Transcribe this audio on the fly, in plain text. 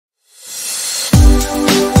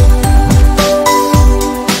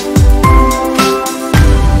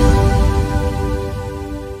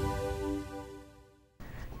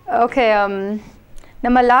Okay,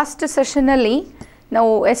 ನಮ್ಮ last ಸೆಷನ್ನಲ್ಲಿ ನಾವು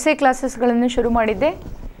essay ಕ್ಲಾಸಸ್ಗಳನ್ನು ಶುರು ಮಾಡಿದ್ದೆ.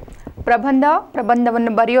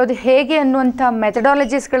 ಪ್ರಬಂಧವನ್ನು ಬರೆಯೋದು ಹೇಗೆ ಅನ್ನುವಂಥ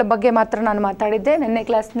ಮೆಥಡಾಲಜೀಸ್ಗಳ ಬಗ್ಗೆ ಮಾತ್ರ ನಾನು ಮಾತಾಡಿದ್ದೆ. ನೆನ್ನೆ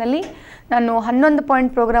ಕ್ಲಾಸ್ನಲ್ಲಿ ನಾನು 11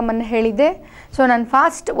 ಪಾಯಿಂಟ್ ಪ್ರೋಗ್ರಾಮನ್ನು ಹೇಳಿದ್ದೆ. ಸೊ ನಾನು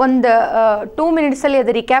ಫಾಸ್ಟ್ ಒಂದು 2 ಮಿನಿಟ್ಸಲ್ಲಿ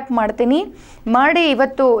ಅದು ರಿಕ್ಯಾಪ್ ಮಾಡ್ತೀನಿ. ಮಾಡಿ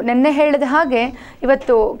ಇವತ್ತು ನೆನ್ನೆ ಹೇಳಿದ ಹಾಗೆ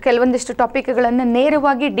ಇವತ್ತು ಕೆಲವೊಂದಿಷ್ಟು ಟಾಪಿಕ್ಗಳನ್ನು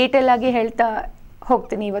ನೇರವಾಗಿ ಡೀಟೇಲಾಗಿ ಹೇಳ್ತಾ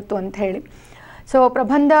ಹೋಗ್ತೀನಿ ಇವತ್ತು ಅಂತ ಹೇಳಿ. ಸೊ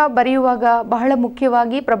ಪ್ರಬಂಧ ಬರೆಯುವಾಗ ಬಹಳ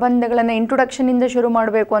ಮುಖ್ಯವಾಗಿ ಪ್ರಬಂಧಗಳನ್ನು ಇಂಟ್ರೊಡಕ್ಷನಿಂದ ಶುರು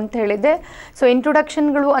ಮಾಡಬೇಕು ಅಂತ ಹೇಳಿದ್ದೆ. ಸೊ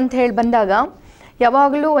ಇಂಟ್ರೊಡಕ್ಷನ್ಗಳು ಅಂತ ಹೇಳಿ ಬಂದಾಗ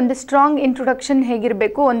ಯಾವಾಗಲೂ ಒಂದು ಸ್ಟ್ರಾಂಗ್ ಇಂಟ್ರೊಡಕ್ಷನ್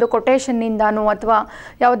ಹೇಗಿರಬೇಕು, ಒಂದು ಕೊಟೇಷನ್ನಿಂದಾನೋ ಅಥವಾ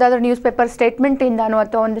ಯಾವುದಾದ್ರೂ ನ್ಯೂಸ್ ಪೇಪರ್ ಸ್ಟೇಟ್ಮೆಂಟಿಂದಾನೋ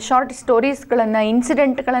ಅಥವಾ ಒಂದು ಶಾರ್ಟ್ ಸ್ಟೋರೀಸ್ಗಳನ್ನು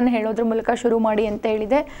ಇನ್ಸಿಡೆಂಟ್ಗಳನ್ನು ಹೇಳೋದ್ರ ಮೂಲಕ ಶುರು ಮಾಡಿ ಅಂತ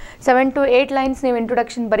ಹೇಳಿದೆ. 7 to 8 ಲೈನ್ಸ್ ನೀವು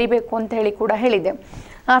ಇಂಟ್ರೊಡಕ್ಷನ್ ಬರೀಬೇಕು ಅಂತ ಹೇಳಿ ಕೂಡ ಹೇಳಿದೆ.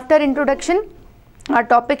 ಆಫ್ಟರ್ ಇಂಟ್ರೊಡಕ್ಷನ್ ಆ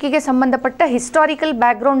ಟಾಪಿಕ್ಕಿಗೆ ಸಂಬಂಧಪಟ್ಟ ಹಿಸ್ಟಾರಿಕಲ್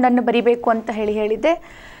ಬ್ಯಾಕ್ಗ್ರೌಂಡನ್ನು ಬರೀಬೇಕು ಅಂತ ಹೇಳಿದ್ದೆ.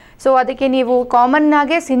 ಸೊ ಅದಕ್ಕೆ ನೀವು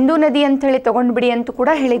ಕಾಮನ್ನಾಗೆ ಸಿಂಧೂ ನದಿ ಅಂಥೇಳಿ ತೊಗೊಂಡ್ಬಿಡಿ ಅಂತ ಕೂಡ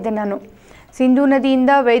ಹೇಳಿದ್ದೆ ನಾನು. ಸಿಂಧೂ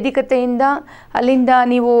ನದಿಯಿಂದ ವೈದಿಕತೆಯಿಂದ ಅಲ್ಲಿಂದ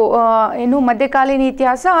ನೀವು ಮಧ್ಯಕಾಲೀನ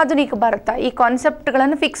ಇತಿಹಾಸ, ಆಧುನಿಕ ಭಾರತ, ಈ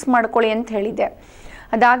ಕಾನ್ಸೆಪ್ಟ್ಗಳನ್ನು ಫಿಕ್ಸ್ ಮಾಡ್ಕೊಳ್ಳಿ ಅಂತ ಹೇಳಿದ್ದೆ.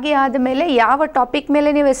 ಅದಾಗಿ ಆದಮೇಲೆ ಯಾವ ಟಾಪಿಕ್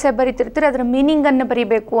ಮೇಲೆ ನೀವು ಎಸ್ಸೆ ಬರೀತಿರ್ತೀರಿ ಅದರ ಮೀನಿಂಗನ್ನು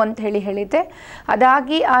ಬರೀಬೇಕು ಅಂತ ಹೇಳಿದ್ದೆ.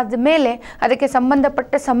 ಅದಾಗಿ ಆದಮೇಲೆ ಅದಕ್ಕೆ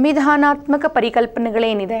ಸಂಬಂಧಪಟ್ಟ ಸಂವಿಧಾನಾತ್ಮಕ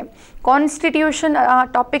ಪರಿಕಲ್ಪನೆಗಳೇನಿದೆ, ಕಾನ್ಸ್ಟಿಟ್ಯೂಷನ್ ಆ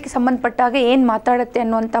ಟಾಪಿಕ್ ಸಂಬಂಧಪಟ್ಟಾಗ ಏನು ಮಾತಾಡುತ್ತೆ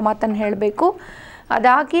ಅನ್ನುವಂಥ ಮಾತನ್ನು ಹೇಳಬೇಕು.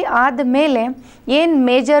 ಅದಾಗಿ ಆದಮೇಲೆ ಏನು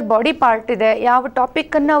ಮೇಜರ್ ಬಾಡಿ ಪಾರ್ಟ್ ಇದೆ, ಯಾವ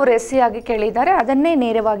ಟಾಪಿಕ್ಕನ್ನು ಅವರು ಎಸ್ಸೆಯಾಗಿ ಕೇಳಿದ್ದಾರೆ ಅದನ್ನೇ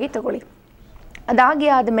ನೇರವಾಗಿ ತಗೊಳ್ಳಿ. ಅದಾಗಿ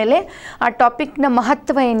ಆದಮೇಲೆ ಆ ಟಾಪಿಕ್ನ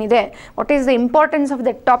ಮಹತ್ವ ಏನಿದೆ, what is the importance of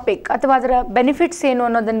the topic ಅಥವಾ ಅದರ ಬೆನಿಫಿಟ್ಸ್ ಏನು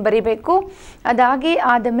ಅನ್ನೋದನ್ನು ಬರೀಬೇಕು. ಅದಾಗಿ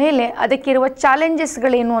ಆದಮೇಲೆ ಅದಕ್ಕಿರುವ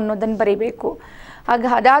ಚಾಲೆಂಜಸ್ಗಳೇನು ಅನ್ನೋದನ್ನು ಬರೀಬೇಕು.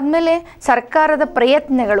 ಅದಾದಮೇಲೆ ಸರ್ಕಾರದ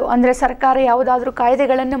ಪ್ರಯತ್ನಗಳು, ಅಂದರೆ ಸರ್ಕಾರ ಯಾವುದಾದ್ರೂ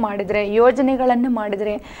ಕಾಯ್ದೆಗಳನ್ನು ಮಾಡಿದರೆ, ಯೋಜನೆಗಳನ್ನು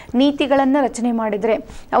ಮಾಡಿದರೆ, ನೀತಿಗಳನ್ನು ರಚನೆ ಮಾಡಿದರೆ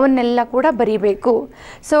ಅವನ್ನೆಲ್ಲ ಕೂಡ ಬರೀಬೇಕು.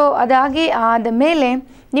 ಸೊ ಅದಾಗಿ ಆದಮೇಲೆ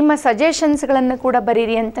ನಿಮ್ಮ ಸಜೆಷನ್ಸ್ಗಳನ್ನು ಕೂಡ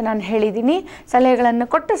ಬರೀರಿ ಅಂತ ನಾನು ಹೇಳಿದ್ದೀನಿ. ಸಲಹೆಗಳನ್ನು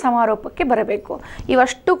ಕೊಟ್ಟು ಸಮಾರೋಪಕ್ಕೆ ಬರಬೇಕು.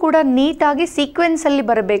 ಇವಷ್ಟು ಕೂಡ ನೀಟಾಗಿ ಸೀಕ್ವೆನ್ಸಲ್ಲಿ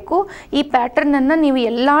ಬರಬೇಕು. ಈ ಪ್ಯಾಟರ್ನನ್ನು ನೀವು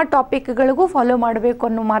ಎಲ್ಲ ಟಾಪಿಕ್ಗಳಿಗೂ ಫಾಲೋ ಮಾಡಬೇಕು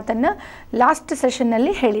ಅನ್ನೋ ಮಾತನ್ನು ಲಾಸ್ಟ್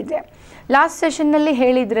ಸೆಷನ್ನಲ್ಲಿ ಹೇಳಿದ್ದೆ. ಲಾಸ್ಟ್ ಸೆಷನ್ನಲ್ಲಿ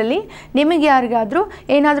ಹೇಳಿದ್ರಲ್ಲಿ ನಿಮಗೆ ಯಾರಿಗಾದರೂ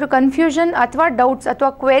ಏನಾದರೂ ಕನ್ಫ್ಯೂಷನ್ ಅಥವಾ ಡೌಟ್ಸ್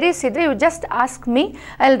ಅಥವಾ ಕ್ವೆರೀಸ್ ಇದ್ದರೆ you just ask me,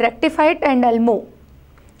 I will rectify it and I will move.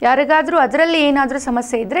 ಯಾರಿಗಾದರೂ ಅದರಲ್ಲಿ ಏನಾದರೂ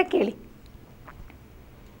ಸಮಸ್ಯೆ ಇದ್ದರೆ ಕೇಳಿ.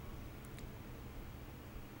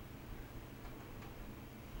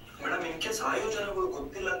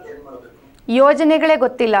 ಯೋಜನೆಗಳೇ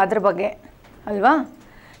ಗೊತ್ತಿಲ್ಲ ಅದ್ರ ಬಗ್ಗೆ ಅಲ್ವಾ?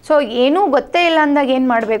 ಸೊ ಏನೂ ಗೊತ್ತೇ ಇಲ್ಲ ಅಂದಾಗ ಏನು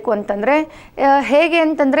ಮಾಡಬೇಕು ಅಂತಂದರೆ, ಹೇಗೆ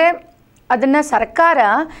ಅಂತಂದರೆ ಅದನ್ನು ಸರ್ಕಾರ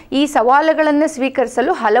ಈ ಸವಾಲುಗಳನ್ನು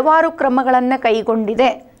ಸ್ವೀಕರಿಸಲು ಹಲವಾರು ಕ್ರಮಗಳನ್ನು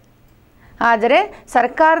ಕೈಗೊಂಡಿದೆ. ಆದರೆ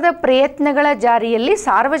ಸರ್ಕಾರದ ಪ್ರಯತ್ನಗಳ ಜಾರಿಯಲ್ಲಿ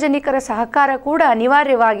ಸಾರ್ವಜನಿಕರ ಸಹಕಾರ ಕೂಡ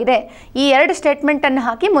ಅನಿವಾರ್ಯವಾಗಿದೆ. ಈ 2 ಸ್ಟೇಟ್ಮೆಂಟನ್ನು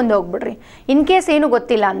ಹಾಕಿ ಮುಂದೆ ಹೋಗ್ಬಿಡ್ರಿ. ಇನ್ ಕೇಸ್ ಏನು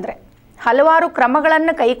ಗೊತ್ತಿಲ್ಲ ಅಂದರೆ ಹಲವಾರು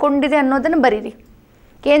ಕ್ರಮಗಳನ್ನು ಕೈಗೊಂಡಿದೆ ಅನ್ನೋದನ್ನು ಬರೀರಿ.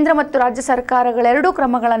 ಕೇಂದ್ರ ಮತ್ತು ರಾಜ್ಯ ಸರ್ಕಾರಗಳೆರಡೂ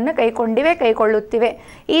ಕ್ರಮಗಳನ್ನು ಕೈಗೊಂಡಿವೆ, ಕೈಗೊಳ್ಳುತ್ತಿವೆ,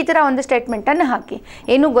 ಈ ಥರ ಒಂದು ಸ್ಟೇಟ್ಮೆಂಟನ್ನು ಹಾಕಿ.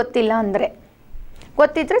 ಏನೂ ಗೊತ್ತಿಲ್ಲ ಅಂದರೆ,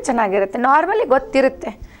 ಗೊತ್ತಿದ್ದರೆ ಚೆನ್ನಾಗಿರುತ್ತೆ. ನಾರ್ಮಲಿ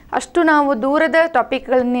ಗೊತ್ತಿರುತ್ತೆ, ಅಷ್ಟು ನಾವು ದೂರದ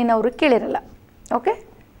ಟಾಪಿಕ್ಗಳನ್ನೇನು ಅವರು ಕೇಳಿರಲ್ಲ.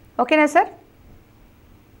 ಓಕೆನಾ sir?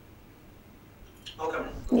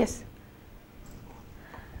 S.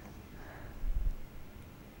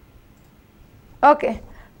 Okay,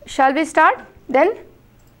 shall we start then?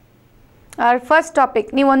 First topic,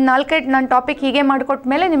 ನೀವು ಒಂದು 4-5 ನಾನು ಟಾಪಿಕ್ ಹೀಗೆ ಮಾಡಿಕೊಟ್ಟ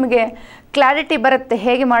ಮೇಲೆ ನಿಮಗೆ ಕ್ಲಾರಿಟಿ ಬರುತ್ತೆ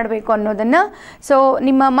ಹೇಗೆ ಮಾಡಬೇಕು ಅನ್ನೋದನ್ನು. ಸೊ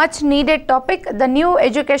ನಿಮ್ಮ much needed topic, the new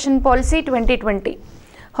education policy 2020,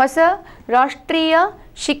 ಹೊಸ ರಾಷ್ಟ್ರೀಯ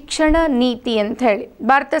ಶಿಕ್ಷಣ ನೀತಿ ಅಂತ ಹೇಳಿ,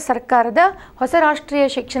 ಭಾರತ ಸರ್ಕಾರದ ಹೊಸ ರಾಷ್ಟ್ರೀಯ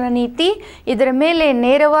ಶಿಕ್ಷಣ ನೀತಿ. ಇದರ ಮೇಲೆ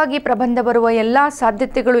ನೇರವಾಗಿ ಪ್ರಬಂಧ ಬರುವ ಎಲ್ಲ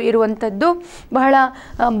ಸಾಧ್ಯತೆಗಳು ಇರುವಂಥದ್ದು, ಬಹಳ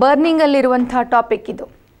ಬರ್ನಿಂಗಲ್ಲಿರುವಂಥ ಟಾಪಿಕ್ ಇದು.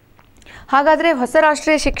 ಹಾಗಾದರೆ ಹೊಸ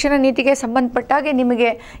ರಾಷ್ಟ್ರೀಯ ಶಿಕ್ಷಣ ನೀತಿಗೆ ಸಂಬಂಧಪಟ್ಟಾಗೆ ನಿಮಗೆ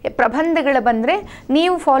ಪ್ರಬಂಧಗಳು ಬಂದರೆ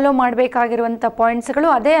ನೀವು ಫಾಲೋ ಮಾಡಬೇಕಾಗಿರುವಂಥ ಪಾಯಿಂಟ್ಸ್ಗಳು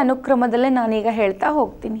ಅದೇ ಅನುಕ್ರಮದಲ್ಲೇ ನಾನೀಗ ಹೇಳ್ತಾ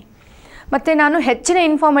ಹೋಗ್ತೀನಿ. ಮತ್ತು ನಾನು ಹೆಚ್ಚಿನ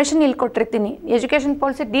ಇನ್ಫಾರ್ಮೇಷನ್ ಇಲ್ಲಿ ಕೊಟ್ಟಿರ್ತೀನಿ. ಎಜುಕೇಷನ್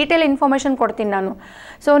ಪಾಲಿಸಿ ಡೀಟೇಲ್ ಇನ್ಫಾರ್ಮೇಷನ್ ಕೊಡ್ತೀನಿ ನಾನು.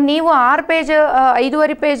 ಸೊ ನೀವು 6 ಪೇಜ್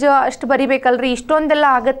 5.5 ಪೇಜ್ ಅಷ್ಟು ಬರಿಬೇಕಲ್ರಿ, ಇಷ್ಟೊಂದೆಲ್ಲ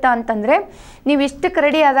ಆಗುತ್ತಾ ಅಂತಂದರೆ ನೀವು ಇಷ್ಟಕ್ಕೆ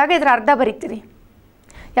ರೆಡಿ ಆದಾಗ ಇದ್ರ ಅರ್ಧ ಬರಿತೀರಿ.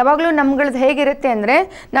 ಯಾವಾಗಲೂ ನಮ್ಗಳದ್ದು ಹೇಗಿರುತ್ತೆ ಅಂದರೆ,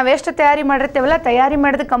 ನಾವು ಎಷ್ಟು ತಯಾರಿ ಮಾಡಿರ್ತೀವಲ್ಲ, ತಯಾರಿ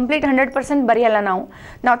ಮಾಡಿದ ಕಂಪ್ಲೀಟ್ 100% ಬರೆಯಲ್ಲ.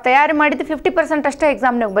 ನಾವು ತಯಾರಿ ಮಾಡಿದ್ದು 50% ಅಷ್ಟೇ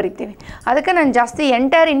ಎಕ್ಸಾಮ್ನಾಗ ಬರಿತೀವಿ. ಅದಕ್ಕೆ ನಾನು ಜಾಸ್ತಿ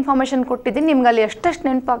ಎಂಟೈರ್ ಇನ್ಫಾರ್ಮೇಷನ್ ಕೊಟ್ಟಿದ್ದೀನಿ. ನಿಮ್ಗೆ ಅಲ್ಲಿ ಎಷ್ಟೆಷ್ಟು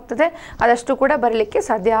ನೆನಪಾಗ್ತದೆ ಅದಷ್ಟು ಕೂಡ ಬರಲಿಕ್ಕೆ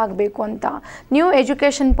ಸಾಧ್ಯ ಆಗಬೇಕು ಅಂತ. ನ್ಯೂ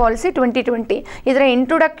ಎಜುಕೇಷನ್ ಪಾಲಿಸಿ 2020 ಇದರ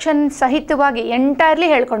ಇಂಟ್ರೊಡಕ್ಷನ್ ಸಹಿತವಾಗಿ ಎಂಟೈರ್ಲಿ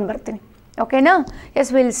ಹೇಳ್ಕೊಂಡು ಬರ್ತೀನಿ. ಓಕೆನಾ?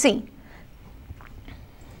 S, will see.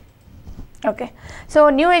 Okay, so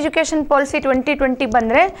new education policy 2020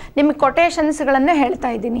 ಬಂದರೆ ನಿಮಗೆ ಕೊಟೇಷನ್ಸ್ಗಳನ್ನು ಹೇಳ್ತಾ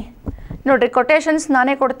ಇದ್ದೀನಿ. ನೋಡಿರಿ ಕೊಟೇಶನ್ಸ್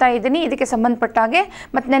ನಾನೇ ಕೊಡ್ತಾ ಇದ್ದೀನಿ ಇದಕ್ಕೆ ಸಂಬಂಧಪಟ್ಟ ಹಾಗೆ.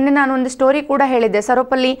 ಮತ್ತು ನೆನ್ನೆ ನಾನು ಒಂದು ಸ್ಟೋರಿ ಕೂಡ ಹೇಳಿದ್ದೆ,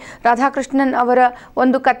 ಸರ್ವಪಲ್ಲಿ ರಾಧಾಕೃಷ್ಣನ್ ಅವರ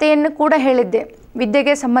ಒಂದು ಕಥೆಯನ್ನು ಕೂಡ ಹೇಳಿದ್ದೆ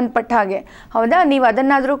ವಿದ್ಯೆಗೆ ಸಂಬಂಧಪಟ್ಟ ಹಾಗೆ. ಹೌದಾ, ನೀವು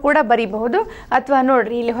ಅದನ್ನಾದರೂ ಕೂಡ ಬರೀಬಹುದು. ಅಥವಾ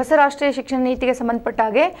ನೋಡಿರಿ ಇಲ್ಲಿ ಹೊಸ ರಾಷ್ಟ್ರೀಯ ಶಿಕ್ಷಣ ನೀತಿಗೆ ಸಂಬಂಧಪಟ್ಟ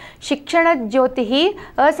ಹಾಗೆ ಶಿಕ್ಷಣ ಜ್ಯೋತಿ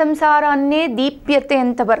ಅಸಂಸಾರಾನ್ನೇ ದೀಪ್ಯತೆ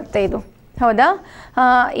ಅಂತ ಬರುತ್ತೆ ಇದು. ಹೌದಾ,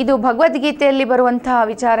 ಇದು ಭಗವದ್ಗೀತೆಯಲ್ಲಿ ಬರುವಂತಹ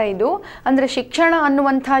ವಿಚಾರ ಇದು. ಅಂದರೆ ಶಿಕ್ಷಣ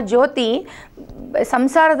ಅನ್ನುವಂಥ ಜ್ಯೋತಿ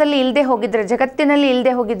ಸಂಸಾರದಲ್ಲಿ ಇಲ್ಲದೆ ಹೋಗಿದ್ರೆ, ಜಗತ್ತಿನಲ್ಲಿ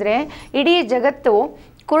ಇಲ್ಲದೆ ಹೋಗಿದ್ರೆ ಇಡೀ ಜಗತ್ತು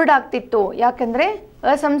ಕುರುಡಾಗ್ತಿತ್ತು. ಯಾಕಂದರೆ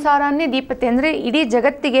ಅಸಂಸಾರನ್ನೇ ದೀಪತೆ ಅಂದರೆ ಇಡೀ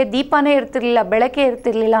ಜಗತ್ತಿಗೆ ದೀಪನೇ ಇರ್ತಿರ್ಲಿಲ್ಲ, ಬೆಳಕೇ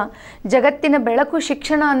ಇರ್ತಿರ್ಲಿಲ್ಲ. ಜಗತ್ತಿನ ಬೆಳಕು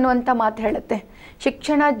ಶಿಕ್ಷಣ ಅನ್ನುವಂಥ ಮಾತು ಹೇಳುತ್ತೆ.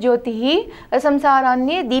 ಶಿಕ್ಷಣ ಜ್ಯೋತಿ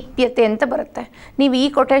ಅಸಂಸಾರಾನ್ನೇ ದೀಪ್ಯತೆ ಅಂತ ಬರುತ್ತೆ. ನೀವು ಈ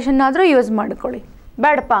ಕೊಟೇಶನ್ನಾದರೂ ಯೂಸ್ ಮಾಡ್ಕೊಳ್ಳಿ.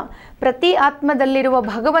 ಬೇಡಪ್ಪ, ಪ್ರತಿ ಆತ್ಮದಲ್ಲಿರುವ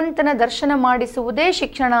ಭಗವಂತನ ದರ್ಶನ ಮಾಡಿಸುವುದೇ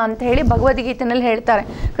ಶಿಕ್ಷಣ ಅಂತ ಹೇಳಿ ಭಗವದ್ಗೀತೆಯಲ್ಲಿ ಹೇಳ್ತಾರೆ.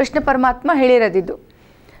 ಕೃಷ್ಣ ಪರಮಾತ್ಮ ಹೇಳಿರೋದಿದ್ದು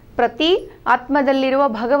ಪ್ರತಿ ಆತ್ಮದಲ್ಲಿರುವ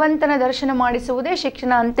ಭಗವಂತನ ದರ್ಶನ ಮಾಡಿಸುವುದೇ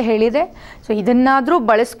ಶಿಕ್ಷಣ ಅಂತ ಹೇಳಿದೆ. ಸೊ ಇದನ್ನಾದರೂ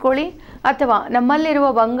ಬಳಸ್ಕೊಳ್ಳಿ. ಅಥವಾ ನಮ್ಮಲ್ಲಿರುವ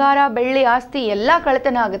ಬಂಗಾರ ಬೆಳ್ಳಿ ಆಸ್ತಿ ಎಲ್ಲ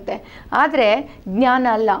ಕಳ್ಳತನ ಆಗುತ್ತೆ, ಆದರೆ ಜ್ಞಾನ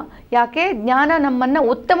ಅಲ್ಲ. ಯಾಕೆ? ಜ್ಞಾನ ನಮ್ಮನ್ನು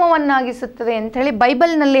ಉತ್ತಮವನ್ನಾಗಿಸುತ್ತದೆ ಅಂಥೇಳಿ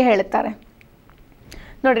ಬೈಬಲ್ನಲ್ಲಿ ಹೇಳ್ತಾರೆ.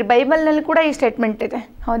 ನೋಡಿರಿ, ಬೈಬಲ್ನಲ್ಲಿ ಕೂಡ ಈ ಸ್ಟೇಟ್ಮೆಂಟ್ ಇದೆ.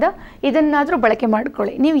 ಹೌದಾ, ಇದನ್ನಾದರೂ ಬಳಕೆ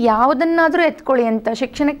ಮಾಡ್ಕೊಳ್ಳಿ. ನೀವು ಯಾವುದನ್ನಾದರೂ ಎತ್ಕೊಳ್ಳಿ ಅಂತ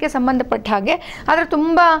ಶಿಕ್ಷಣಕ್ಕೆ ಸಂಬಂಧಪಟ್ಟ ಹಾಗೆ. ಆದರೆ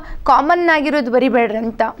ತುಂಬ ಕಾಮನ್ ಆಗಿರೋದು ಬರಿಬೇಡ್ರಿ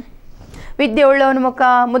ಅಂತ. ವಿದ್ಯೆ ಉಳ್ಳವನ ಮುಖ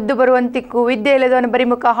ಮುದ್ದು ಬರುವಂತಿಕ್ಕು, ವಿದ್ಯೆ ಇಲ್ಲದವನ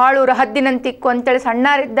ಬರಿಮುಖ ಹಾಳೂರು ಹದ್ದಿನಂತಿಕ್ಕು ಅಂತೇಳಿ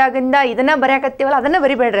ಸಣ್ಣರಿದ್ದಾಗಿಂದ ಇದನ್ನು ಬರೆಯಕತ್ತೀವಲ್ಲ, ಅದನ್ನು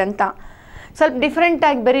ಬರಿಬೇಡ್ರಿ ಅಂತ. ಸ್ವಲ್ಪ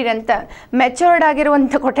ಡಿಫ್ರೆಂಟಾಗಿ ಬರೀರಿ ಅಂತ. ಮೆಚೂರ್ಡ್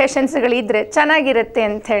ಆಗಿರುವಂಥ ಕೊಟೇಶನ್ಸ್ಗಳಿದ್ರೆ ಚೆನ್ನಾಗಿರುತ್ತೆ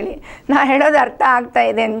ಅಂಥೇಳಿ ನಾ ಹೇಳೋದು ಅರ್ಥ ಆಗ್ತಾ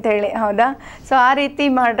ಇದೆ ಅಂಥೇಳಿ. ಹೌದಾ, ಸೊ ಆ ರೀತಿ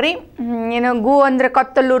ಮಾಡಿರಿ. ಏನೋ ಗು ಅಂದರೆ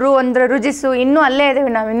ಕತ್ತಲು, ರು ಅಂದರೆ ರುಜಿಸು, ಇನ್ನೂ ಅಲ್ಲೇ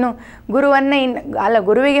ಇದ್ದೇವೆ ನಾವಿನ್ನೂ. ಗುರುವನ್ನೇ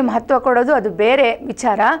ಗುರುವಿಗೆ ಮಹತ್ವ ಕೊಡೋದು ಅದು ಬೇರೆ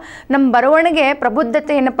ವಿಚಾರ. ನಮ್ಮ ಬರವಣಿಗೆ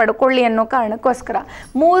ಪ್ರಬುದ್ಧತೆಯನ್ನು ಪಡ್ಕೊಳ್ಳಿ ಅನ್ನೋ ಕಾರಣಕ್ಕೋಸ್ಕರ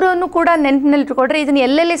ಮೂರನ್ನು ಕೂಡ ನೆನಪಿನಲ್ಲಿಟ್ಕೊಡ್ರಿ. ಇದನ್ನು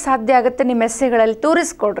ಎಲ್ಲೆಲ್ಲಿ ಸಾಧ್ಯ ಆಗುತ್ತೆ ನಿಮ್ಮ ಎಸ್ಸೆಗಳಲ್ಲಿ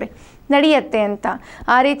ತೋರಿಸ್ಕೊಡ್ರಿ, ನಡೆಯುತ್ತೆ ಅಂತ.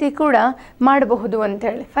 ಆ ರೀತಿ ಕೂಡ ಮಾಡಬಹುದು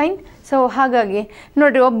ಅಂಥೇಳಿ. ಫೈನ್. ಸೊ ಹಾಗಾಗಿ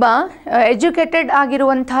ನೋಡಿರಿ, ಒಬ್ಬ ಎಜುಕೇಟೆಡ್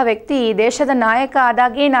ಆಗಿರುವಂಥ ವ್ಯಕ್ತಿ ದೇಶದ ನಾಯಕ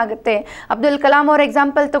ಆದಾಗ ಏನಾಗುತ್ತೆ? ಅಬ್ದುಲ್ ಕಲಾಂ ಅವ್ರ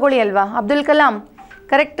ಎಕ್ಸಾಂಪಲ್ ತಗೊಳ್ಳಿ ಅಲ್ವಾ. ಅಬ್ದುಲ್ ಕಲಾಂ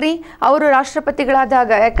ಕರೆಕ್ಟ್ ರೀ, ಅವರು ರಾಷ್ಟ್ರಪತಿಗಳಾದಾಗ,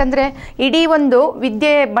 ಯಾಕಂದರೆ ಇಡೀ ಒಂದು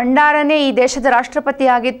ವಿದ್ಯೆ ಭಂಡಾರನೇ ಈ ದೇಶದ ರಾಷ್ಟ್ರಪತಿ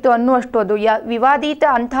ಆಗಿತ್ತು ಅನ್ನುವಷ್ಟು ಅದು ವಿವಾದಿತ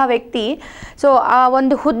ಅಂಥ ವ್ಯಕ್ತಿ. ಸೊ ಆ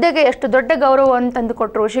ಒಂದು ಹುದ್ದೆಗೆ ಎಷ್ಟು ದೊಡ್ಡ ಗೌರವವನ್ನು ತಂದು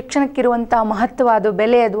ಕೊಟ್ಟರು. ಶಿಕ್ಷಣಕ್ಕಿರುವಂಥ ಮಹತ್ವ, ಅದು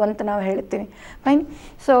ಬೆಲೆ ಅದು ಅಂತ ನಾವು ಹೇಳ್ತೀವಿ. ಫೈನ್.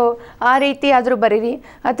 ಸೊ ಆ ರೀತಿ ಆದರೂ ಬರೀರಿ.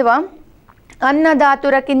 ಅಥವಾ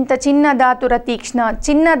ಅನ್ನದಾತುರಕ್ಕಿಂತ ಚಿನ್ನದಾತುರ ತೀಕ್ಷ್ಣ,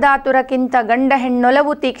 ಚಿನ್ನದಾತುರಕ್ಕಿಂತ ಗಂಡ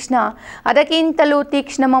ಹೆಣ್ಣೊಲವು ತೀಕ್ಷ್ಣ, ಅದಕ್ಕಿಂತಲೂ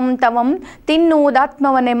ತೀಕ್ಷ್ಣಮಂ ತವಂ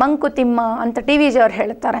ತಿನ್ನುವುದಾತ್ಮವನ್ನೇ ಮಂಕುತಿಮ್ಮ ಅಂತ ಟಿ ವಿ ಜಿಯವ್ರು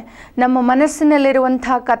ಹೇಳ್ತಾರೆ. ನಮ್ಮ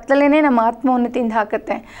ಮನಸ್ಸಿನಲ್ಲಿರುವಂಥ ಕತ್ತಲೆನೇ ನಮ್ಮ ಆತ್ಮವನ್ನು ತಿಂದು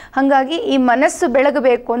ಹಾಕುತ್ತೆ. ಹಾಗಾಗಿ ಈ ಮನಸ್ಸು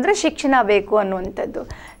ಬೆಳಗಬೇಕು ಅಂದರೆ ಶಿಕ್ಷಣ ಬೇಕು ಅನ್ನುವಂಥದ್ದು.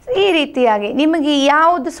 ಈ ರೀತಿಯಾಗಿ ನಿಮಗೆ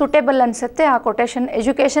ಯಾವುದು ಸೂಟೇಬಲ್ ಅನಿಸುತ್ತೆ ಆ ಕೊಟೇಶನ್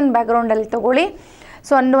ಎಜುಕೇಷನ್ ಬ್ಯಾಕ್ಗ್ರೌಂಡಲ್ಲಿ ತಗೊಳ್ಳಿ.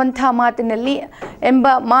 ಸೊ ಅನ್ನುವಂಥ ಮಾತಿನಲ್ಲಿ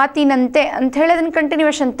ಮಾತಿನಂತೆ ಅಂತ ಹೇಳಿ ಅದನ್ನು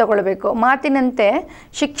ಕಂಟಿನ್ಯೂಷನ್ ತಗೊಳ್ಬೇಕು. ಮಾತಿನಂತೆ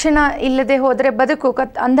ಶಿಕ್ಷಣ ಇಲ್ಲದೆ ಹೋದರೆ ಬದುಕು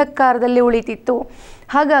ಅಂಧಕಾರದಲ್ಲಿ ಉಳಿತಿತ್ತು.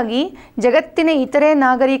 ಹಾಗಾಗಿ ಜಗತ್ತಿನ ಇತರೆ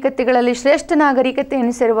ನಾಗರಿಕತೆಗಳಲ್ಲಿ ಶ್ರೇಷ್ಠ ನಾಗರಿಕತೆ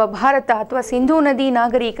ಎನಿಸಿರುವ ಭಾರತ ಅಥವಾ ಸಿಂಧೂ ನದಿ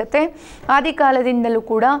ನಾಗರಿಕತೆ ಆದಿಕಾಲದಿಂದಲೂ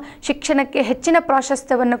ಕೂಡ ಶಿಕ್ಷಣಕ್ಕೆ ಹೆಚ್ಚಿನ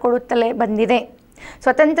ಪ್ರಾಶಸ್ತ್ಯವನ್ನು ಕೊಡುತ್ತಲೇ ಬಂದಿದೆ.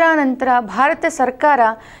 ಸ್ವಾತಂತ್ರ್ಯಾನಂತರ ಭಾರತ ಸರ್ಕಾರ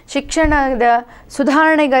ಶಿಕ್ಷಣದ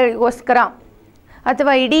ಸುಧಾರಣೆಗೋಸ್ಕರ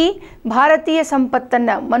ಅಥವಾ ಇಡೀ ಭಾರತೀಯ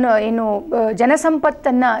ಸಂಪತ್ತನ್ನು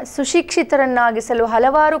ಜನಸಂಪತ್ತನ್ನು ಸುಶಿಕ್ಷಿತರನ್ನಾಗಿಸಲು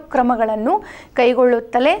ಹಲವಾರು ಕ್ರಮಗಳನ್ನು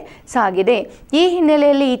ಕೈಗೊಳ್ಳುತ್ತಲೇ ಸಾಗಿದೆ. ಈ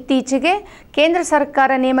ಹಿನ್ನೆಲೆಯಲ್ಲಿ ಇತ್ತೀಚೆಗೆ ಕೇಂದ್ರ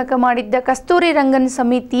ಸರ್ಕಾರ ನೇಮಕ ಮಾಡಿದ್ದ ಕಸ್ತೂರಿ ರಂಗನ್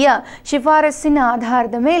ಸಮಿತಿಯ ಶಿಫಾರಸ್ಸಿನ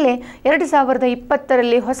ಆಧಾರದ ಮೇಲೆ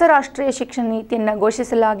 2020ರಲ್ಲಿ ಹೊಸ ರಾಷ್ಟ್ರೀಯ ಶಿಕ್ಷಣ ನೀತಿಯನ್ನು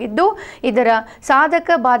ಘೋಷಿಸಲಾಗಿದ್ದು, ಇದರ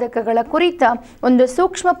ಸಾಧಕ ಬಾಧಕಗಳ ಕುರಿತ ಒಂದು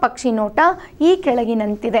ಸೂಕ್ಷ್ಮ ಪಕ್ಷಿ ನೋಟ ಈ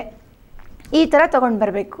ಕೆಳಗಿನಂತಿದೆ. ಈ ಥರ ತೊಗೊಂಡು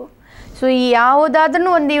ಬರಬೇಕು. ಸೊ ಈ ಯಾವುದಾದ್ರೂ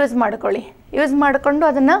ಒಂದು ಯೂಸ್ ಮಾಡಿಕೊಂಡು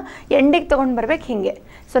ಅದನ್ನು ಎಂಡಿಗೆ ತೊಗೊಂಡು ಬರಬೇಕು. ಹೀಗೆ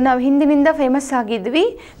ಸೊ ನಾವು ಹಿಂದಿನಿಂದ ಫೇಮಸ್ ಆಗಿದ್ವಿ.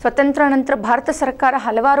 ಸ್ವತಂತ್ರ ನಂತರ ಭಾರತ ಸರ್ಕಾರ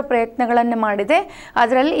ಹಲವಾರು ಪ್ರಯತ್ನಗಳನ್ನು ಮಾಡಿದೆ.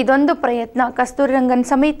 ಅದರಲ್ಲಿ ಇದೊಂದು ಪ್ರಯತ್ನ ಕಸ್ತೂರಿ ರಂಗನ್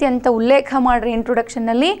ಸಮಿತಿ ಅಂತ ಉಲ್ಲೇಖ ಮಾಡಿರಿ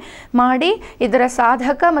ಇಂಟ್ರೊಡಕ್ಷನ್ನಲ್ಲಿ ಮಾಡಿ ಇದರ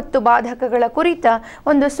ಸಾಧಕ ಮತ್ತು ಬಾಧಕಗಳ ಕುರಿತ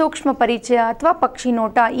ಒಂದು ಸೂಕ್ಷ್ಮ ಪರಿಚಯ ಅಥವಾ ಪಕ್ಷಿ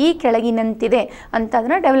ನೋಟ ಈ ಕೆಳಗಿನಂತಿದೆ ಅಂತ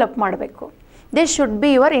ಅದನ್ನು ಡೆವಲಪ್ ಮಾಡಬೇಕು. This should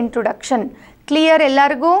be your introduction. Clear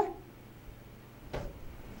ಎಲ್ಲರಿಗೂ?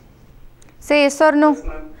 Say yes R no?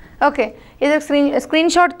 Okay, ಇದಕ್ಕೆ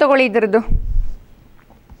ಸ್ಕ್ರೀನ್ಶಾಟ್ ತೊಗೊಳ್ಳಿ ಇದರದ್ದು.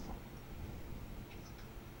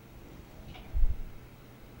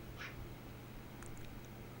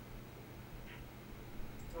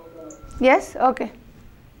 Yes, okay.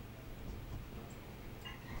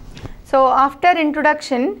 So after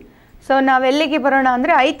introduction, so ನಾವೆಲ್ಲಿಗೆ ಬರೋಣ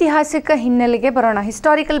ಅಂದರೆ ಐತಿಹಾಸಿಕ ಹಿನ್ನೆಲೆಗೆ ಬರೋಣ.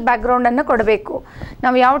 ಹಿಸ್ಟಾರಿಕಲ್ ಬ್ಯಾಕ್ಗ್ರೌಂಡನ್ನು ಕೊಡಬೇಕು.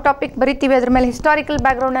 ನಾವು ಯಾವ ಟಾಪಿಕ್ ಬರಿತೀವಿ ಅದ್ರ ಮೇಲೆ ಹಿಸ್ಟಾರಿಕಲ್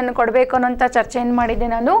ಬ್ಯಾಕ್ಗ್ರೌಂಡನ್ನು ಕೊಡಬೇಕು ಅನ್ನೋಂಥ ಚರ್ಚೆಯನ್ನು ಮಾಡಿದ್ದೆ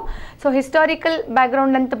ನಾನು. ಸೊ ಹಿಸ್ಟಾರಿಕಲ್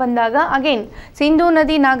ಬ್ಯಾಕ್ಗ್ರೌಂಡ್ ಅಂತ ಬಂದಾಗ ಅಗೇನ್ ಸಿಂಧೂ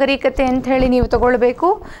ನದಿ ನಾಗರಿಕತೆ ಅಂತ ಹೇಳಿ ನೀವು ತಗೊಳ್ಬೇಕು.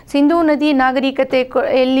 ಸಿಂಧೂ ನದಿ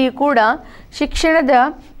ನಾಗರಿಕತೆಯಲ್ಲಿ ಕೂಡ ಶಿಕ್ಷಣದ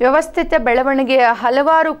ವ್ಯವಸ್ಥಿತ ಬೆಳವಣಿಗೆಯ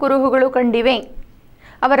ಹಲವಾರು ಕುರುಹುಗಳು ಕಂಡಿವೆ.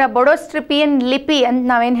 ಅವರ ಬೊಡೋಸ್ಟ್ರಿಪಿಯನ್ ಲಿಪಿ ಅಂತ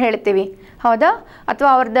ನಾವೇನು ಹೇಳ್ತೀವಿ, ಹೌದಾ, ಅಥವಾ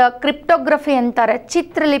ಅವ್ರದ್ದು ಕ್ರಿಪ್ಟೋಗ್ರಫಿ ಅಂತಾರೆ,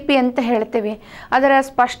 ಚಿತ್ರಲಿಪಿ ಅಂತ ಹೇಳ್ತೀವಿ. ಅದರ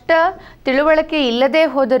ಸ್ಪಷ್ಟ ತಿಳುವಳಿಕೆ ಇಲ್ಲದೆ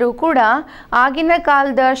ಹೋದರೂ ಕೂಡ ಆಗಿನ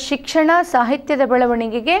ಕಾಲದ ಶಿಕ್ಷಣ ಸಾಹಿತ್ಯದ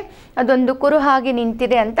ಬೆಳವಣಿಗೆಗೆ ಅದೊಂದು ಕುರುಹಾಗಿ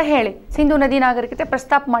ನಿಂತಿದೆ ಅಂತ ಹೇಳಿ ಸಿಂಧೂ ನದಿ ನಾಗರಿಕತೆ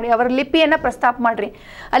ಪ್ರಸ್ತಾಪ ಮಾಡಿ, ಅವರ ಲಿಪಿಯನ್ನು ಪ್ರಸ್ತಾಪ ಮಾಡಿರಿ.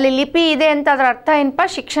 ಅಲ್ಲಿ ಲಿಪಿ ಇದೆ ಅಂತ ಅದರ ಅರ್ಥ ಏನಪ್ಪ,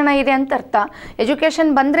 ಶಿಕ್ಷಣ ಇದೆ ಅಂತ ಅರ್ಥ.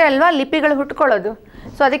 ಎಜುಕೇಷನ್ ಬಂದರೆ ಅಲ್ವಾ ಲಿಪಿಗಳು ಹುಟ್ಕೊಳ್ಳೋದು.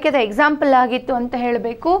 ಸೊ ಅದಕ್ಕೆ ಅದು ಎಕ್ಸಾಂಪಲ್ ಆಗಿತ್ತು ಅಂತ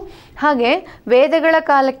ಹೇಳಬೇಕು. ಹಾಗೆ ವೇದಗಳ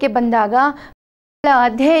ಕಾಲಕ್ಕೆ ಬಂದಾಗ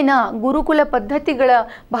ಅಧ್ಯಯನ ಗುರುಕುಲ ಪದ್ಧತಿಗಳ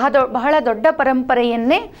ಬಹಳ ದೊಡ್ಡ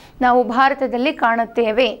ಪರಂಪರೆಯನ್ನೇ ನಾವು ಭಾರತದಲ್ಲಿ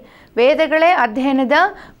ಕಾಣುತ್ತೇವೆ. ವೇದಗಳೇ ಅಧ್ಯಯನದ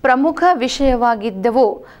ಪ್ರಮುಖ ವಿಷಯವಾಗಿದ್ದವು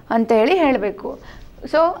ಅಂತ ಹೇಳಬೇಕು.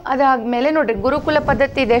 ಸೊ ಅದಾದಮೇಲೆ ನೋಡಿರಿ, ಗುರುಕುಲ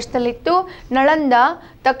ಪದ್ಧತಿ ದೇಶದಲ್ಲಿತ್ತು. ನಳಂದ,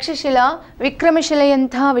 ತಕ್ಷಶಿಲಾ,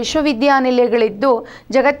 ವಿಕ್ರಮಶಿಲೆಯಂತಹ ವಿಶ್ವವಿದ್ಯಾನಿಲಯಗಳಿದ್ದು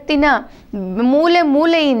ಜಗತ್ತಿನ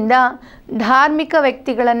ಮೂಲೆಯಿಂದ ಧಾರ್ಮಿಕ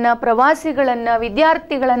ವ್ಯಕ್ತಿಗಳನ್ನು, ಪ್ರವಾಸಿಗಳನ್ನು,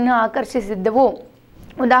 ವಿದ್ಯಾರ್ಥಿಗಳನ್ನು ಆಕರ್ಷಿಸಿದ್ದವು.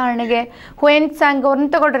 ಉದಾಹರಣೆಗೆ ಹುಯೆನ್ ಸಾಂಗ್ ಅವ್ರನ್ನ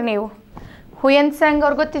ತಗೊಳ್ರಿ ನೀವು. ಹುಯೆನ್ ಸಾಂಗ್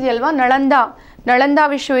ಅವ್ರು ಗೊತ್ತಿದೆಯಲ್ವಾ, ನಳಂದ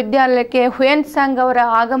ವಿಶ್ವವಿದ್ಯಾಲಯಕ್ಕೆ ಹುಯೆನ್ ಸಾಂಗ್ ಅವರ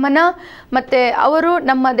ಆಗಮನ ಮತ್ತು ಅವರು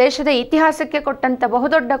ನಮ್ಮ ದೇಶದ ಇತಿಹಾಸಕ್ಕೆ ಕೊಟ್ಟಂಥ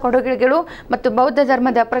ಬಹುದೊಡ್ಡ ಕೊಡುಗೆಗಳು ಮತ್ತು ಬೌದ್ಧ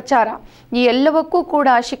ಧರ್ಮದ ಪ್ರಚಾರ, ಈ ಎಲ್ಲವಕ್ಕೂ ಕೂಡ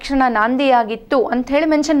ಶಿಕ್ಷಣ ನಾಂದಿಯಾಗಿತ್ತು ಅಂಥೇಳಿ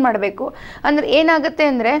ಮೆನ್ಷನ್ ಮಾಡಬೇಕು. ಅಂದರೆ ಏನಾಗುತ್ತೆ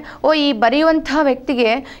ಅಂದರೆ, ಈ ಬರೆಯುವಂಥ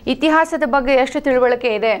ವ್ಯಕ್ತಿಗೆ ಇತಿಹಾಸದ ಬಗ್ಗೆ ಎಷ್ಟು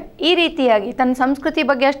ತಿಳುವಳಿಕೆ ಇದೆ, ಈ ರೀತಿಯಾಗಿ ತನ್ನ ಸಂಸ್ಕೃತಿ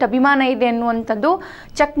ಬಗ್ಗೆ ಎಷ್ಟು ಅಭಿಮಾನ ಇದೆ ಅನ್ನುವಂಥದ್ದು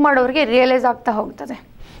ಚೆಕ್ ಮಾಡೋರಿಗೆ ರಿಯಲೈಸ್ ಆಗ್ತಾ ಹೋಗ್ತದೆ.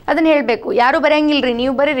 ಅದನ್ನು ಹೇಳಬೇಕು. ಯಾರೂ ಬರೆಯಂಗಿಲ್ಲರಿ,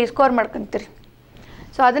 ನೀವು ಬರೀರಿ, ಸ್ಕೋರ್ ಮಾಡ್ಕೊತೀರಿ.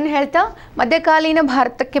 ಸೊ ಅದನ್ನು ಹೇಳ್ತಾ ಮಧ್ಯಕಾಲೀನ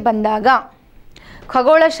ಭಾರತಕ್ಕೆ ಬಂದಾಗ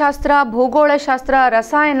ಖಗೋಳಶಾಸ್ತ್ರ, ಭೂಗೋಳಶಾಸ್ತ್ರ,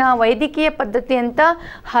 ರಸಾಯನ, ವೈದ್ಯಕೀಯ ಪದ್ಧತಿ ಅಂತ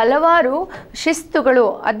ಹಲವಾರು ಶಿಸ್ತುಗಳು,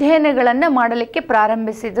 ಅಧ್ಯಯನಗಳನ್ನು ಮಾಡಲಿಕ್ಕೆ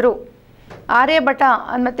ಪ್ರಾರಂಭಿಸಿದರು. ಆರ್ಯಭಟ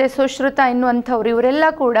ಮತ್ತು ಸುಶ್ರುತ ಎನ್ನುವಂಥವ್ರು ಇವರೆಲ್ಲ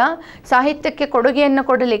ಕೂಡ ಸಾಹಿತ್ಯಕ್ಕೆ ಕೊಡುಗೆಯನ್ನು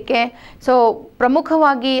ಕೊಡಲಿಕ್ಕೆ ಸೊ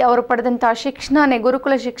ಪ್ರಮುಖವಾಗಿ ಅವರು ಪಡೆದಂಥ ಶಿಕ್ಷಣನೇ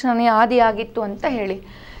ಗುರುಕುಲ ಶಿಕ್ಷಣನೇ ಆದಿಯಾಗಿತ್ತು ಅಂತ ಹೇಳಿ.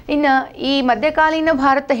 ಇನ್ನು ಈ ಮಧ್ಯಕಾಲೀನ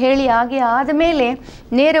ಭಾರತ ಹೇಳಿ ಆದಮೇಲೆ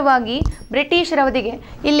ನೇರವಾಗಿ ಬ್ರಿಟಿಷರ ಅವಧಿಗೆ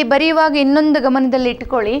ಇಲ್ಲಿ ಬರೆಯುವಾಗ ಇನ್ನೊಂದು ಗಮನದಲ್ಲಿ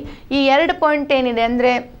ಇಟ್ಕೊಳ್ಳಿ. ಈ 2 ಪಾಯಿಂಟ್ ಏನಿದೆ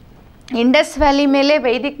ಅಂದರೆ ಇಂಡಸ್ ವ್ಯಾಲಿ ಮೇಲೆ,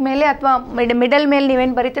 ವೈದಿಕ್ ಮೇಲೆ ಅಥವಾ ಮಿಡಲ್ ಮೇಲೆ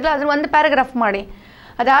ನೀವೇನು ಬರೀತಿರಲ್ಲ ಅದ್ರ ಒಂದು ಪ್ಯಾರಾಗ್ರಾಫ್ ಮಾಡಿ.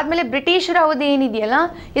 ಅದಾದಮೇಲೆ ಬ್ರಿಟಿಷರ ಅವಧಿ ಏನಿದೆಯಲ್ಲ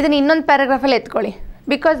ಇದನ್ನು ಇನ್ನೊಂದು ಪ್ಯಾರಾಗ್ರಾಫಲ್ಲಿ ಎತ್ಕೊಳ್ಳಿ.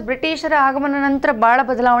 ಬಿಕಾಸ್ ಬ್ರಿಟಿಷರ ಆಗಮನ ನಂತರ ಭಾಳ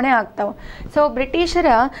ಬದಲಾವಣೆ ಆಗ್ತಾವೆ. ಸೊ ಬ್ರಿಟಿಷರ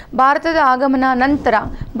ಭಾರತದ ಆಗಮನ ನಂತರ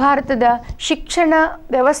ಭಾರತದ ಶಿಕ್ಷಣ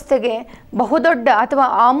ವ್ಯವಸ್ಥೆಗೆ ಬಹುದೊಡ್ಡ ಅಥವಾ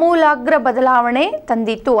ಆಮೂಲಾಗ್ರ ಬದಲಾವಣೆ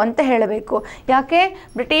ತಂದಿತ್ತು ಅಂತ ಹೇಳಬೇಕು. ಯಾಕೆ,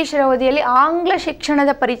 ಬ್ರಿಟಿಷರ ಅವಧಿಯಲ್ಲಿ ಆಂಗ್ಲ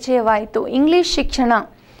ಶಿಕ್ಷಣದ ಪರಿಚಯವಾಯಿತು. ಇಂಗ್ಲೀಷ್ ಶಿಕ್ಷಣ,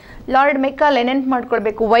 ಲಾರ್ಡ್ ಮೆಕಾಲೆ ನೆನ್ಪು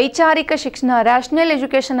ಮಾಡ್ಕೊಳ್ಬೇಕು, ವೈಚಾರಿಕ ಶಿಕ್ಷಣ, ರ್ಯಾಷನಲ್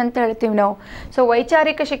ಎಜುಕೇಷನ್ ಅಂತ ಹೇಳ್ತೀವಿ ನಾವು. ಸೊ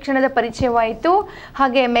ವೈಚಾರಿಕ ಶಿಕ್ಷಣದ ಪರಿಚಯವಾಯಿತು.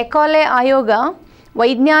 ಹಾಗೆ ಮೆಕಾಲೆ ಆಯೋಗ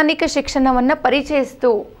ವೈಜ್ಞಾನಿಕ ಶಿಕ್ಷಣವನ್ನು ಪರಿಚಯಿಸ್ತು.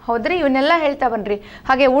 ಹೌದ್ರಿ, ಇವನ್ನೆಲ್ಲ ಹೇಳ್ತಾ ಬನ್ನಿರಿ.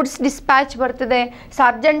 ಹಾಗೆ ವುಡ್ಸ್ ಡಿಸ್ಪ್ಯಾಚ್ ಬರ್ತದೆ,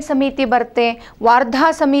 ಸಾರ್ಜೆಂಟ್ ಸಮಿತಿ ಬರುತ್ತೆ, ವಾರ್ಧಾ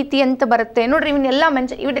ಸಮಿತಿ ಅಂತ ಬರುತ್ತೆ. ನೋಡಿರಿ, ಇವನ್ನೆಲ್ಲ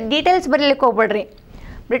ಇವ್ ಡೀಟೇಲ್ಸ್ ಬರೀಲಿಕ್ಕೆ ಹೋಗ್ಬೇಡ್ರಿ.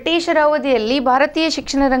 ಬ್ರಿಟಿಷರ ಅವಧಿಯಲ್ಲಿ ಭಾರತೀಯ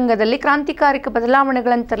ಶಿಕ್ಷಣ ರಂಗದಲ್ಲಿ ಕ್ರಾಂತಿಕಾರಿಕ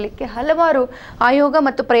ಬದಲಾವಣೆಗಳನ್ನು ತರಲಿಕ್ಕೆ ಹಲವಾರು ಆಯೋಗ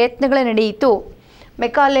ಮತ್ತು ಪ್ರಯತ್ನಗಳು ನಡೆಯಿತು.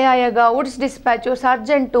 ಮೆಕಾಲೆ ಆಯೋಗ, ವುಡ್ಸ್ ಡಿಸ್ಪ್ಯಾಚು,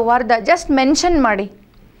 ಸಾರ್ಜೆಂಟು, ವಾರ್ಧಾ ಜಸ್ಟ್ ಮೆನ್ಷನ್ ಮಾಡಿ.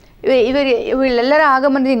 ಇವೆಲ್ಲರ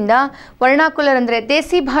ಆಗಮನದಿಂದ ವರ್ಣಾಕುಲರ್ ಅಂದರೆ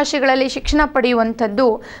ದೇಸಿ ಭಾಷೆಗಳಲ್ಲಿ ಶಿಕ್ಷಣ ಪಡೆಯುವಂಥದ್ದು,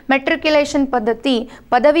 ಮೆಟ್ರಿಕ್ಯುಲೇಷನ್ ಪದ್ಧತಿ,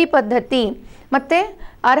 ಪದವಿ ಪದ್ಧತಿ ಮತ್ತು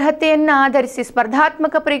ಅರ್ಹತೆಯನ್ನು ಆಧರಿಸಿ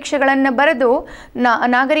ಸ್ಪರ್ಧಾತ್ಮಕ ಪರೀಕ್ಷೆಗಳನ್ನು ಬರೆದು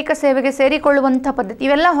ನಾಗರಿಕ ಸೇವೆಗೆ ಸೇರಿಕೊಳ್ಳುವಂಥ ಪದ್ಧತಿ,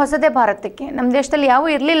 ಇವೆಲ್ಲ ಹೊಸದೇ ಭಾರತಕ್ಕೆ. ನಮ್ಮ ದೇಶದಲ್ಲಿ ಯಾವೂ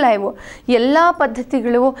ಇರಲಿಲ್ಲ. ಇವು ಎಲ್ಲ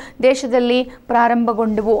ಪದ್ಧತಿಗಳು ದೇಶದಲ್ಲಿ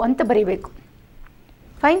ಪ್ರಾರಂಭಗೊಂಡವು ಅಂತ ಬರೀಬೇಕು.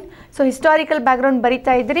 ಫೈನ್. ಸೊ ಹಿಸ್ಟಾರಿಕಲ್ ಬ್ಯಾಕ್ಗ್ರೌಂಡ್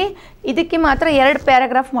ಬರಿತಾ ಇದ್ರಿ, ಇದಕ್ಕೆ ಮಾತ್ರ 2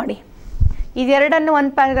 ಪ್ಯಾರಾಗ್ರಾಫ್ ಮಾಡಿ. ಇದೆರಡನ್ನು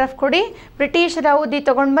ಒಂದು ಪ್ಯಾರಾಗ್ರಾಫ್ ಕೊಡಿ. ಬ್ರಿಟಿಷರ ಅವಧಿ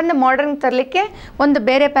ತೊಗೊಂಡು ಬಂದು ಮಾಡರ್ನ್ ತರಲಿಕ್ಕೆ ಒಂದು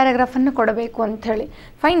ಬೇರೆ ಪ್ಯಾರಾಗ್ರಾಫನ್ನು ಕೊಡಬೇಕು ಅಂಥೇಳಿ.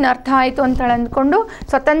 ಫೈನ್, ಅರ್ಥ ಆಯಿತು ಅಂತೇಳಿ ಅಂದ್ಕೊಂಡು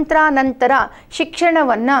ಸ್ವತಂತ್ರ ನಂತರ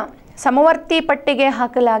ಶಿಕ್ಷಣವನ್ನು ಸಮವರ್ತಿ ಪಟ್ಟಿಗೆ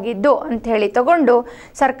ಹಾಕಲಾಗಿದ್ದು ಅಂಥೇಳಿ ತಗೊಂಡು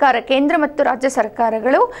ಸರ್ಕಾರ, ಕೇಂದ್ರ ಮತ್ತು ರಾಜ್ಯ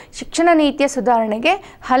ಸರ್ಕಾರಗಳು ಶಿಕ್ಷಣ ನೀತಿಯ ಸುಧಾರಣೆಗೆ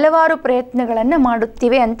ಹಲವಾರು ಪ್ರಯತ್ನಗಳನ್ನು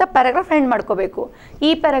ಮಾಡುತ್ತಿವೆ ಅಂತ ಪ್ಯಾರಾಗ್ರಾಫ್ ಎಂಡ್ ಮಾಡ್ಕೋಬೇಕು.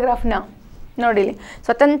 ಈ ಪ್ಯಾರಾಗ್ರಾಫ್ನ ನೋಡಿಲಿ,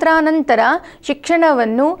 ಸ್ವತಂತ್ರಾನಂತರ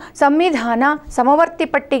ಶಿಕ್ಷಣವನ್ನು ಸಂವಿಧಾನ ಸಮವರ್ತಿ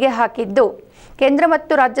ಪಟ್ಟಿಗೆ ಹಾಕಿದ್ದು ಕೇಂದ್ರ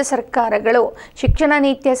ಮತ್ತು ರಾಜ್ಯ ಸರ್ಕಾರಗಳು ಶಿಕ್ಷಣ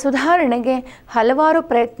ನೀತಿಯ ಸುಧಾರಣೆಗೆ ಹಲವಾರು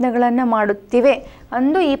ಪ್ರಯತ್ನಗಳನ್ನು ಮಾಡುತ್ತಿವೆ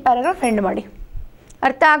ಅಂದು ಈ ಪ್ಯಾರಾಗ್ರಾಫ್ ಎಂಡ್ ಮಾಡಿ.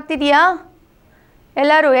 ಅರ್ಥ ಆಗ್ತಿದೆಯಾ?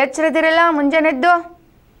 ಎಲ್ಲರೂ ಎಚ್ಚರದಿರಲ್ಲ ಮುಂಜಾನೆದ್ದು?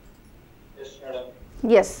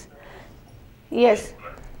 S S.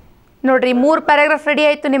 ನೋಡಿರಿ, 3 ಪ್ಯಾರಾಗ್ರಾಫ್ ರೆಡಿ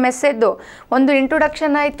ಆಯಿತು ನಿಮ್ಮ ಎಸ್ಸೆದ್ದು. ಒಂದು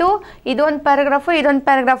ಇಂಟ್ರೊಡಕ್ಷನ್ ಆಯಿತು, ಇದೊಂದು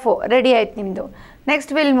ಪ್ಯಾರಾಗ್ರಾಫು ರೆಡಿ ಆಯ್ತು ನಿಮ್ಮದು.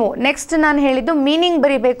 Next will move. ನೆಕ್ಸ್ಟ್ ನಾನು ಹೇಳಿದ್ದು ಮೀನಿಂಗ್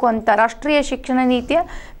ಬರಿಬೇಕು ಅಂತ, ರಾಷ್ಟ್ರೀಯ ಶಿಕ್ಷಣ ನೀತಿಯ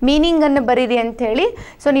ಮೀನಿಂಗನ್ನು ಬರೀರಿ ಅಂಥೇಳಿ.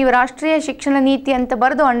 ಸೊ ನೀವು ರಾಷ್ಟ್ರೀಯ ಶಿಕ್ಷಣ ನೀತಿ ಅಂತ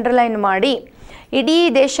ಬರೆದು ಅಂಡರ್ಲೈನ್ ಮಾಡಿ, ಇಡೀ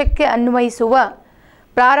ದೇಶಕ್ಕೆ ಅನ್ವಯಿಸುವ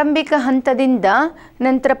ಪ್ರಾರಂಭಿಕ ಹಂತದಿಂದ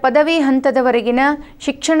ನಂತರ ಪದವಿ ಹಂತದವರೆಗಿನ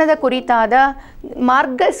ಶಿಕ್ಷಣದ ಕುರಿತಾದ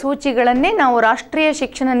ಮಾರ್ಗಸೂಚಿಗಳನ್ನೇ ನಾವು ರಾಷ್ಟ್ರೀಯ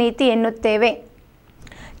ಶಿಕ್ಷಣ ನೀತಿ ಎನ್ನುತ್ತೇವೆ.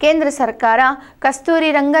 ಕೇಂದ್ರ ಸರ್ಕಾರ ಕಸ್ತೂರಿ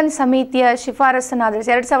ರಂಗನ್ ಸಮಿತಿಯ ಶಿಫಾರಸನ್ನು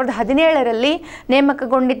ಆಧರಿಸಿ 2017ರಲ್ಲಿ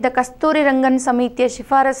ನೇಮಕಗೊಂಡಿದ್ದ ಕಸ್ತೂರಿ ರಂಗನ್ ಸಮಿತಿಯ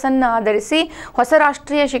ಶಿಫಾರಸನ್ನು ಆಧರಿಸಿ ಹೊಸ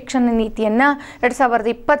ರಾಷ್ಟ್ರೀಯ ಶಿಕ್ಷಣ ನೀತಿಯನ್ನು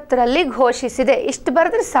 2020ರಲ್ಲಿ ಘೋಷಿಸಿದೆ. ಇಷ್ಟು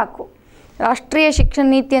ಬರೆದ್ರೆ ಸಾಕು. ರಾಷ್ಟ್ರೀಯ ಶಿಕ್ಷಣ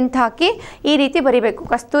ನೀತಿ ಅಂತ ಹಾಕಿ ಈ ರೀತಿ ಬರಿಬೇಕು.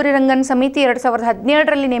 ಕಸ್ತೂರಿ ರಂಗನ್ ಸಮಿತಿ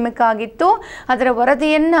 2017ರಲ್ಲಿ ನೇಮಕ ಆಗಿತ್ತು. ಅದರ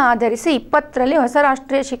ವರದಿಯನ್ನು ಆಧರಿಸಿ 20ರಲ್ಲಿ ಹೊಸ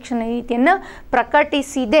ರಾಷ್ಟ್ರೀಯ ಶಿಕ್ಷಣ ನೀತಿಯನ್ನು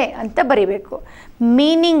ಪ್ರಕಟಿಸಿದೆ ಅಂತ ಬರಿಬೇಕು.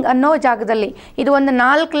 ಮೀನಿಂಗ್ ಅನ್ನೋ ಜಾಗದಲ್ಲಿ ಇದು ಒಂದು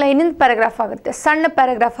 4 ಲೈನಿಂದ ಪ್ಯಾರಾಗ್ರಾಫ್ ಆಗುತ್ತೆ, ಸಣ್ಣ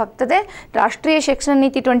ಪ್ಯಾರಾಗ್ರಾಫ್ ಆಗ್ತದೆ. ರಾಷ್ಟ್ರೀಯ ಶಿಕ್ಷಣ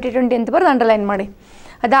ನೀತಿ 2020 ಅಂತ ಬರೆದು ಅಂಡರ್ಲೈನ್ ಮಾಡಿ.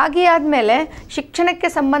 ಅದಾಗಿ ಆದಮೇಲೆ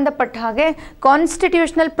ಶಿಕ್ಷಣಕ್ಕೆ ಸಂಬಂಧಪಟ್ಟ ಹಾಗೆ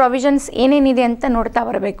ಕಾನ್ಸ್ಟಿಟ್ಯೂಷನಲ್ ಪ್ರೊವಿಷನ್ಸ್ ಏನೇನಿದೆ ಅಂತ ನೋಡ್ತಾ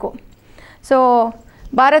ಬರಬೇಕು. ಸೊ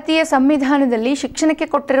ಭಾರತೀಯ ಸಂವಿಧಾನದಲ್ಲಿ ಶಿಕ್ಷಣಕ್ಕೆ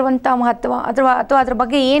ಕೊಟ್ಟಿರುವಂಥ ಮಹತ್ವ ಅಥವಾ ಅದರ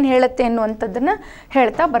ಬಗ್ಗೆ ಏನು ಹೇಳುತ್ತೆ ಅನ್ನುವಂಥದ್ದನ್ನು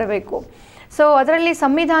ಹೇಳ್ತಾ ಬರಬೇಕು. ಸೊ ಅದರಲ್ಲಿ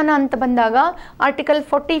ಸಂವಿಧಾನ ಅಂತ ಬಂದಾಗ ಆರ್ಟಿಕಲ್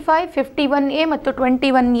 45, 51A ಮತ್ತು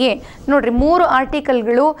 21A ನೋಡಿರಿ, 3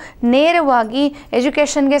 ಆರ್ಟಿಕಲ್ಗಳು ನೇರವಾಗಿ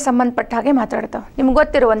ಎಜುಕೇಷನ್ಗೆ ಸಂಬಂಧಪಟ್ಟ ಹಾಗೆ ಮಾತಾಡ್ತಾವೆ. ನಿಮ್ಗೆ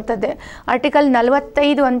ಗೊತ್ತಿರುವಂಥದ್ದೇ. ಆರ್ಟಿಕಲ್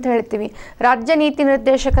 45 ಅಂತ ಹೇಳ್ತೀವಿ, ರಾಜ್ಯ ನೀತಿ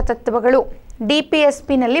ನಿರ್ದೇಶಕ ತತ್ವಗಳು,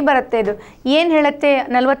 DPSPನಲ್ಲಿ ಬರುತ್ತೆ. ಇದು ಏನು ಹೇಳುತ್ತೆ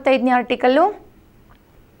 45ನೇ ಆರ್ಟಿಕಲ್ಲು?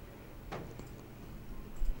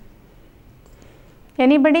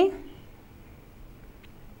 ಎನಿಬಡಿ?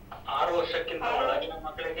 6 ವರ್ಷಕ್ಕಿಂತ ಒಳಗಿನ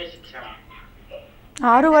ಮಕ್ಕಳಿಗೆ ಶಿಕ್ಷಣ,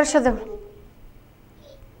 6 ವರ್ಷದ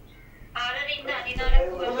 6ರಿಂದ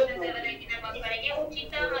 14 ವರ್ಷದವರೆಗಿನ ಮಕ್ಕಳಿಗೆ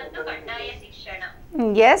ಉಚಿತ ಮತ್ತು ಕಡ್ಡಾಯ ಶಿಕ್ಷಣ.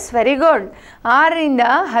 S, very good. 6ರಿಂದ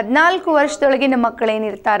 14 ವರ್ಷದೊಳಗಿನ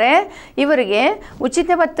ಮಕ್ಕಳೇನಿರ್ತಾರೆ ಇವರಿಗೆ ಉಚಿತ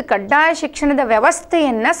ಮತ್ತು ಕಡ್ಡಾಯ ಶಿಕ್ಷಣದ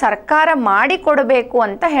ವ್ಯವಸ್ಥೆಯನ್ನು ಸರ್ಕಾರ ಮಾಡಿಕೊಡಬೇಕು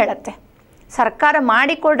ಅಂತ ಹೇಳುತ್ತೆ. ಸರ್ಕಾರ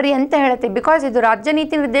ಮಾಡಿಕೊಡ್ರಿ ಅಂತ ಹೇಳುತ್ತೆ. ಬಿಕಾಸ್ ಇದು ರಾಜ್ಯ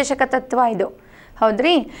ನೀತಿ ನಿರ್ದೇಶಕ ತತ್ವ ಇದು,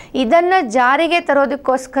 ಹೌದ್ರಿ. ಇದನ್ನು ಜಾರಿಗೆ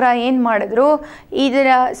ತರೋದಕ್ಕೋಸ್ಕರ ಏನು ಮಾಡಿದ್ರು, ಇದರ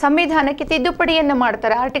ಸಂವಿಧಾನಕ್ಕೆ ತಿದ್ದುಪಡಿಯನ್ನು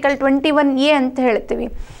ಮಾಡ್ತಾರೆ. ಆರ್ಟಿಕಲ್ 21A ಅಂತ ಹೇಳ್ತೀವಿ.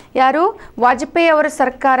 ಯಾರು? ವಾಜಪೇಯಿ ಅವರ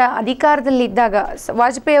ಸರ್ಕಾರ ಅಧಿಕಾರದಲ್ಲಿದ್ದಾಗ,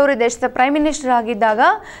 ವಾಜಪೇಯಿ ಅವರು ದೇಶದ ಪ್ರೈಮ್ ಮಿನಿಸ್ಟರ್ ಆಗಿದ್ದಾಗ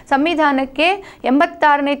ಸಂವಿಧಾನಕ್ಕೆ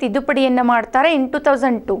 86ನೇ ತಿದ್ದುಪಡಿಯನ್ನು ಮಾಡ್ತಾರೆ ಇನ್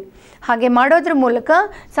 2002. ಹಾಗೆ ಮಾಡೋದ್ರ ಮೂಲಕ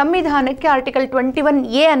ಸಂವಿಧಾನಕ್ಕೆ ಆರ್ಟಿಕಲ್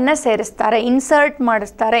 21A ಅನ್ನು ಸೇರಿಸ್ತಾರೆ, ಇನ್ಸರ್ಟ್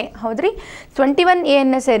ಮಾಡಿಸ್ತಾರೆ, ಹೌದ್ರಿ. 21A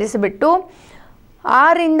ಅನ್ನು ಸೇರಿಸಿಬಿಟ್ಟು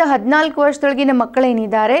 6ರಿಂದ 14 ವರ್ಷದೊಳಗಿನ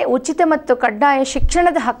ಮಕ್ಕಳೇನಿದ್ದಾರೆ ಉಚಿತ ಮತ್ತು ಕಡ್ಡಾಯ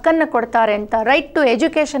ಶಿಕ್ಷಣದ ಹಕ್ಕನ್ನು ಕೊಡ್ತಾರೆ ಅಂತ, ರೈಟ್ ಟು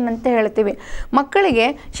ಎಜುಕೇಷನ್ ಅಂತ ಹೇಳ್ತೀವಿ. ಮಕ್ಕಳಿಗೆ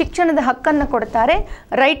ಶಿಕ್ಷಣದ ಹಕ್ಕನ್ನು ಕೊಡ್ತಾರೆ,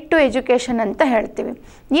 ರೈಟ್ ಟು ಎಜುಕೇಷನ್ ಅಂತ ಹೇಳ್ತೀವಿ.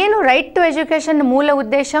 ಏನು ರೈಟ್ ಟು ಎಜುಕೇಷನ್ ಮೂಲ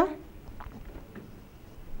ಉದ್ದೇಶ?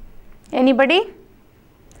 ಎನಿಬಡಿ?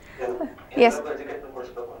 ಎಸ್,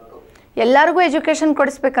 ಎಲ್ಲರಿಗೂ ಎಜುಕೇಷನ್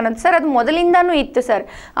ಕೊಡಿಸ್ಬೇಕನ್ನೋದು ಸರ್. ಅದು ಮೊದಲಿಂದನೂ ಇತ್ತು ಸರ್.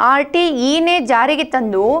 RTEನೇ ಜಾರಿಗೆ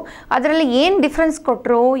ತಂದು ಅದರಲ್ಲಿ ಏನು ಡಿಫ್ರೆನ್ಸ್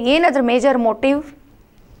ಕೊಟ್ಟರು, ಏನದ್ರ ಮೇಜರ್ ಮೋಟಿವ್?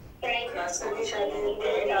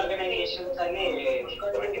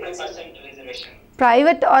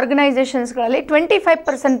 Private ಆರ್ಗನೈಸೇಷನ್ಸ್ಗಳಲ್ಲಿ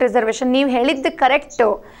 25% reservation. ನೀವು ಹೇಳಿದ್ದು ಕರೆಕ್ಟು,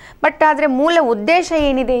 ಬಟ್ ಆದರೆ ಮೂಲ ಉದ್ದೇಶ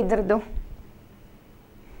ಏನಿದೆ ಇದರದ್ದು?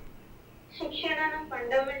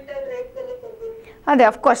 ಅದೇ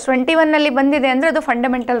ಅಫ್ಕೋರ್ಸ್ 21ನಲ್ಲಿ ಬಂದಿದೆ ಅಂದರೆ ಅದು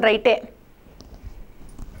ಫಂಡಮೆಂಟಲ್ ರೈಟೇ.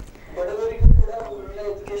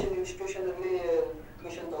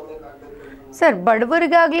 ಸರ್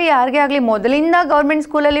ಬಡವರಿಗಾಗಲಿ ಯಾರಿಗೇ ಆಗಲಿ ಮೊದಲಿಂದ ಗೌರ್ಮೆಂಟ್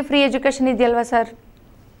ಸ್ಕೂಲಲ್ಲಿ ಫ್ರೀ ಎಜುಕೇಷನ್ ಇದೆಯಲ್ವಾ ಸರ್?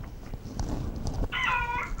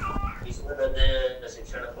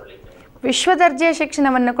 ವಿಶ್ವದರ್ಜೆಯ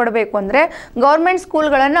ಶಿಕ್ಷಣವನ್ನು ಕೊಡಬೇಕು ಅಂದರೆ ಗೌರ್ಮೆಂಟ್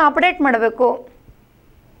ಸ್ಕೂಲ್ಗಳನ್ನು ಅಪ್ಡೇಟ್ ಮಾಡಬೇಕು.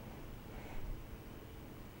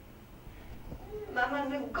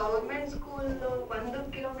 ಗೌರ್ಮೆಂಟ್ ಸ್ಕೂಲ್ 1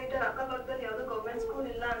 ಕಿಲೋಮೀಟರ್ ಅಕ್ಕಪಕ್ಕದಲ್ಲಿ ಯಾವುದು ಗೌರ್ಮೆಂಟ್ ಸ್ಕೂಲ್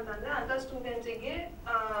ಇಲ್ಲ ಅಂತಂದ್ರೆ ಅಂತ ಸ್ಟೂಡೆಂಟ್ಸ್ಗೆ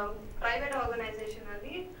ಪ್ರೈವೇಟ್ ಆರ್ಗನೈಸೇಷನ್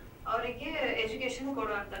ಅಲ್ಲಿ ಅವರಿಗೆ ಎಜುಕೇಶನ್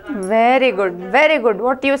ಕೊಡುವಂಥದ್ದು. Very good, very good.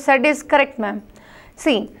 What you said is correct ma'am.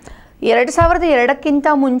 C 2002ಕ್ಕಿಂತ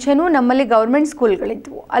ಮುಂಚೆನೂ ನಮ್ಮಲ್ಲಿ ಗೌರ್ಮೆಂಟ್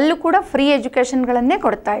ಸ್ಕೂಲ್ಗಳಿದ್ವು, ಅಲ್ಲೂ ಕೂಡ ಫ್ರೀ ಎಜುಕೇಷನ್ಗಳನ್ನೇ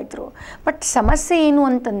ಕೊಡ್ತಾಯಿದ್ರು. ಬಟ್ ಸಮಸ್ಯೆ ಏನು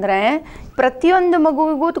ಅಂತಂದರೆ ಪ್ರತಿಯೊಂದು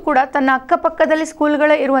ಮಗುವಿಗೂ ಕೂಡ ತನ್ನ ಅಕ್ಕಪಕ್ಕದಲ್ಲಿ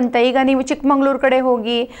ಸ್ಕೂಲ್ಗಳು ಇರುವಂಥ, ಈಗ ನೀವು ಚಿಕ್ಕಮಂಗ್ಳೂರು ಕಡೆ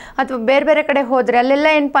ಹೋಗಿ ಅಥವಾ ಬೇರೆ ಬೇರೆ ಕಡೆ ಹೋದರೆ ಅಲ್ಲೆಲ್ಲ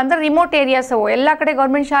ಏನಪ್ಪ ಅಂದರೆ ರಿಮೋಟ್ ಏರಿಯಾಸ್ ಅವು, ಎಲ್ಲ ಕಡೆ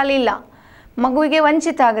ಗೌರ್ಮೆಂಟ್ ಶಾಲೆ ಇಲ್ಲ, ಮಗುವಿಗೆ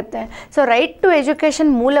ವಂಚಿತ ಆಗುತ್ತೆ. ಸೊ ರೈಟ್ ಟು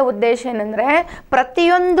ಎಜುಕೇಷನ್ ಮೂಲ ಉದ್ದೇಶ ಏನಂದರೆ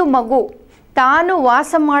ಪ್ರತಿಯೊಂದು ಮಗು ತಾನು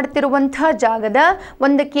ವಾಸ ಮಾಡ್ತಿರುವಂಥ ಜಾಗದ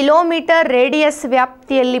 1 ಕಿಲೋಮೀಟರ್ ರೇಡಿಯಸ್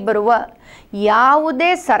ವ್ಯಾಪ್ತಿಯಲ್ಲಿ ಬರುವ ಯಾವುದೇ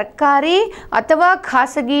ಸರ್ಕಾರಿ ಅಥವಾ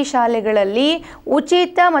ಖಾಸಗಿ ಶಾಲೆಗಳಲ್ಲಿ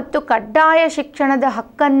ಉಚಿತ ಮತ್ತು ಕಡ್ಡಾಯ ಶಿಕ್ಷಣದ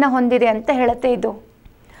ಹಕ್ಕನ್ನು ಹೊಂದಿದೆ ಅಂತ ಹೇಳುತ್ತೆ ಇದು.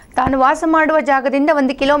 ತಾನು ವಾಸ ಮಾಡುವ ಜಾಗದಿಂದ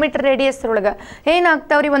 1 ಕಿಲೋಮೀಟರ್ ರೇಡಿಯಸ್ ಒಳಗೆ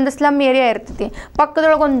ಏನಾಗ್ತಾವ್ರಿ, ಒಂದು ಸ್ಲಮ್ ಏರಿಯಾ ಇರ್ತೈತಿ,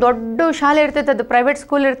 ಪಕ್ಕದೊಳಗೆ ಒಂದು ದೊಡ್ಡ ಶಾಲೆ ಇರ್ತೈತೆ, ಅದು ಪ್ರೈವೇಟ್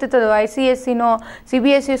ಸ್ಕೂಲ್ ಇರ್ತೈತೆ, ಅದು ICSE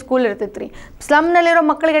CBSE ಸ್ಕೂಲ್ ಇರ್ತೈತೆ ರೀ. ಸ್ಲಮ್ನಲ್ಲಿರೋ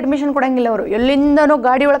ಮಕ್ಕಳಿಗೆ ಅಡ್ಮಿಷನ್ ಕೊಡೋಂಗಿಲ್ಲ, ಅವರು ಎಲ್ಲಿಂದನೋ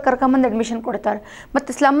ಗಾಡಿ ಒಳಗೆ ಕರ್ಕೊಂಬಂದು ಅಡ್ಮಿಷನ್ ಕೊಡ್ತಾರೆ.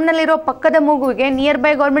 ಮತ್ತು ಸ್ಲಮ್ನಲ್ಲಿರೋ ಪಕ್ಕದ ಮಗುವಿಗೆ ನಿಯರ್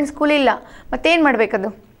ಬೈ ಗೌರ್ಮೆಂಟ್ ಸ್ಕೂಲ್ ಇಲ್ಲ, ಮತ್ತೇನು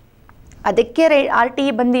ಮಾಡಬೇಕದು? ಅದಕ್ಕೆ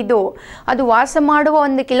RTE ಬಂದಿದ್ದು. ಅದು ವಾಸ ಮಾಡುವ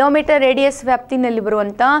 1 ಕಿಲೋಮೀಟರ್ ರೇಡಿಯಸ್ ವ್ಯಾಪ್ತಿನಲ್ಲಿ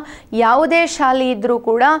ಬರುವಂಥ ಯಾವುದೇ ಶಾಲೆ ಇದ್ದರೂ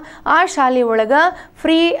ಕೂಡ ಆ ಶಾಲೆ ಒಳಗೆ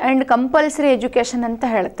ಫ್ರೀ ಆ್ಯಂಡ್ ಕಂಪಲ್ಸರಿ ಎಜುಕೇಷನ್ ಅಂತ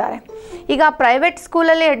ಹೇಳ್ತಾರೆ. ಈಗ ಪ್ರೈವೇಟ್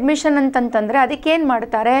ಸ್ಕೂಲಲ್ಲಿ ಅಡ್ಮಿಷನ್ ಅಂತಂತಂದರೆ ಅದಕ್ಕೇನು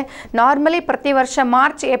ಮಾಡ್ತಾರೆ, ನಾರ್ಮಲಿ ಪ್ರತಿ ವರ್ಷ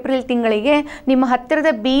ಮಾರ್ಚ್ ಏಪ್ರಿಲ್ ತಿಂಗಳಿಗೆ ನಿಮ್ಮ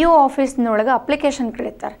ಹತ್ತಿರದ BO ಆಫೀಸ್ನೊಳಗೆ ಅಪ್ಲಿಕೇಶನ್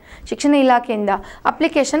ಕರೀತಾರೆ. ಶಿಕ್ಷಣ ಇಲಾಖೆಯಿಂದ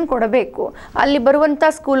ಅಪ್ಲಿಕೇಶನ್ ಕೊಡಬೇಕು. ಅಲ್ಲಿ ಬರುವಂಥ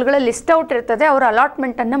ಸ್ಕೂಲ್ಗಳ ಲಿಸ್ಟ್ ಔಟ್ ಇರ್ತದೆ, ಅವರು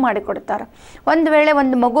ಅಲಾಟ್ಮೆಂಟನ್ನು ಮಾಡಿಕೊಡ್ತಾರೆ. ಒಂದು ವೇಳೆ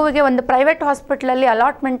ಒಂದು ಮಗುವಿಗೆ ಒಂದು ಪ್ರೈವೇಟ್ ಹಾಸ್ಪಿಟ್ಲಲ್ಲಿ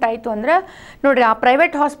ಅಲಾಟ್ಮೆಂಟ್ ಆಯಿತು ಅಂದರೆ ನೋಡಿರಿ, ಆ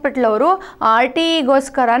ಪ್ರೈವೇಟ್ ಹಾಸ್ಪಿಟ್ಲ್ ಅವರು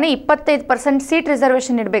RTEಗೋಸ್ಕರನೇ 25% ಸೀಟ್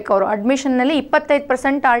ರಿಸರ್ವೇಷನ್ ಇಡಬೇಕು. ಅವರು ಅಡ್ಮಿಷನ್ನಲ್ಲಿ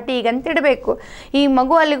 25% RTEಗೆ ಅಂತ ಇಡಬೇಕು. ಈ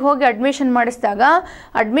ಮಗು ಅಲ್ಲಿಗೆ ಹೋಗಿ ಅಡ್ಮಿಷನ್ ಮಾಡಿಸಿದಾಗ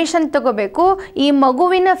ಅಡ್ಮಿಷನ್ ತಗೋಬೇಕು. ಈ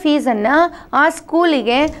ಮಗುವಿನ ಫೀಸನ್ನು ಆ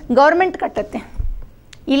ಸ್ಕೂಲಿಗೆ ಗೌರ್ಮೆಂಟ್ ಕಟ್ಟುತ್ತೆ.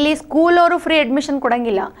 ಇಲ್ಲಿ ಸ್ಕೂಲವರು free admission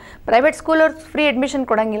ಕೊಡೋಂಗಿಲ್ಲ, private ಸ್ಕೂಲವ್ರು free admission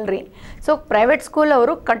ಕೊಡೋಂಗಿಲ್ಲ ರೀ. ಸೊ ಪ್ರೈವೇಟ್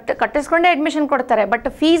ಸ್ಕೂಲವರು ಕಟ್ಟಿಸ್ಕೊಂಡೇ ಅಡ್ಮಿಷನ್ ಕೊಡ್ತಾರೆ, ಬಟ್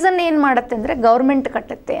ಫೀಸನ್ನು ಏನು ಮಾಡುತ್ತೆ ಅಂದರೆ ಗೌರ್ಮೆಂಟ್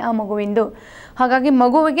ಕಟ್ಟುತ್ತೆ ಆ ಮಗುವಿಂದು. ಹಾಗಾಗಿ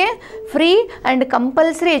ಮಗುವಿಗೆ ಫ್ರೀ ಆ್ಯಂಡ್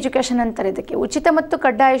ಕಂಪಲ್ಸರಿ ಎಜುಕೇಷನ್ ಅಂತಾರೆ. ಇದಕ್ಕೆ ಉಚಿತ ಮತ್ತು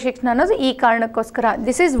ಕಡ್ಡಾಯ ಶಿಕ್ಷಣ ಅನ್ನೋದು ಈ ಕಾರಣಕ್ಕೋಸ್ಕರ.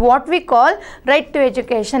 This is what we call right to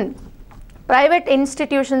education. Private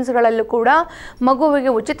ಇನ್ಸ್ಟಿಟ್ಯೂಷನ್ಸ್ಗಳಲ್ಲೂ ಕೂಡ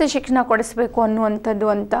ಮಗುವಿಗೆ ಉಚಿತ ಶಿಕ್ಷಣ ಕೊಡಿಸ್ಬೇಕು ಅನ್ನುವಂಥದ್ದು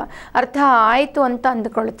ಅಂತ ಅರ್ಥ ಆಯಿತು ಅಂತ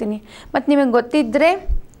ಅಂದ್ಕೊಳ್ತೀನಿ. ಮತ್ತು ನಿಮಗೆ ಗೊತ್ತಿದ್ದರೆ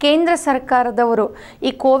ಕೇಂದ್ರ ಸರ್ಕಾರದವರು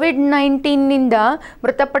ಈ COVID-19ನಿಂದ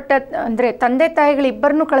ಮೃತಪಟ್ಟ ಅಂದರೆ ತಂದೆ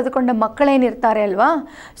ತಾಯಿಗಳಿಬ್ಬರನ್ನೂ ಕಳೆದುಕೊಂಡ ಮಕ್ಕಳೇನಿರ್ತಾರೆ ಅಲ್ವಾ,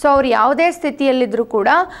 ಸೊ ಅವ್ರು ಯಾವುದೇ ಸ್ಥಿತಿಯಲ್ಲಿದ್ದರೂ ಕೂಡ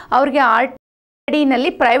ಅವ್ರಿಗೆ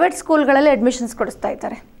RTEನಲ್ಲಿ ಪ್ರೈವೇಟ್ ಸ್ಕೂಲ್ಗಳಲ್ಲಿ ಅಡ್ಮಿಷನ್ಸ್ ಕೊಡಿಸ್ತಾ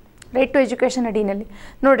ಇದ್ದಾರೆ, ರೈಟ್ ಟು ಎಜುಕೇಷನ್ ಅಡಿನಲ್ಲಿ.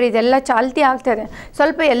 ನೋಡಿರಿ, ಇದೆಲ್ಲ ಚಾಲ್ತಿ ಆಗ್ತಾಯಿದೆ.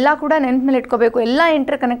 ಸ್ವಲ್ಪ ಎಲ್ಲ ಕೂಡ ನೆನಪಿನಲ್ಲಿ ಇಟ್ಕೋಬೇಕು, ಎಲ್ಲ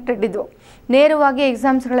ಇಂಟರ್ ಕನೆಕ್ಟೆಡ್ ಇದು, ನೇರವಾಗಿ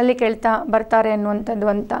ಎಕ್ಸಾಮ್ಸ್ಗಳಲ್ಲಿ ಕೇಳ್ತಾ ಬರ್ತಾರೆ ಅನ್ನುವಂಥದ್ದು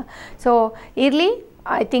ಅಂತ. ಸೊ ಇರಲಿ,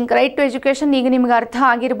 I think right to education ಈಗ ನಿಮ್ಗೆ ಅರ್ಥ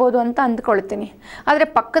ಆಗಿರ್ಬೋದು ಅಂತ ಅಂದ್ಕೊಳ್ತೀನಿ. ಆದರೆ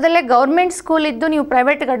ಪಕ್ಕದಲ್ಲೇ ಗೌರ್ಮೆಂಟ್ ಸ್ಕೂಲ್ ಇದ್ದು ನೀವು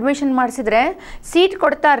ಪ್ರೈವೇಟಿಗೆ ಅಡ್ಮಿಷನ್ ಮಾಡಿಸಿದ್ರೆ ಸೀಟ್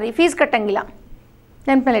ಕೊಡ್ತಾರ್ರಿ, ಫೀಸ್ ಕಟ್ಟಂಗಿಲ್ಲ.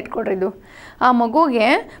 ನೆನಪಿನಲ್ಲಿ ಇಟ್ಕೊಡ್ರಿ, ಇದು ಆ ಮಗುಗೆ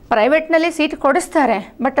ಪ್ರೈವೇಟ್ನಲ್ಲಿ ಸೀಟ್ ಕೊಡಿಸ್ತಾರೆ,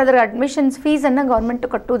 ಬಟ್ ಅದರ ಅಡ್ಮಿಷನ್ಸ್ ಫೀಸನ್ನು ಗೌರ್ಮೆಂಟು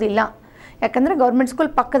ಕಟ್ಟುವುದಿಲ್ಲ, ಯಾಕಂದರೆ ಗೌರ್ಮೆಂಟ್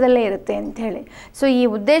ಸ್ಕೂಲ್ ಪಕ್ಕದಲ್ಲೇ ಇರುತ್ತೆ ಅಂಥೇಳಿ. ಸೊ ಈ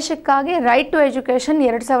ಉದ್ದೇಶಕ್ಕಾಗಿ ರೈಟ್ ಟು ಎಜುಕೇಷನ್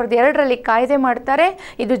 2002ರಲ್ಲಿ ಕಾಯ್ದೆ ಮಾಡ್ತಾರೆ.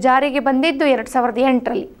 ಇದು ಜಾರಿಗೆ ಬಂದಿದ್ದು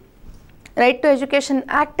 2008ರಲ್ಲಿ. ರೈಟ್ ಟು ಎಜುಕೇಷನ್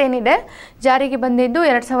ಆ್ಯಕ್ಟ್ ಏನಿದೆ ಜಾರಿಗೆ ಬಂದಿದ್ದು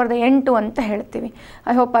 2008 ಅಂತ ಹೇಳ್ತೀವಿ.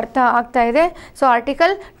 ಐ ಹೋಪ್ ಅರ್ಥ ಆಗ್ತಾ ಇದೆ. ಸೊ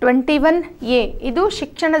ಆರ್ಟಿಕಲ್ 21A ಇದು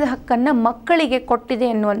ಶಿಕ್ಷಣದ ಹಕ್ಕನ್ನು ಮಕ್ಕಳಿಗೆ ಕೊಟ್ಟಿದೆ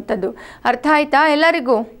ಎನ್ನುವಂಥದ್ದು. ಅರ್ಥ ಆಯ್ತಾ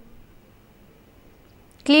ಎಲ್ಲರಿಗೂ?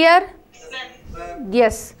 ಕ್ಲಿಯರ್?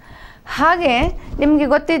 ಎಸ್. ಹಾಗೆ ನಿಮಗೆ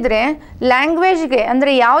ಗೊತ್ತಿದ್ದರೆ ಲ್ಯಾಂಗ್ವೇಜ್ಗೆ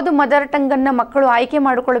ಅಂದರೆ ಯಾವುದು ಮದರ್ ಟಂಗನ್ನು ಮಕ್ಕಳು ಆಯ್ಕೆ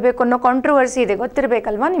ಮಾಡಿಕೊಳ್ಬೇಕು ಅನ್ನೋ ಕಾಂಟ್ರವರ್ಸಿ ಇದೆ,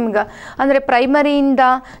 ಗೊತ್ತಿರಬೇಕಲ್ವ ನಿಮ್ಗೆ. ಅಂದರೆ ಪ್ರೈಮರಿಯಿಂದ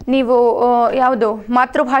ನೀವು ಯಾವುದು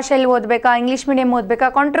ಮಾತೃಭಾಷೆಯಲ್ಲಿ ಓದಬೇಕಾ, ಇಂಗ್ಲೀಷ್ ಮೀಡಿಯಮ್ ಓದಬೇಕಾ,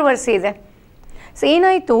 ಕಾಂಟ್ರವರ್ಸಿ ಇದೆ. ಸೊ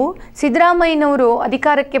ಏನಾಯಿತು, ಸಿದ್ದರಾಮಯ್ಯನವರು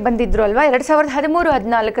ಅಧಿಕಾರಕ್ಕೆ ಬಂದಿದ್ದರು ಅಲ್ವಾ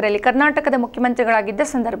 2013-14ರಲ್ಲಿ ಕರ್ನಾಟಕದ ಮುಖ್ಯಮಂತ್ರಿಗಳಾಗಿದ್ದ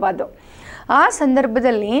ಸಂದರ್ಭ ಅದು. ಆ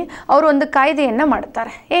ಸಂದರ್ಭದಲ್ಲಿ ಅವರು ಒಂದು ಕಾಯ್ದೆಯನ್ನು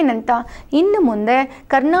ಮಾಡ್ತಾರೆ. ಏನಂತ, ಇನ್ನು ಮುಂದೆ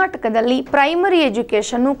ಕರ್ನಾಟಕದಲ್ಲಿ ಪ್ರೈಮರಿ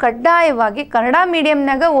ಎಜುಕೇಷನ್ನು ಕಡ್ಡಾಯವಾಗಿ ಕನ್ನಡ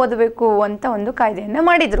ಮೀಡಿಯಮ್ನಾಗ ಓದಬೇಕು ಅಂತ ಒಂದು ಕಾಯ್ದೆಯನ್ನು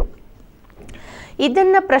ಮಾಡಿದರು.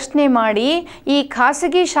 ಇದನ್ನು ಪ್ರಶ್ನೆ ಮಾಡಿ ಈ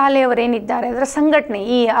ಖಾಸಗಿ ಶಾಲೆಯವರೇನಿದ್ದಾರೆ ಅದರ ಸಂಘಟನೆ,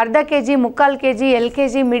 ಈ ಅರ್ಧ kg, 3/4 kg,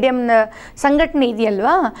 LKG ಮೀಡಿಯಮ್ನ ಸಂಘಟನೆ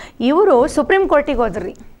ಇದೆಯಲ್ವಾ, ಇವರು ಸುಪ್ರೀಂ ಕೋರ್ಟಿಗೆ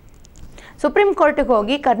ಹೋದ್ರಿ. ಸುಪ್ರೀಂ ಕೋರ್ಟಿಗೆ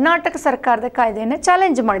ಹೋಗಿ ಕರ್ನಾಟಕ ಸರ್ಕಾರದ ಕಾಯ್ದೆಯನ್ನು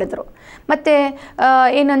ಚಾಲೆಂಜ್ ಮಾಡಿದ್ರು. ಮತ್ತು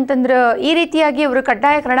ಏನಂತಂದ್ರೆ ಈ ರೀತಿಯಾಗಿ ಇವರು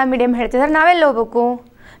ಕಡ್ಡಾಯ ಕನ್ನಡ ಮೀಡಿಯಮ್ ಹೇಳ್ತಿದ್ದಾರೆ, ನಾವೆಲ್ಲ ಹೋಗ್ಬೇಕು,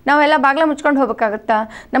 ನಾವೆಲ್ಲ ಬಾಗಿಲ ಮುಚ್ಕೊಂಡು ಹೋಗ್ಬೇಕಾಗತ್ತಾ,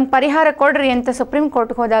 ನಮ್ಗೆ ಪರಿಹಾರ ಕೊಡ್ರಿ ಅಂತ ಸುಪ್ರೀಂ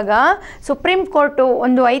ಕೋರ್ಟ್ಗೆ ಹೋದಾಗ ಸುಪ್ರೀಂ ಕೋರ್ಟು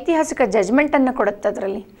ಒಂದು ಐತಿಹಾಸಿಕ ಜಜ್ಮೆಂಟನ್ನು ಕೊಡುತ್ತೆ.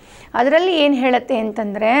 ಅದರಲ್ಲಿ ಏನು ಹೇಳುತ್ತೆ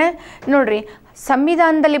ಅಂತಂದರೆ ನೋಡ್ರಿ,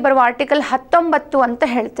 ಸಂವಿಧಾನದಲ್ಲಿ ಬರುವ ಆರ್ಟಿಕಲ್ 19 ಅಂತ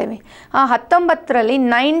ಹೇಳ್ತೇವೆ. ಆ 19ರಲ್ಲಿ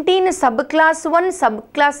 19 ಸಬ್ class 1 sub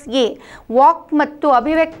class A walk ಮತ್ತು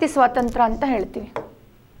ಅಭಿವ್ಯಕ್ತಿ ಸ್ವಾತಂತ್ರ್ಯ ಅಂತ ಹೇಳ್ತೀವಿ.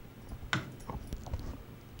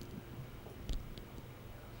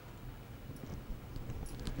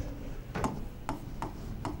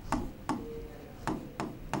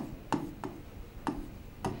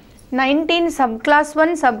 ಸಬ್ class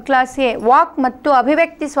 1 sub class A walk ಮತ್ತು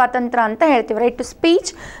ಅಭಿವ್ಯಕ್ತಿ ಸ್ವಾತಂತ್ರ್ಯ ಅಂತ ಹೇಳ್ತೀವಿ, right to speech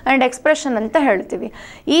and expression ಅಂತ ಹೇಳ್ತೀವಿ.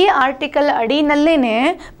 ಈ ಆರ್ಟಿಕಲ್ ಅಡಿನಲ್ಲೇ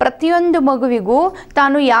ಪ್ರತಿಯೊಂದು ಮಗುವಿಗೂ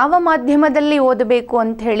ತಾನು ಯಾವ ಮಾಧ್ಯಮದಲ್ಲಿ ಓದಬೇಕು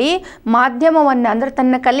ಅಂಥೇಳಿ ಮಾಧ್ಯಮವನ್ನು ಅಂದರೆ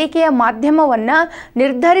ತನ್ನ ಕಲಿಕೆಯ ಮಾಧ್ಯಮವನ್ನು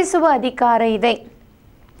ನಿರ್ಧರಿಸುವ ಅಧಿಕಾರ ಇದೆ.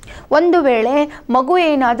 ಒಂದು ವೇಳೆ ಮಗು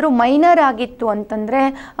ಏನಾದರೂ ಮೈನರ್ ಆಗಿತ್ತು ಅಂತಂದರೆ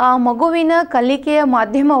ಆ ಮಗುವಿನ ಕಲಿಕೆಯ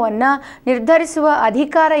ಮಾಧ್ಯಮವನ್ನು ನಿರ್ಧರಿಸುವ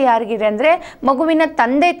ಅಧಿಕಾರ ಯಾರಿಗಿದೆ ಅಂದರೆ ಮಗುವಿನ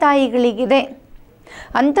ತಂದೆ ತಾಯಿಗಳಿಗಿದೆ.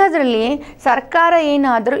 ಅಂಥದ್ರಲ್ಲಿ ಸರ್ಕಾರ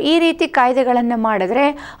ಏನಾದರೂ ಈ ರೀತಿ ಕಾಯ್ದೆಗಳನ್ನು ಮಾಡಿದ್ರೆ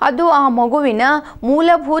ಅದು ಆ ಮಗುವಿನ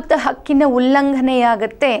ಮೂಲಭೂತ ಹಕ್ಕಿನ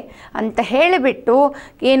ಉಲ್ಲಂಘನೆಯಾಗುತ್ತೆ ಅಂತ ಹೇಳಿಬಿಟ್ಟು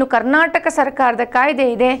ಏನು ಕರ್ನಾಟಕ ಸರ್ಕಾರದ ಕಾಯ್ದೆ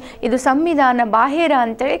ಇದೆ ಇದು ಸಂವಿಧಾನ ಬಾಹಿರ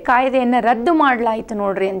ಅಂತೇಳಿ ಕಾಯ್ದೆಯನ್ನು ರದ್ದು ಮಾಡಲಾಯಿತು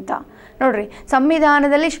ನೋಡ್ರಿ ಅಂತ. ನೋಡ್ರಿ,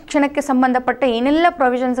 ಸಂವಿಧಾನದಲ್ಲಿ ಶಿಕ್ಷಣಕ್ಕೆ ಸಂಬಂಧಪಟ್ಟ ಏನೆಲ್ಲ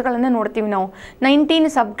ಪ್ರೊವಿಷನ್ಸ್ಗಳನ್ನು ನೋಡ್ತೀವಿ ನಾವು. 19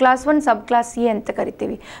 ಸಬ್ ಕ್ಲಾಸ್ 1 ಸಬ್ ಕ್ಲಾಸ್ ಎ ಅಂತ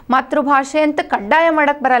ಕರಿತೀವಿ. ಮಾತೃಭಾಷೆ ಅಂತ ಕಡ್ಡಾಯ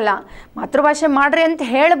ಮಾಡೋಕ್ಕೆ ಬರಲ್ಲ, ಮಾತೃಭಾಷೆ ಮಾಡ್ರಿ ಅಂತ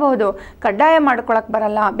ಹೇಳ್ಬೋದು, ಕಡ್ಡಾಯ ಮಾಡ್ಕೊಳಕ್ಕೆ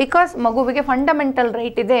ಬರಲ್ಲ. ಬಿಕಾಸ್ ಮಗುವಿಗೆ ಫಂಡಮೆಂಟಲ್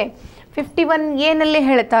ರೈಟ್ ಇದೆ. 51A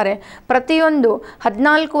ಹೇಳ್ತಾರೆ, ಪ್ರತಿಯೊಂದು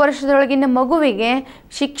 14 ವರ್ಷದೊಳಗಿನ ಮಗುವಿಗೆ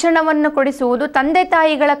ಶಿಕ್ಷಣವನ್ನು ಕೊಡಿಸುವುದು ತಂದೆ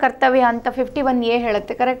ತಾಯಿಗಳ ಕರ್ತವ್ಯ ಅಂತ 51A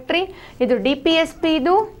ಹೇಳುತ್ತೆ. ಕರೆಕ್ಟ್ ರೀ? ಇದು DPSP,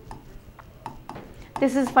 ಇದು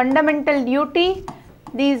this is fundamental duty,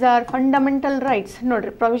 these are fundamental rights.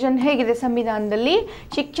 ನೋಡ್ರಿ, ಪ್ರೊವಿಷನ್ ಹೇಗಿದೆ ಸಂವಿಧಾನದಲ್ಲಿ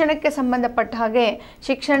ಶಿಕ್ಷಣಕ್ಕೆ ಸಂಬಂಧಪಟ್ಟ ಹಾಗೆ.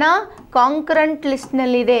 ಶಿಕ್ಷಣ ಕಾಂಕರೆಂಟ್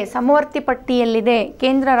ಲಿಸ್ಟ್ನಲ್ಲಿದೆ, ಸಮವರ್ತಿ ಪಟ್ಟಿಯಲ್ಲಿದೆ.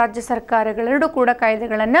 ಕೇಂದ್ರ ರಾಜ್ಯ ಸರ್ಕಾರಗಳೆರಡೂ ಕೂಡ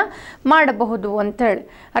ಕಾಯ್ದೆಗಳನ್ನು ಮಾಡಬಹುದು ಅಂತೇಳಿ.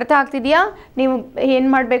 ಅರ್ಥ ಆಗ್ತಿದೆಯಾ? ನೀವು ಏನು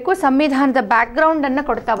ಮಾಡಬೇಕು, ಸಂವಿಧಾನದ ಬ್ಯಾಕ್ಗ್ರೌಂಡನ್ನು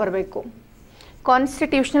ಕೊಡ್ತಾ ಬರಬೇಕು,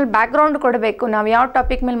 ಕಾನ್ಸ್ಟಿಟ್ಯೂಷನಲ್ ಬ್ಯಾಕ್ಗ್ರೌಂಡ್ ಕೊಡಬೇಕು. ನಾವು ಯಾವ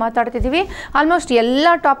ಟಾಪಿಕ್ ಮೇಲೆ ಮಾತಾಡ್ತಿದ್ದೀವಿ ಆಲ್ಮೋಸ್ಟ್ ಎಲ್ಲ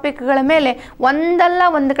ಟಾಪಿಕ್ಗಳ ಮೇಲೆ ಒಂದಲ್ಲ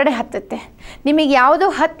ಒಂದು ಕಡೆ ಹತ್ತುತ್ತೆ. ನಿಮಗೆ ಯಾವುದೂ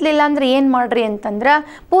ಹತ್ತಲಿಲ್ಲ ಅಂದರೆ ಏನು ಮಾಡಿರಿ ಅಂತಂದ್ರೆ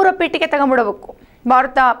ಪೂರ್ವ ಪೀಠಿಕೆ ತಗೊಂಬಿಡಬೇಕು.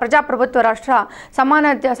 ಭಾರತ ಪ್ರಜಾಪ್ರಭುತ್ವ ರಾಷ್ಟ್ರ,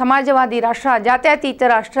 ಸಮಾಜವಾದಿ ರಾಷ್ಟ್ರ,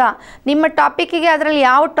 ಜಾತ್ಯತೀತ ರಾಷ್ಟ್ರ, ನಿಮ್ಮ ಟಾಪಿಕ್ಕಿಗೆ ಅದರಲ್ಲಿ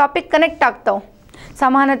ಯಾವ ಟಾಪಿಕ್ ಕನೆಕ್ಟ್ ಆಗ್ತಾವೆ,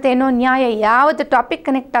 ಸಮಾನತೆನೋ ನ್ಯಾಯ ಯಾವುದು ಟಾಪಿಕ್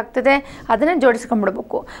ಕನೆಕ್ಟ್ ಆಗ್ತದೆ ಅದನ್ನು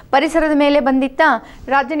ಜೋಡಿಸ್ಕೊಂಡ್ಬಿಡ್ಬೇಕು. ಪರಿಸರದ ಮೇಲೆ ಬಂದಿತ್ತಾ,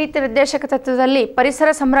 ರಾಜ್ಯನೀತಿ ನಿರ್ದೇಶಕ ತತ್ವದಲ್ಲಿ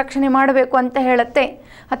ಪರಿಸರ ಸಂರಕ್ಷಣೆ ಮಾಡಬೇಕು ಅಂತ ಹೇಳುತ್ತೆ,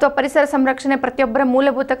 ಅಥವಾ ಪರಿಸರ ಸಂರಕ್ಷಣೆ ಪ್ರತಿಯೊಬ್ಬರ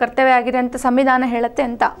ಮೂಲಭೂತ ಕರ್ತವ್ಯ ಆಗಿದೆ ಅಂತ ಸಂವಿಧಾನ ಹೇಳುತ್ತೆ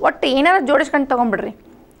ಅಂತ. ಒಟ್ಟು ಏನಾರು ಜೋಡಿಸ್ಕೊಂಡು ತೊಗೊಂಬಿಡ್ರಿ,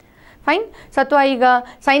 ಫೈನ್. ಅಥವಾ ಈಗ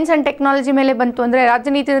ಸೈನ್ಸ್ ಆ್ಯಂಡ್ ಟೆಕ್ನಾಲಜಿ ಮೇಲೆ ಬಂತು ಅಂದರೆ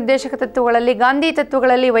ರಾಜ್ಯನೀತಿ ನಿರ್ದೇಶಕ ತತ್ವಗಳಲ್ಲಿ, ಗಾಂಧಿ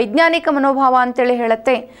ತತ್ವಗಳಲ್ಲಿ ವೈಜ್ಞಾನಿಕ ಮನೋಭಾವ ಅಂತೇಳಿ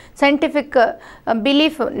ಹೇಳುತ್ತೆ, ಸೈಂಟಿಫಿಕ್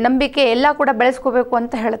ಬಿಲೀಫ್, ನಂಬಿಕೆ ಎಲ್ಲ ಕೂಡ ಬೆಳೆಸ್ಕೋಬೇಕು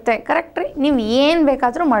ಅಂತ ಹೇಳುತ್ತೆ. ಕರೆಕ್ಟ್ ರೀ? ನೀವು ಏನು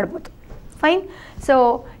ಬೇಕಾದರೂ ಮಾಡ್ಬೋದು, ಫೈನ್. ಸೊ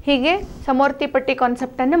ಹೀಗೆ ಸಮವರ್ತಿ ಪಟ್ಟಿ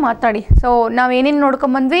ಕಾನ್ಸೆಪ್ಟನ್ನು ಮಾತಾಡಿ. ಸೊ ನಾವೇನೇನು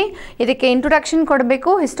ನೋಡ್ಕೊಂಬಂದ್ವಿ, ಇದಕ್ಕೆ ಇಂಟ್ರೊಡಕ್ಷನ್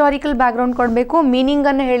ಕೊಡಬೇಕು, ಹಿಸ್ಟಾರಿಕಲ್ ಬ್ಯಾಕ್ಗ್ರೌಂಡ್ ಕೊಡಬೇಕು,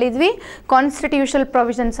 ಮೀನಿಂಗನ್ನು ಹೇಳಿದ್ವಿ, ಕಾನ್ಸ್ಟಿಟ್ಯೂಷನಲ್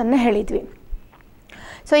ಪ್ರೊವಿಷನ್ಸನ್ನು ಹೇಳಿದ್ವಿ.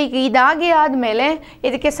 ಸೊ ಈಗ ಇದಾಗಿ ಆದಮೇಲೆ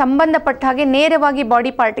ಇದಕ್ಕೆ ಸಂಬಂಧಪಟ್ಟ ಹಾಗೆ ನೇರವಾಗಿ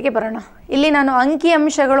ಬಾಡಿ ಪಾರ್ಟಿಗೆ ಬರೋಣ. ಇಲ್ಲಿ ನಾನು ಅಂಕಿ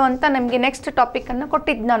ಅಂಶಗಳು ಅಂತ ನಮಗೆ ನೆಕ್ಸ್ಟ್ ಟಾಪಿಕನ್ನು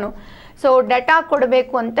ಕೊಟ್ಟಿದ್ದು ನಾನು. ಸೊ ಡಾಟಾ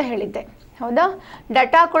ಕೊಡಬೇಕು ಅಂತ ಹೇಳಿದ್ದೆ, ಹೌದಾ?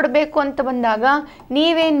 ಡಾಟಾ ಕೊಡಬೇಕು ಅಂತ ಬಂದಾಗ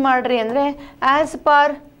ನೀವೇನು ಮಾಡಿರಿ ಅಂದರೆ ಆ್ಯಸ್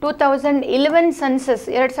ಪರ್ 2011 ಸೆನ್ಸಸ್,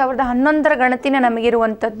 2011 ಗಣತಿನ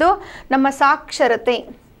ನಮಗಿರುವಂಥದ್ದು ನಮ್ಮ ಸಾಕ್ಷರತೆ,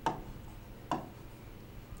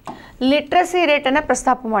 ಲಿಟ್ರಸಿ ರೇಟನ್ನು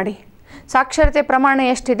ಪ್ರಸ್ತಾಪ ಮಾಡಿ. ಸಾಕ್ಷರತೆ ಪ್ರಮಾಣ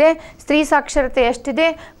ಎಷ್ಟಿದೆ, ಸ್ತ್ರೀ ಸಾಕ್ಷರತೆ ಎಷ್ಟಿದೆ,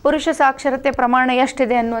 ಪುರುಷ ಸಾಕ್ಷರತೆ ಪ್ರಮಾಣ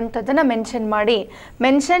ಎಷ್ಟಿದೆ ಅನ್ನುವಂಥದ್ದನ್ನು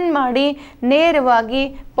ಮೆನ್ಷನ್ ಮಾಡಿ ನೇರವಾಗಿ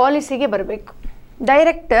ಪಾಲಿಸಿಗೆ ಬರಬೇಕು.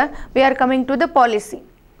 Direct we are coming to the policy,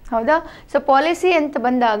 ಹೌದಾ? ಸೊ ಪಾಲಿಸಿ ಅಂತ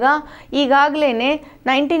ಬಂದಾಗ ಈಗಾಗಲೇ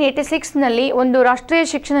 1986ನಲ್ಲಿ ಒಂದು ರಾಷ್ಟ್ರೀಯ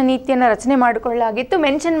ಶಿಕ್ಷಣ ನೀತಿಯನ್ನು ರಚನೆ ಮಾಡಿಕೊಳ್ಳಲಾಗಿತ್ತು.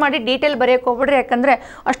 ಮೆನ್ಷನ್ ಮಾಡಿ ಡೀಟೇಲ್ ಬರೆಯೋಕ್ಕೆ ಹೋಗ್ಬಿಡ್ರಿ, ಯಾಕಂದರೆ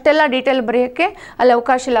ಅಷ್ಟೆಲ್ಲ ಡೀಟೇಲ್ ಬರೆಯೋಕ್ಕೆ ಅಲ್ಲಿ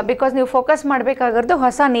ಅವಕಾಶ ಇಲ್ಲ. ಬಿಕಾಸ್ ನೀವು ಫೋಕಸ್ ಮಾಡಬೇಕಾಗಿರೋದು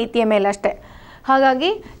ಹೊಸ ನೀತಿಯ ಮೇಲೆ ಅಷ್ಟೇ. ಹಾಗಾಗಿ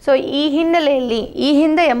ಸೊ ಈ ಹಿನ್ನೆಲೆಯಲ್ಲಿ ಈ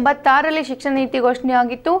ಹಿಂದೆ 86ರಲ್ಲಿ ಶಿಕ್ಷಣ ನೀತಿ ಘೋಷಣೆ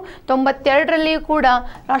ಆಗಿತ್ತು, 92ರಲ್ಲಿಯೂ ಕೂಡ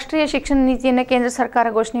ರಾಷ್ಟ್ರೀಯ ಶಿಕ್ಷಣ ನೀತಿಯನ್ನು ಕೇಂದ್ರ ಸರ್ಕಾರ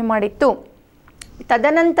ಘೋಷಣೆ ಮಾಡಿತ್ತು.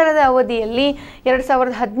 ತದನಂತರದ ಅವಧಿಯಲ್ಲಿ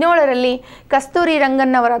 2017ರಲ್ಲಿ ಕಸ್ತೂರಿ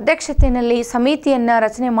ರಂಗನ್ ಅವರ ಅಧ್ಯಕ್ಷತೆಯಲ್ಲಿ ಸಮಿತಿಯನ್ನು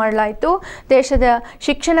ರಚನೆ ಮಾಡಲಾಯಿತು. ದೇಶದ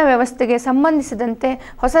ಶಿಕ್ಷಣ ವ್ಯವಸ್ಥೆಗೆ ಸಂಬಂಧಿಸಿದಂತೆ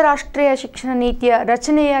ಹೊಸ ರಾಷ್ಟ್ರೀಯ ಶಿಕ್ಷಣ ನೀತಿಯ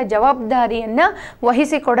ರಚನೆಯ ಜವಾಬ್ದಾರಿಯನ್ನು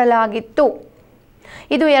ವಹಿಸಿಕೊಡಲಾಗಿತ್ತು.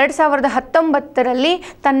 ಇದು 2019ರಲ್ಲಿ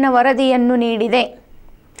ತನ್ನ ವರದಿಯನ್ನು ನೀಡಿದೆ.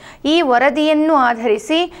 ಈ ವರದಿಯನ್ನು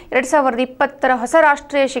ಆಧರಿಸಿ 2020ರ ಹೊಸ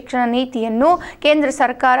ರಾಷ್ಟ್ರೀಯ ಶಿಕ್ಷಣ ನೀತಿಯನ್ನು ಕೇಂದ್ರ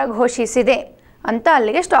ಸರ್ಕಾರ ಘೋಷಿಸಿದೆ ಅಂತ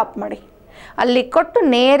ಅಲ್ಲಿಗೆ ಸ್ಟಾಪ್ ಮಾಡಿ. ಅಲ್ಲಿ ಕೊಟ್ಟು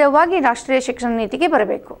ನೇರವಾಗಿ ರಾಷ್ಟ್ರೀಯ ಶಿಕ್ಷಣ ನೀತಿಗೆ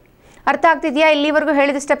ಬರಬೇಕು. ಅರ್ಥ ಆಗ್ತಿದೆಯಾ? ಇಲ್ಲಿವರೆಗೂ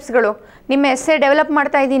ಹೇಳಿದ ಸ್ಟೆಪ್ಸ್ಗಳು ನಿಮ್ಮ ಎಸ್ಸೆ ಡೆವಲಪ್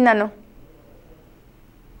ಮಾಡ್ತಾ ಇದ್ದೀನಿ ನಾನು.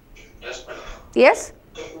 S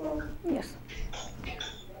S.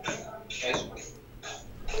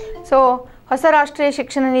 ಸೊ ಹೊಸ ರಾಷ್ಟ್ರೀಯ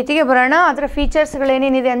ಶಿಕ್ಷಣ ನೀತಿಗೆ ಬರೋಣ. ಅದರ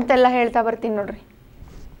ಫೀಚರ್ಸ್ಗಳೇನೇನಿದೆ ಅಂತೆಲ್ಲ ಹೇಳ್ತಾ ಬರ್ತೀನಿ ನೋಡ್ರಿ.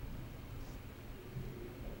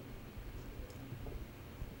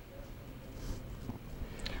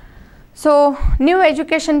 ಸೊ ನ್ಯೂ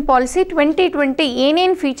ಎಜುಕೇಷನ್ ಪಾಲಿಸಿ 2020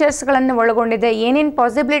 ಏನೇನು ಫೀಚರ್ಸ್ಗಳನ್ನು ಒಳಗೊಂಡಿದೆ, ಏನೇನು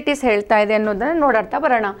ಪಾಸಿಬಿಲಿಟೀಸ್ ಹೇಳ್ತಾ ಇದೆ ಅನ್ನೋದನ್ನು ನೋಡಾಡ್ತಾ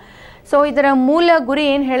ಬರೋಣ. ಸೊ ಇದರ ಮೂಲ ಗುರಿ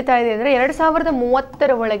ಏನು ಹೇಳ್ತಾ ಇದೆ ಅಂದರೆ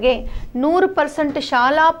 2030ರ ಒಳಗೆ 100%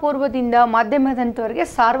 ಶಾಲಾ ಪೂರ್ವದಿಂದ ಮಾಧ್ಯಮದ ಹಂತವರೆಗೆ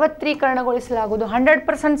ಸಾರ್ವತ್ರೀಕರಣಗೊಳಿಸಲಾಗುವುದು.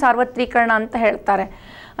 100% ಸಾರ್ವತ್ರೀಕರಣ ಅಂತ ಹೇಳ್ತಾರೆ.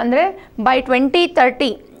 ಅಂದರೆ ಬೈ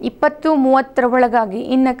 2030 2030 ಒಳಗಾಗಿ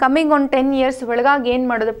ಇನ್ನು ಕಮಿಂಗ್ ಆನ್ 10 ಇಯರ್ಸ್ ಒಳಗಾಗಿ ಏನು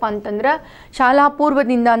ಮಾಡೋದಪ್ಪ ಅಂತಂದ್ರೆ ಶಾಲಾ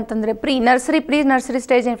ಪೂರ್ವದಿಂದ ಅಂತಂದರೆ ಪ್ರೀ ನರ್ಸರಿ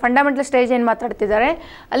ಸ್ಟೇಜ್ ಏನು ಫಂಡಮೆಂಟಲ್ ಸ್ಟೇಜ್ ಏನು ಮಾತಾಡ್ತಿದ್ದಾರೆ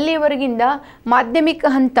ಅಲ್ಲಿವರೆಗಿಂದ ಮಾಧ್ಯಮಿಕ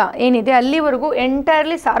ಹಂತ ಏನಿದೆ ಅಲ್ಲಿವರೆಗೂ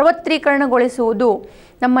ಎಂಟೈರ್ಲಿ ಸಾರ್ವತ್ರೀಕರಣಗೊಳಿಸುವುದು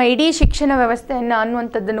ನಮ್ಮ ಇಡೀ ಶಿಕ್ಷಣ ವ್ಯವಸ್ಥೆಯನ್ನು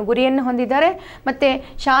ಅನ್ನುವಂಥದ್ದನ್ನು ಗುರಿಯನ್ನು ಹೊಂದಿದ್ದಾರೆ. ಮತ್ತು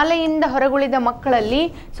ಶಾಲೆಯಿಂದ ಹೊರಗುಳಿದ ಮಕ್ಕಳಲ್ಲಿ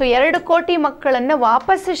 2 ಕೋಟಿ ಮಕ್ಕಳನ್ನು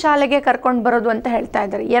ವಾಪಸ್ಸು ಶಾಲೆಗೆ ಕರ್ಕೊಂಡು ಬರೋದು ಅಂತ ಹೇಳ್ತಾ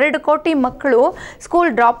ಇದ್ದಾರೆ. 2 ಕೋಟಿ ಮಕ್ಕಳು ಸ್ಕೂಲ್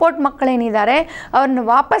ಡ್ರಾಪ್ಔಟ್ ಮಕ್ಕಳೇನಿದ್ದಾರೆ ಅವ್ರನ್ನ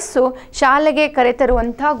ವಾಪಸ್ಸು ಶಾಲೆಗೆ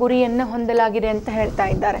ಕರೆತರುವಂಥ ಗುರಿಯನ್ನು ಹೊಂದಲಾಗಿದೆ ಅಂತ ಹೇಳ್ತಾ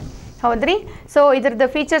ಇದ್ದಾರೆ. ಹೌದ್ರಿ? ಸೊ ಇದ್ರದ್ದು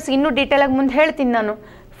ಫೀಚರ್ಸ್ ಇನ್ನೂ ಡೀಟೇಲಾಗಿ ಮುಂದೆ ಹೇಳ್ತೀನಿ ನಾನು.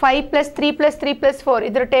 5+3+3+4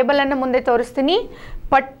 ಇದರ ಟೇಬಲನ್ನು ಮುಂದೆ ತೋರಿಸ್ತೀನಿ.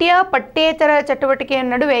 ಪಠ್ಯೇತರ ಚಟುವಟಿಕೆಯ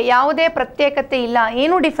ನಡುವೆ ಯಾವುದೇ ಪ್ರತ್ಯೇಕತೆ ಇಲ್ಲ,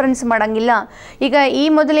 ಏನೂ ಡಿಫ್ರೆನ್ಸ್ ಮಾಡೋಂಗಿಲ್ಲ. ಈಗ ಈ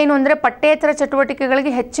ಮೊದಲೇನು ಅಂದರೆ ಪಠ್ಯೇತರ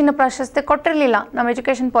ಚಟುವಟಿಕೆಗಳಿಗೆ ಹೆಚ್ಚಿನ ಪ್ರಾಶಸ್ತ್ಯ ಕೊಟ್ಟಿರಲಿಲ್ಲ ನಮ್ಮ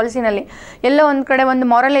ಎಜುಕೇಷನ್ ಪಾಲಿಸಿನಲ್ಲಿ. ಎಲ್ಲೋ ಒಂದು ಕಡೆ ಒಂದು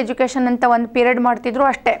ಮಾರಲ್ ಎಜುಕೇಷನ್ ಅಂತ ಒಂದು ಪೀರಿಯಡ್ ಮಾಡ್ತಿದ್ರು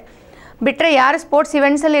ಅಷ್ಟೇ. ಬಿಟ್ಟರೆ ಯಾರು ಸ್ಪೋರ್ಟ್ಸ್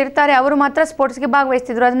ಇವೆಂಟ್ಸಲ್ಲಿ ಇರ್ತಾರೆ ಅವರು ಮಾತ್ರ ಸ್ಪೋರ್ಟ್ಸ್ಗೆ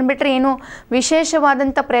ಭಾಗವಹಿಸ್ತಿದ್ರು. ಅದನ್ನು ಬಿಟ್ಟರೆ ಏನೂ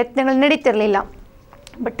ವಿಶೇಷವಾದಂಥ ಪ್ರಯತ್ನಗಳು ನಡೀತಿರಲಿಲ್ಲ.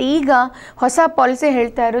 ಬಟ್ ಈಗ ಹೊಸ ಪಾಲಿಸಿ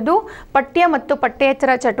ಹೇಳ್ತಾ ಇರೋದು ಪಠ್ಯ ಮತ್ತು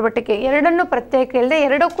ಪಠ್ಯೇತರ ಚಟುವಟಿಕೆ ಎರಡನ್ನೂ ಪ್ರತ್ಯೇಕ ಇಲ್ಲದೆ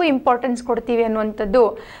ಎರಡಕ್ಕೂ ಇಂಪಾರ್ಟೆನ್ಸ್ ಕೊಡ್ತೀವಿ ಅನ್ನುವಂಥದ್ದು.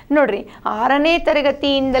 ನೋಡಿರಿ, 6ನೇ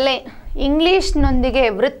ತರಗತಿಯಿಂದಲೇ ಇಂಗ್ಲೀಷ್ನೊಂದಿಗೆ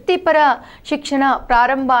ವೃತ್ತಿಪರ ಶಿಕ್ಷಣ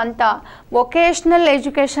ಪ್ರಾರಂಭ ಅಂತ ವೊಕೇಶ್ನಲ್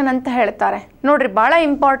ಎಜುಕೇಷನ್ ಅಂತ ಹೇಳ್ತಾರೆ. ನೋಡಿರಿ, ಭಾಳ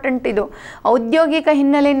ಇಂಪಾರ್ಟೆಂಟ್ ಇದು. ಔದ್ಯೋಗಿಕ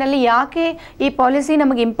ಹಿನ್ನೆಲೆಯಲ್ಲಿ ಯಾಕೆ ಈ ಪಾಲಿಸಿ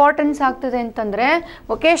ನಮಗೆ ಇಂಪಾರ್ಟೆನ್ಸ್ ಆಗ್ತದೆ ಅಂತಂದರೆ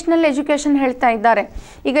ವೊಕೇಶ್ನಲ್ ಎಜುಕೇಷನ್ ಹೇಳ್ತಾ ಇದ್ದಾರೆ.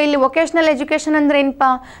 ಈಗ ಇಲ್ಲಿ ವೊಕೇಶ್ನಲ್ ಎಜುಕೇಷನ್ ಅಂದರೆ ಏನಪ್ಪ,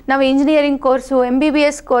 ನಾವು engineering course,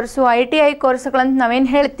 MBBS course, ITI ಕೋರ್ಸ್ಗಳಂತ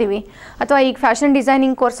ನಾವೇನು ಹೇಳ್ತೀವಿ, ಅಥವಾ ಈಗ ಫ್ಯಾಷನ್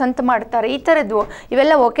ಡಿಸೈನಿಂಗ್ ಕೋರ್ಸ್ ಅಂತ ಮಾಡ್ತಾರೆ, ಈ ಥರದ್ದು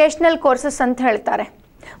ಇವೆಲ್ಲ ವೊಕೇಶ್ನಲ್ ಕೋರ್ಸಸ್ ಅಂತ ಹೇಳ್ತಾರೆ,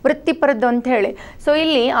 ವೃತ್ತಿಪರದ್ದು ಅಂತ ಹೇಳಿ. ಸೊ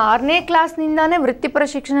ಇಲ್ಲಿ 6ನೇ ಕ್ಲಾಸ್ನಿಂದಾನೇ ವೃತ್ತಿಪರ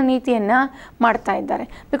ಶಿಕ್ಷಣ ನೀತಿಯನ್ನು ಮಾಡ್ತಾ ಇದ್ದಾರೆ.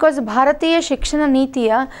 ಬಿಕಾಸ್ ಭಾರತೀಯ ಶಿಕ್ಷಣ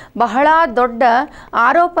ನೀತಿಯ ಬಹಳ ದೊಡ್ಡ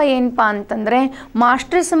ಆರೋಪ ಏನಪ್ಪ ಅಂತಂದರೆ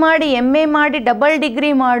ಮಾಸ್ಟರ್ಸ್ ಮಾಡಿ MA ಮಾಡಿ ಡಬಲ್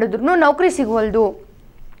ಡಿಗ್ರಿ ಮಾಡಿದ್ರೂ ನೌಕರಿ ಸಿಗುವಲ್ದು.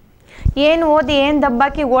 ಏನು ಓದಿ ಏನು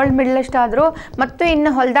ದಬ್ಬಾಕಿ ಗೋಲ್ಡ್ ಮೆಡಲಿಸ್ಟ್ ಆದರೂ ಮತ್ತು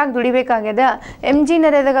ಇನ್ನು ಹೊಲದಾಗ ದುಡಿಬೇಕಾಗ್ಯದ, MG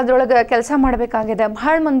ನರೇಗಾದೊಳಗೆ ಕೆಲಸ ಮಾಡಬೇಕಾಗ್ಯದ,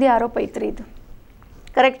 ಭಾಳ ಮಂದಿ ಆರೋಪ ಐತ್ರಿ ಇದು.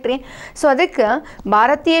 ಕರೆಕ್ಟ್ ರೀ? ಸೊ ಅದಕ್ಕೆ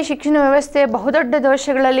ಭಾರತೀಯ ಶಿಕ್ಷಣ ವ್ಯವಸ್ಥೆಯ ಬಹುದೊಡ್ಡ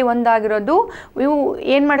ದೋಷಗಳಲ್ಲಿ ಒಂದಾಗಿರೋದು ಇವು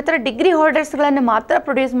ಏನು ಮಾಡ್ತಾರೆ, ಡಿಗ್ರಿ ಹೋಲ್ಡರ್ಸ್ಗಳನ್ನು ಮಾತ್ರ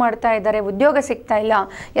ಪ್ರೊಡ್ಯೂಸ್ ಮಾಡ್ತಾ ಇದ್ದಾರೆ, ಉದ್ಯೋಗ ಸಿಗ್ತಾ ಇಲ್ಲ.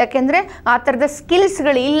 ಯಾಕೆಂದರೆ ಆ ಥರದ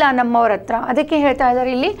ಸ್ಕಿಲ್ಸ್ಗಳು ಇಲ್ಲ ನಮ್ಮವ್ರ ಹತ್ರ. ಅದಕ್ಕೆ ಹೇಳ್ತಾ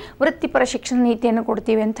ಇದ್ದಾರೆ ಇಲ್ಲಿ ವೃತ್ತಿಪರ ಶಿಕ್ಷಣ ನೀತಿಯನ್ನು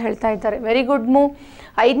ಕೊಡ್ತೀವಿ ಅಂತ ಹೇಳ್ತಾ ಇದ್ದಾರೆ. Very good move.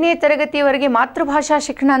 5ನೇ ತರಗತಿಯವರೆಗೆ ಮಾತೃಭಾಷಾ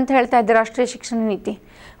ಶಿಕ್ಷಣ ಅಂತ ಹೇಳ್ತಾ ಇದ್ದಾರೆ ರಾಷ್ಟ್ರೀಯ ಶಿಕ್ಷಣ ನೀತಿ.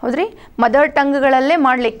 ಹೌದ್ರಿ? ಮದರ್ ಟಂಗ್ಗಳಲ್ಲೇ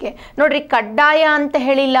ಮಾಡಲಿಕ್ಕೆ. ನೋಡಿರಿ, ಕಡ್ಡಾಯ ಅಂತ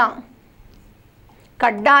ಹೇಳಿಲ್ಲ,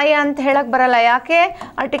 ಕಡ್ಡಾಯ ಅಂತ ಹೇಳಕ್ಕೆ ಬರಲ್ಲ. ಯಾಕೆ?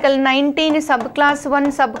 Article 19 sub class 1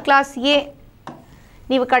 sub class A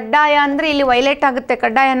ನೀವು ಕಡ್ಡಾಯ ಅಂದರೆ ಇಲ್ಲಿ ವೈಲೇಟ್ ಆಗುತ್ತೆ,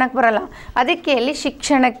 ಕಡ್ಡಾಯ ಅನ್ನಕ್ಕೆ ಬರಲ್ಲ. ಅದಕ್ಕೆ ಇಲ್ಲಿ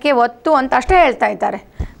ಶಿಕ್ಷಣಕ್ಕೆ ಒತ್ತು ಅಂತ ಅಷ್ಟೇ ಹೇಳ್ತಾ ಇದ್ದಾರೆ.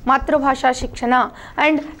 ಮಾತೃಭಾಷಾ ಶಿಕ್ಷಣ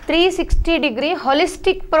and 360 degree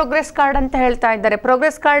holistic progress card ಅಂತ ಹೇಳ್ತಾ ಇದ್ದಾರೆ.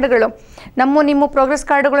 ಪ್ರೋಗ್ರೆಸ್ ಕಾರ್ಡ್ಗಳು ನಿಮ್ಮ ಪ್ರೋಗ್ರೆಸ್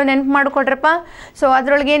ಕಾರ್ಡ್ಗಳು ನೆನಪು ಮಾಡಿಕೊಡ್ರಪ್ಪ. ಸೊ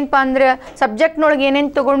ಅದರೊಳಗೆ ಏನಪ್ಪ ಅಂದರೆ ಸಬ್ಜೆಕ್ಟ್ನೊಳಗೆ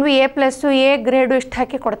ಏನೇನು ತೊಗೊಂಡ್ವಿ A+, A ಗ್ರೇಡು ಇಷ್ಟು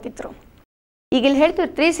ಹಾಕಿ ಕೊಡ್ತಿದ್ರು. ಈಗ ಇಲ್ಲಿ ಹೇಳ್ತೀವಿ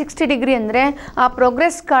 360 ಡಿಗ್ರಿ ಅಂದರೆ ಆ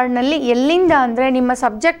ಪ್ರೋಗ್ರೆಸ್ ಕಾರ್ಡ್ನಲ್ಲಿ ಎಲ್ಲಿಂದ ಅಂದರೆ ನಿಮ್ಮ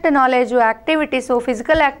subject knowledge, activities,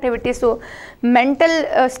 physical activities, mental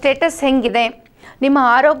status ಹೆಂಗಿದೆ, ನಿಮ್ಮ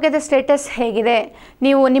ಆರೋಗ್ಯದ ಸ್ಟೇಟಸ್ ಹೇಗಿದೆ,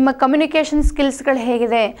 ನೀವು ನಿಮ್ಮ ಕಮ್ಯುನಿಕೇಷನ್ ಸ್ಕಿಲ್ಸ್ಗಳು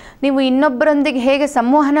ಹೇಗಿದೆ, ನೀವು ಇನ್ನೊಬ್ಬರೊಂದಿಗೆ ಹೇಗೆ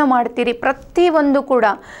ಸಂವಹನ ಮಾಡ್ತೀರಿ, ಪ್ರತಿಯೊಂದು ಕೂಡ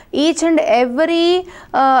ಈಚ್ ಆ್ಯಂಡ್ ಎವ್ರಿ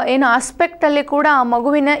ಆಸ್ಪೆಕ್ಟಲ್ಲಿ ಕೂಡ ಆ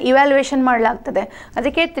ಮಗುವಿನ ಇವ್ಯಾಲ್ಯೂಯೇಷನ್ ಮಾಡಲಾಗ್ತದೆ.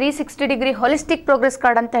 ಅದಕ್ಕೆ 360 ಡಿಗ್ರಿ ಹೊಲಿಸ್ಟಿಕ್ ಪ್ರೋಗ್ರೆಸ್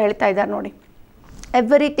ಕಾರ್ಡ್ ಅಂತ ಹೇಳ್ತಾ ಇದ್ದಾರೆ. ನೋಡಿ,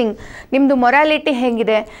 ಎವ್ರಿಥಿಂಗ್, ನಿಮ್ಮದು ಮೊರಾಲಿಟಿ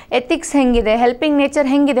ಹೇಗಿದೆ, ಎಥಿಕ್ಸ್ ಹೇಗಿದೆ, ಹೆಲ್ಪಿಂಗ್ ನೇಚರ್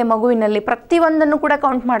ಹೇಗಿದೆ ಮಗುವಿನಲ್ಲಿ, ಪ್ರತಿಯೊಂದನ್ನು ಕೂಡ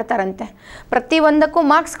ಕೌಂಟ್ ಮಾಡ್ತಾರಂತೆ, ಪ್ರತಿಯೊಂದಕ್ಕೂ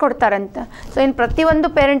ಮಾರ್ಕ್ಸ್ ಕೊಡ್ತಾರಂತೆ. ಸೊ ಇನ್ನು ಪ್ರತಿಯೊಂದು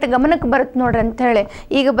ಪೇರೆಂಟ್ ಗಮನಕ್ಕೆ ಬರುತ್ತೆ ನೋಡ್ರಿ ಅಂಥೇಳಿ.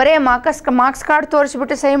 ಈಗ ಬರೀ ಮಾರ್ಕ್ಸ್ ಕಾರ್ಡ್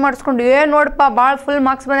ತೋರಿಸ್ಬಿಟ್ಟು ಸಹಿ ಮಾಡಿಸ್ಕೊಂಡು ನೋಡಪ್ಪ ಭಾಳ ಫುಲ್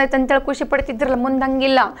ಮಾರ್ಕ್ಸ್ ಬಂದೈತೆ ಅಂತೇಳಿ ಖುಷಿ ಪಡ್ತಿದ್ರಲ್ಲ, ಮುಂದೆ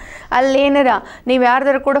ಹಂಗಿಲ್ಲ. ಅಲ್ಲೇನಾರ ನೀವು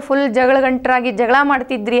ಯಾರ್ದಾರು ಕೂಡ ಫುಲ್ ಜಗಳಗಂಟರಾಗಿ ಜಗಳ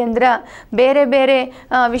ಮಾಡ್ತಿದ್ರಿ ಅಂದ್ರೆ, ಬೇರೆ ಬೇರೆ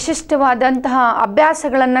ವಿಶಿಷ್ಟವಾದಂತಹ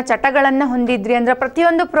ಅಭ್ಯಾಸಗಳನ್ನು, ಚಟಗಳನ್ನು ಹೊಂದಿದ್ರಿ ಅಂದ್ರೆ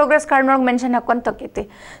ಪ್ರತಿಯೊಂದು ಪ್ರೋಗ್ರೆಸ್ ಕಾರ್ಡ್ನೊಳಗೆ ಮೆನ್ಷನ್ ಹಾಕ್ಕೊಂತ.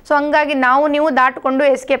 ಸೊ ಹಂಗಾಗಿ ನಾವು ದಾಟ್ಕೊಂಡು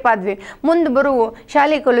ಎಸ್ಕೇಪ್ ಆದ್ವಿ. ಮುಂದೆ ಬರುವ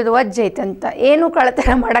ಶಾಲೆ ಕಲಿಯೋದು ವಜ್ಜೆ ಐತಂತ ಏನೂ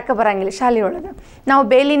ಕಳತನ ಮಾಡೋಕ್ಕೆ ಬರಂಗಿಲ್ಲ. ಶಾಲೆ ಒಳಗೆ ನಾವು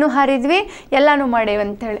ಬೇಲಿನೂ ಹಾರಿದ್ವಿ, ಎಲ್ಲನೂ ಮಾಡೇವಿ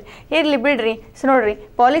ಅಂಥೇಳಿ. ಇರಲಿ ಬಿಡ್ರಿ. ಸೊ ನೋಡ್ರಿ,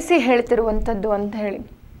 ಪಾಲಿಸಿ ಹೇಳ್ತಿರುವಂಥದ್ದು ಅಂತ ಹೇಳಿ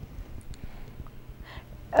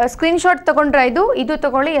ಸ್ಕ್ರೀನ್ಶಾಟ್ ತೊಗೊಂಡ್ರೆ ಇದು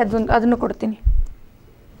ತೊಗೊಳ್ಳಿ, ಅದನ್ನು ಕೊಡ್ತೀನಿ.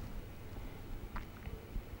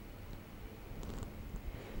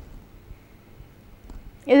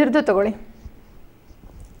 ಇದ್ರದ್ದು ತೊಗೊಳ್ಳಿ.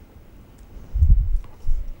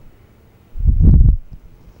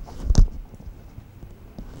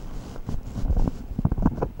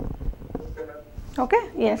 Okay,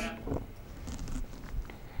 yes.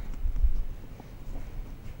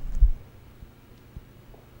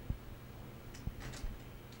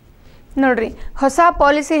 ನೋಡ್ರಿ ಹೊಸ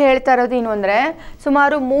ಪಾಲಿಸಿ ಹೇಳ್ತಾ ಇರೋದೇನು ಅಂದರೆ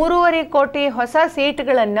ಸುಮಾರು 3.5 ಕೋಟಿ ಹೊಸ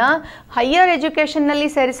ಸೀಟ್ಗಳನ್ನು ಹೈಯರ್ ಎಜುಕೇಷನ್ನಲ್ಲಿ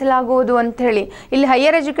ಸೇರಿಸಲಾಗುವುದು ಅಂಥೇಳಿ. ಇಲ್ಲಿ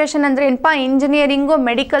ಹೈಯರ್ ಎಜುಕೇಷನ್ ಅಂದರೆ ಏನಪ್ಪ, ಇಂಜಿನಿಯರಿಂಗು,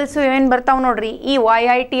 ಮೆಡಿಕಲ್ಸು ಇವೇನು ಬರ್ತಾವೆ ನೋಡ್ರಿ, ಈ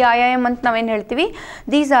IIT IIM ಅಂತ ನಾವೇನು ಹೇಳ್ತೀವಿ,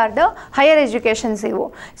 these are the higher educations ಇವು.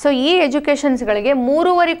 ಸೊ ಈ ಎಜುಕೇಷನ್ಸ್ಗಳಿಗೆ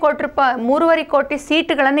 3.5 ಕೋಟಿ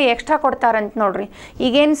ಸೀಟ್ಗಳನ್ನು ಎಕ್ಸ್ಟ್ರಾ ಕೊಡ್ತಾರಂತ ನೋಡ್ರಿ.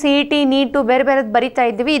 ಈಗೇನು CET ನೀಟು ಬೇರೆ ಬೇರೆದು ಬರಿತಾ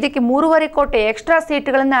ಇದ್ದೀವಿ, ಇದಕ್ಕೆ 3.5 ಕೋಟಿ ಎಕ್ಸ್ಟ್ರಾ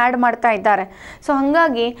ಸೀಟ್ಗಳನ್ನು ಆ್ಯಡ್ ಮಾಡ್ತಾ ಇದ್ದಾರೆ. ಸೊ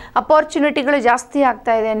ಹಾಗಾಗಿ ಅಪಾರ್ಚುನಿಟಿಗಳು ಜಾಸ್ತಿ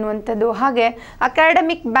ಆಗ್ತಾ ಇದೆ ಅನ್ನುವಂಥದ್ದು. ಹಾಗೆ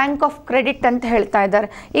ಅಕಾಡೆಮಿಕ್ ಬ್ಯಾಂಕ್ ಆಫ್ ಕ್ರೆಡಿಟ್ ಅಂತ ಹೇಳ್ತಾ ಇದ್ದಾರೆ.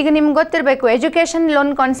 ಈಗ ನಿಮ್ಗೆ ಗೊತ್ತಿರಬೇಕು, ಎಜುಕೇಷನ್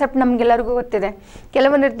ಲೋನ್ ಕಾನ್ಸೆಪ್ಟ್ ನಮಗೆಲ್ಲರಿಗೂ ಗೊತ್ತಿದೆ.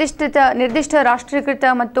 ಕೆಲವು ನಿರ್ದಿಷ್ಟ ರಾಷ್ಟ್ರೀಕೃತ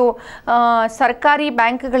ಮತ್ತು ಸರ್ಕಾರಿ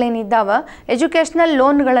ಬ್ಯಾಂಕ್ಗಳೇನಿದ್ದಾವೆ ಎಜುಕೇಷ್ನಲ್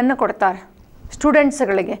ಲೋನ್ಗಳನ್ನು ಕೊಡ್ತಾರೆ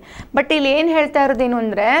ಸ್ಟೂಡೆಂಟ್ಸ್ಗಳಿಗೆ. ಬಟ್ ಇಲ್ಲಿ ಏನು ಹೇಳ್ತಾ ಇರೋದೇನು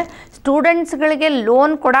ಅಂದರೆ, ಸ್ಟೂಡೆಂಟ್ಸ್ಗಳಿಗೆ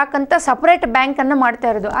ಲೋನ್ ಕೊಡೋಕ್ಕಂತ ಸಪ್ರೇಟ್ ಬ್ಯಾಂಕನ್ನು ಮಾಡ್ತಾ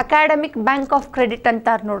ಇರೋದು, ಅಕಾಡೆಮಿಕ್ ಬ್ಯಾಂಕ್ ಆಫ್ ಕ್ರೆಡಿಟ್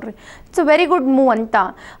ಅಂತಾರೆ ನೋಡ್ರಿ. ಇಟ್ಸ್ ವೆರಿ ಗುಡ್ ಮೂವ್ ಅಂತ.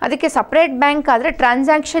 ಅದಕ್ಕೆ ಸಪ್ರೇಟ್ ಬ್ಯಾಂಕ್ ಆದರೆ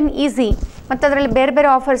ಟ್ರಾನ್ಸಾಕ್ಷನ್ ಈಸಿ ಮತ್ತು ಅದರಲ್ಲಿ ಬೇರೆ ಬೇರೆ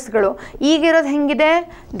ಆಫರ್ಸ್ಗಳು. ಈಗಿರೋದು ಹೆಂಗಿದೆ,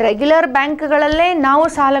 ರೆಗ್ಯುಲರ್ ಬ್ಯಾಂಕ್ಗಳಲ್ಲೇ ನಾವು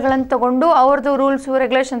ಸಾಲಗಳನ್ನು ತೊಗೊಂಡು ಅವ್ರದ್ದು ರೂಲ್ಸು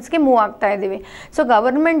ರೆಗ್ಯುಲೇಷನ್ಸ್ಗೆ ಮೂವ್ ಆಗ್ತಾ ಇದ್ದೀವಿ. ಸೊ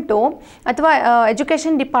ಗವರ್ಮೆಂಟು ಅಥವಾ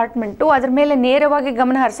ಎಜುಕೇಷನ್ ಡಿಪಾರ್ಟ್ಮೆಂಟು ಅದ್ರ ಮೇಲೆ ನೇರವಾಗಿ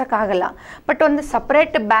ಗಮನ ಹರಿಸೋಕ್ಕಾಗಲ್ಲ. ಬಟ್ ಒಂದು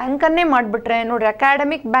ಸಪ್ರೇಟ್ ಬ್ಯಾಂಕನ್ನೇ ಮಾಡಿಬಿಟ್ರೆ ನೋಡಿರಿ,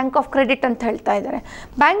 ಅಕಾಡೆಮಿಕ್ ಬ್ಯಾಂಕ್ ಆಫ್ ಕ್ರೆಡಿಟ್ ಅಂತ ಹೇಳ್ತಾ ಇದ್ದಾರೆ.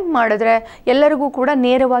 ಬ್ಯಾಂಕ್ ಮಾಡಿದ್ರೆ ಎಲ್ಲರಿಗೂ ಕೂಡ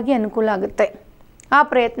ನೇರವಾಗಿ ಅನುಕೂಲ ಆಗುತ್ತೆ. ಆ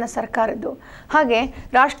ಪ್ರಯತ್ನ ಸರ್ಕಾರದ್ದು. ಹಾಗೆ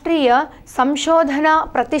ರಾಷ್ಟ್ರೀಯ ಸಂಶೋಧನಾ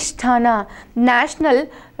ಪ್ರತಿಷ್ಠಾನ, ನ್ಯಾಷನಲ್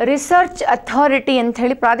ರಿಸರ್ಚ್ ಅಥಾರಿಟಿ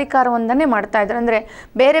ಅಂಥೇಳಿ ಪ್ರಾಧಿಕಾರವೊಂದನ್ನೇ ಮಾಡ್ತಾ ಇದ್ದಾರೆ. ಅಂದರೆ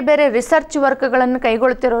ಬೇರೆ ಬೇರೆ ರಿಸರ್ಚ್ ವರ್ಕ್ಗಳನ್ನು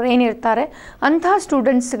ಕೈಗೊಳ್ತಿರೋರು ಏನಿರ್ತಾರೆ ಅಂತಹ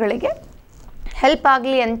ಸ್ಟೂಡೆಂಟ್ಸ್ಗಳಿಗೆ ಹೆಲ್ಪ್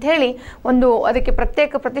ಆಗಲಿ ಅಂಥೇಳಿ ಅದಕ್ಕೆ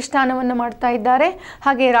ಪ್ರತ್ಯೇಕ ಪ್ರತಿಷ್ಠಾನವನ್ನು ಮಾಡ್ತಾ ಇದ್ದಾರೆ.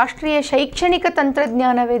 ಹಾಗೆ ರಾಷ್ಟ್ರೀಯ ಶೈಕ್ಷಣಿಕ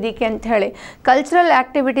ತಂತ್ರಜ್ಞಾನ ವೇದಿಕೆ ಅಂಥೇಳಿ ಕಲ್ಚರಲ್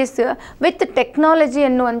ಆ್ಯಕ್ಟಿವಿಟೀಸ್ ವಿತ್ ಟೆಕ್ನಾಲಜಿ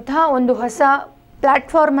ಅನ್ನುವಂತಹ ಒಂದು ಹೊಸ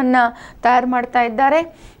ಪ್ಲ್ಯಾಟ್ಫಾರ್ಮನ್ನು ತಯಾರು ಮಾಡ್ತಾ ಇದ್ದಾರೆ.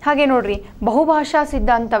 ಹಾಗೆ ನೋಡ್ರಿ, ಬಹುಭಾಷಾ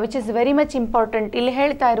ಸಿದ್ಧಾಂತ which is very much important. ಇಲ್ಲಿ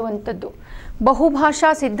ಹೇಳ್ತಾ ಇರುವಂಥದ್ದು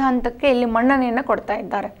ಬಹುಭಾಷಾ ಸಿದ್ಧಾಂತಕ್ಕೆ ಇಲ್ಲಿ ಮನ್ನಣೆಯನ್ನು ಕೊಡ್ತಾ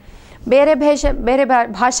ಇದ್ದಾರೆ. ಬೇರೆ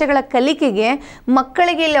ಭಾಷೆಗಳ ಕಲಿಕೆಗೆ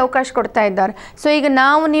ಮಕ್ಕಳಿಗೆ ಇಲ್ಲಿ ಅವಕಾಶ ಕೊಡ್ತಾ ಇದ್ದಾರೆ. ಸೊ ಈಗ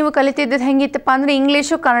ನೀವು ಕಲಿತಿದ್ದದ್ದು ಹೆಂಗಿತ್ತಪ್ಪ ಅಂದರೆ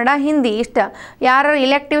ಇಂಗ್ಲೀಷು, ಕನ್ನಡ, ಹಿಂದಿ ಇಷ್ಟ. ಯಾರು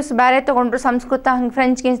ಇಲೆಕ್ಟಿವ್ಸ್ ಬೇರೆ ತೊಗೊಂಡ್ರು, ಸಂಸ್ಕೃತ, ಹಂಗೆ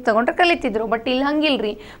ಫ್ರೆಂಚ್ ಗಿಂಚ್ ತೊಗೊಂಡ್ರೆ ಕಲಿತಿದ್ರು. ಬಟ್ ಇಲ್ಲಿ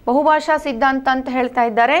ಹಂಗಿಲ್ರಿ, ಬಹುಭಾಷಾ ಸಿದ್ಧಾಂತ ಅಂತ ಹೇಳ್ತಾ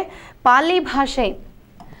ಇದ್ದಾರೆ. ಪಾಲಿ ಭಾಷೆ,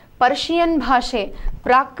 ಪರ್ಷಿಯನ್ ಭಾಷೆ,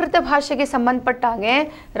 ಪ್ರಾಕೃತ ಭಾಷೆಗೆ ಸಂಬಂಧಪಟ್ಟ ಹಾಗೆ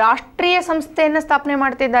ರಾಷ್ಟ್ರೀಯ ಸಂಸ್ಥೆಯನ್ನು ಸ್ಥಾಪನೆ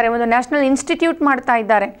ಮಾಡ್ತಿದ್ದಾರೆ, ಒಂದು ನ್ಯಾಷನಲ್ ಇನ್ಸ್ಟಿಟ್ಯೂಟ್ ಮಾಡ್ತಾ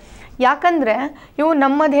ಇದ್ದಾರೆ. ಯಾಕಂದರೆ ಇವು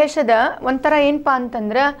ನಮ್ಮ ದೇಶದ ಒಂಥರ ಏನಪ್ಪ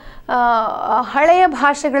ಅಂತಂದ್ರೆ ಹಳೆಯ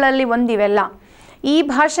ಭಾಷೆಗಳಲ್ಲಿ ಒಂದಿವೆಲ್ಲ. ಈ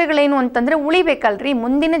ಭಾಷೆಗಳೇನು ಅಂತಂದರೆ ಉಳಿಬೇಕಲ್ರಿ,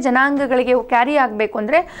 ಮುಂದಿನ ಜನಾಂಗಗಳಿಗೆ ಕ್ಯಾರಿ ಆಗಬೇಕು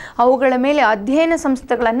ಅಂದರೆ ಅವುಗಳ ಮೇಲೆ ಅಧ್ಯಯನ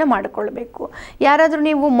ಸಂಸ್ಥೆಗಳನ್ನು ಮಾಡಿಕೊಳ್ಬೇಕು. ಯಾರಾದರೂ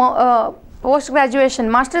ನೀವು ಪೋಸ್ಟ್ ಗ್ರ್ಯಾಜುಯೇಷನ್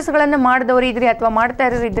ಮಾಸ್ಟರ್ಸ್ಗಳನ್ನು ಮಾಡಿದವರು ಇದ್ರಿ ಅಥವಾ ಮಾಡ್ತಾ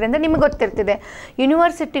ಇರೋರು ಇದ್ರಿ ಅಂದರೆ ನಿಮಗೆ ಗೊತ್ತಿರ್ತಿದೆ,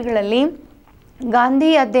 ಯೂನಿವರ್ಸಿಟಿಗಳಲ್ಲಿ ಗಾಂಧಿ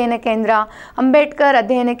ಅಧ್ಯಯನ ಕೇಂದ್ರ, ಅಂಬೇಡ್ಕರ್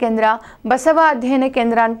ಅಧ್ಯಯನ ಕೇಂದ್ರ, ಬಸವ ಅಧ್ಯಯನ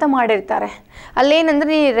ಕೇಂದ್ರ ಅಂತ ಮಾಡಿರ್ತಾರೆ.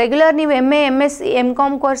 ಅಲ್ಲೇನಂದರೆ ರೆಗ್ಯುಲರ್ ನೀವು MA MS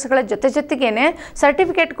MCom ಕೋರ್ಸ್ಗಳ ಜೊತೆಗೇ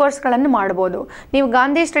ಸರ್ಟಿಫಿಕೇಟ್ ಕೋರ್ಸ್ಗಳನ್ನು ಮಾಡ್ಬೋದು. ನೀವು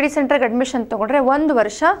ಗಾಂಧಿ ಸ್ಟಡಿ ಸೆಂಟರ್ಗೆ ಅಡ್ಮಿಷನ್ ತೊಗೊಂಡ್ರೆ 1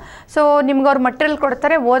 ವರ್ಷ, ಸೊ ನಿಮ್ಗೆ ಅವ್ರು ಮಟೀರಿಯಲ್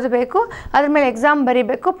ಕೊಡ್ತಾರೆ, ಓದಬೇಕು, ಅದ್ರ ಮೇಲೆ ಎಕ್ಸಾಮ್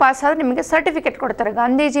ಬರೀಬೇಕು, ಪಾಸ್ ಆದರೆ ನಿಮಗೆ ಸರ್ಟಿಫಿಕೇಟ್ ಕೊಡ್ತಾರೆ,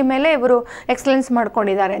 ಗಾಂಧೀಜಿ ಮೇಲೆ ಇವರು ಎಕ್ಸಲೆನ್ಸ್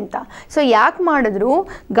ಮಾಡ್ಕೊಂಡಿದ್ದಾರೆ ಅಂತ. ಸೊ ಯಾಕೆ ಮಾಡಿದ್ರು,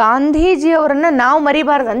 ಗಾಂಧೀಜಿಯವರನ್ನು ನಾವು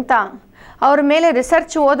ಮರಿಬಾರ್ದಂತ. ಅವ್ರ ಮೇಲೆ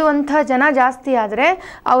ರಿಸರ್ಚ್ ಓದುವಂಥ ಜನ ಜಾಸ್ತಿ ಆದರೆ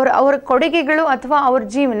ಅವ್ರ ಕೊಡುಗೆಗಳು ಅಥವಾ ಅವ್ರ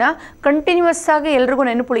ಜೀವನ ಕಂಟಿನ್ಯೂಸ್ ಆಗಿ ಎಲ್ರಿಗೂ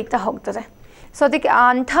ನೆನಪುಳಿತಾ ಹೋಗ್ತದೆ. ಸೊ ಅದಕ್ಕೆ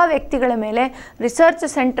ಅಂಥ ವ್ಯಕ್ತಿಗಳ ಮೇಲೆ ರಿಸರ್ಚ್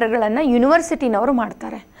ಸೆಂಟರ್ಗಳನ್ನು ಯೂನಿವರ್ಸಿಟಿನವರು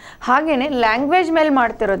ಮಾಡ್ತಾರೆ. ಹಾಗೆಯೇ ಲ್ಯಾಂಗ್ವೇಜ್ ಮೇಲೆ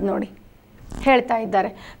ಮಾಡ್ತಿರೋದು ನೋಡಿ ಹೇಳ್ತಾ ಇದ್ದಾರೆ.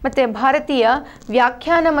 ಮತ್ತು ಭಾರತೀಯ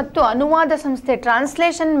ವ್ಯಾಖ್ಯಾನ ಮತ್ತು ಅನುವಾದ ಸಂಸ್ಥೆ,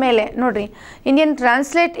 ಟ್ರಾನ್ಸ್ಲೇಷನ್ ಮೇಲೆ ನೋಡಿರಿ, ಇಂಡಿಯನ್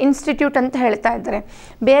ಟ್ರಾನ್ಸ್ಲೇಟ್ ಇನ್ಸ್ಟಿಟ್ಯೂಟ್ ಅಂತ ಹೇಳ್ತಾ ಇದ್ದಾರೆ.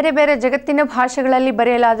 ಬೇರೆ ಬೇರೆ ಜಗತ್ತಿನ ಭಾಷೆಗಳಲ್ಲಿ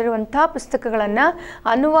ಬರೆಯಲಾಗಿರುವಂಥ ಪುಸ್ತಕಗಳನ್ನು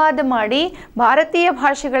ಅನುವಾದ ಮಾಡಿ ಭಾರತೀಯ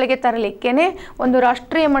ಭಾಷೆಗಳಿಗೆ ತರಲಿಕ್ಕೇ ಒಂದು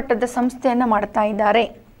ರಾಷ್ಟ್ರೀಯ ಮಟ್ಟದ ಸಂಸ್ಥೆಯನ್ನು ಮಾಡ್ತಾ ಇದ್ದಾರೆ.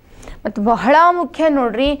 ಮತ್ತು ಬಹಳ ಮುಖ್ಯ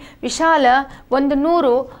ನೋಡ್ರಿ, ವಿಶಾಲ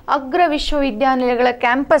 100 ಅಗ್ರ ವಿಶ್ವವಿದ್ಯಾನಿಲಯಗಳ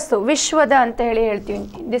ಕ್ಯಾಂಪಸ್ಸು, ವಿಶ್ವದ ಅಂತ ಹೇಳ್ತೀವಿ.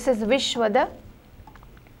 ದಿಸ್ ಇಸ್ ವಿಶ್ವದ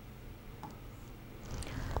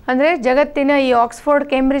ಅಂದರೆ ಜಗತ್ತಿನ ಈ ಆಕ್ಸ್ಫೋರ್ಡ್,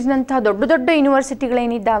 ಕೇಂಬ್ರಿಡ್ಜ್ನಂತಹ ದೊಡ್ಡ ದೊಡ್ಡ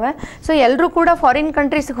ಯೂನಿವರ್ಸಿಟಿಗಳೇನಿದ್ದಾವೆ, ಸೊ ಎಲ್ಲರೂ ಕೂಡ ಫಾರಿನ್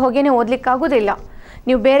ಕಂಟ್ರೀಸ್ಗೆ ಹೋಗೇ ಓದಲಿಕ್ಕಾಗೋದಿಲ್ಲ.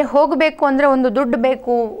 ನೀವು ಬೇರೆ ಹೋಗಬೇಕು ಅಂದರೆ ಒಂದು ದುಡ್ಡು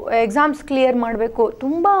ಬೇಕು, ಎಕ್ಸಾಮ್ಸ್ ಕ್ಲಿಯರ್ ಮಾಡಬೇಕು,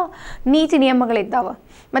 ತುಂಬ ನೀತಿ ನಿಯಮಗಳಿದ್ದಾವೆ.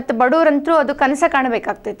 ಮತ್ತು ಬಡವರಂತರೂ ಅದು ಕನಸ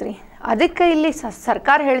ಕಾಣಬೇಕಾಗ್ತೈತೆ ರೀ. ಅದಕ್ಕೆ ಇಲ್ಲಿ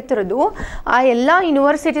ಸರ್ಕಾರ ಹೇಳ್ತಿರೋದು, ಆ ಎಲ್ಲ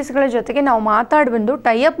ಯೂನಿವರ್ಸಿಟೀಸ್ಗಳ ಜೊತೆಗೆ ನಾವು ಮಾತಾಡಿ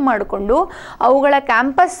ಟೈಅಪ್ ಮಾಡಿಕೊಂಡು ಅವುಗಳ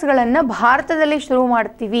ಕ್ಯಾಂಪಸ್ಗಳನ್ನು ಭಾರತದಲ್ಲಿ ಶುರು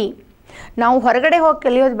ಮಾಡ್ತೀವಿ. ನಾವು ಹೊರಗಡೆ ಹೋಗಿ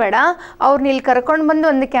ಕಲಿಯೋದು ಬೇಡ, ಅವ್ರನ್ನ ಇಲ್ಲಿ ಕರ್ಕೊಂಡು ಬಂದು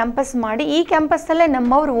ಒಂದು ಕ್ಯಾಂಪಸ್ ಮಾಡಿ ಈ ಕ್ಯಾಂಪಸ್ಸಲ್ಲೇ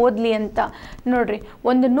ನಮ್ಮವ್ರು ಓದಲಿ ಅಂತ. ನೋಡಿರಿ,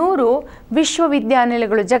 100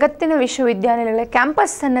 ವಿಶ್ವವಿದ್ಯಾನಿಲಯಗಳು, ಜಗತ್ತಿನ ವಿಶ್ವವಿದ್ಯಾನಿಲಯಗಳ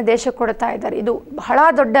ಕ್ಯಾಂಪಸ್ಸನ್ನು ದೇಶಕ್ಕೆ ಕೊಡ್ತಾ ಇದ್ದಾರೆ. ಇದು ಬಹಳ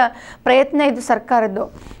ದೊಡ್ಡ ಪ್ರಯತ್ನ, ಇದು ಸರ್ಕಾರದ್ದು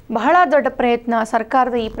ಬಹಳ ದೊಡ್ಡ ಪ್ರಯತ್ನ.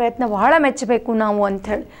 ಸರ್ಕಾರದ ಈ ಪ್ರಯತ್ನ ಬಹಳ ಮೆಚ್ಚಬೇಕು ನಾವು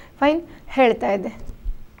ಅಂಥೇಳಿ ಫೈನ್ ಹೇಳ್ತಾ ಇದ್ದೆ.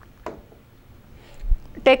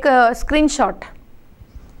 Take a screenshot.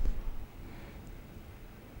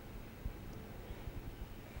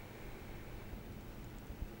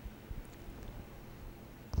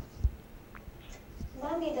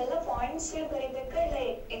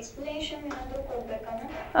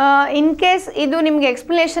 In case ಇದು ನಿಮಗೆ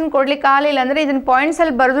ಎಕ್ಸ್ಪ್ಲನೇಷನ್ ಕೊಡ್ಲಿಕ್ಕೆ ಆಗಲಿಲ್ಲ ಅಂದರೆ ಇದನ್ನು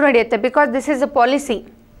ಪಾಯಿಂಟ್ಸಲ್ಲಿ ಬರೆದು ನಡೆಯುತ್ತೆ, because this is a policy.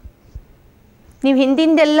 ನೀವು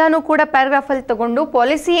ಹಿಂದಿಂದೆಲ್ಲನೂ ಕೂಡ ಪ್ಯಾರಾಗ್ರಾಫಲ್ಲಿ ತೊಗೊಂಡು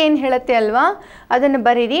ಪಾಲಿಸಿ ಏನು ಹೇಳುತ್ತೆ ಅಲ್ವಾ ಅದನ್ನು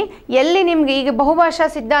ಬರೀರಿ. ಎಲ್ಲಿ ನಿಮಗೆ ಈಗ ಬಹುಭಾಷಾ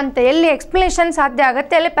ಸಿದ್ಧಾಂತ ಎಲ್ಲಿ ಎಕ್ಸ್ಪ್ಲನೇಷನ್ ಸಾಧ್ಯ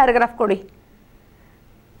ಆಗುತ್ತೆ ಅಲ್ಲಿ ಪ್ಯಾರಾಗ್ರಾಫ್ ಕೊಡಿ.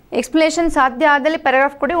 ಎಕ್ಸ್ಪ್ಲನೇಷನ್ ಸಾಧ್ಯ ಆದಲ್ಲಿ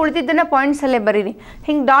ಪ್ಯಾರಾಗ್ರಾಫ್ ಕೊಡಿ, ಉಳಿದಿದ್ದನ್ನು ಪಾಯಿಂಟ್ಸಲ್ಲೇ ಬರೀರಿ.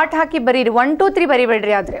 ಹಿಂಗೆ ಡಾಟ್ ಹಾಕಿ ಬರೀರಿ, 1 2 3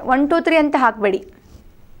 ಬರಿಬೇಡ್ರಿ. ಆದರೆ 1 2 3 ಅಂತ ಹಾಕಬೇಡಿ,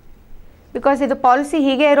 ಬಿಕಾಸ್ ಇದು ಪಾಲಿಸಿ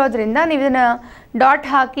ಹೀಗೆ ಇರೋದ್ರಿಂದ ನೀವು ಇದನ್ನು ಡಾಟ್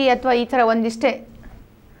ಹಾಕಿ ಅಥವಾ ಈ ಥರ ಒಂದಿಷ್ಟೇ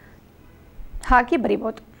ಹಾಕಿ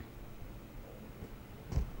ಬರಿಬೋದು.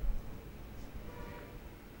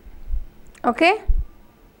 Okay,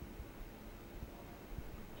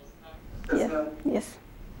 yes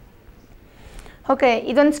okay.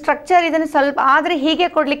 ಇದೊಂದು ಸ್ಟ್ರಕ್ಚರ್, ಇದನ್ನು ಸ್ವಲ್ಪ ಆದರೆ ಹೀಗೆ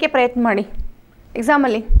ಕೊಡಲಿಕ್ಕೆ ಪ್ರಯತ್ನ ಮಾಡಿ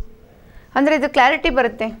ಎಕ್ಸಾಮಲ್ಲಿ, ಅಂದರೆ ಇದು ಕ್ಲಾರಿಟಿ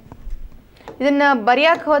ಬರುತ್ತೆ. ಇದನ್ನು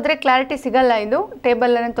ಬರೆಯೋಕ್ಕೆ ಹೋದರೆ ಕ್ಲಾರಿಟಿ ಸಿಗಲ್ಲ. ಇದು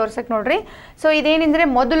ಟೇಬಲನ್ನು ತೋರ್ಸಕ್ಕೆ ನೋಡಿರಿ. ಸೊ ಇದೇನೆಂದರೆ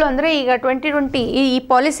ಮೊದಲು ಅಂದರೆ ಈಗ 2020 ಈ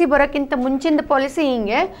ಪಾಲಿಸಿ ಬರೋಕ್ಕಿಂತ ಮುಂಚಿನ ಪಾಲಿಸಿ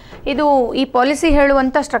ಹಿಂಗೆ, ಇದು ಈ ಪಾಲಿಸಿ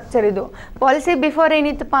ಹೇಳುವಂಥ ಸ್ಟ್ರಕ್ಚರ್. ಇದು ಪಾಲಿಸಿ ಬಿಫೋರ್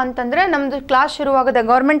ಏನಿತ್ತಪ್ಪ ಅಂತಂದರೆ ನಮ್ಮದು ಕ್ಲಾಸ್ ಶುರುವಾಗೋದು,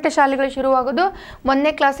 ಗೌರ್ಮೆಂಟ್ ಶಾಲೆಗಳು ಶುರುವಾಗೋದು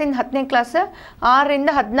 1ನೇ ಕ್ಲಾಸಿಂದ 10ನೇ ಕ್ಲಾಸ್, 6ರಿಂದ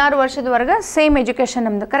 16 ವರ್ಷದವರೆಗೆ ಸೇಮ್ ಎಜುಕೇಷನ್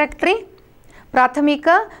ನಮ್ಮದು. ಕರೆಕ್ಟ್ ರೀ? ಪ್ರಾಥಮಿಕ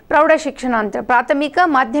ಪ್ರೌಢ ಶಿಕ್ಷಣ ಅಂತ, ಪ್ರಾಥಮಿಕ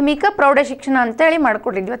ಮಾಧ್ಯಮಿಕ ಪ್ರೌಢ ಶಿಕ್ಷಣ ಅಂತೇಳಿ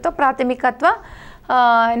ಮಾಡ್ಕೊಟ್ಟಿದ್ವಿ, ಅಥವಾ ಪ್ರಾಥಮಿಕ ಅಥವಾ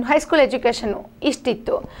ಹೈಸ್ಕೂಲ್ ಎಜುಕೇಷನು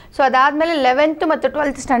ಇಷ್ಟಿತ್ತು. ಸೊ ಅದಾದಮೇಲೆ 11th ಮತ್ತು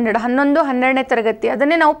 12th ಸ್ಟ್ಯಾಂಡರ್ಡ್ 11, 12ನೇ ತರಗತಿ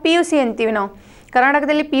ಅದನ್ನೇ ನಾವು PUC ಅಂತೀವಿ. ನಾವು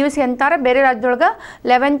ಕರ್ನಾಟಕದಲ್ಲಿ PUC ಅಂತಾರೆ, ಬೇರೆ ರಾಜ್ಯದೊಳಗೆ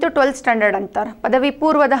 11th, 12th ಸ್ಟ್ಯಾಂಡರ್ಡ್ ಅಂತಾರೆ, ಪದವಿ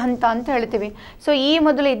ಪೂರ್ವದ ಹಂತ ಅಂತ ಹೇಳ್ತೀವಿ. ಸೊ ಈ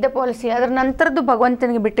ಮೊದಲು ಇದ್ದ ಪಾಲಿಸಿ, ಅದರ ನಂತರದ್ದು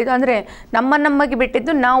ಭಗವಂತನಿಗೆ ಬಿಟ್ಟಿದ್ದು, ಅಂದರೆ ನಮಗೆ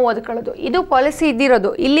ಬಿಟ್ಟಿದ್ದು ನಾವು ಓದ್ಕೊಳ್ಳೋದು. ಇದು ಪಾಲಿಸಿ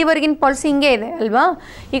ಇದ್ದಿರೋದು, ಇಲ್ಲಿವರೆಗಿನ ಪಾಲಿಸಿ ಹಿಂಗೆ ಇದೆ ಅಲ್ವಾ.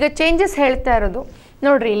 ಈಗ ಚೇಂಜಸ್ ಹೇಳ್ತಾ ಇರೋದು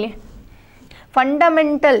ನೋಡಿರಿ, ಇಲ್ಲಿ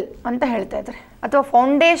ಫಂಡಮೆಂಟಲ್ ಅಂತ ಹೇಳ್ತಾ ಇದ್ದಾರೆ ಅಥವಾ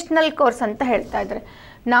ಫೌಂಡೇಶ್ನಲ್ ಕೋರ್ಸ್ ಅಂತ ಹೇಳ್ತಾ ಇದ್ದಾರೆ.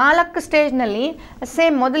 4 ಸ್ಟೇಜ್ನಲ್ಲಿ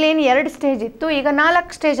ಸೇಮ್ ಮೊದಲೇನು 2 ಸ್ಟೇಜ್ ಇತ್ತು, ಈಗ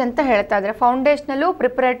 4 ಸ್ಟೇಜ್ ಅಂತ ಹೇಳ್ತಾ ಇದ್ದಾರೆ. ಫೌಂಡೇಶ್ನಲ್ಲು,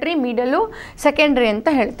 ಪ್ರಿಪ್ರೇಟ್ರಿ, ಮಿಡಲು, ಸೆಕೆಂಡ್ರಿ ಅಂತ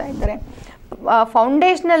ಹೇಳ್ತಾ ಇದ್ದಾರೆ.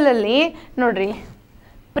 ಫೌಂಡೇಶ್ನಲಲ್ಲಿ ನೋಡಿರಿ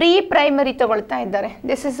ಪ್ರೀ ಪ್ರೈಮರಿ ತೊಗೊಳ್ತಾ ಇದ್ದಾರೆ.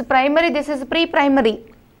 This is primary, this is pre primary.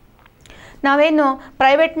 ನಾವೇನು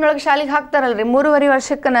ಪ್ರೈವೇಟ್ನೊಳಗೆ ಶಾಲೆಗೆ ಹಾಕ್ತಾರಲ್ರಿ 3.5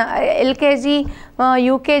 ವರ್ಷಕ್ಕೆ LKG,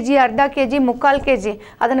 UKG, ಅರ್ಧ KG, ಮುಕ್ಕಾಲು KG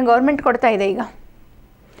ಅದನ್ನು ಗೌರ್ಮೆಂಟ್ ಕೊಡ್ತಾ ಇದೆ ಈಗ.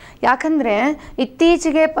 ಯಾಕಂದರೆ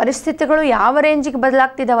ಇತ್ತೀಚೆಗೆ ಪರಿಸ್ಥಿತಿಗಳು ಯಾವ ರೇಂಜಿಗೆ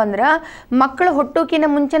ಬದಲಾಗ್ತಿದ್ದಾವಂದ್ರೆ, ಮಕ್ಕಳು ಹುಟ್ಟೋಕ್ಕಿಂತ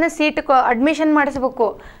ಮುಂಚೆನೇ ಸೀಟ್ ಅಡ್ಮಿಷನ್ ಮಾಡಿಸ್ಬೇಕು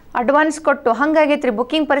ಅಡ್ವಾನ್ಸ್ ಕೊಟ್ಟು, ಹಾಗಾಗೈತೆ ರೀ.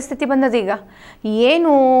 ಬುಕ್ಕಿಂಗ್ ಪರಿಸ್ಥಿತಿ ಬಂದದೀಗ.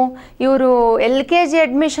 ಏನು ಇವರು LKG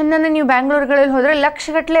ಅಡ್ಮಿಷನನ್ನು ನೀವು ಬ್ಯಾಂಗ್ಳೂರುಗಳಲ್ಲಿ ಹೋದರೆ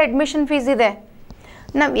ಲಕ್ಷಗಟ್ಟಲೆ ಅಡ್ಮಿಷನ್ ಫೀಸ್ ಇದೆ.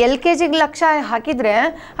 ನಾವು LKGಗೆ ಲಕ್ಷ ಹಾಕಿದರೆ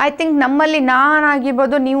ಐ ಥಿಂಕ್ ನಮ್ಮಲ್ಲಿ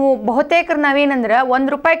ನಾನಾಗಿರ್ಬೋದು, ನೀವು ಬಹುತೇಕರು ನಾವೇನಂದ್ರೆ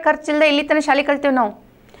 ₹1 ಖರ್ಚಿಲ್ಲದೆ ಇಲ್ಲಿ ತನಕ ಶಾಲೆ ಕಲ್ತೀವಿ.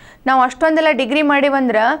 ನಾವು ಅಷ್ಟೊಂದೆಲ್ಲ ಡಿಗ್ರಿ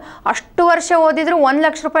ಮಾಡಿವಂದ್ರೆ ಅಷ್ಟು ವರ್ಷ ಓದಿದ್ರು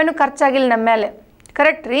 ₹1,00,000 ಖರ್ಚಾಗಿಲ್ಲ ನಮ್ಮ ಮೇಲೆ.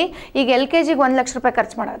 ಕರೆಕ್ಟ್ ರೀ? ಈಗ LKGಗೆ ₹1,00,000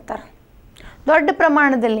 ಖರ್ಚು ಮಾಡತ್ತಾರೆ ದೊಡ್ಡ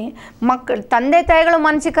ಪ್ರಮಾಣದಲ್ಲಿ. ತಂದೆ ತಾಯಿಗಳು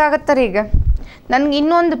ಮಾನಸಿಕ ಆಗತ್ತಾರೆ. ಈಗ ನನಗೆ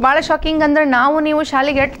ಇನ್ನೊಂದು ಭಾಳ ಶಾಕಿಂಗ್ ಅಂದರೆ, ನಾವು ನೀವು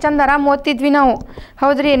ಶಾಲೆಗೆ ಎಷ್ಟು ಚಂದ ಆರಾಮ ಓದ್ತಿದ್ವಿ ನಾವು,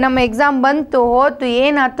 ಹೌದ್ರಿ? ನಮ್ಮ ಎಕ್ಸಾಮ್ ಬಂತು ಹೋತು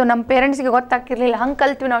ಏನಾಯ್ತು ನಮ್ಮ ಪೇರೆಂಟ್ಸ್ಗೆ ಗೊತ್ತಾಗ್ತಿರ್ಲಿಲ್ಲ, ಹಂಗೆ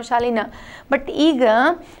ಕಲ್ತ್ವಿ ನಾವು ಶಾಲಿನ. ಬಟ್ ಈಗ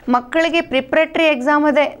ಮಕ್ಕಳಿಗೆ ಪ್ರಿಪ್ರೇಟ್ರಿ ಎಕ್ಸಾಮ್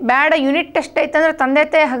ಅದೇ ಬೇಡ, ಯೂನಿಟ್ ಟೆಸ್ಟ್ ಐತಂದ್ರೆ ತಂದೆ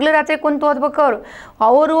ತಾಯಿ ಹಗಲು ರಾತ್ರಿ ಕುಂತು ಓದ್ಬೇಕು.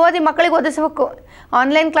 ಅವರು ಓದಿ ಮಕ್ಕಳಿಗೆ ಓದಿಸ್ಬೇಕು.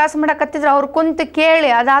 ಆನ್ಲೈನ್ ಕ್ಲಾಸ್ ಮಾಡಕತ್ತಿದ್ರು ಅವ್ರು ಕುಂತು ಕೇಳಿ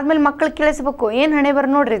ಅದಾದಮೇಲೆ ಮಕ್ಕಳಿಗೆ ಕೇಳಿಸ್ಬೇಕು. ಏನು ಹಣೆ ಬರ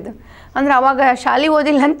ನೋಡ್ರಿ ಇದು. ಅಂದರೆ ಅವಾಗ ಶಾಲೆ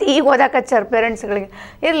ಓದಿಲ್ಲ ಅಂತ ಈಗ ಓದಾಕಚ್ಚಾರ ಪೇರೆಂಟ್ಸ್ಗಳಿಗೆ.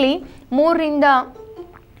 ಇರಲಿ, 3 ರಿಂದ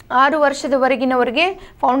 6 ವರ್ಷದವರೆಗಿನವರಿಗೆ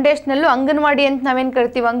ಫೌಂಡೇಶ್ನಲ್ಲು ಅಂಗನವಾಡಿ ಅಂತ ನಾವೇನು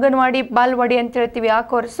ಕರಿತೀವಿ, ಅಂಗನವಾಡಿ ಬಾಲ್ವಾಡಿ ಅಂತ ಹೇಳ್ತೀವಿ ಆ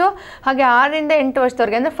ಕೋರ್ಸು. ಹಾಗೆ 6 ರಿಂದ 8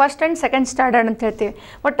 ವರ್ಷದವರೆಗೆ ಅಂದರೆ ಫಸ್ಟ್ ಆ್ಯಂಡ್ ಸೆಕೆಂಡ್ ಸ್ಟ್ಯಾಂಡರ್ಡ್ ಅಂತ ಹೇಳ್ತೀವಿ.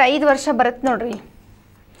 ಒಟ್ಟು 5 ವರ್ಷ ಬರುತ್ತೆ ನೋಡ್ರಿ.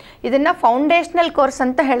 ಇದನ್ನು ಫೌಂಡೇಶ್ನಲ್ ಕೋರ್ಸ್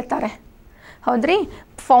ಅಂತ ಹೇಳ್ತಾರೆ. ಹೌದ್ರಿ?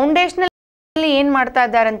 ಫೌಂಡೇಶ್ನಲ್ ಏನು ಮಾಡ್ತಾ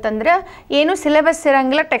ಇದ್ದಾರೆ ಅಂತಂದ್ರೆ, ಏನು ಸಿಲೆಬಸ್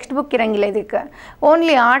ಇರೋಂಗಿಲ್ಲ, ಟೆಕ್ಸ್ಟ್ ಬುಕ್ ಇರೋಂಗಿಲ್ಲ. ಇದಕ್ಕೆ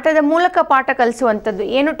ಓನ್ಲಿ ಆಟದ ಮೂಲಕ ಪಾಠ ಕಲಿಸುವಂಥದ್ದು.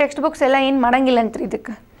 ಏನು ಟೆಕ್ಸ್ಟ್ ಬುಕ್ಸ್ ಎಲ್ಲ ಏನು ಮಾಡೋಂಗಿಲ್ಲ ಅಂತ್ರಿ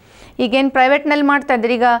ಇದಕ್ಕೆ. ಈಗೇನು ಪ್ರೈವೇಟ್ನಲ್ಲಿ ಮಾಡ್ತಾ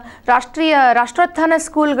ಇದ್ರಿ, ಈಗ ರಾಷ್ಟ್ರೋತ್ಥಾನ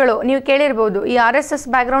ಸ್ಕೂಲ್ಗಳು ನೀವು ಕೇಳಿರ್ಬೋದು. ಈ RSS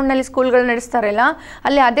ಬ್ಯಾಕ್ಗ್ರೌಂಡ್ನಲ್ಲಿ ಸ್ಕೂಲ್ಗಳು ನಡೆಸ್ತಾರಲ್ಲ,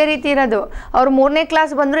 ಅಲ್ಲಿ ಅದೇ ರೀತಿ ಇರೋದು. ಅವ್ರು 3ನೇ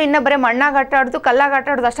ಕ್ಲಾಸ್ ಬಂದರೂ ಇನ್ನೂ ಬರೀ ಮಣ್ಣಾಗ ಆಟ ಆಡೋದು, ಕಲ್ಲಾಗ ಆಟ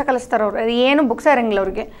ಆಡೋದು ಅಷ್ಟೇ ಕಲಿಸ್ತಾರೆ ಅವ್ರು. ಅದು ಏನು ಬುಕ್ಸ್ ಇರೋಂಗಿಲ್ಲ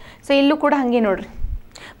ಅವ್ರಿಗೆ. ಸೊ ಇಲ್ಲೂ ಕೂಡ ಹಾಗೆ ನೋಡ್ರಿ,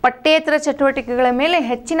 ಪಠ್ಯೇತರ ಚಟುವಟಿಕೆಗಳ ಮೇಲೆ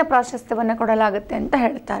ಹೆಚ್ಚಿನ ಪ್ರಾಶಸ್ತ್ಯವನ್ನು ಕೊಡಲಾಗುತ್ತೆ ಅಂತ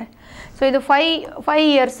ಹೇಳ್ತಾರೆ. ಸೊ ಇದು 5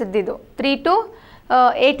 ಇಯರ್ಸ್ ಇದ್ದಿದ್ದು, 3 to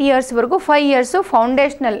 8 ಇಯರ್ಸ್ವರೆಗೂ 5 ಇಯರ್ಸು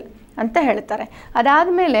ಫೌಂಡೇಶ್ನಲ್ ಅಂತ ಹೇಳ್ತಾರೆ.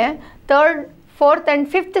 ಅದಾದಮೇಲೆ 3rd, 4th and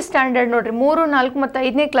 5th standard ನೋಡ್ರಿ, 3, 4 ಮತ್ತು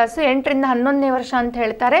 5ನೇ ಕ್ಲಾಸು 8 ರಿಂದ 11ನೇ ವರ್ಷ ಅಂತ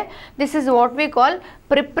ಹೇಳ್ತಾರೆ. This is what we call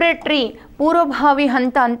preparatory, ಪೂರ್ವಭಾವಿ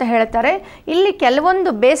ಹಂತ ಅಂತ ಹೇಳ್ತಾರೆ. ಇಲ್ಲಿ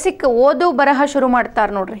ಕೆಲವೊಂದು ಬೇಸಿಕ್ ಓದು ಬರಹ ಶುರು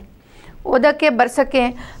ಮಾಡ್ತಾರೆ ನೋಡ್ರಿ. ಓದೋಕ್ಕೆ ಬರ್ಸೋಕ್ಕೆ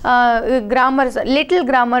ಗ್ರಾಮರ್ಸ್, ಲಿಟಲ್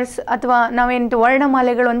ಗ್ರಾಮರ್ಸ್ ಅಥವಾ ನಾವೇನು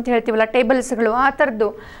ವರ್ಣಮಾಲೆಗಳು ಅಂತ ಹೇಳ್ತೀವಲ್ಲ, ಟೇಬಲ್ಸ್ಗಳು, ಆ ಥರದ್ದು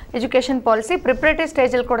ಎಜುಕೇಷನ್ ಪಾಲಿಸಿ ಪ್ರಿಪ್ರೇಟರಿ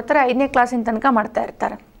ಸ್ಟೇಜಲ್ಲಿ ಕೊಡ್ತಾರೆ. 5ನೇ ಕ್ಲಾಸಿನ ತನಕ ಮಾಡ್ತಾ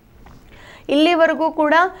ಇರ್ತಾರೆ. ಇಲ್ಲಿವರೆಗೂ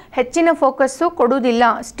ಕೂಡ ಹೆಚ್ಚಿನ ಫೋಕಸ್ಸು ಕೊಡೋದಿಲ್ಲ,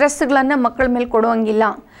 ಸ್ಟ್ರೆಸ್ಗಳನ್ನು ಮಕ್ಕಳ ಮೇಲೆ ಕೊಡುವಂಗಿಲ್ಲ.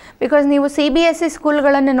 ಬಿಕಾಸ್ ನೀವು CBSE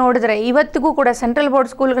ಸ್ಕೂಲ್ಗಳನ್ನು ನೋಡಿದ್ರೆ ಇವತ್ತಿಗೂ ಕೂಡ ಸೆಂಟ್ರಲ್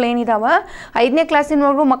ಬೋರ್ಡ್ ಸ್ಕೂಲ್ಗಳೇನಿದಾವೆ 5ನೇ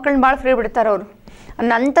ಕ್ಲಾಸಿನವರೆಗೂ ಮಕ್ಕಳನ್ನ ಭಾಳ ಫ್ರೀ ಬಿಡ್ತಾರೆ ಅವರು.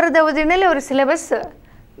 ನಂತರದ ಅವಧಿನಲ್ಲಿ ಅವ್ರ ಸಿಲೆಬಸ್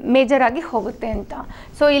ಮೇಜರ್ ಆಗಿ ಹೋಗುತ್ತೆ ಅಂತ.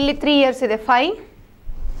 ಸೊ ಇಲ್ಲಿ 3 ಇಯರ್ಸ್ ಇದೆ, 5,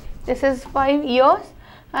 this is 5 years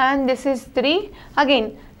and this is 3. Again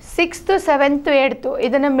 6th 7th 8th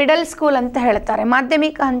ಇದನ್ನು ಮಿಡಲ್ ಸ್ಕೂಲ್ ಅಂತ ಹೇಳ್ತಾರೆ,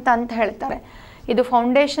 ಮಾಧ್ಯಮಿಕ ಹಂತ ಅಂತ ಹೇಳ್ತಾರೆ. ಇದು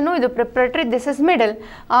ಫೌಂಡೇಶನು, ಇದು preparatory, this is middle.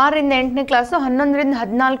 6ರಿಂದ 8ನೇ class, 11ರಿಂದ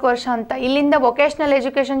 14 ವರ್ಷ ಅಂತ. ಇಲ್ಲಿಂದ ವೊಕೇಶ್ನಲ್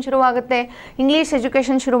ಎಜುಕೇಷನ್ ಶುರುವಾಗುತ್ತೆ, ಇಂಗ್ಲೀಷ್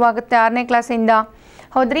ಎಜುಕೇಷನ್ ಶುರುವಾಗುತ್ತೆ 6ನೇ ಕ್ಲಾಸಿಂದ.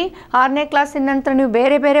 ಹೌದ್ರಿ, 6ನೇ ಕ್ಲಾಸಿನ ನಂತರ ನೀವು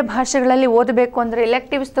ಬೇರೆ ಬೇರೆ ಭಾಷೆಗಳಲ್ಲಿ ಓದಬೇಕು ಅಂದರೆ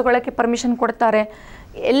ಎಲೆಕ್ಟಿವ್ಸ್ ತೊಗೊಳ್ಳೋಕ್ಕೆ ಪರ್ಮಿಷನ್ ಕೊಡ್ತಾರೆ.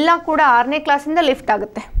 ಎಲ್ಲ ಕೂಡ 6ನೇ ಕ್ಲಾಸಿಂದ ಲಿಫ್ಟ್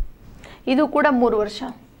ಆಗುತ್ತೆ. ಇದು ಕೂಡ 3 ವರ್ಷ.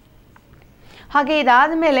 ಹಾಗೆ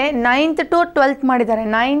ಇದಾದ ಮೇಲೆ 9th to 12th ಮಾಡಿದ್ದಾರೆ.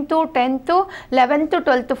 9th 10th 11th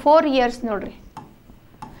 12th 4 years ನೋಡ್ರಿ.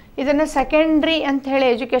 ಇದನ್ನು ಸೆಕೆಂಡ್ರಿ ಅಂತ ಹೇಳಿ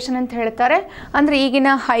ಎಜುಕೇಷನ್ ಅಂತ ಹೇಳ್ತಾರೆ. ಅಂದರೆ ಈಗಿನ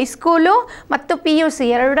ಹೈಸ್ಕೂಲು ಮತ್ತು PUC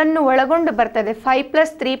ಎರಡನ್ನು ಒಳಗೊಂಡು ಬರ್ತದೆ.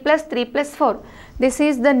 5+3+3+4 this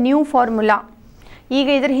is the new formula. ಈಗ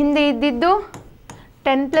ಇದ್ರ ಹಿಂದೆ ಇದ್ದಿದ್ದು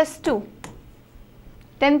 10+2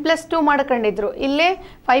 10+2 ಮಾಡ್ಕೊಂಡಿದ್ರು. ಇಲ್ಲೇ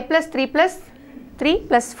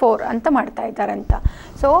 5+3+3+4 ಅಂತ ಮಾಡ್ತಾ ಇದ್ದಾರೆ ಅಂತ.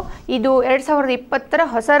 ಸೊ ಇದು 2020ರ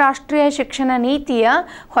ಹೊಸ ರಾಷ್ಟ್ರೀಯ ಶಿಕ್ಷಣ ನೀತಿಯ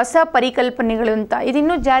ಹೊಸ ಪರಿಕಲ್ಪನೆಗಳು ಅಂತ.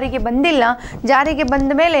 ಇದಿನ್ನೂ ಜಾರಿಗೆ ಬಂದಿಲ್ಲ. ಜಾರಿಗೆ ಬಂದ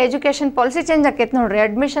ಮೇಲೆ ಎಜುಕೇಷನ್ ಪಾಲಿಸಿ ಚೇಂಜ್ ಆಕೈತೆ ನೋಡ್ರಿ.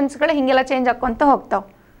 ಅಡ್ಮಿಷನ್ಸ್ಗಳು ಹೀಗೆಲ್ಲ change ಆಕ್ಕೊಂತ ಹೋಗ್ತಾವೆ.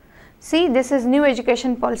 See this is new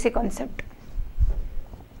education policy concept.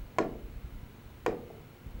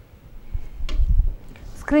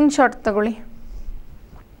 Screenshot ತಗೊಳ್ಳಿ.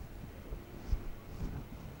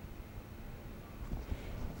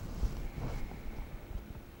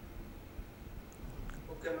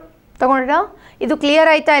 ತಗೊಂಡ್ರಾ? ಇದು ಕ್ಲಿಯರ್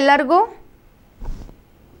ಆಯ್ತಾ ಎಲ್ಲರಿಗೂ?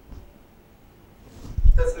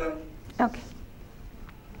 Okay,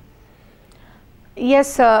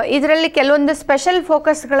 S. ಇದರಲ್ಲಿ ಕೆಲವೊಂದು ಸ್ಪೆಷಲ್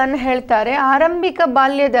ಫೋಕಸ್ಗಳನ್ನು ಹೇಳ್ತಾರೆ. ಆರಂಭಿಕ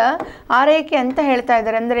ಬಾಲ್ಯದ ಆರೈಕೆ ಅಂತ ಹೇಳ್ತಾ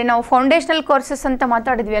ಇದ್ದಾರೆ. ಅಂದರೆ ನಾವು ಫೌಂಡೇಶನಲ್ ಕೋರ್ಸಸ್ ಅಂತ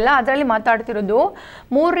ಮಾತಾಡಿದ್ವಿ ಅಲ್ಲ, ಅದರಲ್ಲಿ ಮಾತಾಡ್ತಿರೋದು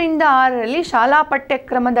 3ರಿಂದ 6ರಲ್ಲಿ ಶಾಲಾ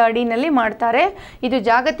ಪಠ್ಯಕ್ರಮದ ಅಡಿನಲ್ಲಿ ಮಾಡ್ತಾರೆ. ಇದು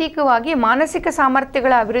ಜಾಗತಿಕವಾಗಿ ಮಾನಸಿಕ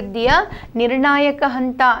ಸಾಮರ್ಥ್ಯಗಳ ಅಭಿವೃದ್ಧಿಯ ನಿರ್ಣಾಯಕ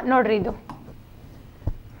ಹಂತ ನೋಡ್ರಿ. ಇದು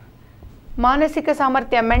ಮಾನಸಿಕ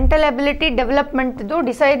ಸಾಮರ್ಥ್ಯ, ಮೆಂಟಲ್ ಎಬಿಲಿಟಿ ಡೆವಲಪ್ಮೆಂಟ್ದು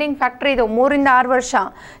ಡಿಸೈಡಿಂಗ್ ಫ್ಯಾಕ್ಟರ್ ಇದು 3ರಿಂದ 6 ವರ್ಷ.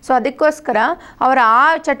 ಸೊ ಅದಕ್ಕೋಸ್ಕರ ಅವರ ಆ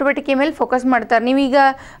ಚಟುವಟಿಕೆ ಮೇಲೆ ಫೋಕಸ್ ಮಾಡ್ತಾರೆ. ನೀವೀಗ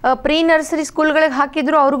ಪ್ರೀ ನರ್ಸರಿ ಸ್ಕೂಲ್ಗಳಿಗೆ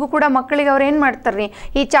ಹಾಕಿದ್ರು ಅವ್ರಿಗೂ ಕೂಡ ಮಕ್ಕಳಿಗೆ ಅವ್ರು ಏನು ಮಾಡ್ತಾರೆ ರೀ,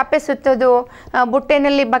 ಈ ಚಾಪೆ ಸುತ್ತೋದು,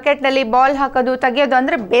 ಬುಟ್ಟೆನಲ್ಲಿ ಬಕೆಟ್ನಲ್ಲಿ ಬಾಲ್ ಹಾಕೋದು, ತೆಗೆಯೋದು,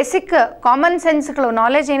 ಅಂದರೆ ಬೇಸಿಕ್ ಕಾಮನ್ ಸೆನ್ಸ್ಗಳು,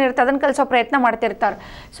 ನಾಲೆಜ್ ಏನಿರುತ್ತೆ ಅದನ್ನು ಕಲಿಸೋ ಪ್ರಯತ್ನ ಮಾಡ್ತಿರ್ತಾರೆ.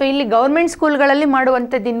 ಸೊ ಇಲ್ಲಿ ಗೌರ್ಮೆಂಟ್ ಸ್ಕೂಲ್ಗಳಲ್ಲಿ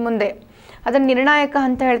ಮಾಡುವಂಥದ್ದು ಇನ್ನು ಮುಂದೆ ಅದನ್ನು ನಿರ್ಣಾಯಕ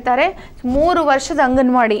ಅಂತ ಹೇಳ್ತಾರೆ. 3 ವರ್ಷದ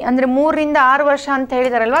ಅಂಗನವಾಡಿ, ಅಂದರೆ 3ರಿಂದ 6 ವರ್ಷ ಅಂತ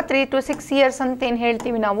ಹೇಳಿದಾರಲ್ವ, 3 to 6 ಇಯರ್ಸ್ ಅಂತ ಏನು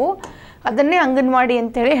ಹೇಳ್ತೀವಿ ನಾವು, ಅದನ್ನೇ ಅಂಗನವಾಡಿ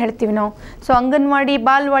ಅಂತೇಳಿ ಹೇಳ್ತೀವಿ ನಾವು. ಸೊ ಅಂಗನವಾಡಿ,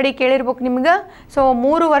 ಬಾಲ್ವಾಡಿ ಕೇಳಿರ್ಬೇಕು ನಿಮ್ಗೆ. ಸೊ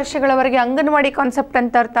 3 ವರ್ಷಗಳವರೆಗೆ ಅಂಗನವಾಡಿ ಕಾನ್ಸೆಪ್ಟ್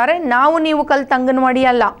ಅಂತ ಇರ್ತಾರೆ. ನೀವು ಕಲ್ತ ಅಂಗನವಾಡಿ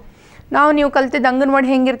ಅಲ್ಲ. ನೀವು ಕಲ್ತಿದ್ದು ಅಂಗನವಾಡಿ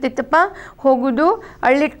ಹೆಂಗಿರ್ತಿತ್ತಪ್ಪ, ಹೋಗೋದು,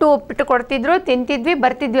 ಅಳ್ಳಿಟ್ಟು ಒಪ್ಪಿಟ್ಟು ಕೊಡ್ತಿದ್ರು, ತಿಂತಿದ್ವಿ,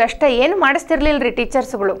 ಬರ್ತಿದ್ವಿ ಅಷ್ಟೇ. ಏನು ಮಾಡಿಸ್ತಿರ್ಲಿಲ್ಲ ರೀ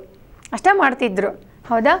ಟೀಚರ್ಸ್ಗಳು, ಅಷ್ಟೇ ಮಾಡ್ತಿದ್ರು.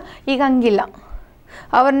 ಹೌದಾ? ಈಗ ಹಂಗಿಲ್ಲ.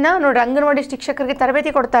 ಅವ್ರನ್ನ ನೋಡ್ರಿ, ಅಂಗನವಾಡಿ ಶಿಕ್ಷಕರಿಗೆ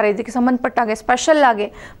ತರಬೇತಿ ಕೊಡ್ತಾರೆ ಇದಕ್ಕೆ ಸಂಬಂಧಪಟ್ಟಾಗೆ. ಸ್ಪೆಷಲ್ ಆಗಿ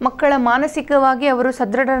ಮಕ್ಕಳ ಮಾನಸಿಕವಾಗಿ ಅವರು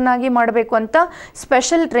ಸದೃಢರನ್ನಾಗಿ ಮಾಡಬೇಕು ಅಂತ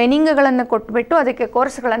ಸ್ಪೆಷಲ್ ಟ್ರೈನಿಂಗ್ಗಳನ್ನು ಕೊಟ್ಬಿಟ್ಟು ಅದಕ್ಕೆ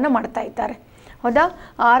ಕೋರ್ಸ್ಗಳನ್ನು ಮಾಡ್ತಾ ಇದ್ದಾರೆ. ಹೌದಾ?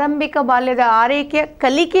 ಆರಂಭಿಕ ಬಾಲ್ಯದ ಆರೈಕೆಯ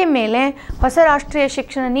ಕಲಿಕೆ ಮೇಲೆ ಹೊಸ ರಾಷ್ಟ್ರೀಯ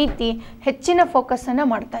ಶಿಕ್ಷಣ ನೀತಿ ಹೆಚ್ಚಿನ ಫೋಕಸನ್ನು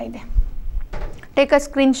ಮಾಡ್ತಾ ಇದೆ. Take a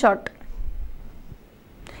screenshot.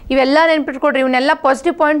 ಇವೆಲ್ಲ ನೆನ್ಪಿಟ್ಕೊಡ್ರಿ. ಇವನ್ನೆಲ್ಲ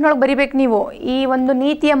ಪಾಸಿಟಿವ್ ಪಾಯಿಂಟ್ನೊಳಗೆ ಬರಿಬೇಕು ನೀವು. ಈ ಒಂದು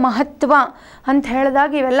ನೀತಿಯ ಮಹತ್ವ ಅಂತ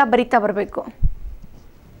ಹೇಳಿದಾಗ ಇವೆಲ್ಲ ಬರಿತಾ ಬರಬೇಕು.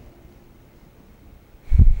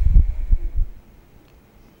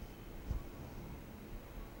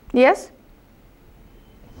 ಎಸ್,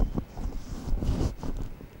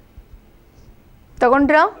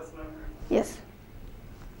 ತಗೊಂಡ್ರಾ? ಎಸ್.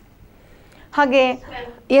 ಹಾಗೆ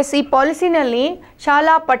ಎಸ್, ಈ ಪಾಲಿಸಿನಲ್ಲಿ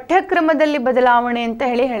ಶಾಲಾ ಪಠ್ಯಕ್ರಮದಲ್ಲಿ ಬದಲಾವಣೆ ಅಂತ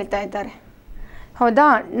ಹೇಳ್ತಾ ಇದ್ದಾರೆ. ಹೌದಾ?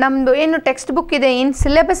 ನಮ್ಮದು ಏನು ಟೆಕ್ಸ್ಟ್ ಬುಕ್ ಇದೆ, ಏನು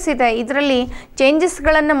ಸಿಲೆಬಸ್ ಇದೆ, ಇದರಲ್ಲಿ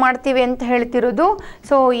ಚೇಂಜಸ್ಗಳನ್ನು ಮಾಡ್ತೀವಿ ಅಂತ ಹೇಳ್ತಿರೋದು.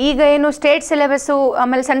 ಸೊ ಈಗ ಏನು ಸ್ಟೇಟ್ ಸಿಲೆಬಸ್ಸು,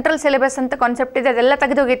 ಆಮೇಲೆ ಸೆಂಟ್ರಲ್ ಸಿಲೆಬಸ್ ಅಂತ ಕಾನ್ಸೆಪ್ಟ್ ಇದೆ, ಅದೆಲ್ಲ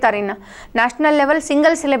ತೆಗೆದೋಗಿತಾರೆ. ಇನ್ನು ನ್ಯಾಷನಲ್ ಲೆವೆಲ್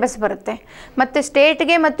ಸಿಂಗಲ್ ಸಿಲೆಬಸ್ ಬರುತ್ತೆ. ಮತ್ತು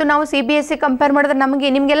ಸ್ಟೇಟ್ಗೆ ಮತ್ತು ನಾವು CBSE ಕಂಪೇರ್ ಮಾಡಿದ್ರೆ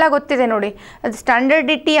ನಿಮಗೆಲ್ಲ ಗೊತ್ತಿದೆ ನೋಡಿ, ಅದು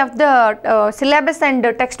ಸ್ಟ್ಯಾಂಡರ್ಡಿಟಿ of the syllabus and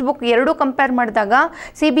text book ಎರಡೂ ಕಂಪೇರ್ ಮಾಡಿದಾಗ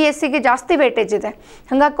CBSEಗೆ ಜಾಸ್ತಿ ವೇಟೇಜ್ ಇದೆ.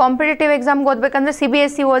 ಹಾಗಾಗಿ ಕಾಂಪಿಟೇಟಿವ್ ಎಕ್ಸಾಮ್ಗೆ ಓದಬೇಕಂದ್ರೆ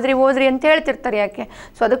CBSE ಓದ್ರಿ ಅಂತ ಹೇಳ್ತಿರ್ತಾರೆ. ಯಾಕೆ?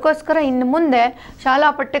 ಸೊ ಅದಕ್ಕೋಸ್ಕರ ಇನ್ನು ಮುಂದೆ ಶಾಲಾ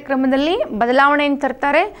ಪಠ್ಯಕ್ರಮದಲ್ಲಿ ಬದಲಾವಣೆಯನ್ನು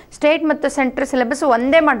ತರ್ತಾರೆ. ಸ್ಟೇಟ್ ಮತ್ತು ಸೆಂಟ್ರಲ್ ಸಿಲೆಬಸ್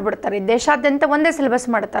ಒಂದೇ ಮಾಡಿಬಿಡ್ತಾರೆ. ದೇಶಾದ್ಯಂತ ಒಂದೇ ಸಿಲೆಬಸ್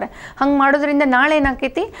ಮಾಡ್ತಾರೆ. ಹಂಗೆ ಮಾಡೋದ್ರಿಂದ ನಾಳೆ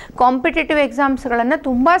ಏನಾಕೈತಿ, ಕಾಂಪಿಟೇಟಿವ್ ಎಕ್ಸಾಮ್ಸ್ಗಳನ್ನು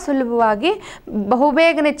ತುಂಬ ಸುಲಭವಾಗಿ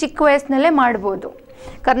ಬಹುಬೇಗನೆ ಚಿಕ್ಕ ವಯಸ್ಸಿನಲ್ಲೇ ಮಾಡ್ಬೋದು.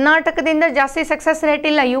 ಕರ್ನಾಟಕದಿಂದ ಜಾಸ್ತಿ ಸಕ್ಸಸ್ ರೇಟ್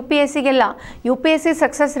ಇಲ್ಲ UPSCಗೆಲ್ಲ. UPSC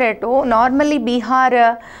success rate normally Bihar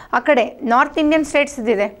ಆ ಕಡೆ ನಾರ್ತ್ ಇಂಡಿಯನ್ ಸ್ಟೇಟ್ಸ್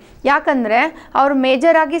ಇದೆ. ಯಾಕಂದರೆ ಅವರು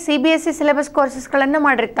ಮೇಜರಾಗಿ CBSE ಸಿಲೆಬಸ್ ಕೋರ್ಸಸ್ಗಳನ್ನು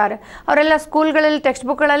ಮಾಡಿರ್ತಾರೆ. ಅವರೆಲ್ಲ ಸ್ಕೂಲ್ಗಳಲ್ಲಿ ಟೆಕ್ಸ್ಟ್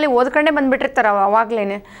ಬುಕ್ಗಳಲ್ಲಿ ಓದ್ಕೊಂಡೇ ಬಂದುಬಿಟ್ಟಿರ್ತಾರೆ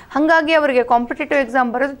ಅವಾಗಲೇ. ಹಾಗಾಗಿ ಅವರಿಗೆ ಕಾಂಪಿಟೇಟಿವ್ ಎಕ್ಸಾಮ್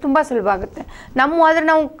ಬರೋದು ತುಂಬ ಸುಲಭ ಆಗುತ್ತೆ. ಆದರೆ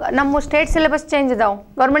ನಮ್ಮ ಸ್ಟೇಟ್ ಸಿಲೆಬಸ್ ಚೇಂಜ್ ಇದಾವೆ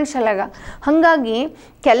ಗೌರ್ಮೆಂಟ್ ಶಾಲೆಗೆ. ಹಾಗಾಗಿ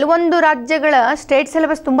ಕೆಲವೊಂದು ರಾಜ್ಯಗಳ ಸ್ಟೇಟ್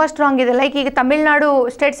ಸಿಲೆಬಸ್ ತುಂಬ ಸ್ಟ್ರಾಂಗ್ ಇದೆ. ಲೈಕ್ ಈಗ ತಮಿಳ್ನಾಡು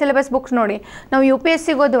ಸ್ಟೇಟ್ ಸಿಲೆಬಸ್ ಬುಕ್ಸ್ ನೋಡಿ, ನಾವು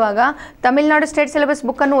UPSCಗೆ ಓದುವಾಗ ತಮಿಳ್ನಾಡು ಸ್ಟೇಟ್ ಸಿಲೆಬಸ್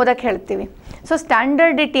ಬುಕ್ಕನ್ನು ಓದೋಕ್ಕೆ ಹೇಳ್ತೀವಿ. ಸೊ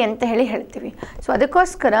ಸ್ಟ್ಯಾಂಡರ್ಡಿಟಿ ಅಂತ ಹೇಳ್ತೀವಿ. ಸೊ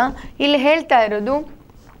ಅದಕ್ಕೋಸ್ಕರ ಇಲ್ಲಿ ಹೇಳ್ತಾ ಇರೋದು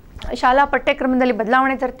ಶಾಲಾ ಪಠ್ಯಕ್ರಮದಲ್ಲಿ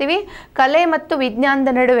ಬದಲಾವಣೆ ತರ್ತೀವಿ. ಕಲೆ ಮತ್ತು ವಿಜ್ಞಾನದ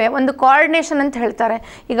ನಡುವೆ ಒಂದು ಕೋಆರ್ಡಿನೇಷನ್ ಅಂತ ಹೇಳ್ತಾರೆ.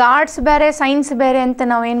 ಈಗ ಆರ್ಟ್ಸ್ ಬೇರೆ ಸೈನ್ಸ್ ಬೇರೆ ಅಂತ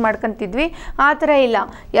ನಾವು ಏನು ಮಾಡ್ಕೊತಿದ್ವಿ, ಆ ಥರ ಇಲ್ಲ.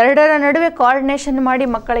 ಎರಡರ ನಡುವೆ ಕೋಆರ್ಡಿನೇಷನ್ ಮಾಡಿ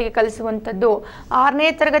ಮಕ್ಕಳಿಗೆ ಕಲಿಸುವಂಥದ್ದು.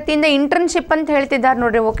 6ನೇ ತರಗತಿಯಿಂದ ಇಂಟರ್ನ್ಶಿಪ್ ಅಂತ ಹೇಳ್ತಿದ್ದಾರೆ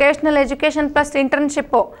ನೋಡಿರಿ. Vocational education plus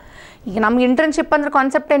internship. ಈಗ ನಮ್ಗೆ ಇಂಟರ್ನ್ಶಿಪ್ ಅಂದ್ರೆ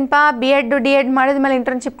ಕಾನ್ಸೆಪ್ಟ್ ಏನಪ್ಪ, BEd D.Ed ಮಾಡಿದ ಮೇಲೆ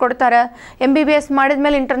ಇಂಟರ್ನ್ಶಿಪ್ ಕೊಡ್ತಾರೆ, MBBS ಮಾಡಿದ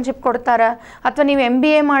ಮೇಲೆ ಇಂಟರ್ನ್ಶಿಪ್ ಕೊಡ್ತಾರೆ, ಅಥವಾ ನೀವು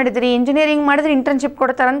MBA ಮಾಡಿದ್ರಿ ಇಂಜಿನಿಯರಿಂಗ್ ಮಾಡಿದ್ರೆ ಇಂಟರ್ನ್ಶಿಪ್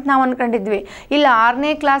ಕೊಡ್ತಾರೆ ಅಂತ ನಾವು ಅಂದ್ಕೊಂಡಿದ್ವಿ. ಇಲ್ಲ,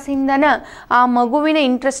 6ನೇ ಕ್ಲಾಸಿಂದನೇ ಆ ಮಗುವಿನ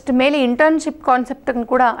ಇಂಟ್ರೆಸ್ಟ್ ಮೇಲೆ ಇಂಟರ್ನ್ಶಿಪ್ ಕಾನ್ಸೆಪ್ಟನ್ನು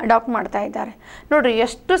ಕೂಡ ಅಡಾಪ್ಟ್ ಮಾಡ್ತಾ ಇದ್ದಾರೆ. ನೋಡಿರಿ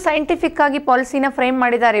ಎಷ್ಟು ಸೈಂಟಿಫಿಕ್ ಆಗಿ ಪಾಲಿಸಿನ ಫ್ರೇಮ್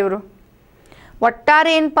ಮಾಡಿದ್ದಾರೆ ಇವರು.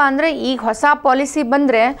 ಒಟ್ಟಾರೆ ಏನಪ್ಪ ಅಂದರೆ ಈಗ ಹೊಸ ಪಾಲಿಸಿ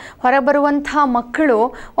ಬಂದರೆ ಹೊರಬರುವಂಥ ಮಕ್ಕಳು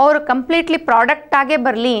ಅವರು ಕಂಪ್ಲೀಟ್ಲಿ ಪ್ರಾಡಕ್ಟ್ ಆಗೇ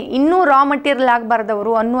ಬರಲಿ, ಇನ್ನೂ ರಾ ಮಟೀರಿಯಲ್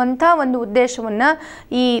ಆಗಬಾರ್ದವರು ಅನ್ನುವಂಥ ಒಂದು ಉದ್ದೇಶವನ್ನು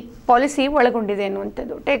ಈ ಪಾಲಿಸಿ ಒಳಗೊಂಡಿದೆ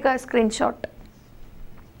ಅನ್ನುವಂಥದ್ದು. Take a screenshot.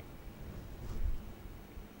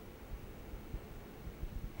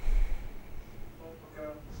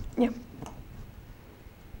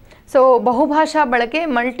 ಸೊ ಬಹುಭಾಷಾ ಬಳಕೆ,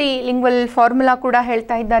 ಮಲ್ಟಿ ಲಿಂಗ್ವಲ್ ಫಾರ್ಮುಲಾ ಕೂಡ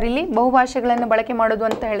ಹೇಳ್ತಾ ಇದ್ದಾರೆ ಇಲ್ಲಿ. ಬಹುಭಾಷೆಗಳನ್ನು ಬಳಕೆ ಮಾಡೋದು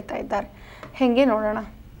ಅಂತ ಹೇಳ್ತಾ ಇದ್ದಾರೆ. ಹೆಂಗೆ ನೋಡೋಣ.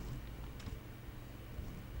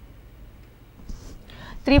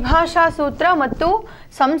 ತ್ರಿಭಾಷಾ ಸೂತ್ರ ಮತ್ತು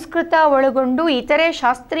ಸಂಸ್ಕೃತ ಒಳಗೊಂಡು ಇತರೆ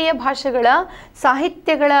ಶಾಸ್ತ್ರೀಯ ಭಾಷೆಗಳ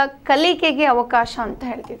ಸಾಹಿತ್ಯಗಳ ಕಲಿಕೆಗೆ ಅವಕಾಶ ಅಂತ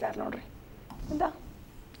ಹೇಳ್ತಿದ್ದಾರೆ ನೋಡ್ರಿ. ಹೌದಾ,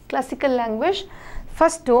 ಕ್ಲಾಸಿಕಲ್ ಲ್ಯಾಂಗ್ವೇಜ್.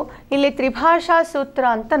 ಫಸ್ಟು ಇಲ್ಲಿ ತ್ರಿಭಾಷಾ ಸೂತ್ರ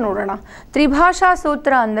ಅಂತ ನೋಡೋಣ. ತ್ರಿಭಾಷಾ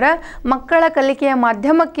ಸೂತ್ರ ಅಂದರೆ ಮಕ್ಕಳ ಕಲಿಕೆಯ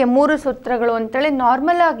ಮಾಧ್ಯಮಕ್ಕೆ 3 ಸೂತ್ರಗಳು ಅಂತೇಳಿ.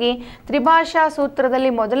 ನಾರ್ಮಲ್ ಆಗಿ ತ್ರಿಭಾಷಾ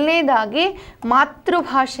ಸೂತ್ರದಲ್ಲಿ ಮೊದಲನೇದಾಗಿ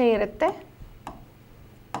ಮಾತೃಭಾಷೆ ಇರುತ್ತೆ,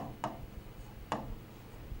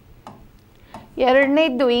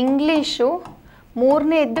 ಎರಡನೇದ್ದು ಇಂಗ್ಲೀಷು,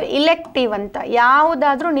 ಮೂರನೇದ್ದು ಇಲೆಕ್ಟಿವ್ ಅಂತ.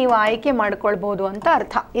 ಯಾವುದಾದ್ರೂ ನೀವು ಆಯ್ಕೆ ಮಾಡ್ಕೊಳ್ಬೋದು ಅಂತ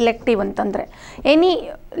ಅರ್ಥ. ಇಲೆಕ್ಟಿವ್ ಅಂತಂದರೆ ಎನಿ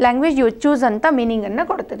ಲ್ಯಾಂಗ್ವೇಜ್ ಯು ಚೂಸ್ ಅಂತ ಮೀನಿಂಗನ್ನು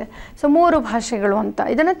ಕೊಡ್ತದೆ. ಸೊ 3 ಭಾಷೆಗಳು ಅಂತ,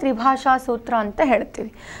 ಇದನ್ನು ತ್ರಿಭಾಷಾ ಸೂತ್ರ ಅಂತ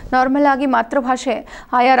ಹೇಳ್ತೀವಿ. ನಾರ್ಮಲ್ ಆಗಿ ಮಾತೃಭಾಷೆ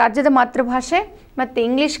ಆಯಾ ರಾಜ್ಯದ ಮಾತೃಭಾಷೆ ಮತ್ತು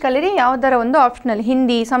ಇಂಗ್ಲೀಷ್ ಕಲೀರಿ, ಯಾವುದರ ಒಂದು ಆಪ್ಷನಲ್,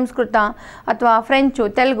 ಹಿಂದಿ, ಸಂಸ್ಕೃತ ಅಥವಾ ಫ್ರೆಂಚು,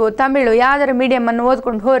 ತೆಲುಗು, ತಮಿಳು ಯಾವುದರ ಮೀಡಿಯಮನ್ನು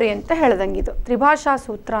ಓದ್ಕೊಂಡು ಹೋರಿ ಅಂತ ಹೇಳ್ದಂಗಿದು ತ್ರಿಭಾಷಾ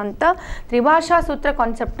ಸೂತ್ರ ಅಂತ. ತ್ರಿಭಾಷಾ ಸೂತ್ರ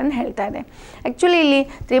ಕಾನ್ಸೆಪ್ಟನ್ನು ಹೇಳ್ತಾ ಇದೆ. ಆ್ಯಕ್ಚುಲಿ ಇಲ್ಲಿ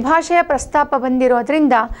ತ್ರಿಭಾಷೆಯ ಪ್ರಸ್ತಾಪ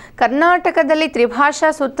ಬಂದಿರೋದ್ರಿಂದ ಕರ್ನಾಟಕದಲ್ಲಿ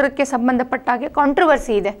ತ್ರಿಭಾಷಾ ಸೂತ್ರಕ್ಕೆ ಸಂಬಂಧಪಟ್ಟ ಹಾಗೆ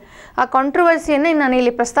ಕಾಂಟ್ರವರ್ಸಿ ಇದೆ. ಆ ಕಾಂಟ್ರವರ್ಸಿಯನ್ನು ನಾನು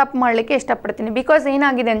ಇಲ್ಲಿ ಪ್ರಸ್ತಾಪ ಮಾಡಲಿಕ್ಕೆ ಇಷ್ಟಪಡ್ತೀನಿ. ಬಿಕಾಸ್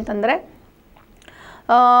ಏನಾಗಿದೆ ಅಂತಂದರೆ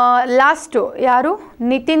ಲಾಸ್ಟು ಯಾರು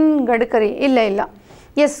ನಿತಿನ್ ಗಡ್ಕರಿ, ಇಲ್ಲ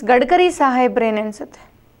ಎಸ್ ಗಡ್ಕರಿ ಸಾಹೇಬ್ರೇನನ್ಸುತ್ತೆ,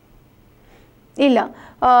 ಇಲ್ಲ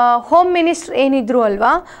ಹೋಮ್ ಮಿನಿಸ್ಟ್ರ್ ಏನಿದ್ರು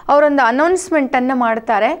ಅಲ್ವಾ, ಅವರೊಂದು ಅನೌನ್ಸ್ಮೆಂಟನ್ನು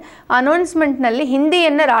ಮಾಡ್ತಾರೆ. ಅನೌನ್ಸ್ಮೆಂಟ್ನಲ್ಲಿ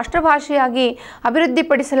ಹಿಂದಿಯನ್ನು ರಾಷ್ಟ್ರಭಾಷೆಯಾಗಿ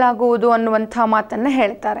ಅಭಿವೃದ್ಧಿಪಡಿಸಲಾಗುವುದು ಅನ್ನುವಂಥ ಮಾತನ್ನು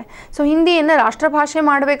ಹೇಳ್ತಾರೆ. ಸೊ ಹಿಂದಿಯನ್ನು ರಾಷ್ಟ್ರಭಾಷೆ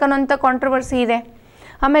ಮಾಡಬೇಕನ್ನುವಂಥ ಕಾಂಟ್ರವರ್ಸಿ ಇದೆ.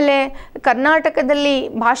 ಆಮೇಲೆ ಕರ್ನಾಟಕದಲ್ಲಿ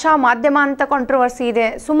ಭಾಷಾ ಮಾಧ್ಯಮ ಅಂತ ಕಾಂಟ್ರವರ್ಸಿ ಇದೆ.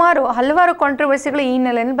 ಹಲವಾರು ಕಾಂಟ್ರವರ್ಸಿಗಳು ಈ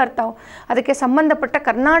ನೆಲೆಯಲ್ಲಿ ಬರ್ತಾವೆ. ಅದಕ್ಕೆ ಸಂಬಂಧಪಟ್ಟ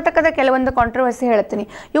ಕರ್ನಾಟಕದ ಕೆಲವೊಂದು ಕಾಂಟ್ರವರ್ಸಿ ಹೇಳ್ತೀನಿ.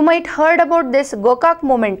 You might heard about this Gokak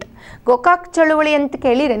moment. Gokak ಚಳುವಳಿ ಅಂತ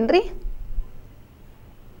ಕೇಳಿರೇನ್ರಿ?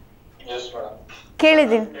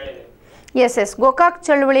 ಕೇಳಿದ್ದೀನಿ. ಎಸ್ ಗೋಕಾಕ್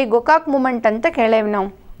ಚಳುವಳಿ, ಗೋಕಾಕ್ ಮೂಮೆಂಟ್ ಅಂತ ಕೇಳೇವಿ ನಾವು.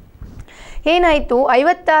 ಏನಾಯಿತು,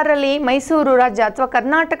 56ರಲ್ಲಿ ಮೈಸೂರು ರಾಜ್ಯ ಅಥವಾ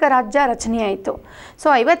ಕರ್ನಾಟಕ ರಾಜ್ಯ ರಚನೆಯಾಯಿತು. ಸೊ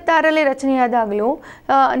 56ರಲ್ಲಿ ರಚನೆಯಾದಾಗಲೂ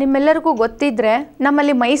ನಿಮ್ಮೆಲ್ಲರಿಗೂ ಗೊತ್ತಿದ್ದರೆ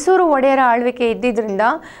ನಮ್ಮಲ್ಲಿ ಮೈಸೂರು ಒಡೆಯರ ಆಳ್ವಿಕೆ ಇದ್ದಿದ್ದರಿಂದ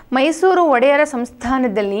ಮೈಸೂರು ಒಡೆಯರ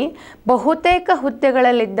ಸಂಸ್ಥಾನದಲ್ಲಿ ಬಹುತೇಕ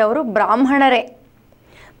ಹುದ್ದೆಗಳಲ್ಲಿದ್ದವರು ಬ್ರಾಹ್ಮಣರೇ.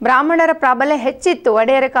 ಬ್ರಾಹ್ಮಣರ ಪ್ರಾಬಲ್ಯ ಹೆಚ್ಚಿತ್ತು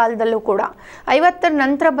ಒಡೆಯರ ಕಾಲದಲ್ಲೂ ಕೂಡ. 50ರ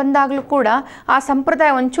ನಂತರ ಬಂದಾಗಲೂ ಕೂಡ ಆ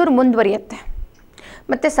ಸಂಪ್ರದಾಯ ಒಂಚೂರು ಮುಂದುವರಿಯುತ್ತೆ.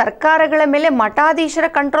 ಮತ್ತು ಸರ್ಕಾರಗಳ ಮೇಲೆ ಮಠಾಧೀಶರ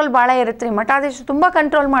ಕಂಟ್ರೋಲ್ ಭಾಳ ಇರುತ್ತೆ ರೀ. ಮಠಾಧೀಶರು ತುಂಬ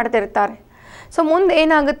ಕಂಟ್ರೋಲ್ ಮಾಡ್ತಿರ್ತಾರೆ. ಸೊ ಮುಂದೆ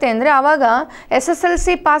ಏನಾಗುತ್ತೆ ಅಂದರೆ ಆವಾಗ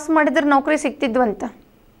SSLC ಪಾಸ್ ಮಾಡಿದ್ರೆ ನೌಕರಿ ಸಿಗ್ತಿದ್ವಂತ.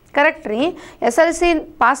 ಕರೆಕ್ಟ್ ರೀ. SLC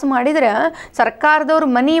ಪಾಸ್ ಮಾಡಿದ್ರೆ ಸರ್ಕಾರದವ್ರು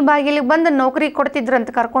ಮನೆ ಬಾಗಿಲಿಗೆ ಬಂದು ನೌಕರಿ ಕೊಡ್ತಿದ್ರಂತ,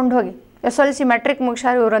 ಕರ್ಕೊಂಡು ಹೋಗಿ SLC ಮ್ಯಾಟ್ರಿಕ್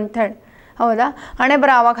ಮುಗಿಸಾರ ಇವ್ರು ಅಂಥೇಳಿ. ಹೌದಾ, ಹಣೆ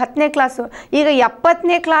ಬರ ಆವಾಗ 10ನೇ ಕ್ಲಾಸು. ಈಗ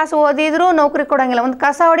 70ನೇ ಕ್ಲಾಸ್ ಓದಿದ್ರೂ ನೌಕರಿ ಕೊಡೋಂಗಿಲ್ಲ. ಒಂದು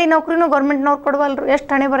ಕಸ ಹೊಡಿ ನೌಕರಿನೂ ಗೌರ್ಮೆಂಟ್ನವ್ರು ಕೊಡವಲ್ರು. ಎಷ್ಟು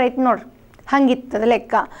ಹಣೆ ಬರ ಐತೆ ನೋಡ್ರಿ, ಹಂಗಿತ್ತದ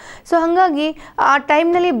ಲೆಕ್ಕ. ಸೊ ಹಾಗಾಗಿ ಆ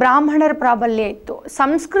ಟೈಮ್ನಲ್ಲಿ ಬ್ರಾಹ್ಮಣರ ಪ್ರಾಬಲ್ಯ ಇತ್ತು.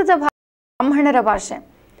 ಸಂಸ್ಕೃತ ಬ್ರಾಹ್ಮಣರ ಭಾಷೆ,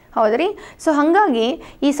 ಹೌದ್ರಿ. ಸೊ ಹಾಗಾಗಿ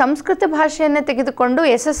ಈ ಸಂಸ್ಕೃತ ಭಾಷೆಯನ್ನು ತೆಗೆದುಕೊಂಡು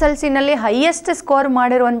SSLCನಲ್ಲಿ ಹೈಯೆಸ್ಟ್ ಸ್ಕೋರ್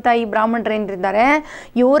ಮಾಡಿರುವಂಥ ಈ ಬ್ರಾಹ್ಮಣರು ಏನಿದ್ದಾರೆ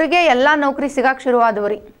ಇವರಿಗೆ ಎಲ್ಲ ನೌಕರಿ ಸಿಗೋಕ್ಕೆ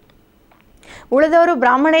ಶುರುವಾದವ್ರಿ. ಉಳಿದವರು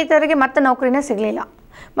ಬ್ರಾಹ್ಮಣೇತರರಿಗೆ ಮತ್ತೆ ನೌಕರಿನೇ ಸಿಗಲಿಲ್ಲ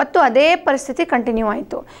ಮತ್ತು ಅದೇ ಪರಿಸ್ಥಿತಿ ಕಂಟಿನ್ಯೂ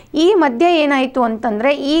ಆಯಿತು. ಈ ಮಧ್ಯೆ ಏನಾಯಿತು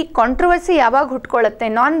ಅಂತಂದರೆ ಈ ಕಾಂಟ್ರವರ್ಸಿ ಯಾವಾಗ ಹುಟ್ಕೊಳ್ಳುತ್ತೆ,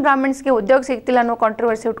 ನಾನ್ ಬ್ರಾಹ್ಮಣ್ಸ್ಗೆ ಉದ್ಯೋಗ ಸಿಗ್ತಿಲ್ಲ ಅನ್ನೋ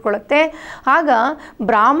ಕಾಂಟ್ರವರ್ಸಿ ಹುಟ್ಕೊಳ್ಳುತ್ತೆ. ಆಗ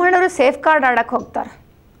ಬ್ರಾಹ್ಮಣರು ಸೇಫ್ ಕಾರ್ಡ್ ಆಡೋಕ್ಕೆ ಹೋಗ್ತಾರೆ.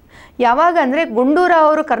 ಯಾವಾಗ ಅಂದರೆ ಗುಂಡೂರಾವ್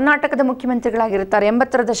ಅವರು ಕರ್ನಾಟಕದ ಮುಖ್ಯಮಂತ್ರಿಗಳಾಗಿರ್ತಾರೆ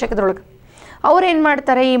 80ರ ದಶಕದೊಳಗೆ. ಅವ್ರೇನು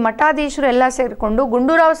ಮಾಡ್ತಾರೆ, ಈ ಮಠಾಧೀಶರು ಎಲ್ಲ ಸೇರಿಕೊಂಡು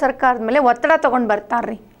ಗುಂಡೂರಾವ್ ಸರ್ಕಾರದ ಮೇಲೆ ಒತ್ತಡ ತೊಗೊಂಡು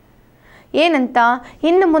ಬರ್ತಾರ್ರಿ. ಏನಂತ,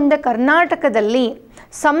 ಇನ್ನು ಮುಂದೆ ಕರ್ನಾಟಕದಲ್ಲಿ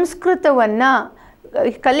ಸಂಸ್ಕೃತವನ್ನು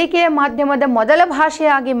ಕಲಿಕೆಯ ಮಾಧ್ಯಮದ ಮೊದಲ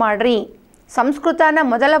ಭಾಷೆಯಾಗಿ ಮಾಡಿರಿ, ಸಂಸ್ಕೃತನ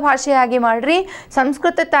ಮೊದಲ ಭಾಷೆಯಾಗಿ ಮಾಡಿರಿ,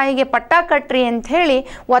 ಸಂಸ್ಕೃತ ತಾಯಿಗೆ ಪಟ್ಟ ಕಟ್ರಿ ಅಂಥೇಳಿ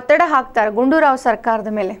ಒತ್ತಡ ಹಾಕ್ತಾರೆ ಗುಂಡೂರಾವ್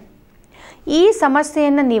ಸರ್ಕಾರದ ಮೇಲೆ. ಈ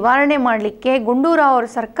ಸಮಸ್ಯೆಯನ್ನು ನಿವಾರಣೆ ಮಾಡಲಿಕ್ಕೆ ಗುಂಡೂರಾವ್ ಅವರ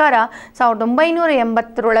ಸರ್ಕಾರ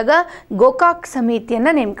 1980ರೊಳಗೆ ಗೋಕಾಕ್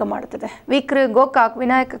ಸಮಿತಿಯನ್ನು ನೇಮಕ ಮಾಡ್ತದೆ.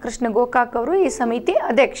 ವಿನಾಯಕ ಕೃಷ್ಣ ಗೋಕಾಕ್ ಅವರು ಈ ಸಮಿತಿ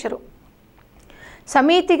ಅಧ್ಯಕ್ಷರು.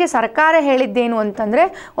 ಸಮಿತಿಗೆ ಸರ್ಕಾರ ಹೇಳಿದ್ದೇನು ಅಂತಂದರೆ,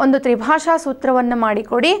 ಒಂದು ತ್ರಿಭಾಷಾ ಸೂತ್ರವನ್ನು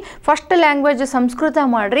ಮಾಡಿಕೊಡಿ, ಫಸ್ಟ್ ಲ್ಯಾಂಗ್ವೇಜ್ ಸಂಸ್ಕೃತ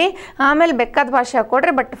ಮಾಡಿರಿ, ಆಮೇಲೆ ಬೇಕಾದ ಭಾಷೆ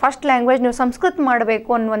ಹಾಕ್ಕೊಡ್ರಿ, ಬಟ್ ಫಸ್ಟ್ ಲ್ಯಾಂಗ್ವೇಜ್ ನೀವು ಸಂಸ್ಕೃತ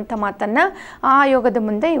ಮಾಡಬೇಕು ಅನ್ನುವಂಥ ಮಾತನ್ನು ಆಯೋಗದ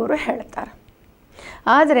ಮುಂದೆ ಇವರು ಹೇಳ್ತಾರೆ.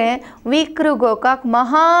 ಆದರೆ ಗೋಕಾಕ್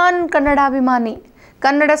ಮಹಾನ್ ಕನ್ನಡಾಭಿಮಾನಿ,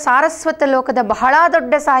 ಕನ್ನಡ ಸಾರಸ್ವತ ಲೋಕದ ಬಹಳ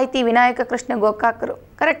ದೊಡ್ಡ ಸಾಹಿತಿ ವಿನಾಯಕ ಕೃಷ್ಣ ಗೋಕಾಕರು,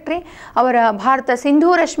 ಕರೆಕ್ಟ್ ರೀ. ಅವರ ಭಾರತ ಸಿಂಧೂ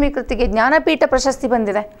ರಶ್ಮಿ ಕೃತಿಗೆ ಜ್ಞಾನಪೀಠ ಪ್ರಶಸ್ತಿ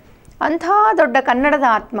ಬಂದಿದೆ. ಅಂಥ ದೊಡ್ಡ ಕನ್ನಡದ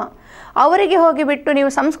ಆತ್ಮ, ಅವರಿಗೆ ಹೋಗಿಬಿಟ್ಟು ನೀವು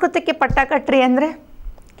ಸಂಸ್ಕೃತಕ್ಕೆ ಪಟ್ಟ ಕಟ್ರಿ ಅಂದರೆ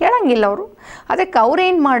ಕೇಳಂಗಿಲ್ಲ ಅವರು. ಅದಕ್ಕೆ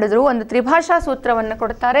ಅವರೇನು ಮಾಡಿದ್ರು, ಒಂದು ತ್ರಿಭಾಷಾ ಸೂತ್ರವನ್ನು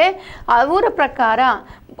ಕೊಡ್ತಾರೆ. ಅವರ ಪ್ರಕಾರ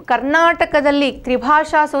ಕರ್ನಾಟಕದಲ್ಲಿ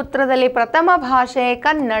ತ್ರಿಭಾಷಾ ಸೂತ್ರದಲ್ಲಿ ಪ್ರಥಮ ಭಾಷೆ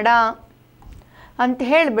ಕನ್ನಡ ಅಂತ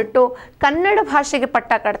ಹೇಳಿಬಿಟ್ಟು ಕನ್ನಡ ಭಾಷೆಗೆ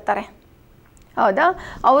ಪಟ್ಟ ಕಟ್ತಾರೆ. ಹೌದಾ,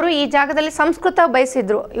 ಅವರು ಈ ಜಾಗದಲ್ಲಿ ಸಂಸ್ಕೃತ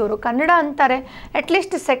ಬಯಸಿದ್ರು, ಇವರು ಕನ್ನಡ ಅಂತಾರೆ.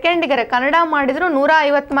 ಅಟ್ಲೀಸ್ಟ್ ಸೆಕೆಂಡಿಗೆ ಕನ್ನಡ ಮಾಡಿದ್ರು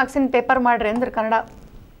 150 ಮಾರ್ಕ್ಸಿನ ಪೇಪರ್ ಮಾಡಿರಿ ಅಂದ್ರೆ ಕನ್ನಡ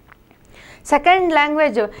ಸೆಕೆಂಡ್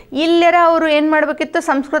ಲ್ಯಾಂಗ್ವೇಜು. ಇಲ್ಲೆರ ಅವರು ಏನು ಮಾಡಬೇಕಿತ್ತು,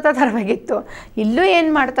 ಸಂಸ್ಕೃತ ತರಬೇಕಿತ್ತು. ಇಲ್ಲೂ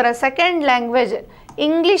ಏನು ಮಾಡ್ತಾರೆ, ಸೆಕೆಂಡ್ ಲ್ಯಾಂಗ್ವೇಜ್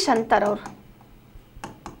ಇಂಗ್ಲೀಷ್ ಅಂತಾರೆ. ಅವರು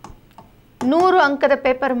 100 ಅಂಕದ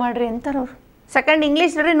ಪೇಪರ್ ಮಾಡಿರಿ ಅಂತಾರೆ. ಅವರು ಸೆಕೆಂಡ್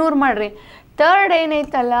ಇಂಗ್ಲೀಷ್ 100 ಮಾಡಿರಿ. ಥರ್ಡ್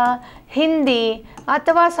ಏನೈತಲ್ಲ, ಹಿಂದಿ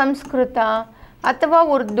ಅಥವಾ ಸಂಸ್ಕೃತ ಅಥವಾ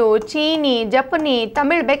ಉರ್ದು, ಚೀನಿ, ಜಪನಿ,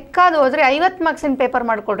 ತಮಿಳ್ ಬೇಕಾದ ಹೋದರೆ 50 ಮಾರ್ಕ್ಸಿನ ಪೇಪರ್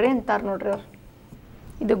ಮಾಡಿಕೊಡ್ರಿ ಅಂತಾರೆ ನೋಡ್ರಿ ಅವರು.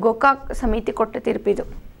 ಇದು ಗೋಕಾಕ್ ಸಮಿತಿ ಕೊಟ್ಟ ತೀರ್ಪಿದು.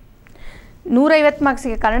 150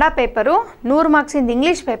 ಮಾರ್ಕ್ಸಿಗೆ ಕನ್ನಡ ಪೇಪರು, 100 ಮಾರ್ಕ್ಸಿಂದ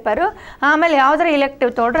ಇಂಗ್ಲೀಷ್ ಪೇಪರು, ಆಮೇಲೆ ಯಾವುದರ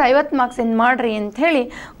ಇಲೆಕ್ಟಿವ್ ತೊಗೊಳ್ರೆ 50 ಮಾರ್ಕ್ಸಿಂದ ಮಾಡಿರಿ ಅಂಥೇಳಿ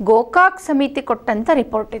ಗೋಕಾಕ್ ಸಮಿತಿ ಕೊಟ್ಟಂಥ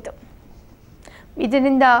ರಿಪೋರ್ಟ್ ಇದು.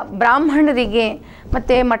 ಇದರಿಂದ ಬ್ರಾಹ್ಮಣರಿಗೆ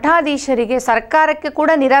ಮತ್ತು ಮಠಾಧೀಶರಿಗೆ, ಸರ್ಕಾರಕ್ಕೆ ಕೂಡ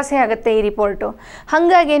ನಿರಾಸೆ ಆಗುತ್ತೆ ಈ ರಿಪೋರ್ಟು.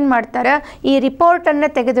 ಹಾಗಾಗಿ ಏನು ಮಾಡ್ತಾರೆ, ಈ ರಿಪೋರ್ಟನ್ನು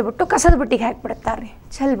ತೆಗೆದುಬಿಟ್ಟು ಕಸದ ಬುಟ್ಟಿಗೆ ಹಾಕಿಬಿಡ್ತಾರೆ,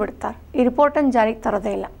 ಚೆಲ್ಬಿಡ್ತಾರೆ. ಈ ರಿಪೋರ್ಟನ್ನು ಜಾರಿಗೆ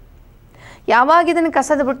ತರೋದೇ ಇಲ್ಲ. ಯಾವಾಗ ಇದನ್ನು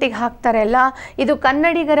ಕಸದ ಬುಟ್ಟಿಗೆ ಹಾಕ್ತಾರೆ ಅಲ್ಲ, ಇದು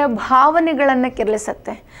ಕನ್ನಡಿಗರ ಭಾವನೆಗಳನ್ನು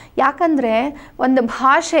ಕೆರಳಿಸುತ್ತೆ. ಯಾಕಂದರೆ ಒಂದು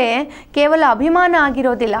ಭಾಷೆ ಕೇವಲ ಅಭಿಮಾನ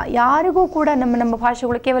ಆಗಿರೋದಿಲ್ಲ, ಯಾರಿಗೂ ಕೂಡ ನಮ್ಮ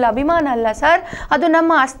ಭಾಷೆಗಳು ಕೇವಲ ಅಭಿಮಾನ ಅಲ್ಲ ಸರ್, ಅದು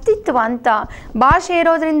ನಮ್ಮ ಅಸ್ತಿತ್ವ ಅಂತ. ಭಾಷೆ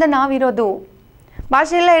ಇರೋದರಿಂದ ನಾವಿರೋದು.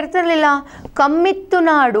 ಭಾಷೆ ಎಲ್ಲ ಇರ್ತಿರಲಿಲ್ಲ. ಕಮ್ಮಿತ್ತು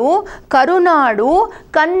ನಾಡು ಕರುನಾಡು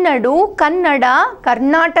ಕನ್ನಡು ಕನ್ನಡ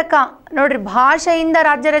ಕರ್ನಾಟಕ. ನೋಡ್ರಿ, ಭಾಷೆಯಿಂದ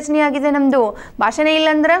ರಾಜ್ಯ ರಚನೆ ಆಗಿದೆ ನಮ್ಮದು. ಭಾಷೆನೇ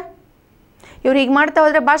ಇಲ್ಲಂದ್ರೆ ಇವ್ರು ಹೀಗೆ ಮಾಡ್ತಾ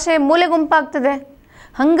ಹೋದರೆ ಭಾಷೆ ಮೂಲೆ ಗುಂಪಾಗ್ತದೆ.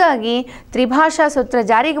 ಹಾಗಾಗಿ ತ್ರಿಭಾಷಾ ಸೂತ್ರ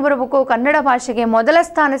ಜಾರಿಗೆ ಬರಬೇಕು, ಕನ್ನಡ ಭಾಷೆಗೆ ಮೊದಲ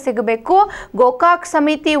ಸ್ಥಾನ ಸಿಗಬೇಕು, ಗೋಕಾಕ್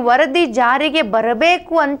ಸಮಿತಿ ವರದಿ ಜಾರಿಗೆ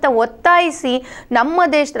ಬರಬೇಕು ಅಂತ ಒತ್ತಾಯಿಸಿ ನಮ್ಮ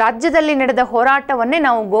ರಾಜ್ಯದಲ್ಲಿ ನಡೆದ ಹೋರಾಟವನ್ನೇ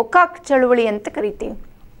ನಾವು ಗೋಕಾಕ್ ಚಳುವಳಿ ಅಂತ ಕರಿತೀವಿ.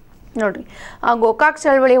 ನೋಡ್ರಿ, ಆ ಗೋಕಾಕ್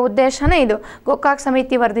ಚಳವಳಿಯ ಉದ್ದೇಶನೇ ಇದು. ಗೋಕಾಕ್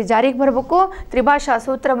ಸಮಿತಿ ವರದಿ ಜಾರಿಗೆ ಬರಬೇಕು, ತ್ರಿಭಾಷಾ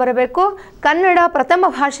ಸೂತ್ರ ಬರಬೇಕು, ಕನ್ನಡ ಪ್ರಥಮ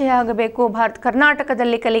ಭಾಷೆಯಾಗಬೇಕು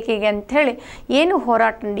ಕರ್ನಾಟಕದಲ್ಲಿ ಕಲಿಕೆಗೆ ಅಂಥೇಳಿ ಏನು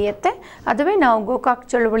ಹೋರಾಟ ನಡೆಯುತ್ತೆ ಅದುವೇ ನಾವು ಗೋಕಾಕ್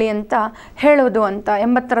ಚಳವಳಿ ಅಂತ ಹೇಳೋದು ಅಂತ.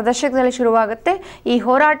 80ರ ದಶಕದಲ್ಲಿ ಶುರುವಾಗುತ್ತೆ. ಈ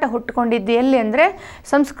ಹೋರಾಟ ಹುಟ್ಟುಕೊಂಡಿದ್ದು ಎಲ್ಲಿ ಅಂದರೆ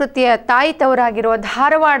ಸಂಸ್ಕೃತಿಯ ತಾಯಿ ತವರಾಗಿರುವ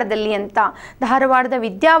ಧಾರವಾಡದಲ್ಲಿ ಅಂತ. ಧಾರವಾಡದ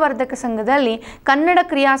ವಿದ್ಯಾವರ್ಧಕ ಸಂಘದಲ್ಲಿ ಕನ್ನಡ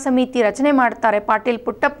ಕ್ರಿಯಾ ಸಮಿತಿ ರಚನೆ ಮಾಡ್ತಾರೆ. ಪಾಟೀಲ್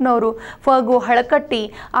ಪುಟ್ಟಪ್ಪನವರು, ಫಗು ಹಳಕಟ್ಟಿ,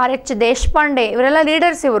 ಆರ್ ಎಚ್ ದೇಶಪಾಂಡೆ ಇವರೆಲ್ಲ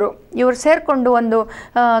ಲೀಡರ್ಸ್. ಇವರು ಸೇರಿಕೊಂಡು ಒಂದು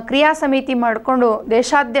ಕ್ರಿಯಾ ಸಮಿತಿ ಮಾಡಿಕೊಂಡು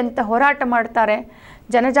ದೇಶಾದ್ಯಂತ ಹೋರಾಟ ಮಾಡ್ತಾರೆ,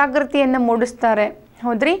 ಜನಜಾಗೃತಿಯನ್ನು ಮೂಡಿಸ್ತಾರೆ.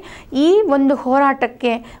 ಹೌದ್ರಿ, ಈ ಒಂದು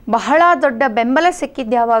ಹೋರಾಟಕ್ಕೆ ಬಹಳ ದೊಡ್ಡ ಬೆಂಬಲ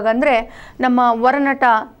ಸಿಕ್ಕಿದ್ದು ಯಾವಾಗ ಅಂದರೆ ನಮ್ಮ ವರನಟ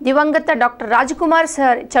ದಿವಂಗತ ಡಾಕ್ಟರ್ ರಾಜ್ಕುಮಾರ್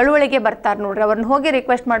ಸರ್ ಚಳುವಳಿಗೆ ಬರ್ತಾರೆ ನೋಡ್ರಿ. ಅವ್ರನ್ನ ಹೋಗಿ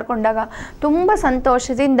ರಿಕ್ವೆಸ್ಟ್ ಮಾಡಿಕೊಂಡಾಗ ತುಂಬ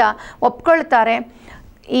ಸಂತೋಷದಿಂದ ಒಪ್ಕೊಳ್ತಾರೆ.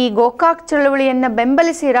 ಈ ಗೋಕಾಕ್ ಚಳವಳಿಯನ್ನು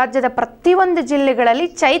ಬೆಂಬಲಿಸಿ ರಾಜ್ಯದ ಪ್ರತಿಯೊಂದು ಜಿಲ್ಲೆಗಳಲ್ಲಿ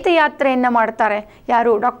ಚೈತ್ಯಯಾತ್ರೆಯನ್ನು ಮಾಡ್ತಾರೆ.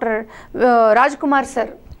 ಯಾರು? Doctor Rajkumar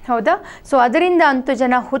sir. ಹೌದಾ? ಸೊ ಅದರಿಂದ ಅಂತೂ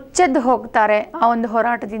ಜನ ಹುಚ್ಚೆದ್ದು ಹೋಗ್ತಾರೆ ಆ ಒಂದು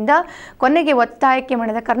ಹೋರಾಟದಿಂದ. ಕೊನೆಗೆ ಒತ್ತಾಯಕ್ಕೆ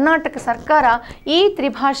ಮಾಡಿದ ಕರ್ನಾಟಕ ಸರ್ಕಾರ ಈ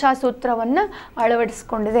ತ್ರಿಭಾಷಾ ಸೂತ್ರವನ್ನು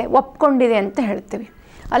ಅಳವಡಿಸ್ಕೊಂಡಿದೆ, ಒಪ್ಕೊಂಡಿದೆ ಅಂತ ಹೇಳ್ತೀವಿ.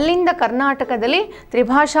 ಅಲ್ಲಿಂದ ಕರ್ನಾಟಕದಲ್ಲಿ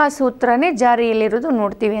ತ್ರಿಭಾಷಾ ಸೂತ್ರನೇ ಜಾರಿಯಲ್ಲಿರೋದು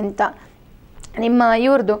ನೋಡ್ತೀವಿ ಅಂತ. ನಿಮ್ಮ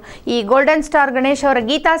ಇವ್ರದ್ದು ಈ ಗೋಲ್ಡನ್ ಸ್ಟಾರ್ ಗಣೇಶ್ ಅವರ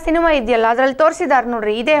ಗೀತಾ ಸಿನಿಮಾ ಇದೆಯಲ್ಲ, ಅದರಲ್ಲಿ ತೋರಿಸಿದ್ದಾರೆ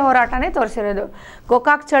ನೋಡ್ರಿ, ಇದೇ ಹೋರಾಟನೇ ತೋರಿಸಿರೋದು.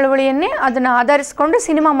 ಗೋಕಾಕ್ ಚಳವಳಿಯನ್ನೇ ಅದನ್ನು ಆಧರಿಸ್ಕೊಂಡು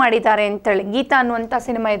ಸಿನಿಮಾ ಮಾಡಿದ್ದಾರೆ ಅಂತೇಳಿ. ಗೀತಾ ಅನ್ನುವಂಥ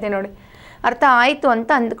ಸಿನಿಮಾ ಇದೆ ನೋಡಿ, ಅರ್ಥ ಆಯಿತು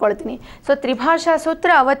ಅಂತ ಅಂದ್ಕೊಳ್ತೀನಿ. ಸೊ ತ್ರಿಭಾಷಾ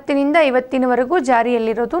ಸೂತ್ರ ಅವತ್ತಿನಿಂದ ಇವತ್ತಿನವರೆಗೂ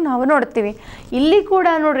ಜಾರಿಯಲ್ಲಿರೋದು ನಾವು ನೋಡ್ತೀವಿ. ಇಲ್ಲಿ ಕೂಡ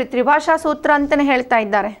ನೋಡ್ರಿ ತ್ರಿಭಾಷಾ ಸೂತ್ರ ಅಂತಲೇ ಹೇಳ್ತಾ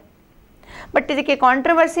ಇದ್ದಾರೆ. ಬಟ್ ಇದಕ್ಕೆ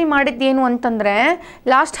ಕಾಂಟ್ರವರ್ಸಿ ಮಾಡಿದ್ದೇನು ಅಂತಂದರೆ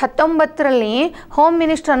ಲಾಸ್ಟ್ 19ರಲ್ಲಿ ಹೋಮ್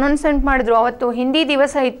ಮಿನಿಸ್ಟರ್ ಅನೌನ್ಸ್ಮೆಂಟ್ ಮಾಡಿದ್ರು. ಅವತ್ತು ಹಿಂದಿ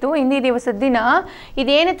ದಿವಸ ಇತ್ತು. ಹಿಂದಿ ದಿವಸದ ದಿನ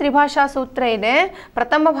ಇದೇನು ತ್ರಿಭಾಷಾ ಸೂತ್ರ ಇದೆ,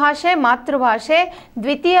 ಪ್ರಥಮ ಭಾಷೆ ಮಾತೃಭಾಷೆ,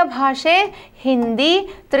 ದ್ವಿತೀಯ ಭಾಷೆ ಹಿಂದಿ,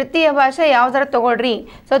 ತೃತೀಯ ಭಾಷೆ ಯಾವುದರ ತಗೊಳ್ರಿ.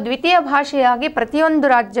 ಸೊ ದ್ವಿತೀಯ ಭಾಷೆಯಾಗಿ ಪ್ರತಿಯೊಂದು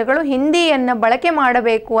ರಾಜ್ಯಗಳು ಹಿಂದಿಯನ್ನು ಬಳಕೆ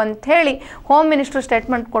ಮಾಡಬೇಕು ಅಂಥೇಳಿ ಹೋಮ್ ಮಿನಿಸ್ಟ್ರು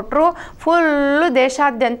ಸ್ಟೇಟ್ಮೆಂಟ್ ಕೊಟ್ಟರು. ಫುಲ್ಲು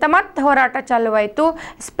ದೇಶಾದ್ಯಂತ ಮತ್ತೆ ಹೋರಾಟ ಚಾಲುವಾಯಿತು.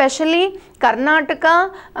 ಸ್ಪೆಷಲಿ ಕರ್ನಾಟಕ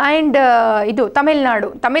ಆ್ಯಂಡ್ ಇದು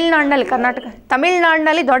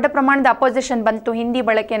ತಮಿಳ್ನಾಡಿನಲ್ಲಿ ದೊಡ್ಡ ಪ್ರಮಾಣದ ಅಪೋಸಿಷನ್ ಬಂತು ಹಿಂದಿ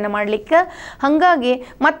ಬಳಕೆಯನ್ನು ಮಾಡಲಿಕ್ಕೆ. ಹಾಗಾಗಿ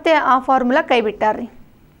ಮತ್ತೆ ಆ ಫಾರ್ಮುಲಾ ಕೈ ಬಿಟ್ಟಾರ್ರಿ.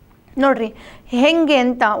 ನೋಡ್ರಿ ಹೆಂಗೆ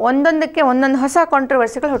ಅಂತ ಒಂದೊಂದಕ್ಕೆ ಒಂದೊಂದು ಹೊಸ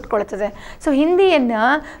ಕಾಂಟ್ರವರ್ಸಿಗಳು ಹುಟ್ಕೊಳ್ತದೆ. ಸೊ ಹಿಂದಿಯನ್ನು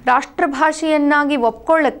ರಾಷ್ಟ್ರಭಾಷೆಯನ್ನಾಗಿ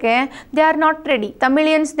ಒಪ್ಕೊಳ್ಳೋಕ್ಕೆ they are not ready.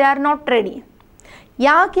 Tamilians they are not ready.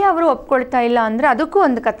 ಯಾಕೆ ಅವರು ಒಪ್ಕೊಳ್ತಾ ಇಲ್ಲ ಅಂದರೆ ಅದಕ್ಕೂ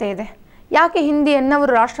ಒಂದು ಕತೆ ಇದೆ. ಯಾಕೆ ಹಿಂದಿಯನ್ನು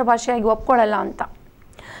ಅವರು ರಾಷ್ಟ್ರಭಾಷೆಯಾಗಿ ಒಪ್ಕೊಳ್ಳಲ್ಲ ಅಂತ.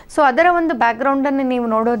 ಸೊ ಅದರ ಒಂದು ಬ್ಯಾಕ್ಗ್ರೌಂಡನ್ನು ನೀವು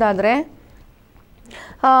ನೋಡೋದಾದರೆ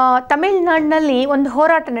ತಮಿಳ್ನಾಡಿನಲ್ಲಿ ಒಂದು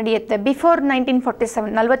ಹೋರಾಟ ನಡೆಯುತ್ತೆ ಬಿಫೋರ್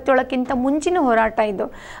 1947, 47ಕ್ಕಿಂತ ಮುಂಚಿನ ಹೋರಾಟ ಇದು.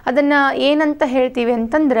 ಅದನ್ನು ಏನಂತ ಹೇಳ್ತೀವಿ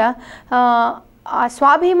ಅಂತಂದ್ರೆ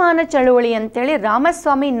ಸ್ವಾಭಿಮಾನ ಚಳುವಳಿ ಅಂತೇಳಿ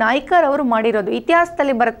ರಾಮಸ್ವಾಮಿ ನಾಯ್ಕರ್ ಅವರು ಮಾಡಿರೋದು.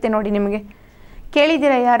 ಇತಿಹಾಸದಲ್ಲಿ ಬರುತ್ತೆ ನೋಡಿ. ನಿಮಗೆ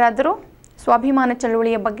ಕೇಳಿದ್ದೀರಾ ಯಾರಾದರೂ ಸ್ವಾಭಿಮಾನ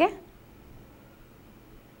ಚಳುವಳಿಯ ಬಗ್ಗೆ?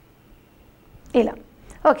 ಇಲ್ಲ.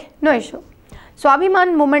 Okay, no issue.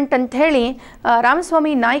 Swabhiman moment ಅಂತ ಹೇಳಿ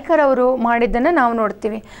ರಾಮಸ್ವಾಮಿ ನಾಯ್ಕರ್ ಅವರು ಮಾಡಿದ್ದನ್ನು ನಾವು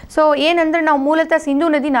ನೋಡ್ತೀವಿ. ಸೊ ಏನಂದರೆ ನಾವು ಮೂಲತಃ ಸಿಂಧೂ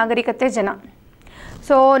ನದಿ ನಾಗರಿಕತೆ ಜನ.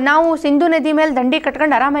 ಸೊ ನಾವು ಸಿಂಧೂ ನದಿ ಮೇಲೆ ದಂಡಿ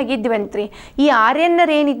ಕಟ್ಕೊಂಡು ಆರಾಮಾಗಿದ್ವಂತ್ರಿ. ಈ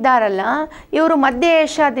ಆರ್ಯನ್ನರು ಏನಿದ್ದಾರಲ್ಲ ಇವರು ಮಧ್ಯ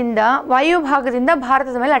ಏಷ್ಯಾದಿಂದ ವಾಯುಭಾಗದಿಂದ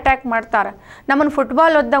ಭಾರತದ ಮೇಲೆ ಅಟ್ಯಾಕ್ ಮಾಡ್ತಾರೆ. ನಮ್ಮನ್ನು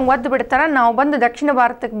ಫುಟ್ಬಾಲ್ ಒದ್ದು ಬಿಡ್ತಾರೆ. ನಾವು ಬಂದು ದಕ್ಷಿಣ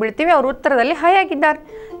ಭಾರತಕ್ಕೆ ಬೀಳ್ತೀವಿ. ಅವರು ಉತ್ತರದಲ್ಲಿ ಹಾಯಾಗಿದ್ದಾರೆ.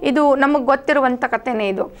 ಇದು ನಮಗೆ ಗೊತ್ತಿರುವಂಥ ಕಥೆನೇ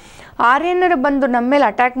ಇದು. ಆರ್ಯನ್ನರು ಬಂದು ನಮ್ಮ ಮೇಲೆ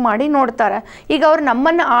ಅಟ್ಯಾಕ್ ಮಾಡಿ ನೋಡ್ತಾರೆ. ಈಗ ಅವ್ರು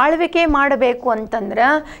ನಮ್ಮನ್ನು ಆಳ್ವಿಕೆ ಮಾಡಬೇಕು ಅಂತಂದ್ರೆ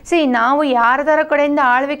ನಾವು ಯಾರದಾರ ಕಡೆಯಿಂದ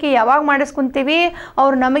ಆಳ್ವಿಕೆ ಯಾವಾಗ ಮಾಡಿಸ್ಕೊತೀವಿ,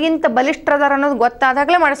 ಅವ್ರು ನಮಗಿಂತ ಬಲಿಷ್ಠರದಾರ ಅನ್ನೋದು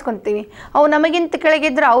ಗೊತ್ತಾದಾಗಲೇ ಮಾಡಿಸ್ಕೊತೀವಿ. ಅವು ನಮಗಿಂತ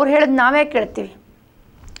ಕೆಳಗಿದ್ರೆ ಅವ್ರು ಹೇಳಿದ್ ನಾವೇ ಕೇಳ್ತೀವಿ.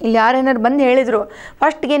 ಇಲ್ಲಿ ಯಾರೇನಾರು ಬಂದು ಹೇಳಿದರು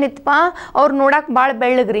ಫಸ್ಟ್ಗೆ ಏನಿತ್ತಪ್ಪ, ಅವ್ರು ನೋಡಕ್ಕೆ ಭಾಳ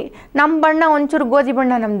ಬೆಳ್ಳಗ್ರಿ, ನಮ್ಮ ಬಣ್ಣ ಒಂಚೂರು ಗೋಧಿ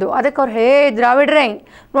ಬಣ್ಣ ನಮ್ಮದು. ಅದಕ್ಕೆ ಅವ್ರು ದ್ರಾವಿಡ್ರೆ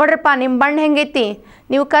ನೋಡ್ರಪ್ಪ ನಿಮ್ಮ ಬಣ್ಣ ಹೆಂಗೈತಿ,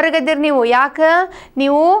 ನೀವು ಕರಗದಿರಿ. ನೀವು ಯಾಕೆ,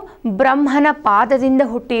 ನೀವು ಬ್ರಹ್ಮನ ಪಾದದಿಂದ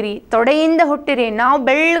ಹುಟ್ಟಿರಿ, ತೊಡೆಯಿಂದ ಹುಟ್ಟಿರಿ. ನಾವು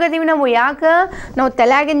ಬೆಳ್ಳಗದೀವಿ. ನಾವು ಯಾಕೆ, ನಾವು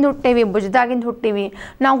ತಲೆಯಾಗಿಂದ ಹುಟ್ಟೇವಿ, ಭುಜದಾಗಿಂದ ಹುಟ್ಟೀವಿ.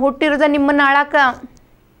 ನಾವು ಹುಟ್ಟಿರೋದ ನಿಮ್ಮನ್ನು ಆಳಾಕ.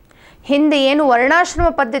 ಹಿಂದೆ ಏನು ವರ್ಣಾಶ್ರಮ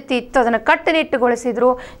ಪದ್ಧತಿ ಇತ್ತು ಅದನ್ನು ಕಟ್ಟುನಿಟ್ಟುಗೊಳಿಸಿದ್ರು.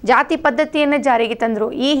 ಜಾತಿ ಪದ್ಧತಿಯನ್ನು ಜಾರಿಗೆ ತಂದರು.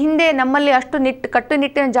 ಈ ಹಿಂದೆ ನಮ್ಮಲ್ಲಿ ಅಷ್ಟು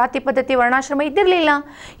ಕಟ್ಟುನಿಟ್ಟಿನ ಜಾತಿ ಪದ್ಧತಿ ವರ್ಣಾಶ್ರಮ ಇದ್ದಿರಲಿಲ್ಲ.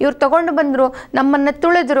 ಇವ್ರು ತಗೊಂಡು ಬಂದರು, ನಮ್ಮನ್ನು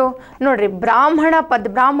ತುಳಿದ್ರು. ನೋಡ್ರಿ,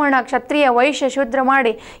 ಬ್ರಾಹ್ಮಣ ಕ್ಷತ್ರಿಯ ವೈಶ್ಯ ಶೂದ್ರ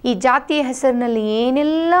ಮಾಡಿ ಈ ಜಾತಿಯ ಹೆಸರಿನಲ್ಲಿ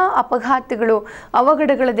ಏನೆಲ್ಲ ಅಪಘಾತಗಳು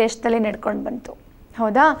ಅವಘಡಗಳು ದೇಶದಲ್ಲಿ ನಡ್ಕೊಂಡು ಬಂತು.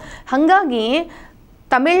 ಹೌದಾ? ಹಾಗಾಗಿ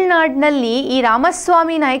ತಮಿಳ್ನಾಡಿನಲ್ಲಿ ಈ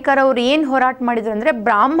ರಾಮಸ್ವಾಮಿ ನಾಯ್ಕರ್ ಅವರು ಏನು ಹೋರಾಟ ಮಾಡಿದ್ರು ಅಂದರೆ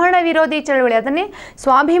ಬ್ರಾಹ್ಮಣ ವಿರೋಧಿ ಚಳವಳಿ, ಅದನ್ನೇ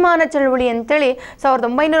ಸ್ವಾಭಿಮಾನ ಚಳವಳಿ ಅಂತೇಳಿ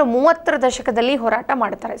 1930ರ ದಶಕದಲ್ಲಿ ಹೋರಾಟ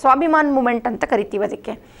ಮಾಡ್ತಾರೆ. ಸ್ವಾಭಿಮಾನ ಮೂಮೆಂಟ್ ಅಂತ ಕರಿತೀವಿ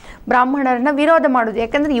ಅದಕ್ಕೆ. ಬ್ರಾಹ್ಮಣರನ್ನ ವಿರೋಧ ಮಾಡೋದು,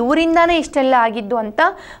 ಯಾಕಂದರೆ ಇವರಿಂದಾನೇ ಇಷ್ಟೆಲ್ಲ ಆಗಿದ್ದು ಅಂತ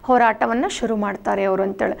ಹೋರಾಟವನ್ನು ಶುರು ಮಾಡ್ತಾರೆ ಅವರು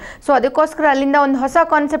ಅಂತೇಳಿ. ಸೊ ಅದಕ್ಕೋಸ್ಕರ ಅಲ್ಲಿಂದ ಒಂದು ಹೊಸ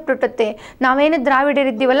ಕಾನ್ಸೆಪ್ಟ್ ಹುಟ್ಟುತ್ತೆ. ನಾವೇನು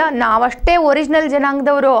ದ್ರಾವಿಡರಿದ್ದೀವಲ್ಲ, ನಾವಷ್ಟೇ ಒರಿಜಿನಲ್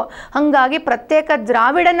ಜನಾಂಗದವರು, ಹಾಗಾಗಿ ಪ್ರತ್ಯೇಕ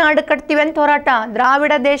ದ್ರಾವಿಡ ನಾಡು ಕಟ್ತೀವಿ ಅಂತ ಹೋರಾಟ.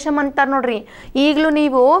 ದ್ರಾವಿಡ ದೇಶಮ್ ಅಂತಾರೆ ನೋಡ್ರಿ. ಈಗಲೂ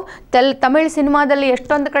ನೀವು ತಮಿಳ್ ಸಿನಿಮಾದಲ್ಲಿ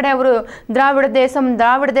ಎಷ್ಟೊಂದು ಕಡೆ ಅವರು ದ್ರಾವಿಡ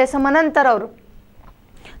ದೇಶಮ್ ಅನ್ನಂತಾರೆ. ಅವರು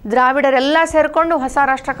ದ್ರಾವಿಡರೆಲ್ಲ ಸೇರಿಕೊಂಡು ಹೊಸ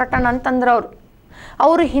ರಾಷ್ಟ್ರ ಕಟ್ಟೋಣ ಅಂತಂದ್ರೆ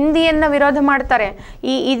ಅವರು ಹಿಂದಿಯನ್ನು ವಿರೋಧ ಮಾಡ್ತಾರೆ.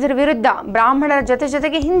 ಇದ್ರ ವಿರುದ್ಧ ಬ್ರಾಹ್ಮಣರ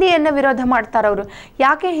ಜೊತೆಗೆ ಹಿಂದಿಯನ್ನು ವಿರೋಧ ಮಾಡ್ತಾರೆ ಅವರು.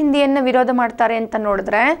 ಯಾಕೆ ಹಿಂದಿಯನ್ನು ವಿರೋಧ ಮಾಡ್ತಾರೆ ಅಂತ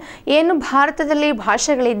ನೋಡಿದ್ರೆ, ಏನು ಭಾರತದಲ್ಲಿ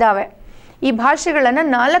ಭಾಷೆಗಳಿದ್ದಾವೆ, ಈ ಭಾಷೆಗಳನ್ನು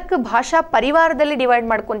 4 ಭಾಷಾ ಪರಿವಾರದಲ್ಲಿ ಡಿವೈಡ್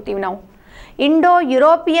ಮಾಡ್ಕೊತೀವಿ ನಾವು. ಇಂಡೋ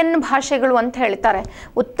ಯುರೋಪಿಯನ್ ಭಾಷೆಗಳು ಅಂತ ಹೇಳ್ತಾರೆ.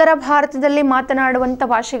 ಉತ್ತರ ಭಾರತದಲ್ಲಿ ಮಾತನಾಡುವಂಥ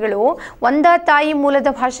ಭಾಷೆಗಳು ಒಂದೇ ತಾಯಿ ಮೂಲದ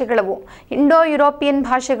ಭಾಷೆಗಳವು, ಇಂಡೋ ಯುರೋಪಿಯನ್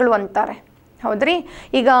ಭಾಷೆಗಳು ಅಂತಾರೆ. ಹೌದ್ರಿ?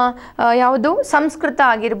 ಈಗ ಯಾವುದು ಸಂಸ್ಕೃತ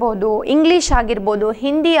ಆಗಿರ್ಬೋದು, ಇಂಗ್ಲೀಷ್ ಆಗಿರ್ಬೋದು,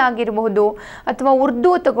 ಹಿಂದಿ ಆಗಿರ್ಬೋದು, ಅಥವಾ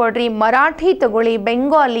ಉರ್ದು ತಗೊಳ್ರಿ, ಮರಾಠಿ ತಗೊಳ್ಳಿ,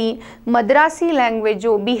 Bengali, Madrasi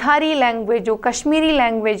language, Bihari language, Kashmiri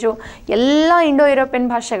language ಎಲ್ಲ ಇಂಡೋ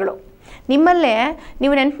ಯುರೋಪಿಯನ್ ಭಾಷೆಗಳು. ನಿಮ್ಮಲ್ಲೇ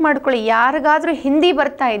ನೀವು ನೆನಪು ಮಾಡ್ಕೊಳ್ಳಿ, ಯಾರಿಗಾದರೂ ಹಿಂದಿ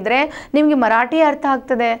ಬರ್ತಾ ಇದ್ದರೆ ನಿಮಗೆ ಮರಾಠಿ ಅರ್ಥ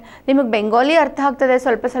ಆಗ್ತದೆ, ನಿಮಗೆ ಬೆಂಗಾಲಿ ಅರ್ಥ ಆಗ್ತದೆ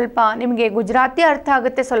ಸ್ವಲ್ಪ, ನಿಮಗೆ ಗುಜರಾತಿ ಅರ್ಥ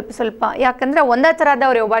ಆಗುತ್ತೆ ಸ್ವಲ್ಪ. ಯಾಕಂದರೆ ಒಂದೇ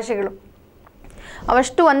ಥರದವ್ರು ಭಾಷೆಗಳು,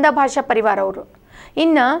 ಅವಷ್ಟು ಒಂದೇ ಭಾಷಾ ಪರಿವಾರ ಅವರು.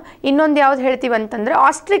 ಇನ್ನೊಂದು ಯಾವ್ದು ಹೇಳ್ತೀವಿ ಅಂತಂದರೆ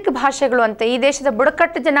ಆಸ್ಟ್ರಿಕ್ ಭಾಷೆಗಳು ಅಂತ, ಈ ದೇಶದ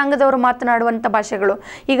ಬುಡಕಟ್ಟು ಜನಾಂಗದವರು ಮಾತನಾಡುವಂಥ ಭಾಷೆಗಳು.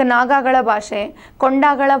 ಈಗ ನಾಗಾಗಳ ಭಾಷೆ,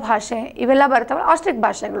 ಕೊಂಡಾಗಳ ಭಾಷೆ ಇವೆಲ್ಲ ಬರ್ತಾವೆ, ಆಸ್ಟ್ರಿಕ್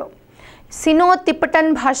ಭಾಷೆಗಳು. ಸಿನೋ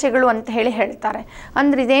ತಿಪಟನ್ ಭಾಷೆಗಳು ಅಂತ ಹೇಳ್ತಾರೆ.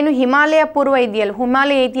 ಅಂದರೆ ಇದೇನು ಹಿಮಾಲಯ ಪೂರ್ವ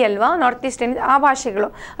ಇದೆಯಲ್ವಾ, ನಾರ್ತ್ ಈಸ್ಟ್ ಆ ಭಾಷೆಗಳು.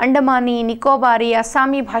 ಅಂಡಮಾನಿ, ನಿಕೋಬಾರಿ,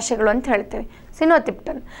 ಅಸ್ಸಾಮಿ ಭಾಷೆಗಳು ಅಂತ ಹೇಳ್ತೇವೆ.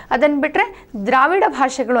 ಸಿನೋತಿಪ್ಟನ್. ಅದನ್ನು ಬಿಟ್ಟರೆ ದ್ರಾವಿಡ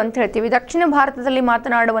ಭಾಷೆಗಳು ಅಂತ ಹೇಳ್ತೀವಿ, ದಕ್ಷಿಣ ಭಾರತದಲ್ಲಿ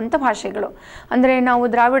ಮಾತನಾಡುವಂಥ ಭಾಷೆಗಳು. ಅಂದರೆ ನಾವು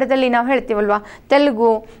ದ್ರಾವಿಡದಲ್ಲಿ ನಾವು ಹೇಳ್ತೀವಲ್ವ,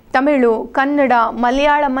 ತೆಲುಗು, ತಮಿಳು, ಕನ್ನಡ,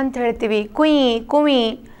 ಮಲಯಾಳಂ ಅಂತ ಹೇಳ್ತೀವಿ, ಕುಯಿ, ಕುವಿ,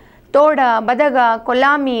 ತೋಡ, ಬದಗ,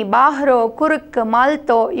 ಕೊಲಾಮಿ, ಬಾಹ್ರೋ, ಕುರುಕ್,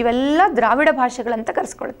 ಮಾಲ್ತೋ ಇವೆಲ್ಲ ದ್ರಾವಿಡ ಭಾಷೆಗಳಂತ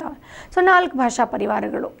ಕರೆಸ್ಕೊಳ್ತಾವೆ. ಸೊ 4 ಭಾಷಾ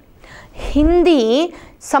ಪರಿವಾರಗಳು. ಹಿಂದಿ,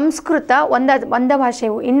 ಸಂಸ್ಕೃತ ಒಂದ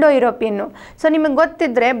ಭಾಷೆಯು, ಇಂಡೋ ಯುರೋಪಿಯನ್ನು. ಸೊ ನಿಮಗೆ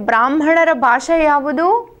ಗೊತ್ತಿದ್ದರೆ ಬ್ರಾಹ್ಮಣರ ಭಾಷೆ ಯಾವುದು?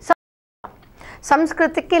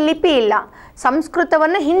 ಸಂಸ್ಕೃತಕ್ಕೆ ಲಿಪಿ ಇಲ್ಲ.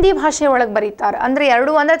 ಸಂಸ್ಕೃತವನ್ನು ಹಿಂದಿ ಭಾಷೆಯ ಒಳಗೆ ಬರೀತಾರೆ. ಅಂದರೆ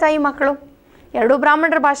 2 ಒಂದೇ ತಾಯಿ ಮಕ್ಕಳು, 2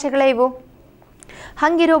 ಬ್ರಾಹ್ಮಣರ ಭಾಷೆಗಳೇ ಇವು.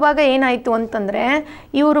 ಹಾಗಿರುವಾಗ ಏನಾಯಿತು ಅಂತಂದರೆ,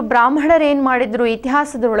 ಇವರು ಬ್ರಾಹ್ಮಣರು ಏನು ಮಾಡಿದರು,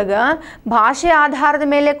 ಇತಿಹಾಸದೊಳಗೆ ಭಾಷೆ ಆಧಾರದ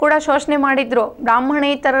ಮೇಲೆ ಕೂಡ ಶೋಷಣೆ ಮಾಡಿದರು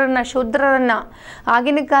ಬ್ರಾಹ್ಮಣೇತರರನ್ನು, ಶೂದ್ರರನ್ನು.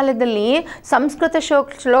 ಆಗಿನ ಕಾಲದಲ್ಲಿ ಸಂಸ್ಕೃತ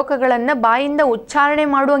ಶ್ಲೋಕಗಳನ್ನು ಬಾಯಿಂದ ಉಚ್ಚಾರಣೆ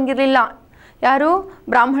ಮಾಡುವಂಗಿರಲಿಲ್ಲ ಯಾರು?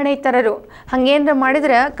 ಬ್ರಾಹ್ಮಣೇತರರು. ಹಂಗೇನಾರ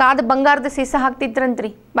ಮಾಡಿದ್ರೆ ಕಾದ ಬಂಗಾರದ ಸೀಸ ಹಾಕ್ತಿದ್ರಂತ್ರಿ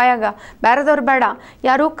ಬಾಯಾಗ. ಬೇರೆದವ್ರು ಬೇಡ.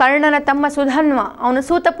 ಯಾರು? ಕರ್ಣನ ತಮ್ಮ ಸುಧನ್ವ, ಅವನು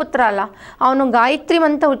ಸೂತಪುತ್ರ ಅಲ್ಲ, ಅವನು ಗಾಯತ್ರಿ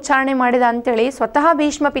ಅಂತ ಉಚ್ಚಾರಣೆ ಮಾಡಿದ ಅಂತೇಳಿ ಸ್ವತಃ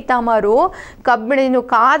ಭೀಷ್ಮ ಪಿತಾಮಹರು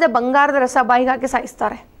ಕಾದ ಬಂಗಾರದ ರಸ ಬಾಯಿಗೆ ಹಾಕಿ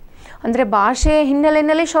ಸಾಯಿಸ್ತಾರೆ. ಅಂದರೆ ಭಾಷೆಯ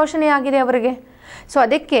ಹಿನ್ನೆಲೆಯಲ್ಲಿ ಶೋಷಣೆ ಆಗಿದೆ ಅವರಿಗೆ. ಸೊ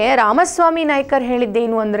ಅದಕ್ಕೆ ರಾಮಸ್ವಾಮಿ ನಾಯ್ಕರ್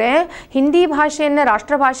ಹೇಳಿದ್ದೇನು ಅಂದರೆ, ಹಿಂದಿ ಭಾಷೆಯನ್ನು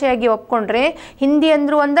ರಾಷ್ಟ್ರಭಾಷೆಯಾಗಿ ಒಪ್ಕೊಂಡ್ರೆ ಹಿಂದಿ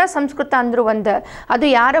ಅಂದರೂ ಒಂದ, ಸಂಸ್ಕೃತ ಅಂದರೂ ಒಂದ. ಅದು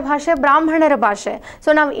ಯಾರ ಭಾಷೆ? ಬ್ರಾಹ್ಮಣರ ಭಾಷೆ. ಸೊ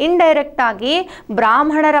ನಾವು ಇಂಡೈರೆಕ್ಟಾಗಿ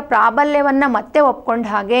ಬ್ರಾಹ್ಮಣರ ಪ್ರಾಬಲ್ಯವನ್ನು ಮತ್ತೆ ಒಪ್ಕೊಂಡ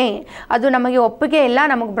ಹಾಗೆ ಅದು ನಮಗೆ ಒಪ್ಪಿಗೆ ಇಲ್ಲ.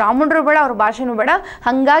 ನಮಗೆ ಬ್ರಾಹ್ಮಣರು ಬೇಡ, ಅವ್ರ ಭಾಷೆನೂ ಬೇಡ.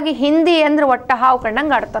 ಹಾಗಾಗಿ ಹಿಂದಿ ಅಂದ್ರೆ ಒಟ್ಟ ಹಾವು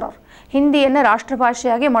ಕಂಡಂಗೆ ಆಡ್ತಾರೆ ಅವ್ರು. ಹಿಂದಿಯನ್ನು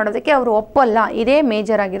ರಾಷ್ಟ್ರಭಾಷೆಯಾಗಿ ಮಾಡೋದಕ್ಕೆ ಅವರು ಒಪ್ಪಲ್ಲ. ಇದೇ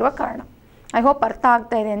ಮೇಜರ್ ಆಗಿರುವ ಕಾರಣ. ಐ ಹೋಪ್ ಅರ್ಥ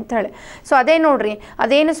ಆಗ್ತಾ ಇದೆ ಅಂತೇಳಿ. ಸೊ ಅದೇ ನೋಡ್ರಿ,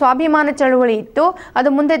 ಅದೇನು ಸ್ವಾಭಿಮಾನ ಚಳುವಳಿ ಇತ್ತು ಅದು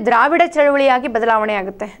ಮುಂದೆ ದ್ರಾವಿಡ ಚಳುವಳಿಯಾಗಿ ಬದಲಾವಣೆ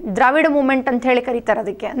ಆಗುತ್ತೆ. ದ್ರಾವಿಡ ಮೂಮೆಂಟ್ ಅಂತ ಹೇಳಿ ಕರೀತಾರೆ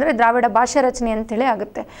ಅದಕ್ಕೆ. ಅಂದರೆ ದ್ರಾವಿಡ ಭಾಷೆ ರಚನೆ ಅಂತೇಳಿ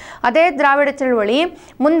ಆಗುತ್ತೆ. ಅದೇ ದ್ರಾವಿಡ ಚಳುವಳಿ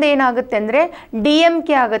ಮುಂದೆ ಏನಾಗುತ್ತೆ ಅಂದರೆ DMK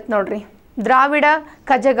ಆಗುತ್ತೆ ನೋಡ್ರಿ. ದ್ರಾವಿಡ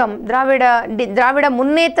ಕಜಗಂ, ದ್ರಾವಿಡ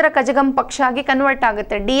ಮುನ್ನೇತರ ಕಜಗಂ ಪಕ್ಷ ಆಗಿ ಕನ್ವರ್ಟ್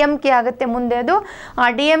ಆಗುತ್ತೆ. DMK ಆಗುತ್ತೆ ಮುಂದೆ ಅದು. ಆ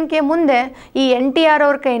DMK ಮುಂದೆ ಈ NTR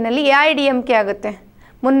ಅವ್ರ ಕೈನಲ್ಲಿ AIDMK ಆಗುತ್ತೆ.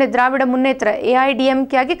 ಮುನ್ನೆ ದ್ರಾವಿಡ ಮುನ್ನೇತರ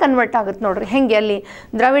AIDMK ಆಗಿ ಕನ್ವರ್ಟ್ ಆಗುತ್ತೆ ನೋಡ್ರಿ. ಹೆಂಗೆ ಅಲ್ಲಿ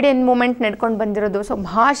ದ್ರಾವಿಡಿಯನ್ ಮೂಮೆಂಟ್ ನಡ್ಕೊಂಡು ಬಂದಿರೋದು. ಸೊ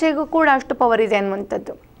ಭಾಷೆಗೂ ಕೂಡ ಅಷ್ಟು ಪವರ್ ಇದೆ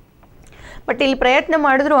ಅನ್ನುವಂಥದ್ದು. ಬಟ್ ಇಲ್ಲಿ ಪ್ರಯತ್ನ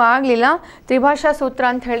ಮಾಡಿದ್ರೂ ಆಗಲಿಲ್ಲ. ತ್ರಿಭಾಷಾ ಸೂತ್ರ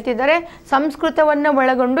ಅಂತ ಹೇಳ್ತಿದ್ದಾರೆ. ಸಂಸ್ಕೃತವನ್ನು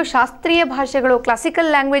ಒಳಗೊಂಡು ಶಾಸ್ತ್ರೀಯ ಭಾಷೆಗಳು, ಕ್ಲಾಸಿಕಲ್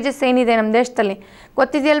ಲ್ಯಾಂಗ್ವೇಜಸ್ ಏನಿದೆ ನಮ್ಮ ದೇಶದಲ್ಲಿ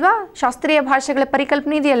ಗೊತ್ತಿದೆಯಲ್ವಾ, ಶಾಸ್ತ್ರೀಯ ಭಾಷೆಗಳ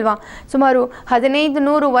ಪರಿಕಲ್ಪನೆ ಇದೆಯಲ್ವಾ. ಸುಮಾರು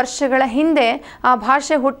 1500 ವರ್ಷಗಳ ಹಿಂದೆ ಆ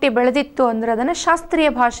ಭಾಷೆ ಹುಟ್ಟಿ ಬೆಳೆದಿತ್ತು ಅಂದರೆ ಅದನ್ನು ಶಾಸ್ತ್ರೀಯ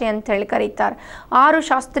ಭಾಷೆ ಅಂತ ಹೇಳಿ ಕರೀತಾರೆ. 6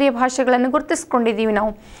 ಶಾಸ್ತ್ರೀಯ ಭಾಷೆಗಳನ್ನು ಗುರುತಿಸ್ಕೊಂಡಿದ್ದೀವಿ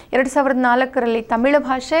ನಾವು. 2004ರಲ್ಲಿ ತಮಿಳು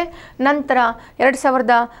ಭಾಷೆ, ನಂತರ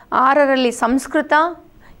 2006ರಲ್ಲಿ ಸಂಸ್ಕೃತ,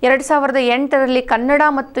 2008ರಲ್ಲಿ ಕನ್ನಡ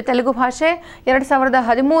ಮತ್ತು ತೆಲುಗು ಭಾಷೆ,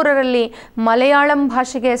 2013ರಲ್ಲಿ ಮಲಯಾಳಂ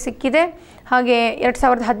ಭಾಷೆಗೆ ಸಿಕ್ಕಿದೆ. ಹಾಗೆ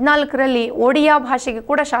 2014ರಲ್ಲಿ ಒಡಿಯಾ ಭಾಷೆಗೆ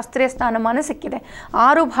ಕೂಡ ಶಾಸ್ತ್ರೀಯ ಸ್ಥಾನಮಾನ ಸಿಕ್ಕಿದೆ.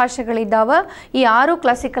 6 ಭಾಷೆಗಳಿದ್ದಾವೆ. ಈ 6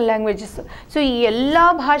 ಕ್ಲಾಸಿಕಲ್ ಲ್ಯಾಂಗ್ವೇಜಸ್. ಸೊ ಈ ಎಲ್ಲ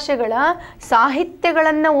ಭಾಷೆಗಳ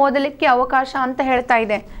ಸಾಹಿತ್ಯಗಳನ್ನು ಓದಲಿಕ್ಕೆ ಅವಕಾಶ ಅಂತ ಹೇಳ್ತಾ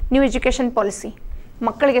ಇದೆ ನ್ಯೂ ಎಜುಕೇಷನ್ ಪಾಲಿಸಿ.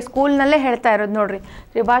 ಮಕ್ಕಳಿಗೆ ಸ್ಕೂಲ್ನಲ್ಲೇ ಹೇಳ್ತಾ ಇರೋದು ನೋಡ್ರಿ.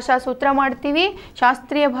 ತ್ರಿಭಾಷಾ ಸೂತ್ರ ಮಾಡ್ತೀವಿ,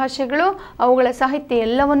 ಶಾಸ್ತ್ರೀಯ ಭಾಷೆಗಳು, ಅವುಗಳ ಸಾಹಿತ್ಯ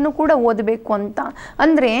ಎಲ್ಲವನ್ನೂ ಕೂಡ ಓದಬೇಕು ಅಂತ.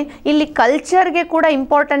 ಅಂದರೆ ಇಲ್ಲಿ ಕಲ್ಚರ್ಗೆ ಕೂಡ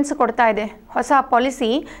ಇಂಪಾರ್ಟೆನ್ಸ್ ಕೊಡ್ತಾ ಇದೆ ಹೊಸ ಪಾಲಿಸಿ.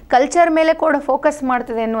 ಕಲ್ಚರ್ ಮೇಲೆ ಕೂಡ ಫೋಕಸ್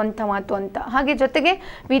ಮಾಡ್ತದೆ ಅನ್ನುವಂಥ ಮಾತು ಅಂತ. ಹಾಗೆ ಜೊತೆಗೆ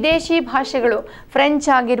ವಿದೇಶಿ ಭಾಷೆಗಳು, ಫ್ರೆಂಚ್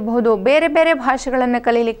ಆಗಿರಬಹುದು, ಬೇರೆ ಬೇರೆ ಭಾಷೆಗಳನ್ನು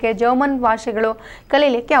ಕಲೀಲಿಕ್ಕೆ, ಜರ್ಮನ್ ಭಾಷೆಗಳು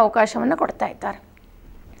ಕಲೀಲಿಕ್ಕೆ ಅವಕಾಶವನ್ನು ಕೊಡ್ತಾ ಇದ್ದಾರೆ.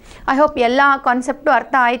 ಐ ಹೋಪ್ ಎಲ್ಲ ಕಾನ್ಸೆಪ್ಟು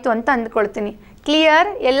ಅರ್ಥ ಆಯಿತು ಅಂತ ಅಂದ್ಕೊಳ್ತೀನಿ. ಕ್ಲಿಯರ್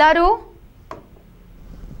ಎಲ್ಲರೂ?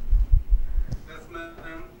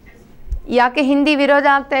 ಯಾಕೆ ಹಿಂದಿ ವಿರೋಧ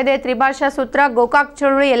ಆಗ್ತಾ ಇದೆ, ತ್ರಿಭಾಷಾ ಸೂತ್ರ, ಗೋಕಾಕ್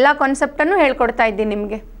ಚಳುವಳಿ ಎಲ್ಲ ಕಾನ್ಸೆಪ್ಟನ್ನು ಹೇಳ್ಕೊಡ್ತಾ ಇದ್ದೀನಿ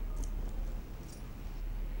ನಿಮಗೆ.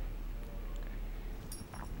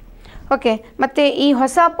 ಓಕೆ, ಮತ್ತು ಈ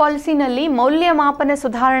ಹೊಸ ಪಾಲಿಸಿನಲ್ಲಿ ಮೌಲ್ಯಮಾಪನ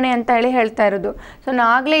ಸುಧಾರಣೆ ಅಂತ ಹೇಳಿ ಹೇಳ್ತಾ ಇರೋದು. ಸೊ ನಾನು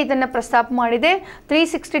ಆಗಲೇ ಇದನ್ನು ಪ್ರಸ್ತಾಪ ಮಾಡಿದೆ.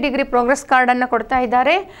 360 ಡಿಗ್ರಿ ಪ್ರೋಗ್ರೆಸ್ ಕಾರ್ಡನ್ನು ಕೊಡ್ತಾ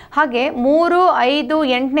ಇದ್ದಾರೆ. ಹಾಗೆ 3, 5,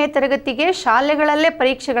 8ನೇ ತರಗತಿಗೆ ಶಾಲೆಗಳಲ್ಲೇ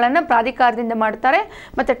ಪರೀಕ್ಷೆಗಳನ್ನು ಪ್ರಾಧಿಕಾರದಿಂದ ಮಾಡ್ತಾರೆ.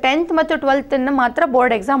 ಮತ್ತು 10th ಮತ್ತು 12th ಮಾತ್ರ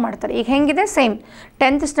ಬೋರ್ಡ್ ಎಕ್ಸಾಮ್ ಮಾಡ್ತಾರೆ. ಈಗ ಹೆಂಗಿದೆ ಸೇಮ್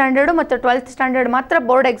 10th ಸ್ಟ್ಯಾಂಡರ್ಡು ಮತ್ತು 12th ಸ್ಟ್ಯಾಂಡರ್ಡ್ ಮಾತ್ರ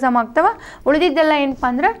ಬೋರ್ಡ್ ಎಕ್ಸಾಮ್ ಆಗ್ತವೆ. ಉಳಿದಿದ್ದೆಲ್ಲ ಏನಪ್ಪ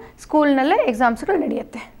ಅಂದ್ರೆ ಸ್ಕೂಲ್ನಲ್ಲೇ ಎಕ್ಸಾಮ್ಸ್ಗಳು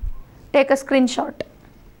ನಡೆಯುತ್ತೆ. Take a screenshot.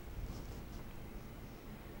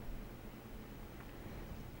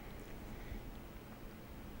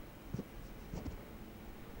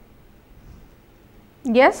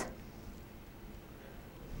 S,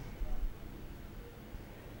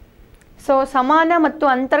 so ಸಮಾನ ಮತ್ತು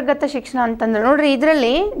ಅಂತರ್ಗತ ಶಿಕ್ಷಣ ಅಂತಂದ್ರೆ ನೋಡ್ರಿ,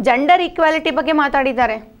 ಇದರಲ್ಲಿ ಜೆಂಡರ್ ಈಕ್ವಾಲಿಟಿ ಬಗ್ಗೆ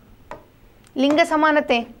ಮಾತಾಡಿದ್ದಾರೆ. ಲಿಂಗ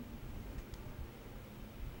ಸಮಾನತೆ.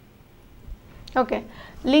 ಓಕೆ,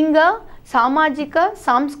 ಲಿಂಗ, ಸಾಮಾಜಿಕ,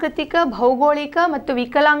 ಸಾಂಸ್ಕೃತಿಕ, ಭೌಗೋಳಿಕ ಮತ್ತು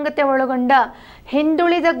ವಿಕಲಾಂಗತೆ ಒಳಗೊಂಡ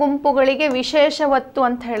ಹಿಂದುಳಿದ ಗುಂಪುಗಳಿಗೆ ವಿಶೇಷ ಒತ್ತು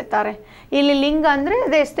ಅಂತ ಹೇಳ್ತಾರೆ. ಇಲ್ಲಿ ಲಿಂಗ ಅಂದರೆ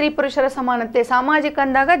ಅದೇ ಸ್ತ್ರೀ ಪುರುಷರ ಸಮಾನತೆ, ಸಾಮಾಜಿಕ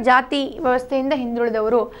ಅಂದಾಗ ಜಾತಿ ವ್ಯವಸ್ಥೆಯಿಂದ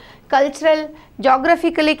ಹಿಂದುಳಿದವರು, ಕಲ್ಚರಲ್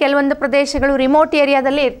ಜಾಗ್ರಫಿಕಲಿ ಕೆಲವೊಂದು ಪ್ರದೇಶಗಳು ರಿಮೋಟ್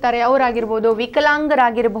ಏರಿಯಾದಲ್ಲೇ ಇರ್ತಾರೆ, ಅವರಾಗಿರ್ಬೋದು,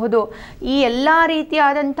 ವಿಕಲಾಂಗರಾಗಿರಬಹುದು. ಈ ಎಲ್ಲ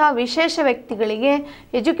ರೀತಿಯಾದಂಥ ವಿಶೇಷ ವ್ಯಕ್ತಿಗಳಿಗೆ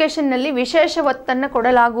ಎಜುಕೇಷನ್ನಲ್ಲಿ ವಿಶೇಷ ಒತ್ತನ್ನು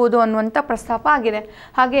ಕೊಡಲಾಗುವುದು ಅನ್ನುವಂಥ ಪ್ರಸ್ತಾಪ ಆಗಿದೆ.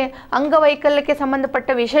 ಹಾಗೆ ಅಂಗವೈಕಲ್ಯಕ್ಕೆ ಸಂಬಂಧಪಟ್ಟ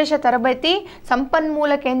ವಿಶೇಷ ತರಬೇತಿ,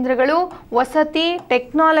 ಸಂಪನ್ಮೂಲ ಕೇಂದ್ರಗಳು, ವಸತಿ,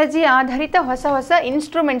 ಟೆಕ್ನಾಲಜಿ ಆಧಾರಿತ ಹೊಸ ಹೊಸ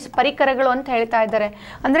ಇನ್ಸ್ಟ್ರೂಮೆಂಟ್ಸ್, ಪರಿಕರಗಳು ಅಂತ ಹೇಳ್ತಾ ಇದ್ದಾರೆ.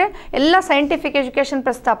 ಅಂದರೆ ಎಲ್ಲ ಸೈಂಟಿಫಿಕ್ ಎಜುಕೇಷನ್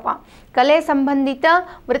ಪ್ರಸ್ತಾಪ. ಕಲೆ ಸಂಬಂಧಿತ,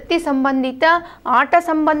 ವೃತ್ತಿ ಸಂಬಂಧಿತ, ಆಟ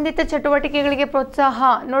ಸಂಬಂಧಿತ ಚಟುವಟಿಕೆಗಳಿಗೆ ಪ್ರೋತ್ಸಾಹ.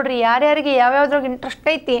 ನೋಡ್ರಿ, ಯಾರ್ಯಾರಿಗೆ ಯಾವ್ಯಾವ್ದ್ರಾಗ ಇಂಟ್ರೆಸ್ಟ್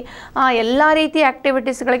ಐತಿ ಆ ಎಲ್ಲ ರೀತಿಯ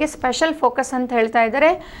ಆ್ಯಕ್ಟಿವಿಟೀಸ್ಗಳಿಗೆ ಸ್ಪೆಷಲ್ ಫೋಕಸ್ ಅಂತ ಹೇಳ್ತಾ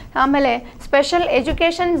ಇದ್ದಾರೆ. ಆಮೇಲೆ ಸ್ಪೆಷಲ್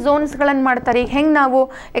ಎಜುಕೇಷನ್ ಝೋನ್ಸ್ಗಳನ್ನು ಮಾಡ್ತಾರೆ. ಈಗ ಹೆಂಗೆ ನಾವು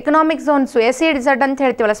ಎಕನಾಮಿಕ್ ಝೋನ್ಸು SEZ ಅಂತ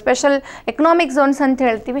ಹೇಳ್ತೀವಲ್ಲ, ಸ್ಪೆಷಲ್ ಎಕನಾಮಿಕ್ ಝೋನ್ಸ್ ಅಂತ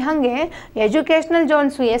ಹೇಳ್ತೀವಿ, ಹಾಗೆ ಎಜುಕೇಷ್ನಲ್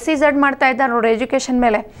ಝೋನ್ಸು SEZ ಮಾಡ್ತಾ ಇದ್ದಾರೆ ನೋಡ್ರಿ ಎಜುಕೇಷನ್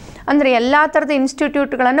ಮೇಲೆ. ಅಂದರೆ ಎಲ್ಲ ಥರದ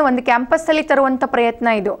ಇನ್ಸ್ಟಿಟ್ಯೂಟ್ಗಳನ್ನು ಒಂದು ಕ್ಯಾಂಪಸ್ಸಲ್ಲಿ ತರುವಂಥ ಪ್ರಯತ್ನ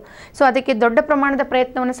ಇದು. ಸೊ ಅದಕ್ಕೆ ದೊಡ್ಡ ಪ್ರಮಾಣದ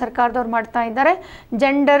ಪ್ರಯತ್ನವನ್ನು ಸರ್ಕಾರದವ್ರು ಮಾಡ್ತಾ ಇದ್ದಾರೆ.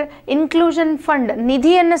 ಜೆಂಡರ್ ಇನ್ಕ್ಲೂಷನ್ ಫಂಡ್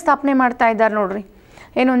ನಿಧಿಯನ್ನು ಸ್ಥಾಪನೆ ಮಾಡ್ತಾ ಇದ್ದಾರೆ ನೋಡ್ರಿ.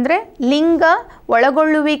 ಏನು ಅಂದರೆ ಲಿಂಗ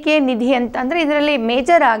ಒಳಗೊಳ್ಳುವಿಕೆ ನಿಧಿ ಅಂತ. ಅಂದರೆ ಇದರಲ್ಲಿ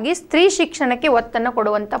ಮೇಜರ್ ಆಗಿ ಸ್ತ್ರೀ ಶಿಕ್ಷಣಕ್ಕೆ ಒತ್ತನ್ನು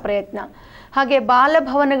ಕೊಡುವಂಥ ಪ್ರಯತ್ನ. ಹಾಗೆ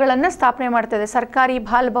ಬಾಲಭವನಗಳನ್ನು ಸ್ಥಾಪನೆ ಮಾಡ್ತಾ ಇದೆ. ಸರ್ಕಾರಿ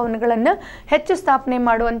ಬಾಲಭವನಗಳನ್ನು ಹೆಚ್ಚು ಸ್ಥಾಪನೆ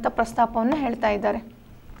ಮಾಡುವಂಥ ಪ್ರಸ್ತಾಪವನ್ನು ಹೇಳ್ತಾ ಇದ್ದಾರೆ.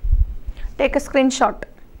 Take a screen shot.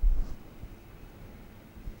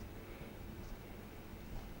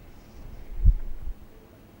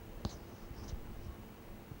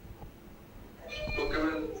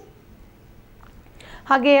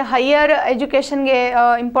 ಹಾಗೆ higher ಎಜುಕೇಷನ್ಗೆ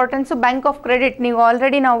importance bank of credit. ನೀವು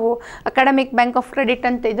ಆಲ್ರೆಡಿ ನಾವು ಅಕಾಡೆಮಿಕ್ ಬ್ಯಾಂಕ್ ಆಫ್ ಕ್ರೆಡಿಟ್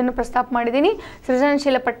ಅಂತ ಇದನ್ನು ಪ್ರಸ್ತಾಪ ಮಾಡಿದ್ದೀನಿ.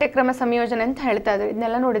 ಸೃಜನಶೀಲ ಪಠ್ಯಕ್ರಮ ಸಂಯೋಜನೆ ಅಂತ ಹೇಳ್ತಾ ಇದ್ರು,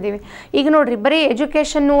 ಇದನ್ನೆಲ್ಲ ನೋಡಿದ್ದೀವಿ. ಈಗ ನೋಡಿರಿ, ಬರೀ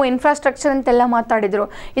ಎಜುಕೇಷನ್ನು, ಇನ್ಫ್ರಾಸ್ಟ್ರಕ್ಚರ್ ಅಂತೆಲ್ಲ ಮಾತಾಡಿದರು.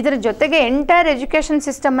 ಇದರ ಜೊತೆಗೆ ಎಂಟೈರ್ ಎಜುಕೇಷನ್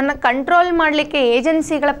ಸಿಸ್ಟಮನ್ನು ಕಂಟ್ರೋಲ್ ಮಾಡಲಿಕ್ಕೆ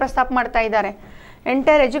ಏಜೆನ್ಸಿಗಳ ಪ್ರಸ್ತಾಪ ಮಾಡ್ತಾ ಇದ್ದಾರೆ.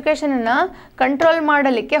 ಎಂಟೈರ್ ಎಜುಕೇಷನನ್ನು ಕಂಟ್ರೋಲ್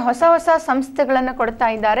ಮಾಡಲಿಕ್ಕೆ ಹೊಸ ಹೊಸ ಸಂಸ್ಥೆಗಳನ್ನು ಕೊಡ್ತಾ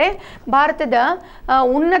ಇದ್ದಾರೆ. ಭಾರತದ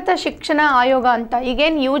ಉನ್ನತ ಶಿಕ್ಷಣ ಆಯೋಗ ಅಂತ,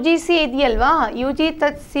 ಈಗೇನು UGC ಇದೆಯಲ್ವಾ,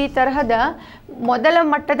 UGC ತರಹದ ಮೊದಲ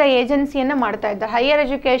ಮಟ್ಟದ ಏಜೆನ್ಸಿಯನ್ನು ಮಾಡ್ತಾ ಇದ್ದಾರೆ. ಹೈಯರ್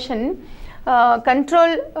ಎಜುಕೇಷನ್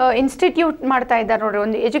ಕಂಟ್ರೋಲ್ ಇನ್ಸ್ಟಿಟ್ಯೂಟ್ ಮಾಡ್ತಾ ಇದ್ದಾರೆ ನೋಡ್ರಿ.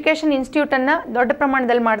 ಒಂದು ಎಜುಕೇಷನ್ ಇನ್ಸ್ಟಿಟ್ಯೂಟನ್ನು ದೊಡ್ಡ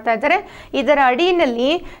ಪ್ರಮಾಣದಲ್ಲಿ ಮಾಡ್ತಾ ಇದ್ದಾರೆ. ಇದರ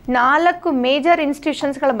ಅಡಿಯಲ್ಲಿ 4 ಮೇಜರ್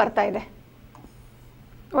ಇನ್ಸ್ಟಿಟ್ಯೂಷನ್ಸ್ಗಳು ಬರ್ತಾ ಇದೆ.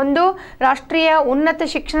 ಒಂದು ರಾಷ್ಟ್ರೀಯ ಉನ್ನತ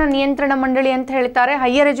ಶಿಕ್ಷಣ ನಿಯಂತ್ರಣ ಮಂಡಳಿ ಅಂತ ಹೇಳ್ತಾರೆ,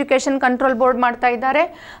 ಹೈಯರ್ ಎಜುಕೇಷನ್ ಕಂಟ್ರೋಲ್ ಬೋರ್ಡ್ ಮಾಡ್ತಾ ಇದ್ದಾರೆ.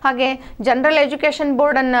 ಹಾಗೆ ಜನರಲ್ ಎಜುಕೇಷನ್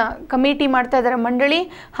ಬೋರ್ಡನ್ನು ಕಮಿಟಿ ಮಾಡ್ತಾ ಇದ್ದಾರೆ ಮಂಡಳಿ.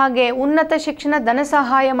 ಹಾಗೆ ಉನ್ನತ ಶಿಕ್ಷಣ ಧನ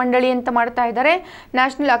ಸಹಾಯ ಮಂಡಳಿ ಅಂತ ಮಾಡ್ತಾ ಇದ್ದಾರೆ.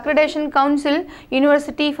 National accreditation council,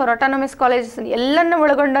 university for autonomous colleges ಎಲ್ಲನ್ನು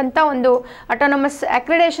ಒಳಗೊಂಡಂಥ ಒಂದು ಆಟೋನಮಸ್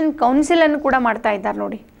ಅಕ್ರಿಡೇಷನ್ ಕೌನ್ಸಿಲನ್ನು ಕೂಡ ಮಾಡ್ತಾ ಇದ್ದಾರೆ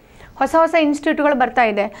ನೋಡಿ. ಹೊಸ ಹೊಸ ಇನ್ಸ್ಟಿಟ್ಯೂಟ್ಗಳು ಬರ್ತಾ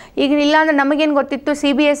ಇದೆ. ಈಗ ಇಲ್ಲಾಂದರೆ ನಮಗೇನು ಗೊತ್ತಿತ್ತು,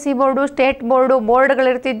 CBSE ಬೋರ್ಡು, ಸ್ಟೇಟ್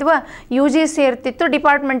ಬೋರ್ಡುಗಳಿರ್ತಿದ್ವ, UGC ಇರ್ತಿತ್ತು,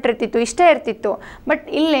 ಡಿಪಾರ್ಟ್ಮೆಂಟ್ ಇರ್ತಿತ್ತು, ಇಷ್ಟೇ ಇರ್ತಿತ್ತು. ಬಟ್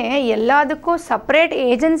ಇಲ್ಲೇ ಎಲ್ಲದಕ್ಕೂ ಸಪ್ರೇಟ್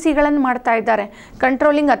ಏಜೆನ್ಸಿಗಳನ್ನು ಮಾಡ್ತಾ ಇದ್ದಾರೆ,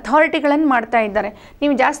 ಕಂಟ್ರೋಲಿಂಗ್ ಅಥಾರಿಟಿಗಳನ್ನು ಮಾಡ್ತಾ ಇದ್ದಾರೆ.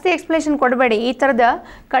 ನೀವು ಜಾಸ್ತಿ ಎಕ್ಸ್ಪ್ಲೇಷನ್ ಕೊಡಬೇಡಿ, ಈ ಥರದ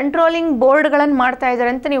ಕಂಟ್ರೋಲಿಂಗ್ ಬೋರ್ಡ್ಗಳನ್ನು ಮಾಡ್ತಾ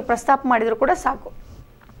ಇದ್ದಾರೆ ಅಂತ ನೀವು ಪ್ರಸ್ತಾಪ ಮಾಡಿದರೂ ಕೂಡ ಸಾಕು.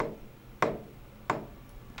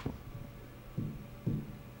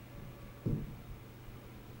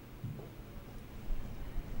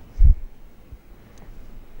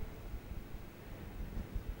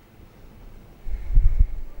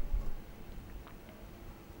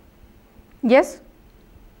 ಎಸ್,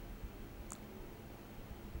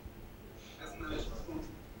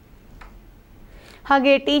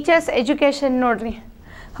 ಹಾಗೆ ಟೀಚರ್ಸ್ ಎಜುಕೇಷನ್ ನೋಡ್ರಿ.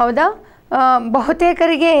 ಹೌದಾ,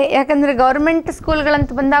 ಬಹುತೇಕರಿಗೆ, ಯಾಕಂದರೆ ಗೌರ್ಮೆಂಟ್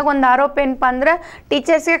ಸ್ಕೂಲ್ಗಳಂತ ಬಂದಾಗ ಒಂದು ಆರೋಪ ಏನಪ್ಪ ಅಂದ್ರೆ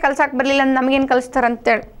ಟೀಚರ್ಸ್ಗೆ ಕಲ್ಸಕ್ಕೆ ಬರಲಿಲ್ಲ ಅಂತ ನಮಗೇನು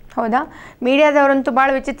ಕಲಿಸ್ತಾರಂತೇಳಿ. ಹೌದಾ, ಮೀಡಿಯಾದವರಂತೂ ಭಾಳ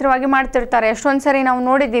ವಿಚಿತ್ರವಾಗಿ ಮಾಡ್ತಿರ್ತಾರೆ. ಎಷ್ಟೊಂದು ಸಾರಿ ನಾವು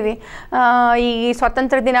ನೋಡಿದ್ದೀವಿ, ಈ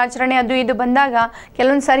ಸ್ವಾತಂತ್ರ್ಯ ದಿನಾಚರಣೆ ಅದು ಇದು ಬಂದಾಗ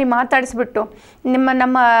ಕೆಲವೊಂದು ಸಾರಿ ಮಾತಾಡಿಸ್ಬಿಟ್ಟು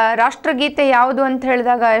ನಮ್ಮ ರಾಷ್ಟ್ರಗೀತೆ ಯಾವುದು ಅಂತ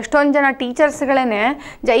ಹೇಳಿದಾಗ ಎಷ್ಟೊಂದು ಜನ ಟೀಚರ್ಸ್ಗಳೇ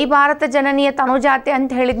ಜೈ ಭಾರತ ಜನನೀಯ ತನುಜಾತೆ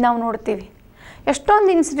ಅಂತ ಹೇಳಿದ್ದು ನಾವು ನೋಡ್ತೀವಿ. ಎಷ್ಟೊಂದು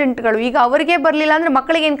ಇನ್ಸಿಡೆಂಟ್ಗಳು. ಈಗ ಅವರಿಗೆ ಬರಲಿಲ್ಲ ಅಂದರೆ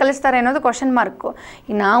ಮಕ್ಕಳಿಗೆ ಏನು ಕಲಿಸ್ತಾರೆ ಅನ್ನೋದು ಕ್ವಶನ್ ಮಾರ್ಕು.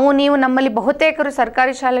 ಈಗ ನೀವು ನಮ್ಮಲ್ಲಿ ಬಹುತೇಕರು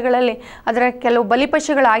ಸರ್ಕಾರಿ ಶಾಲೆಗಳಲ್ಲಿ ಅದರ ಕೆಲವು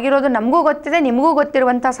ಬಲಿಪಶುಗಳಾಗಿರೋದು ನಮಗೂ ಗೊತ್ತಿದೆ, ನಿಮಗೂ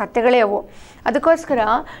ಗೊತ್ತಿರುವಂಥ ಸತ್ಯಗಳೇ ಅವು. ಅದಕ್ಕೋಸ್ಕರ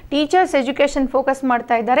ಟೀಚರ್ಸ್ ಎಜುಕೇಷನ್ ಫೋಕಸ್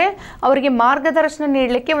ಮಾಡ್ತಾ ಇದ್ದಾರೆ. ಅವರಿಗೆ ಮಾರ್ಗದರ್ಶನ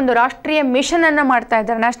ನೀಡಲಿಕ್ಕೆ ಒಂದು ರಾಷ್ಟ್ರೀಯ ಮಿಷನನ್ನು ಮಾಡ್ತಾ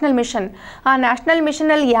ಇದ್ದಾರೆ, ನ್ಯಾಷನಲ್ ಮಿಷನ್. ಆ ನ್ಯಾಷನಲ್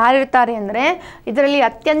ಮಿಷನಲ್ಲಿ ಯಾರಿರ್ತಾರೆ ಅಂದರೆ ಇದರಲ್ಲಿ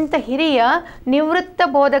ಅತ್ಯಂತ ಹಿರಿಯ ನಿವೃತ್ತ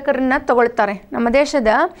ಬೋಧಕರನ್ನು ತಗೊಳ್ತಾರೆ. ನಮ್ಮ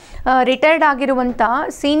ದೇಶದ ರಿಟೈರ್ಡ್ ಆಗಿರುವಂಥ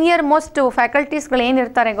ಸೀನಿಯರ್ ಮೋಸ್ಟ್ ಫ್ಯಾಕಲ್ಟೀಸ್ಗಳು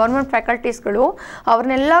ಏನಿರ್ತಾರೆ, ಗೌರ್ಮೆಂಟ್ ಫ್ಯಾಕಲ್ಟೀಸ್ಗಳು,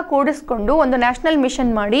 ಅವ್ರನ್ನೆಲ್ಲ ಕೂಡಿಸ್ಕೊಂಡು ಒಂದು ನ್ಯಾಷನಲ್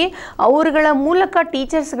ಮಿಷನ್ ಮಾಡಿ ಅವರುಗಳ ಮೂಲಕ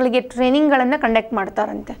ಟೀಚರ್ಸ್ಗಳಿಗೆ ಟ್ರೈನಿಂಗ್ಗಳನ್ನು ಕಂಡಕ್ಟ್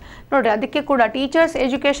ಮಾಡ್ತಾರಂತೆ ನೋಡಿರಿ. ಅದಕ್ಕೆ ಕೂಡ ಟೀಚರ್ಸ್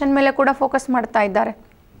ಎಜುಕೇಷನ್ ಮೇಲೆ ಕೂಡ ಫೋಕಸ್ ಮಾಡ್ತಾ ಇದ್ದಾರೆ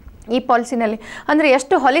ಈ ಪಾಲಿಸಿನಲ್ಲಿ. ಅಂದರೆ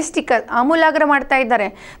ಎಷ್ಟು ಹೊಲಿಸ್ಟಿಕ್, ಆಮೂಲಾಗ್ರ ಮಾಡ್ತಾ ಇದ್ದಾರೆ.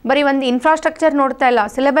 ಬರೀ ಒಂದು ಇನ್ಫ್ರಾಸ್ಟ್ರಕ್ಚರ್ ನೋಡ್ತಾ ಇಲ್ಲ,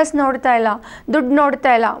 ಸಿಲೆಬಸ್ ನೋಡ್ತಾ ಇಲ್ಲ, ದುಡ್ಡು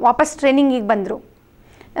ನೋಡ್ತಾ ಇಲ್ಲ, ವಾಪಸ್ ಟ್ರೈನಿಂಗಿಗೆ ಬಂದರು.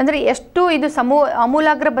 ಅಂದರೆ ಎಷ್ಟು ಇದು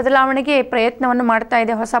ಆಮೂಲಾಗ್ರ ಬದಲಾವಣೆಗೆ ಪ್ರಯತ್ನವನ್ನು ಮಾಡ್ತಾ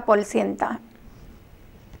ಇದೆ ಹೊಸ ಪಾಲಿಸಿ ಅಂತ.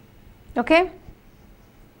 ಓಕೆ.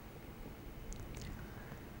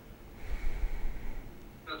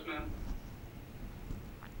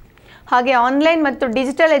 ಹಾಗೆ ಆನ್ಲೈನ್ ಮತ್ತು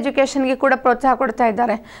ಡಿಜಿಟಲ್ ಎಜುಕೇಷನ್ಗೆ ಕೂಡ ಪ್ರೋತ್ಸಾಹ ಕೊಡ್ತಾ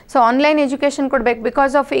ಇದ್ದಾರೆ. ಸೊ ಆನ್ಲೈನ್ ಎಜುಕೇಷನ್ ಕೊಡಬೇಕು.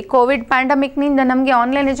 ಬಿಕಾಸ್ ಆಫ್ ಈ ಕೋವಿಡ್ ಪ್ಯಾಂಡಮಿಕ್ನಿಂದ ನಮಗೆ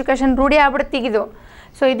ಆನ್ಲೈನ್ ಎಜುಕೇಷನ್ ರೂಢಿ ಆಗ್ಬಿಡ್ತಿಗಿದು.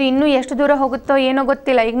 ಸೊ ಇದು ಇನ್ನೂ ಎಷ್ಟು ದೂರ ಹೋಗುತ್ತೋ ಏನೋ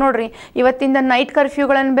ಗೊತ್ತಿಲ್ಲ. ಈಗ ನೋಡಿರಿ, ಇವತ್ತಿಂದ ನೈಟ್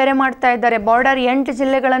ಕರ್ಫ್ಯೂಗಳನ್ನು ಬೇರೆ ಮಾಡ್ತಾ ಇದ್ದಾರೆ. ಬಾರ್ಡರ್ 8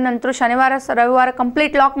 ಜಿಲ್ಲೆಗಳನ್ನಂತರೂ ಶನಿವಾರ ರವಿವಾರ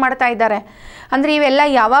ಕಂಪ್ಲೀಟ್ ಲಾಕ್ ಮಾಡ್ತಾ ಇದ್ದಾರೆ. ಅಂದರೆ ಇವೆಲ್ಲ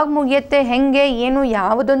ಯಾವಾಗ ಮುಗಿಯುತ್ತೆ, ಹೆಂಗೆ, ಏನು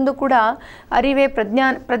ಯಾವುದೊಂದು ಕೂಡ ಅರಿವೆ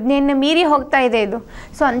ಪ್ರಜ್ಞೆಯನ್ನು ಮೀರಿ ಹೋಗ್ತಾ ಇದೆ ಇದು.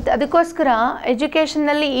 ಸೊ ಅದಕ್ಕೋಸ್ಕರ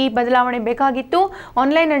ಎಜುಕೇಷನ್ನಲ್ಲಿ ಈ ಬದಲಾವಣೆ ಬೇಕಾಗಿತ್ತು.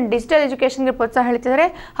 ಆನ್ಲೈನ್ ಆ್ಯಂಡ್ ಡಿಜಿಟಲ್ ಎಜುಕೇಷನ್ಗೆ ಪ್ರೋತ್ಸಾಹ ಹೇಳ್ತಿದ್ದಾರೆ.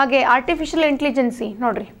 ಹಾಗೆ ಆರ್ಟಿಫಿಷಿಯಲ್ ಇಂಟೆಲಿಜೆನ್ಸಿ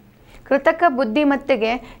ನೋಡಿರಿ, ಕೃತಕ ಬುದ್ಧಿಮತ್ತೆಗೆ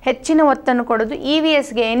ಹೆಚ್ಚಿನ ಒತ್ತನ್ನು ಕೊಡೋದು.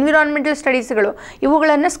 EVSಗೆ ಎನ್ವಿರಾನ್ಮೆಂಟಲ್ ಸ್ಟಡೀಸ್ಗಳು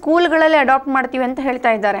ಇವುಗಳನ್ನು ಸ್ಕೂಲ್ಗಳಲ್ಲಿ ಅಡಾಪ್ಟ್ ಮಾಡ್ತೀವಿ ಅಂತ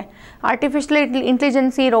ಹೇಳ್ತಾ ಇದ್ದಾರೆ. ಆರ್ಟಿಫಿಷಿಯಲ್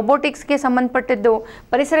ಇಂಟೆಲಿಜೆನ್ಸಿ, ರೋಬೋಟಿಕ್ಸ್ಗೆ ಸಂಬಂಧಪಟ್ಟಿದ್ದು,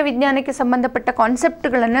 ಪರಿಸರ ವಿಜ್ಞಾನಕ್ಕೆ ಸಂಬಂಧಪಟ್ಟ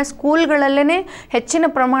ಕಾನ್ಸೆಪ್ಟ್ಗಳನ್ನು ಸ್ಕೂಲ್ಗಳಲ್ಲೇ ಹೆಚ್ಚಿನ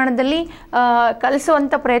ಪ್ರಮಾಣದಲ್ಲಿ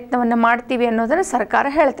ಕಲಿಸುವಂಥ ಪ್ರಯತ್ನವನ್ನು ಮಾಡ್ತೀವಿ ಅನ್ನೋದನ್ನು ಸರ್ಕಾರ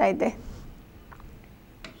ಹೇಳ್ತಾ ಇದೆ.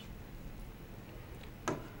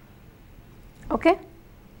 ಓಕೆ,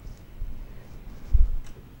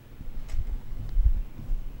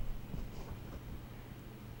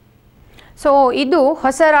 ಸೊ ಇದು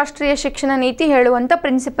ಹೊಸ ರಾಷ್ಟ್ರೀಯ ಶಿಕ್ಷಣ ನೀತಿ ಹೇಳುವಂಥ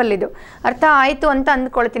ಪ್ರಿನ್ಸಿಪಲ್. ಇದು ಅರ್ಥ ಆಯಿತು ಅಂತ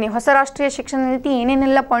ಅಂದ್ಕೊಳ್ತೀನಿ. ಹೊಸ ರಾಷ್ಟ್ರೀಯ ಶಿಕ್ಷಣ ನೀತಿ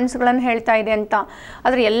ಏನೇನೆಲ್ಲ ಪಾಯಿಂಟ್ಸ್ಗಳನ್ನು ಹೇಳ್ತಾ ಇದೆ ಅಂತ,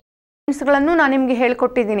 ಅದರ ಎಲ್ಲ ಪಾಯಿಂಟ್ಸ್ಗಳನ್ನು ನಾನು ನಿಮಗೆ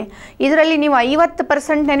ಹೇಳ್ಕೊಟ್ಟಿದ್ದೀನಿ. ಇದರಲ್ಲಿ ನೀವು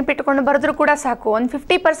 50% ನೆನಪಿಟ್ಕೊಂಡು ಬರೆದ್ರೂ ಕೂಡ ಸಾಕು. ಒಂದು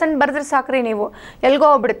 50% ಬರೆದ್ರೆ ಸಾಕ್ರಿ, ನೀವು ಎಲ್ಗೋ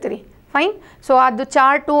ಹೋಗ್ಬಿಡ್ತೀರಿ. ಫೈನ್. ಸೊ ಅದು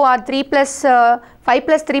ಚಾರ್ಟು, ಆ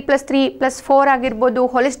 5+3+3+4 ಆಗಿರ್ಬೋದು,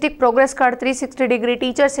 holistic progress card 360 degree,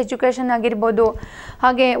 teachers education ಆಗಿರ್ಬೋದು,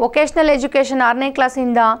 ಹಾಗೆ ವೊಕೇಶ್ನಲ್ ಎಜುಕೇಷನ್ 6ನೇ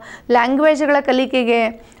ಕ್ಲಾಸಿಂದ, ಲ್ಯಾಂಗ್ವೇಜ್ಗಳ ಕಲಿಕೆಗೆ,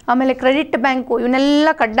 ಆಮೇಲೆ ಕ್ರೆಡಿಟ್ ಬ್ಯಾಂಕು, ಇವನ್ನೆಲ್ಲ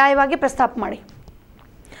ಕಡ್ಡಾಯವಾಗಿ ಪ್ರಸ್ತಾಪ ಮಾಡಿ.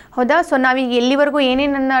 ಹೌದಾ? ಸೊ ನಾವೀಗ ಎಲ್ಲಿವರೆಗೂ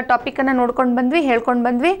ಏನೇನನ್ನ ಟಾಪಿಕನ್ನು ನೋಡ್ಕೊಂಡು ಬಂದ್ವಿ, ಹೇಳ್ಕೊಂಡು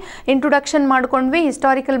ಬಂದ್ವಿ, ಇಂಟ್ರೊಡಕ್ಷನ್ ಮಾಡ್ಕೊಂಡ್ವಿ,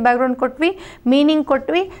 ಹಿಸ್ಟಾರಿಕಲ್ ಬ್ಯಾಕ್ಗ್ರೌಂಡ್ ಕೊಟ್ವಿ, ಮೀನಿಂಗ್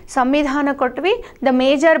ಕೊಟ್ವಿ, ಸಂವಿಧಾನ ಕೊಟ್ವಿ, ದ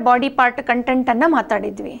ಮೇಜರ್ ಬಾಡಿ ಪಾರ್ಟ್ ಕಂಟೆಂಟನ್ನು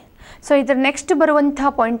ಮಾತಾಡಿದ್ವಿ. ಸೊ ಇದರ ನೆಕ್ಸ್ಟ್ ಬರುವಂಥ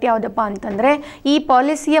ಪಾಯಿಂಟ್ ಯಾವುದಪ್ಪ ಅಂತಂದರೆ, ಈ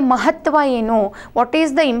ಪಾಲಿಸಿಯ ಮಹತ್ವ ಏನು, what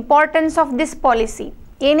is the importance of this policy,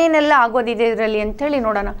 ಏನೇನೆಲ್ಲ ಆಗೋದಿದೆ ಇದರಲ್ಲಿ ಅಂಥೇಳಿ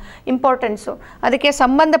ನೋಡೋಣ. ಇಂಪಾರ್ಟೆನ್ಸು ಅದಕ್ಕೆ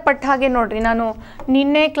ಸಂಬಂಧಪಟ್ಟ ಹಾಗೆ ನೋಡಿರಿ, ನಾನು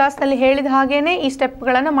ನಿನ್ನೆ ಕ್ಲಾಸ್ನಲ್ಲಿ ಹೇಳಿದ ಹಾಗೇ ಈ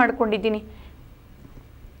ಸ್ಟೆಪ್ಗಳನ್ನು ಮಾಡ್ಕೊಂಡಿದ್ದೀನಿ.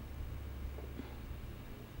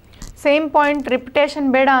 ಸೇಮ್ ಪಾಯಿಂಟ್ ರಿಪಿಟೇಷನ್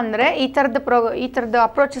ಬೇಡ ಅಂದರೆ ಈ ಥರದ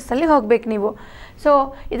ಅಪ್ರೋಚಸ್ಸಲ್ಲಿ ಹೋಗ್ಬೇಕು ನೀವು. ಸೊ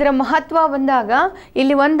ಇದರ ಮಹತ್ವ ಬಂದಾಗ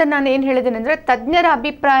ಇಲ್ಲಿ ಒಂದು ನಾನು ಏನು ಹೇಳಿದ್ದೇನೆ ಅಂದರೆ, ತಜ್ಞರ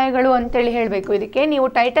ಅಭಿಪ್ರಾಯಗಳು ಅಂತೇಳಿ ಹೇಳಬೇಕು. ಇದಕ್ಕೆ ನೀವು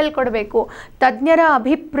ಟೈಟಲ್ ಕೊಡಬೇಕು, ತಜ್ಞರ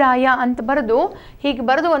ಅಭಿಪ್ರಾಯ ಅಂತ ಬರೆದು, ಹೀಗೆ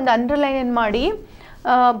ಬರೆದು ಒಂದು ಅಂಡರ್ಲೈನ್ ಮಾಡಿ,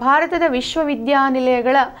 ಭಾರತದ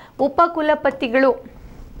ವಿಶ್ವವಿದ್ಯಾನಿಲಯಗಳ ಉಪಕುಲಪತಿಗಳು,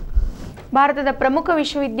 ಭಾರತದ ಪ್ರಮುಖ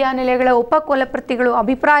ವಿಶ್ವವಿದ್ಯಾನಿಲಯಗಳ ಉಪಕುಲಪತಿಗಳು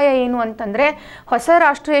ಅಭಿಪ್ರಾಯ ಏನು ಅಂತಂದರೆ, ಹೊಸ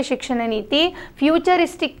ರಾಷ್ಟ್ರೀಯ ಶಿಕ್ಷಣ ನೀತಿ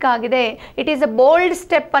ಫ್ಯೂಚರಿಸ್ಟಿಕ್ ಆಗಿದೆ, it is a bold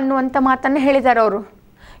step ಅನ್ನುವಂಥ ಮಾತನ್ನು ಹೇಳಿದ್ದಾರೆ ಅವರು.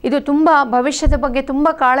 ಇದು ತುಂಬ ಭವಿಷ್ಯದ ಬಗ್ಗೆ ತುಂಬ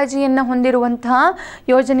ಕಾಳಜಿಯನ್ನು ಹೊಂದಿರುವಂತಹ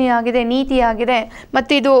ಯೋಜನೆಯಾಗಿದೆ, ನೀತಿಯಾಗಿದೆ,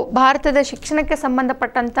 ಮತ್ತು ಇದು ಭಾರತದ ಶಿಕ್ಷಣಕ್ಕೆ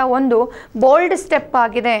ಸಂಬಂಧಪಟ್ಟಂಥ ಒಂದು ಬೋಲ್ಡ್ ಸ್ಟೆಪ್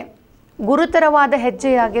ಆಗಿದೆ, ಗುರುತರವಾದ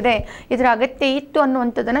ಹೆಜ್ಜೆಯಾಗಿದೆ. ಇದರ ಅಗತ್ಯ ಇತ್ತು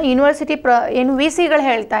ಅನ್ನುವಂಥದ್ದನ್ನು ಯೂನಿವರ್ಸಿಟಿ ಏನು VCಗಳು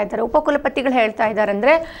ಹೇಳ್ತಾ ಇದ್ದಾರೆ, ಉಪಕುಲಪತಿಗಳು ಹೇಳ್ತಾ ಇದ್ದಾರೆ.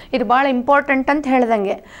 ಅಂದರೆ ಇದು ಭಾಳ ಇಂಪಾರ್ಟೆಂಟ್ ಅಂತ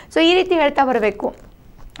ಹೇಳ್ದಂಗೆ. ಸೊ ಈ ರೀತಿ ಹೇಳ್ತಾ ಬರಬೇಕು.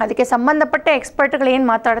 ಅದಕ್ಕೆ ಸಂಬಂಧಪಟ್ಟ ಎಕ್ಸ್ಪರ್ಟ್ಗಳು ಏನು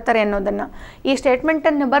ಮಾತಾಡ್ತಾರೆ ಅನ್ನೋದನ್ನು, ಈ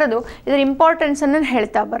ಸ್ಟೇಟ್ಮೆಂಟನ್ನು ಬರೆದು ಇದರ ಇಂಪಾರ್ಟೆನ್ಸನ್ನು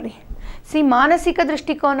ಹೇಳ್ತಾ ಬರ್ರಿ. ಮಾನಸಿಕ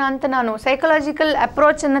ದೃಷ್ಟಿಕೋನ ಅಂತ ನಾನು ಸೈಕಲಾಜಿಕಲ್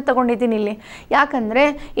ಅಪ್ರೋಚನ್ನು ತಗೊಂಡಿದ್ದೀನಿ ಇಲ್ಲಿ. ಯಾಕಂದರೆ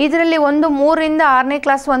ಇದರಲ್ಲಿ 3ರಿಂದ 6ನೇ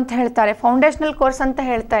ಕ್ಲಾಸು ಅಂತ ಹೇಳ್ತಾರೆ, ಫೌಂಡೇಶನಲ್ ಕೋರ್ಸ್ ಅಂತ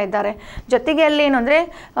ಹೇಳ್ತಾ ಇದ್ದಾರೆ. ಜೊತೆಗೆ ಅಲ್ಲಿ ಏನು ಅಂದರೆ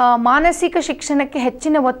ಮಾನಸಿಕ ಶಿಕ್ಷಣಕ್ಕೆ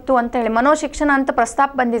ಹೆಚ್ಚಿನ ಒತ್ತು ಅಂತ ಹೇಳಿ ಮನೋಶಿಕ್ಷಣ ಅಂತ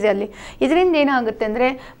ಪ್ರಸ್ತಾಪ ಬಂದಿದೆ ಅಲ್ಲಿ. ಇದರಿಂದ ಏನಾಗುತ್ತೆ ಅಂದರೆ,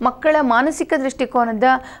 ಮಕ್ಕಳ ಮಾನಸಿಕ ದೃಷ್ಟಿಕೋನದ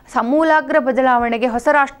ಸಮೂಲಾಗ್ರ ಬದಲಾವಣೆಗೆ ಹೊಸ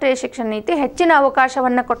ರಾಷ್ಟ್ರೀಯ ಶಿಕ್ಷಣ ನೀತಿ ಹೆಚ್ಚಿನ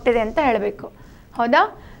ಅವಕಾಶವನ್ನು ಕೊಟ್ಟಿದೆ ಅಂತ ಹೇಳಬೇಕು. ಹೌದಾ?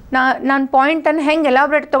 ನಾನು ಪಾಯಿಂಟನ್ನು ಹೆಂಗೆ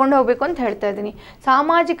ಎಲಾಬ್ರೇಟ್ ತೊಗೊಂಡು ಹೋಗಬೇಕು ಅಂತ ಹೇಳ್ತಾ ಇದ್ದೀನಿ.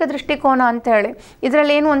 ಸಾಮಾಜಿಕ ದೃಷ್ಟಿಕೋನ ಅಂತ ಹೇಳಿ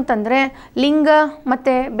ಇದರಲ್ಲಿ ಏನು ಅಂತಂದರೆ, ಲಿಂಗ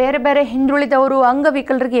ಮತ್ತು ಬೇರೆ ಬೇರೆ ಹಿಂದುಳಿದವರು,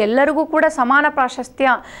 ಅಂಗವಿಕಲರಿಗೆ ಎಲ್ಲರಿಗೂ ಕೂಡ ಸಮಾನ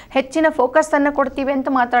ಪ್ರಾಶಸ್ತ್ಯ, ಹೆಚ್ಚಿನ ಫೋಕಸನ್ನು ಕೊಡ್ತೀವಿ ಅಂತ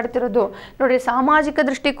ಮಾತಾಡ್ತಿರೋದು ನೋಡಿ. ಸಾಮಾಜಿಕ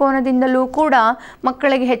ದೃಷ್ಟಿಕೋನದಿಂದಲೂ ಕೂಡ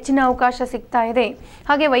ಮಕ್ಕಳಿಗೆ ಹೆಚ್ಚಿನ ಅವಕಾಶ ಸಿಗ್ತಾ ಇದೆ.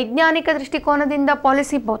 ಹಾಗೆ ವೈಜ್ಞಾನಿಕ ದೃಷ್ಟಿಕೋನದಿಂದ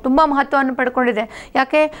ಪಾಲಿಸಿ ತುಂಬ ಮಹತ್ವವನ್ನು ಪಡ್ಕೊಂಡಿದೆ.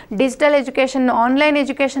 ಯಾಕೆ? ಡಿಜಿಟಲ್ ಎಜುಕೇಷನ್, ಆನ್ಲೈನ್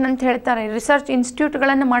ಎಜುಕೇಷನ್ ಅಂತ ಹೇಳ್ತಾರೆ, ರಿಸರ್ಚ್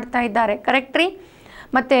ಇನ್ಸ್ಟಿಟ್ಯೂಟ್ಗಳನ್ನು ಮಾಡ್ತಾ ಇದ್ದಾರೆ. ಕರೆಕ್ಟ್ ರೀ?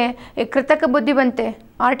 ಮತ್ತು ಕೃತಕ ಬುದ್ಧಿವಂತೆ,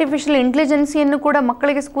 ಆರ್ಟಿಫಿಷಿಯಲ್ ಇಂಟೆಲಿಜೆನ್ಸಿಯನ್ನು ಕೂಡ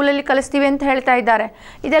ಮಕ್ಕಳಿಗೆ ಸ್ಕೂಲಲ್ಲಿ ಕಲಿಸ್ತೀವಿ ಅಂತ ಹೇಳ್ತಾ ಇದ್ದಾರೆ.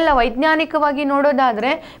 ಇದೆಲ್ಲ ವೈಜ್ಞಾನಿಕವಾಗಿ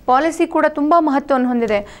ನೋಡೋದಾದರೆ ಪಾಲಿಸಿ ಕೂಡ ತುಂಬ ಮಹತ್ವವನ್ನು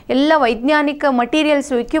ಹೊಂದಿದೆ. ಎಲ್ಲ ವೈಜ್ಞಾನಿಕ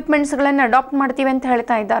ಮಟೀರಿಯಲ್ಸು, ಇಕ್ವಿಪ್ಮೆಂಟ್ಸ್ಗಳನ್ನು ಅಡಾಪ್ಟ್ ಮಾಡ್ತೀವಿ ಅಂತ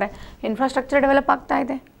ಹೇಳ್ತಾ ಇದ್ದಾರೆ. ಇನ್ಫ್ರಾಸ್ಟ್ರಕ್ಚರ್ ಡೆವಲಪ್ ಆಗ್ತಾ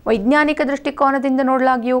ಇದೆ. ವೈಜ್ಞಾನಿಕ ದೃಷ್ಟಿಕೋನದಿಂದ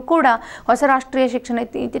ನೋಡಲಾಗಿಯೂ ಕೂಡ ಹೊಸ ರಾಷ್ಟ್ರೀಯ ಶಿಕ್ಷಣ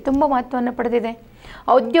ನೀತಿ ತುಂಬ ಮಹತ್ವವನ್ನು ಪಡೆದಿದೆ.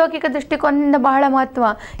 ಔದ್ಯೋಗಿಕ ದೃಷ್ಟಿಕೋನದಿಂದ ಬಹಳ ಮಹತ್ವ.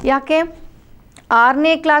 ಯಾಕೆ?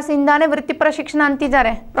 6ನೇ ಕ್ಲಾಸಿಂದಾನೇ ವೃತ್ತಿಪರ ಶಿಕ್ಷಣ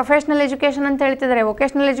ಅಂತಿದ್ದಾರೆ, ಪ್ರೊಫೆಷ್ನಲ್ ಎಜುಕೇಷನ್ ಅಂತ ಹೇಳ್ತಿದ್ದಾರೆ,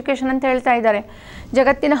 ವೊಕೇಶ್ನಲ್ ಎಜುಕೇಷನ್ ಅಂತ ಹೇಳ್ತಾ ಇದ್ದಾರೆ.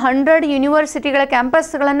 ಜಗತ್ತಿನ 100 ಯೂನಿವರ್ಸಿಟಿಗಳ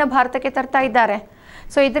ಕ್ಯಾಂಪಸ್ಗಳನ್ನು ಭಾರತಕ್ಕೆ ತರ್ತಾ ಇದ್ದಾರೆ.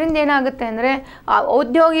 ಸೊ ಇದರಿಂದ ಏನಾಗುತ್ತೆ ಅಂದರೆ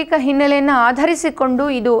ಔದ್ಯೋಗಿಕ ಹಿನ್ನೆಲೆಯನ್ನು ಆಧರಿಸಿಕೊಂಡು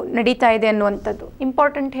ಇದು ನಡೀತಾ ಇದೆ ಅನ್ನುವಂಥದ್ದು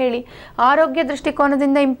ಇಂಪಾರ್ಟೆಂಟ್ ಹೇಳಿ. ಆರೋಗ್ಯ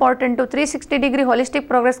ದೃಷ್ಟಿಕೋನದಿಂದ ಇಂಪಾರ್ಟೆಂಟು. 360 ಡಿಗ್ರಿ ಹೋಲಿಸ್ಟಿಕ್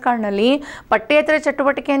ಪ್ರೋಗ್ರೆಸ್ ಕಾರ್ಡ್ನಲ್ಲಿ ಪಠ್ಯೇತರ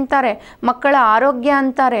ಚಟುವಟಿಕೆ ಅಂತಾರೆ, ಮಕ್ಕಳ ಆರೋಗ್ಯ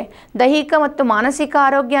ಅಂತಾರೆ, ದೈಹಿಕ ಮತ್ತು ಮಾನಸಿಕ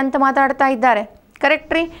ಆರೋಗ್ಯ ಅಂತ ಮಾತಾಡ್ತಾ ಇದ್ದಾರೆ.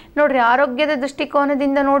 ಕರೆಕ್ಟ್ ರೀ? ನೋಡಿರಿ, ಆರೋಗ್ಯದ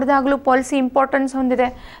ದೃಷ್ಟಿಕೋನದಿಂದ ನೋಡಿದಾಗಲೂ ಪಾಲಿಸಿ ಇಂಪಾರ್ಟೆನ್ಸ್ ಹೊಂದಿದೆ.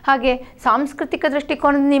 ಹಾಗೆ ಸಾಂಸ್ಕೃತಿಕ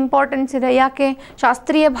ದೃಷ್ಟಿಕೋನದಿಂದ ಇಂಪಾರ್ಟೆನ್ಸ್ ಇದೆ. ಯಾಕೆ?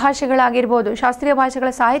 ಶಾಸ್ತ್ರೀಯ ಭಾಷೆಗಳಾಗಿರ್ಬೋದು, ಶಾಸ್ತ್ರೀಯ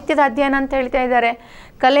ಭಾಷೆಗಳ ಸಾಹಿತ್ಯದ ಅಧ್ಯಯನ ಅಂತ ಹೇಳ್ತಾ ಇದ್ದಾರೆ,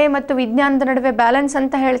 ಕಲೆ ಮತ್ತು ವಿಜ್ಞಾನದ ನಡುವೆ ಬ್ಯಾಲೆನ್ಸ್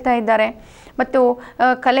ಅಂತ ಹೇಳ್ತಾ ಇದ್ದಾರೆ, ಮತ್ತು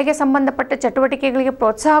ಕಲೆಗೆ ಸಂಬಂಧಪಟ್ಟ ಚಟುವಟಿಕೆಗಳಿಗೆ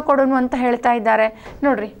ಪ್ರೋತ್ಸಾಹ ಕೊಡೋಣ ಅಂತ ಹೇಳ್ತಾ ಇದ್ದಾರೆ.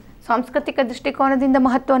 ನೋಡಿರಿ, ಸಾಂಸ್ಕೃತಿಕ ದೃಷ್ಟಿಕೋನದಿಂದ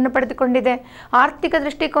ಮಹತ್ವವನ್ನು ಪಡೆದುಕೊಂಡಿದೆ, ಆರ್ಥಿಕ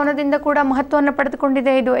ದೃಷ್ಟಿಕೋನದಿಂದ ಕೂಡ ಮಹತ್ವವನ್ನು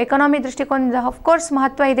ಪಡೆದುಕೊಂಡಿದೆ. ಇದು ಎಕಾನಮಿ ದೃಷ್ಟಿಕೋನದಿಂದ ಅಫ್ಕೋರ್ಸ್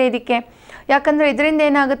ಮಹತ್ವ ಇದೆ ಇದಕ್ಕೆ. ಯಾಕಂದರೆ ಇದರಿಂದ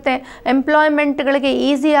ಏನಾಗುತ್ತೆ, ಎಂಪ್ಲಾಯ್ಮೆಂಟ್ಗಳಿಗೆ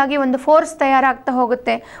ಈಸಿಯಾಗಿ ಒಂದು ಫೋರ್ಸ್ ತಯಾರಾಗ್ತಾ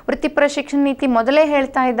ಹೋಗುತ್ತೆ. ವೃತ್ತಿಪರ ಶಿಕ್ಷಣ ನೀತಿ ಮೊದಲೇ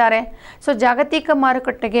ಹೇಳ್ತಾ ಇದ್ದಾರೆ. ಸೊ ಜಾಗತಿಕ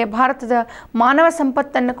ಮಾರುಕಟ್ಟೆಗೆ ಭಾರತದ ಮಾನವ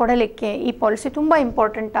ಸಂಪತ್ತನ್ನು ಕೊಡಲಿಕ್ಕೆ ಈ ಪಾಲಿಸಿ ತುಂಬ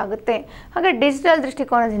ಇಂಪಾರ್ಟೆಂಟ್ ಆಗುತ್ತೆ. ಹಾಗೆ ಡಿಜಿಟಲ್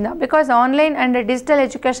ದೃಷ್ಟಿಕೋನದಿಂದ, because online and digital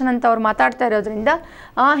education ಅಂತ ಅವ್ರು ಮಾತಾಡ್ತಾ ಇರೋದ್ರಿಂದ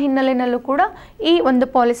ಆ ಹಿನ್ನೆಲೆಯಲ್ಲೂ ಕೂಡ ಈ ಒಂದು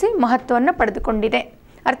ಪಾಲಿಸಿ ಮಹತ್ವವನ್ನು ಪಡೆದುಕೊಂಡಿದೆ.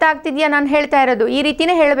 ಅರ್ಥ ಆಗ್ತಿದೆಯಾ ನಾನು ಹೇಳ್ತಾ ಇರೋದು? ಈ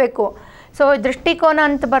ರೀತಿಯೇ ಹೇಳಬೇಕು. ಸೊ ದೃಷ್ಟಿಕೋನ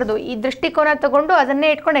ಅಂತ ಬರೆದು ಈ ದೃಷ್ಟಿಕೋನ ತಗೊಂಡು ಅದನ್ನೇ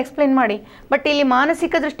ಇಟ್ಕೊಂಡು ಎಕ್ಸ್ಪ್ಲೇನ್ ಮಾಡಿ. ಬಟ್ ಇಲ್ಲಿ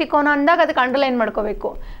ಮಾನಸಿಕ ದೃಷ್ಟಿಕೋನ ಅಂದಾಗ ಅದಕ್ಕೆ ಅಂಡರ್ಲೈನ್ ಮಾಡ್ಕೋಬೇಕು.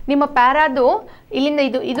 ನಿಮ್ಮ ಪ್ಯಾರಾದು ಇಲ್ಲಿಂದ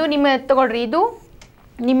ಇದು ನಿಮ್ಮ ತಗೊಳ್ರಿ, ಇದು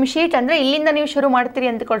ನಿಮ್ಮ ಶೀಟ್ ಅಂದರೆ ಇಲ್ಲಿಂದ ನೀವು ಶುರು ಮಾಡ್ತೀರಿ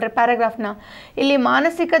ಅಂದ್ಕೊಳ್ರಿ ಪ್ಯಾರಾಗ್ರಾಫ್ನ. ಇಲ್ಲಿ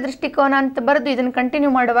ಮಾನಸಿಕ ದೃಷ್ಟಿಕೋನ ಅಂತ ಬರೆದು ಇದನ್ನು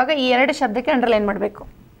ಕಂಟಿನ್ಯೂ ಮಾಡುವಾಗ ಈ 2 ಶಬ್ದಕ್ಕೆ ಅಂಡರ್ಲೈನ್ ಮಾಡಬೇಕು.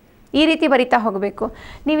 ಈ ರೀತಿ ಬರಿತಾ ಹೋಗಬೇಕು.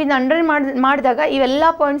 ನೀವು ಇದನ್ನು ಅಂಡರ್ಲೈನ್ ಮಾಡಿದಾಗ ಇವೆಲ್ಲ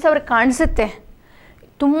ಪಾಯಿಂಟ್ಸ್ ಅವ್ರಿಗೆ ಕಾಣಿಸುತ್ತೆ,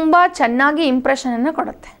 ತುಂಬ ಚೆನ್ನಾಗಿ ಇಂಪ್ರೆಷನನ್ನು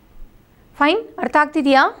ಕೊಡುತ್ತೆ. ಫೈನ್, ಅರ್ಥ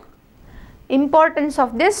ಆಗ್ತಿದೆಯಾ? Importance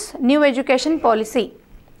of this new education policy.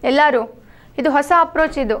 ಎಲ್ಲರೂ ಇದು ಹೊಸ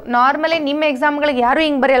ಅಪ್ರೋಚ್. ಇದು ನಾರ್ಮಲಿ ನಿಮ್ಮ ಎಕ್ಸಾಮ್ಗಳಿಗೆ ಯಾರೂ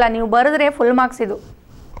ಹಿಂಗೆ ಬರೆಯಲ್ಲ, ನೀವು ಬರೆದ್ರೆ ಫುಲ್ ಮಾರ್ಕ್ಸ್ ಇದು.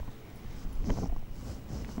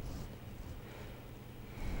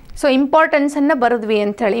 ಸೊ ಇಂಪಾರ್ಟೆನ್ಸನ್ನು ಬರೆದ್ವಿ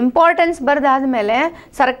ಅಂಥೇಳಿ, ಇಂಪಾರ್ಟೆನ್ಸ್ ಬರೆದಾದ್ಮೇಲೆ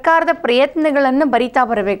ಸರ್ಕಾರದ ಪ್ರಯತ್ನಗಳನ್ನು ಬರಿತಾ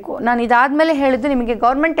ಬರಬೇಕು. ನಾನು ಇದಾದಮೇಲೆ ಹೇಳಿದ್ದು ನಿಮಗೆ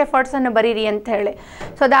ಗೌರ್ಮೆಂಟ್ ಎಫರ್ಟ್ಸನ್ನು ಬರೀರಿ ಅಂತ ಹೇಳಿ.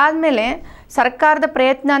 ಸೊ ಅದಾದಮೇಲೆ ಸರ್ಕಾರದ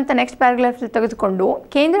ಪ್ರಯತ್ನ ಅಂತ ನೆಕ್ಸ್ಟ್ ಪ್ಯಾರಾಗ್ರಾಫಲ್ಲಿ ತೆಗೆದುಕೊಂಡು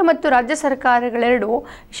ಕೇಂದ್ರ ಮತ್ತು ರಾಜ್ಯ ಸರ್ಕಾರಗಳೆರಡು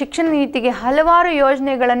ಶಿಕ್ಷಣ ನೀತಿಗೆ ಹಲವಾರು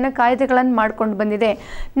ಯೋಜನೆಗಳನ್ನು ಕಾಯ್ದೆಗಳನ್ನು ಮಾಡ್ಕೊಂಡು ಬಂದಿದೆ.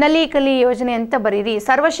 ನಲಿ ಕಲಿ ಯೋಜನೆ ಅಂತ ಬರೀರಿ,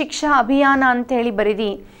 ಸರ್ವ ಶಿಕ್ಷಾ ಅಭಿಯಾನ ಅಂತ ಹೇಳಿ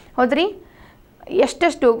ಬರೀರಿ. ಹೌದ್ರಿ?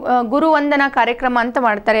 ಎಷ್ಟೆಷ್ಟು ಗುರುವಂದನಾ ಕಾರ್ಯಕ್ರಮ ಅಂತ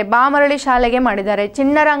ಮಾಡ್ತಾರೆ, ಬಾಮರಳಿ ಶಾಲೆಗೆ ಮಾಡಿದ್ದಾರೆ,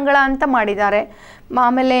 ಚಿಣ್ಣರ ಅಂಗಳ ಅಂತ ಮಾಡಿದ್ದಾರೆ.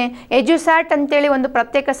 ಆಮೇಲೆ ಎಜುಸ್ಯಾಟ್ ಅಂತೇಳಿ ಒಂದು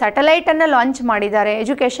ಪ್ರತ್ಯೇಕ ಸ್ಯಾಟಲೈಟನ್ನು ಲಾಂಚ್ ಮಾಡಿದ್ದಾರೆ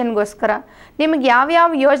ಎಜುಕೇಷನ್ಗೋಸ್ಕರ. ನಿಮಗೆ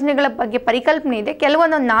ಯಾವ್ಯಾವ ಯೋಜನೆಗಳ ಬಗ್ಗೆ ಪರಿಕಲ್ಪನೆ ಇದೆ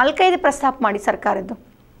ಕೆಲವೊಂದು 4-5 ಪ್ರಸ್ತಾಪ ಮಾಡಿ. ಸರ್ಕಾರದ್ದು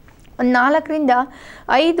ಒಂದು 4ರಿಂದ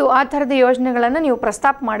 5 ಆ ಥರದ ಯೋಜನೆಗಳನ್ನು ನೀವು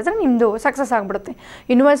ಪ್ರಸ್ತಾಪ ಮಾಡಿದ್ರೆ ನಿಮ್ಮದು ಸಕ್ಸಸ್ ಆಗಿಬಿಡುತ್ತೆ.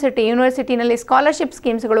 ಯೂನಿವರ್ಸಿಟಿನಲ್ಲಿ ಸ್ಕಾಲರ್ಶಿಪ್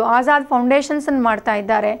ಸ್ಕೀಮ್ಸ್ಗಳು, ಆಜಾದ್ ಫೌಂಡೇಶನ್ಸನ್ನು ಮಾಡ್ತಾ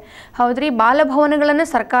ಇದ್ದಾರೆ. ಹೌದ್ರಿ? ಬಾಲಭವನಗಳನ್ನು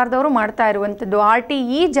ಸರ್ಕಾರದವರು ಮಾಡ್ತಾ ಇರುವಂಥದ್ದು,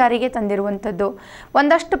 RTE ಜಾರಿಗೆ ತಂದಿರುವಂಥದ್ದು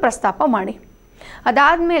ಒಂದಷ್ಟು ಪ್ರಸ್ತಾಪ ಮಾಡಿ.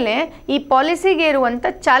 ಅದಾದಮೇಲೆ ಈ ಪಾಲಿಸಿಗೆ ಇರುವಂಥ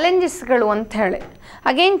ಚಾಲೆಂಜಸ್ಗಳು ಅಂತ ಹೇಳಿ,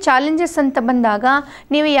 ಅಗೇನ್ ಚಾಲೆಂಜಸ್ ಅಂತ ಬಂದಾಗ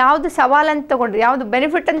ನೀವು ಯಾವುದು ಸವಾಲಂತ ತೊಗೊಂಡ್ರಿ, ಯಾವುದು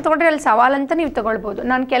ಬೆನಿಫಿಟ್ ಅಂತ ತೊಗೊಂಡ್ರೆ ಅಲ್ಲಿ ಸವಾಲಂತ ನೀವು ತೊಗೊಳ್ಬೋದು.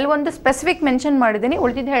 ನಾನು ಕೆಲವೊಂದು ಸ್ಪೆಸಿಫಿಕ್ ಮೆನ್ಷನ್ ಮಾಡಿದ್ದೀನಿ,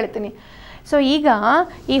 ಉಳಿದಿದ್ದು ಹೇಳ್ತೀನಿ. ಸೊ ಈಗ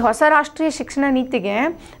ಈ ಹೊಸ ರಾಷ್ಟ್ರೀಯ ಶಿಕ್ಷಣ ನೀತಿಗೆ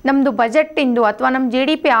ನಮ್ಮದು ಬಜೆಟ್ಟಿಂದು ಅಥವಾ ನಮ್ಮ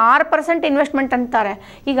GDP 6% ಇನ್ವೆಸ್ಟ್ಮೆಂಟ್ ಅಂತಾರೆ.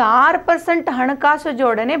 ಈಗ 6% ಹಣಕಾಸು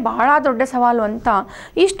ಜೋಡಣೆ ಬಹಳ ದೊಡ್ಡ ಸವಾಲು ಅಂತ.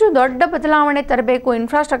 ಇಷ್ಟು ದೊಡ್ಡ ಬದಲಾವಣೆ ತರಬೇಕು,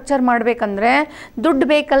 ಇನ್ಫ್ರಾಸ್ಟ್ರಕ್ಚರ್ ಮಾಡಬೇಕಂದ್ರೆ ದುಡ್ಡು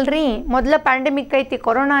ಬೇಕಲ್ರಿ. ಮೊದಲ ಪ್ಯಾಂಡಮಿಕ್ ಐತಿ,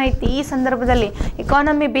 ಕೊರೋನಾ ಐತಿ, ಈ ಸಂದರ್ಭದಲ್ಲಿ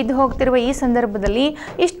ಎಕಾನಮಿ ಬಿದ್ದು ಹೋಗ್ತಿರುವ ಈ ಸಂದರ್ಭದಲ್ಲಿ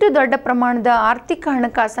ಇಷ್ಟು ದೊಡ್ಡ ಪ್ರಮಾಣದ ಆರ್ಥಿಕ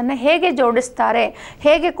ಹಣಕಾಸನ್ನು ಹೇಗೆ ಜೋಡಿಸ್ತಾರೆ,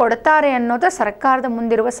 ಹೇಗೆ ಕೊಡ್ತಾರೆ ಅನ್ನೋದು ಸರ್ಕಾರದ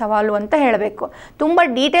ಮುಂದಿರುವ ಸವಾಲು ಅಂತ ಹೇಳಬೇಕು. ತುಂಬ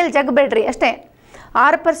ಡೀಟೇಲ್ ಜಗಬೇಡ್ರಿ ಅಷ್ಟೇ.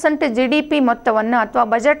 6% GDP ಮೊತ್ತವನ್ನು ಅಥವಾ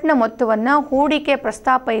ಬಜೆಟ್ನ ಮೊತ್ತವನ್ನು ಹೂಡಿಕೆ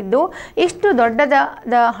ಪ್ರಸ್ತಾಪ ಇದ್ದು ಇಷ್ಟು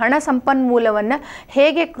ದೊಡ್ಡದಾದ ಹಣ ಸಂಪನ್ಮೂಲವನ್ನು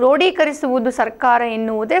ಹೇಗೆ ಕ್ರೋಢೀಕರಿಸುವುದು ಸರ್ಕಾರ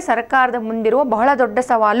ಎನ್ನುವುದೇ ಸರ್ಕಾರದ ಮುಂದಿರುವ ಬಹಳ ದೊಡ್ಡ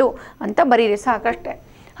ಸವಾಲು ಅಂತ ಬರೀರಿ, ಸಾಕಷ್ಟೇ.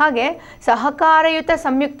 ಹಾಗೆ ಸಹಕಾರಯುತ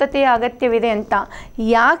ಸಂಯುಕ್ತತೆಯ ಅಗತ್ಯವಿದೆ ಅಂತ.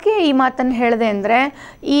 ಯಾಕೆ ಈ ಮಾತನ್ನು ಹೇಳಿದೆ ಅಂದರೆ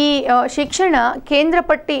ಈ ಶಿಕ್ಷಣ ಕೇಂದ್ರ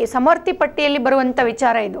ಪಟ್ಟಿ ಸಮರ್ಥಿ ಪಟ್ಟಿಯಲ್ಲಿ ಬರುವಂಥ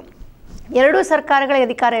ವಿಚಾರ ಇದು. 2 ಸರ್ಕಾರಗಳಿಗೆ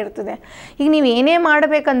ಅಧಿಕಾರ ಇರ್ತದೆ. ಈಗ ನೀವು ಏನೇ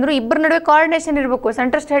ಮಾಡಬೇಕಂದ್ರೂ ಇಬ್ಬರ ನಡುವೆ ಕೋಆರ್ಡಿನೇಷನ್ ಇರಬೇಕು,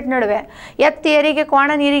 ಸೆಂಟ್ರಲ್ ಸ್ಟೇಟ್ ನಡುವೆ. ಎತ್ತಿ ಏರಿಗೆ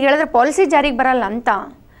ಕೋಣ ನೀರಿಗೆ ಹೇಳಿದ್ರೆ ಪಾಲಿಸಿ ಜಾರಿಗೆ ಬರಲ್ಲ ಅಂತ.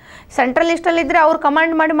 ಸೆಂಟ್ರಲ್ ಲಿಸ್ಟಲ್ಲಿದ್ದರೆ ಅವ್ರು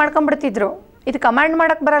ಕಮಾಂಡ್ ಮಾಡಿ ಮಾಡ್ಕೊಂಡ್ಬಿಡ್ತಿದ್ರು. ಇದು ಕಮಾಂಡ್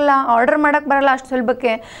ಮಾಡೋಕ್ಕೆ ಬರಲ್ಲ, ಆರ್ಡರ್ ಮಾಡೋಕ್ಕೆ ಬರಲ್ಲ ಅಷ್ಟು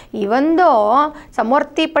ಸುಲಭಕ್ಕೆ. ಇವೊಂದು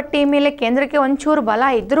ಸಮರ್ಥಿ ಪಟ್ಟಿ ಮೇಲೆ ಕೇಂದ್ರಕ್ಕೆ ಒಂಚೂರು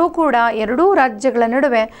ಬಲ ಇದ್ದರೂ ಕೂಡ 2 ರಾಜ್ಯಗಳ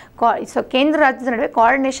ನಡುವೆ ಕೇಂದ್ರ ರಾಜ್ಯದ ನಡುವೆ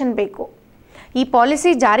ಕೋಆರ್ಡಿನೇಷನ್ ಬೇಕು. ಈ ಪಾಲಿಸಿ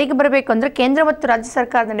ಜಾರಿಗೆ ಬರಬೇಕು ಅಂದರೆ ಕೇಂದ್ರ ಮತ್ತು ರಾಜ್ಯ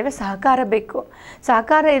ಸರ್ಕಾರದ ನಡುವೆ ಸಹಕಾರ ಬೇಕು.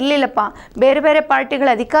 ಸಹಕಾರ ಇರಲಿಲ್ಲಪ್ಪ, ಬೇರೆ ಬೇರೆ ಪಾರ್ಟಿಗಳ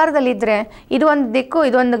ಅಧಿಕಾರದಲ್ಲಿದ್ದರೆ ಇದು ಒಂದು ದಿಕ್ಕು,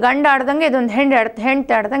 ಇದೊಂದು ಗಂಡು ಆಡ್ದಂಗೆ, ಇದೊಂದು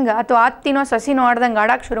ಹೆಂಡತಿ ಆಡ್ದಂಗೆ, ಅಥವಾ ಅತ್ತಿನೋ ಸೊಸಿನೋ ಆಡ್ದಂಗೆ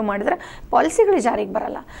ಆಡೋಕ್ಕೆ ಶುರು ಮಾಡಿದ್ರೆ ಪಾಲಿಸಿಗಳು ಜಾರಿಗೆ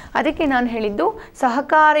ಬರಲ್ಲ. ಅದಕ್ಕೆ ನಾನು ಹೇಳಿದ್ದು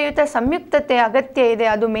ಸಹಕಾರಯುತ ಸಂಯುಕ್ತತೆ ಅಗತ್ಯ ಇದೆ,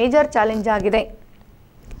 ಅದು ಮೇಜರ್ ಚಾಲೆಂಜ್ ಆಗಿದೆ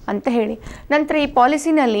ಅಂತ ಹೇಳಿ. ನಂತರ ಈ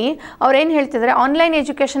ಪಾಲಿಸಿನಲ್ಲಿ ಅವ್ರೇನು ಹೇಳ್ತಿದ್ದಾರೆ, ಆನ್ಲೈನ್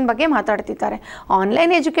ಎಜುಕೇಷನ್ ಬಗ್ಗೆ ಮಾತಾಡ್ತಿದ್ದಾರೆ.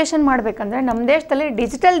 ಆನ್ಲೈನ್ ಎಜುಕೇಷನ್ ಮಾಡಬೇಕಂದ್ರೆ ನಮ್ಮ ದೇಶದಲ್ಲಿ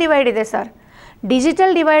ಡಿಜಿಟಲ್ ಡಿವೈಡ್ ಇದೆ ಸರ್.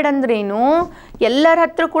 ಡಿಜಿಟಲ್ ಡಿವೈಡ್ ಅಂದ್ರೇನು, ಎಲ್ಲರ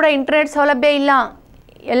ಹತ್ರ ಕೂಡ ಇಂಟರ್ನೆಟ್ ಸೌಲಭ್ಯ ಇಲ್ಲ.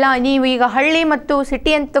 ಎಲ್ಲ ನೀವು ಈಗ ಹಳ್ಳಿ ಮತ್ತು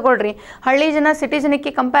ಸಿಟಿ ಅಂತ ತಗೊಳ್ರಿ, ಹಳ್ಳಿ ಜನ ಸಿಟಿ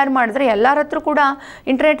ಜನಕ್ಕೆ ಕಂಪೇರ್ ಮಾಡಿದ್ರೆ ಎಲ್ಲರ ಹತ್ರ ಕೂಡ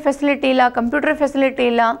ಇಂಟರ್ನೆಟ್ ಫೆಸಿಲಿಟಿ ಇಲ್ಲ, ಕಂಪ್ಯೂಟರ್ ಫೆಸಿಲಿಟಿ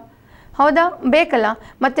ಇಲ್ಲ. ಹೌದಾ? ಬೇಕಲ್ಲ.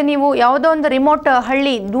 ಮತ್ತು ನೀವು ಯಾವುದೋ ಒಂದು ರಿಮೋಟ್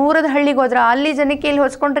ಹಳ್ಳಿ, ದೂರದ ಹಳ್ಳಿಗೆ ಹೋದ್ರೆ ಅಲ್ಲಿ ಜನಕ್ಕೆ ಇಲ್ಲಿ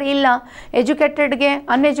ಹೊಸ್ಕೊಂಡ್ರೆ ಇಲ್ಲ. ಎಜುಕೇಟೆಡ್ಗೆ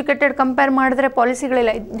ಅನ್ಎಜುಕೇಟೆಡ್ ಕಂಪೇರ್ ಮಾಡಿದ್ರೆ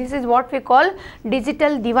ಪಾಲಿಸಿಗಳಿಲ್ಲ. This is what we call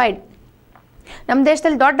digital divide. ನಮ್ಮ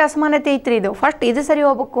ದೇಶದಲ್ಲಿ ದೊಡ್ಡ ಅಸಮಾನತೆ ಐತ್ರಿ ಇದು. ಫಸ್ಟ್ ಇದು ಸರಿ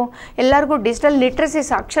ಹೋಗ್ಬೇಕು, ಎಲ್ಲರಿಗೂ ಡಿಜಿಟಲ್ ಲಿಟ್ರಸಿ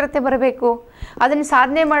ಸಾಕ್ಷರತೆ ಬರಬೇಕು. ಅದನ್ನು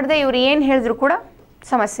ಸಾಧನೆ ಮಾಡದೆ ಇವ್ರು ಏನು ಹೇಳಿದ್ರು ಕೂಡ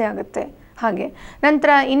ಸಮಸ್ಯೆ ಆಗುತ್ತೆ. ಹಾಗೆ ನಂತರ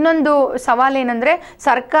ಇನ್ನೊಂದು ಸವಾಲೇನೆಂದರೆ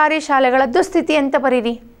ಸರ್ಕಾರಿ ಶಾಲೆಗಳ ದುಸ್ಥಿತಿ ಅಂತ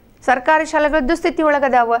ಬರೀರಿ. ಸರ್ಕಾರಿ ಶಾಲೆಗಳ ದುಸ್ಥಿತಿ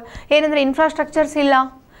ಒಳಗದಾವ. ಏನಂದರೆ ಇನ್ಫ್ರಾಸ್ಟ್ರಕ್ಚರ್ಸ್ ಇಲ್ಲ,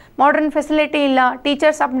 ಮಾಡರ್ನ್ ಫೆಸಿಲಿಟಿ ಇಲ್ಲ,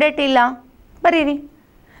 ಟೀಚರ್ಸ್ ಅಪ್ಡೇಟ್ ಇಲ್ಲ ಬರೀರಿ.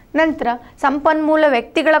 ನಂತರ ಸಂಪನ್ಮೂಲ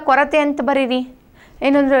ವ್ಯಕ್ತಿಗಳ ಕೊರತೆ ಅಂತ ಬರೀರಿ.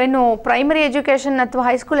 ಏನು ಪ್ರೈಮರಿ ಎಜುಕೇಷನ್ ಅಥವಾ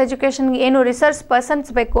ಹೈಸ್ಕೂಲ್ ಎಜುಕೇಷನ್ಗೆ ಏನು ರಿಸರ್ಚ್ ಪರ್ಸನ್ಸ್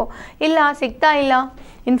ಬೇಕು, ಇಲ್ಲ, ಸಿಗ್ತಾ ಇಲ್ಲ.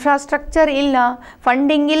 ಇನ್ಫ್ರಾಸ್ಟ್ರಕ್ಚರ್ ಇಲ್ಲ,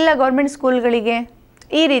 ಫಂಡಿಂಗ್ ಇಲ್ಲ ಗೌರ್ಮೆಂಟ್ ಸ್ಕೂಲ್ಗಳಿಗೆ.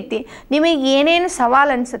 ಈ ರೀತಿ ನಿಮಗೆ ಏನೇನು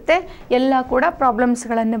ಸವಾಲು ಅನಿಸುತ್ತೆ ಎಲ್ಲ ಕೂಡ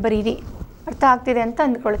ಪ್ರಾಬ್ಲಮ್ಸ್ಗಳನ್ನು ಬರೀರಿ. ಅರ್ಥ ಆಗ್ತಿದೆ ಅಂತ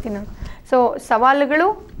ಅಂದ್ಕೊಳ್ತೀನಿ ನಾನು. ಸೊ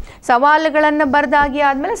ಸವಾಲುಗಳನ್ನು ಬರೆದಾಗಿ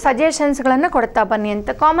ಆದಮೇಲೆ ಸಜೆಷನ್ಸ್ಗಳನ್ನು ಕೊಡ್ತಾ ಬನ್ನಿ ಅಂತ,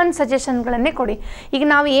 ಕಾಮನ್ ಸಜೆಷನ್ಗಳನ್ನೇ ಕೊಡಿ. ಈಗ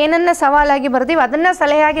ನಾವು ಏನನ್ನು ಸವಾಲಾಗಿ ಬರ್ತೀವಿ ಅದನ್ನು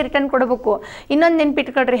ಸಲಹೆಯಾಗಿ ರಿಟರ್ನ್ ಕೊಡಬೇಕು. ಇನ್ನೊಂದು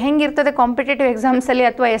ನೆನ್ಪಿಟ್ಕೊಳ್ರಿ, ಹೆಂಗಿರ್ತದೆ ಕಾಂಪಿಟೇಟಿವ್ ಎಕ್ಸಾಮ್ಸಲ್ಲಿ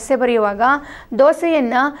ಅಥವಾ ಎಸ್ಸೆ ಬರೆಯುವಾಗ,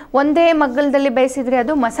 ದೋಸೆಯನ್ನು ಒಂದೇ ಮಗ್ಗಲದಲ್ಲಿ ಬೇಯಿಸಿದರೆ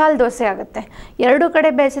ಅದು ಮಸಾಲೆ ದೋಸೆ ಆಗುತ್ತೆ, ಎರಡು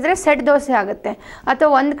ಕಡೆ ಬೇಯಿಸಿದರೆ ಸೆಟ್ ದೋಸೆ ಆಗುತ್ತೆ,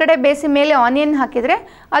 ಅಥವಾ ಒಂದು ಕಡೆ ಬೇಯಿಸಿ ಮೇಲೆ ಆನಿಯನ್ ಹಾಕಿದರೆ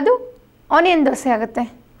ಅದು ಆನಿಯನ್ ದೋಸೆ ಆಗುತ್ತೆ.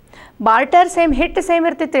 ಬಾರ್ಟರ್ ಸೇಮ್, ಹಿಟ್ಟು ಸೇಮ್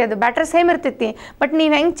ಇರ್ತೈತಿ, ಅದು ಬ್ಯಾಟರ್ ಸೇಮ್ ಇರ್ತೈತಿ, ಬಟ್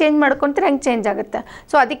ನೀವು ಹೆಂಗೆ ಚೇಂಜ್ ಮಾಡ್ಕೊತೀರಿ ಹಂಗೆ ಚೇಂಜ್ ಆಗುತ್ತೆ.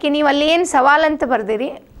 ಸೊ ಅದಕ್ಕೆ ನೀವು ಅಲ್ಲಿ ಏನು ಸವಾಲು ಅಂತ ಬರ್ದಿರಿ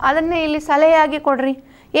ಅದನ್ನೇ ಇಲ್ಲಿ ಸಲಹೆಯಾಗಿ ಕೊಡ್ರಿ.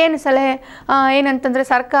 ಏನು ಸಲಹೆ ಏನಂತಂದರೆ,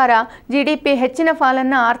 ಸರ್ಕಾರ GDP ಹೆಚ್ಚಿನ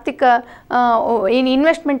ಪಾಲನ್ನು ಆರ್ಥಿಕ ಏನು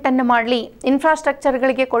ಇನ್ವೆಸ್ಟ್ಮೆಂಟನ್ನು ಮಾಡಲಿ,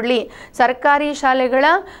 ಇನ್ಫ್ರಾಸ್ಟ್ರಕ್ಚರ್ಗಳಿಗೆ ಕೊಡಲಿ, ಸರ್ಕಾರಿ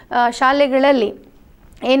ಶಾಲೆಗಳಲ್ಲಿ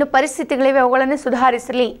ಏನು ಪರಿಸ್ಥಿತಿಗಳಿವೆ ಅವುಗಳನ್ನು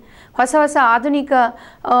ಸುಧಾರಿಸಲಿ, ಹೊಸ ಆಧುನಿಕ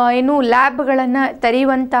ಏನು ಲ್ಯಾಬ್ಗಳನ್ನು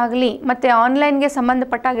ತೆರೆಯುವಂತಾಗಲಿ, ಮತ್ತು ಆನ್ಲೈನ್ಗೆ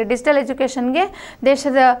ಸಂಬಂಧಪಟ್ಟಾಗ ಡಿಜಿಟಲ್ ಎಜುಕೇಷನ್ಗೆ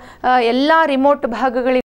ದೇಶದ ಎಲ್ಲ ರಿಮೋಟ್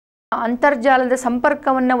ಭಾಗಗಳಿಗೆ ಅಂತರ್ಜಾಲದ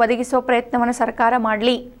ಸಂಪರ್ಕವನ್ನು ಒದಗಿಸುವ ಪ್ರಯತ್ನವನ್ನು ಸರ್ಕಾರ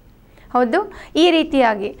ಮಾಡಲಿ. ಹೌದು, ಈ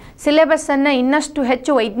ರೀತಿಯಾಗಿ ಸಿಲೆಬಸ್ಸನ್ನು ಇನ್ನಷ್ಟು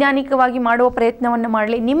ಹೆಚ್ಚು ವೈಜ್ಞಾನಿಕವಾಗಿ ಮಾಡುವ ಪ್ರಯತ್ನವನ್ನು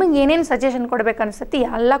ಮಾಡಲಿ. ನಿಮಗೆ ಏನೇನು ಸಜೆಷನ್ ಕೊಡಬೇಕು ಅನಿಸುತ್ತೆ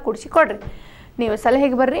ಎಲ್ಲ ಕೂಡಿಸಿ ಕೊಡ್ರಿ. ನೀವು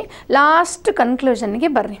ಸಲಹೆಗೆ ಬರ್ರಿ, ಲಾಸ್ಟ್ ಕನ್ಕ್ಲೂಷನ್ಗೆ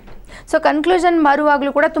ಬರ್ರಿ. ಸೊ ಕನ್ಕ್ಲೂಷನ್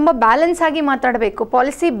ಬರುವಾಗಲೂ ಕೂಡ ತುಂಬ ಬ್ಯಾಲೆನ್ಸ್ ಆಗಿ ಮಾತಾಡಬೇಕು.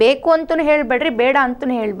 ಪಾಲಿಸಿ ಬೇಕು ಅಂತಲೂ ಹೇಳಬೇಡ್ರಿ, ಬೇಡ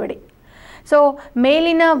ಅಂತಲೂ ಹೇಳಬೇಡಿ. ಸೊ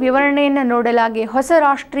ಮೇಲಿನ ವಿವರಣೆಯನ್ನು ನೋಡಲಾಗಿ ಹೊಸ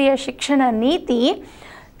ರಾಷ್ಟ್ರೀಯ ಶಿಕ್ಷಣ ನೀತಿ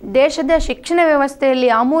ದೇಶದ ಶಿಕ್ಷಣ ವ್ಯವಸ್ಥೆಯಲ್ಲಿ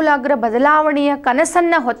ಆಮೂಲಾಗ್ರ ಬದಲಾವಣೆಯ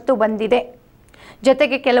ಕನಸನ್ನು ಹೊತ್ತು ಬಂದಿದೆ,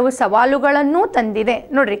 ಜೊತೆಗೆ ಕೆಲವು ಸವಾಲುಗಳನ್ನೂ ತಂದಿದೆ.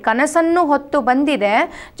 ನೋಡ್ರಿ, ಕನಸನ್ನು ಹೊತ್ತು ಬಂದಿದೆ,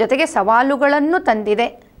 ಜೊತೆಗೆ ಸವಾಲುಗಳನ್ನು ತಂದಿದೆ.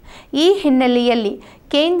 ಈ ಹಿನ್ನೆಲೆಯಲ್ಲಿ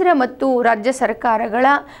ಕೇಂದ್ರ ಮತ್ತು ರಾಜ್ಯ ಸರ್ಕಾರಗಳ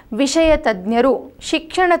ವಿಷಯ ತಜ್ಞರು,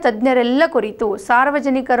 ಶಿಕ್ಷಣ ತಜ್ಞರೆಲ್ಲ ಕುರಿತು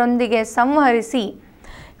ಸಾರ್ವಜನಿಕರೊಂದಿಗೆ ಸಂವಹರಿಸಿ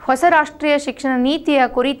ಹೊಸ ರಾಷ್ಟ್ರೀಯ ಶಿಕ್ಷಣ ನೀತಿಯ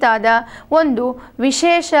ಕುರಿತಾದ ಒಂದು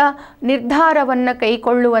ವಿಶೇಷ ನಿರ್ಧಾರವನ್ನು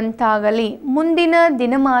ಕೈಗೊಳ್ಳುವಂತಾಗಲಿ. ಮುಂದಿನ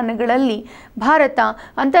ದಿನಮಾನಗಳಲ್ಲಿ ಭಾರತ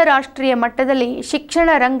ಅಂತಾರಾಷ್ಟ್ರೀಯ ಮಟ್ಟದಲ್ಲಿ ಶಿಕ್ಷಣ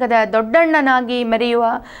ರಂಗದ ದೊಡ್ಡಣ್ಣನಾಗಿ ಮೆರೆಯುವ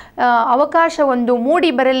ಅವಕಾಶವೊಂದು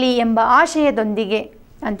ಮೂಡಿ ಬರಲಿ ಎಂಬ ಆಶಯದೊಂದಿಗೆ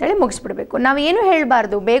ಅಂಥೇಳಿ ಮುಗಿಸ್ಬಿಡ್ಬೇಕು. ನಾವೇನು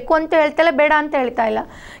ಹೇಳಬಾರ್ದು, ಬೇಕು ಅಂತ ಹೇಳ್ತಾಯಿಲ್ಲ, ಬೇಡ ಅಂತ ಹೇಳ್ತಾ ಇಲ್ಲ.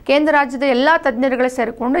 ಕೇಂದ್ರ ರಾಜ್ಯದ ಎಲ್ಲ ತಜ್ಞರುಗಳು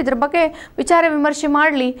ಸೇರಿಕೊಂಡು ಇದ್ರ ಬಗ್ಗೆ ವಿಚಾರ ವಿಮರ್ಶೆ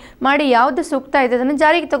ಮಾಡಿ ಯಾವುದು ಸೂಕ್ತ ಇದೆ ಅದನ್ನು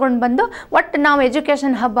ಜಾರಿಗೆ ತಗೊಂಡು ಬಂದು ಒಟ್ಟು ನಾವು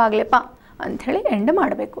ಎಜುಕೇಷನ್ ಹಬ್ ಆಗಲಿಪ್ಪ ಅಂಥೇಳಿ ಎಂಡ್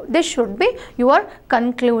ಮಾಡಬೇಕು. This should be your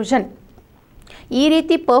conclusion. ಈ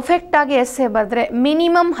ರೀತಿ ಪರ್ಫೆಕ್ಟಾಗಿ ಎಸ್ಸೆ ಬರೆದ್ರೆ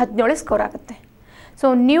ಮಿನಿಮಮ್ 17 ಸ್ಕೋರ್ ಆಗುತ್ತೆ. ಸೊ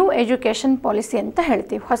ನ್ಯೂ ಎಜುಕೇಷನ್ ಪಾಲಿಸಿ ಅಂತ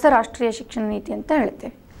ಹೇಳ್ತೀವಿ, ಹೊಸ ರಾಷ್ಟ್ರೀಯ ಶಿಕ್ಷಣ ನೀತಿ ಅಂತ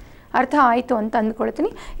ಹೇಳ್ತೀವಿ. ಅರ್ಥ ಆಯಿತು ಅಂತ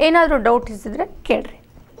ಅಂದ್ಕೊಳ್ತೀನಿ. ಏನಾದರೂ ಡೌಟ್ ಇದ್ದಿದ್ರೆ ಕೇಳ್ರಿ.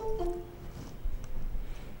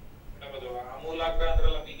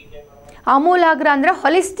 ಆಮೂಲಾಗ್ರ ಅಂದರೆ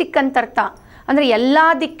ಹೊಲಿಸ್ಟಿಕ್ ಅಂತ ಅರ್ಥ, ಅಂದರೆ ಎಲ್ಲ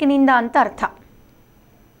ದಿಕ್ಕಿನಿಂದ ಅಂತ ಅರ್ಥ.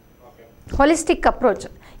 Holistic approach.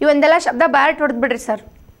 ಇವೊಂದೆಲ್ಲ ಶಬ್ದ ಬ್ಯಾಟ್ ಹೊಡೆದ್ಬಿಡ್ರಿ ಸರ್.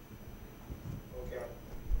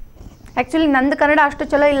 ಆ್ಯಕ್ಚುಲಿ ನಂದು ಕನ್ನಡ ಅಷ್ಟು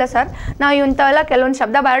ಚಲೋ ಇಲ್ಲ ಸರ್, ನಾವು ಇವಂಥವೆಲ್ಲ ಕೆಲವೊಂದು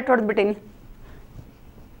ಶಬ್ದ bat ಹೊಡೆದ್ಬಿಟ್ಟೀನಿ.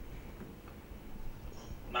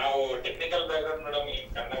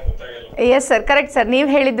 Yes sir, correct sir, ನೀವು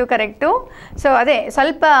ಹೇಳಿದ್ದು ಕರೆಕ್ಟು. ಸೊ ಅದೇ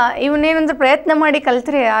ಸ್ವಲ್ಪ ಇವನ್ನೇನಂದ್ರೆ ಪ್ರಯತ್ನ ಮಾಡಿ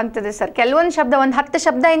ಕಲ್ತ್ರೆ ಆಗ್ತದೆ ಸರ್. ಕೆಲವೊಂದು ಶಬ್ದ, ಒಂದು 10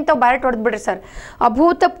 ಶಬ್ದ ಇಂಥವು ಬ್ಯಾಟ್ ಹೊಡೆದ್ಬಿಡ್ರಿ ಸರ್.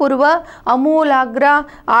 ಅಭೂತಪೂರ್ವ, ಅಮೂಲಾಗ್ರ,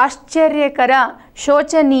 ಆಶ್ಚರ್ಯಕರ,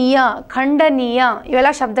 ಶೋಚನೀಯ, ಖಂಡನೀಯ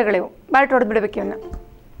ಇವೆಲ್ಲ ಶಬ್ದಗಳಿವು. ಬ್ಯಾಟ್ ಹೊಡೆದ್ಬಿಡ್ಬೇಕು ಇವನ್ನ.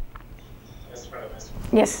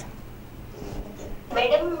 ಎಸ್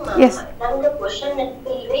ಮೇಡಮ್, ನಂದು ಕ್ವಶನ್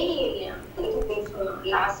ನೆನಪಿಲ್ರಿ.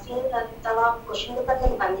 ಲಾಸ್ಟ್ ಇಯರ್ ಅಥವಾ ಕ್ವಶನ್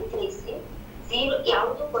ಪೇಪರ್ ಬಂದಿತ್ರಿ.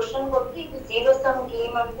 ಯಾವ್ದು ಕ್ವಶನ್ ಕೊಟ್ಟು ಇದು ಝೀರೋ ಸಮ್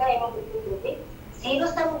ಗೇಮ್ ಅಂತ ಏನೋ ಗೊತ್ತಿದ್ರಿ. ಝೀರೋ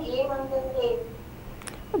ಸಮ್ ಗೇಮ್ ಅಂತಂದ್ರೆ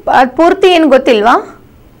ಪೂರ್ತಿ ಏನು ಗೊತ್ತಿಲ್ವಾ?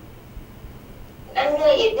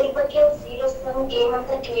 ನಂಗೆ ಎದ್ರ ಬಗ್ಗೆ ಝೀರೋ ಸಮ್ ಗೇಮ್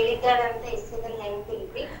ಅಂತ ಕೇಳಿದ್ದಾರೆ ಅಂತ ಹೆಸರಲ್ಲಿ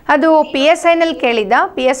ನೆನಪಿಲ್ರಿ. ಅದು PSI ನಲ್ಲಿ ಕೇಳಿದ್ದ?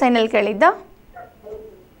 PSI ನಲ್ಲಿ ಕೇಳಿದ್ದ?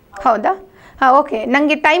 ಹೌದಾ? ಹಾಂ, ಓಕೆ.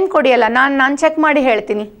 ನನಗೆ ಟೈಮ್ ಕೊಡಿಯಲ್ಲ, ನಾನು ಚೆಕ್ ಮಾಡಿ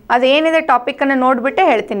ಹೇಳ್ತೀನಿ. ಅದೇನಿದೆ ಟಾಪಿಕನ್ನು ನೋಡಿಬಿಟ್ಟೆ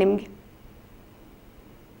ಹೇಳ್ತೀನಿ ನಿಮಗೆ.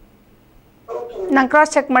 ನಾನು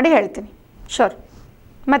ಕ್ರಾಸ್ ಚೆಕ್ ಮಾಡಿ ಹೇಳ್ತೀನಿ. ಶೋರ್.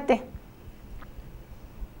 ಮತ್ತೆ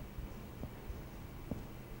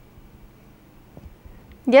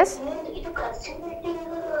ಎಸ್,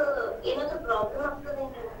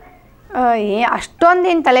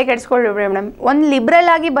 ಅಷ್ಟೊಂದೇನು ತಲೆ ಕೆಡಿಸ್ಕೊಳ್ಬೇಡಿ ಮೇಡಮ್. ಒಂದು ಲಿಬ್ರಲ್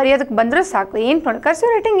ಆಗಿ ಬರೆಯೋದಕ್ಕೆ ಬಂದರೂ ಸಾಕು. ಏನು ಪ್ರಾಬ್ಲಮ್,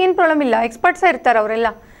 ಕರ್ಸಿವ್ ರೈಟಿಂಗ್ ಏನು ಪ್ರಾಬ್ಲಮ್ ಇಲ್ಲ. ಎಕ್ಸ್ಪರ್ಟ್ಸೇ ಇರ್ತಾರೆ ಅವರೆಲ್ಲ.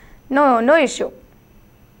 No issue.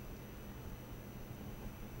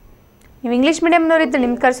 ನೀವು ಇಂಗ್ಲೀಷ್ ಮೀಡಿಯಮ್ನವ್ರು ಇದ್ದರೆ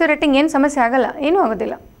ನಿಮ್ಮ ಕರ್ಸಿವ್ ರೈಟಿಂಗ್ ಏನು ಸಮಸ್ಯೆ ಆಗಲ್ಲ, ಏನೂ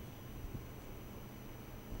ಆಗೋದಿಲ್ಲ.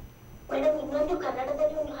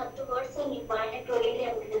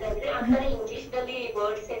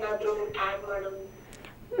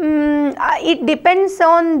 It depends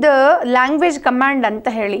on the language command ಅಂತ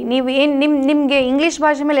ಹೇಳಿ. ನೀವು ಏನು ನಿಮಗೆ ಇಂಗ್ಲೀಷ್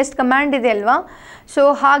ಭಾಷೆ ಮೇಲೆ ಎಷ್ಟು ಕಮ್ಯಾಂಡ್ ಇದೆ ಅಲ್ವಾ, ಸೊ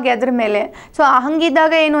ಹಾಗೆ ಅದ್ರ ಮೇಲೆ. ಸೊ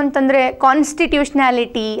ಹಂಗಿದ್ದಾಗ ಏನು ಅಂತಂದರೆ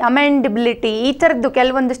ಕಾನ್ಸ್ಟಿಟ್ಯೂಷನಾಲಿಟಿ, ಅಮೆಂಡಬಿಲಿಟಿ, ಈ ಥರದ್ದು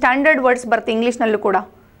ಕೆಲವೊಂದು ಸ್ಟ್ಯಾಂಡರ್ಡ್ ವರ್ಡ್ಸ್ ಬರುತ್ತೆ ಇಂಗ್ಲೀಷ್ನಲ್ಲೂ ಕೂಡ.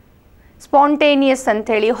 ಸ್ಪಾಂಟೇನಿಯಸ್ ಅಂತ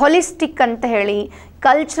ಹೇಳಿ, ಹೊಲಿಸ್ಟಿಕ್ ಅಂತ ಹೇಳಿ,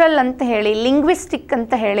 ಕಲ್ಚರಲ್ ಅಂತ ಹೇಳಿ, ಲಿಂಗ್ವಿಸ್ಟಿಕ್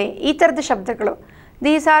ಅಂತ ಹೇಳಿ, ಈ ಥರದ ಶಬ್ದಗಳು.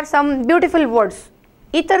 These are some beautiful words.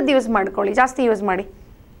 ಈ ಥರದ್ದು ಯೂಸ್ ಮಾಡ್ಕೊಳ್ಳಿ, ಜಾಸ್ತಿ ಯೂಸ್ ಮಾಡಿ.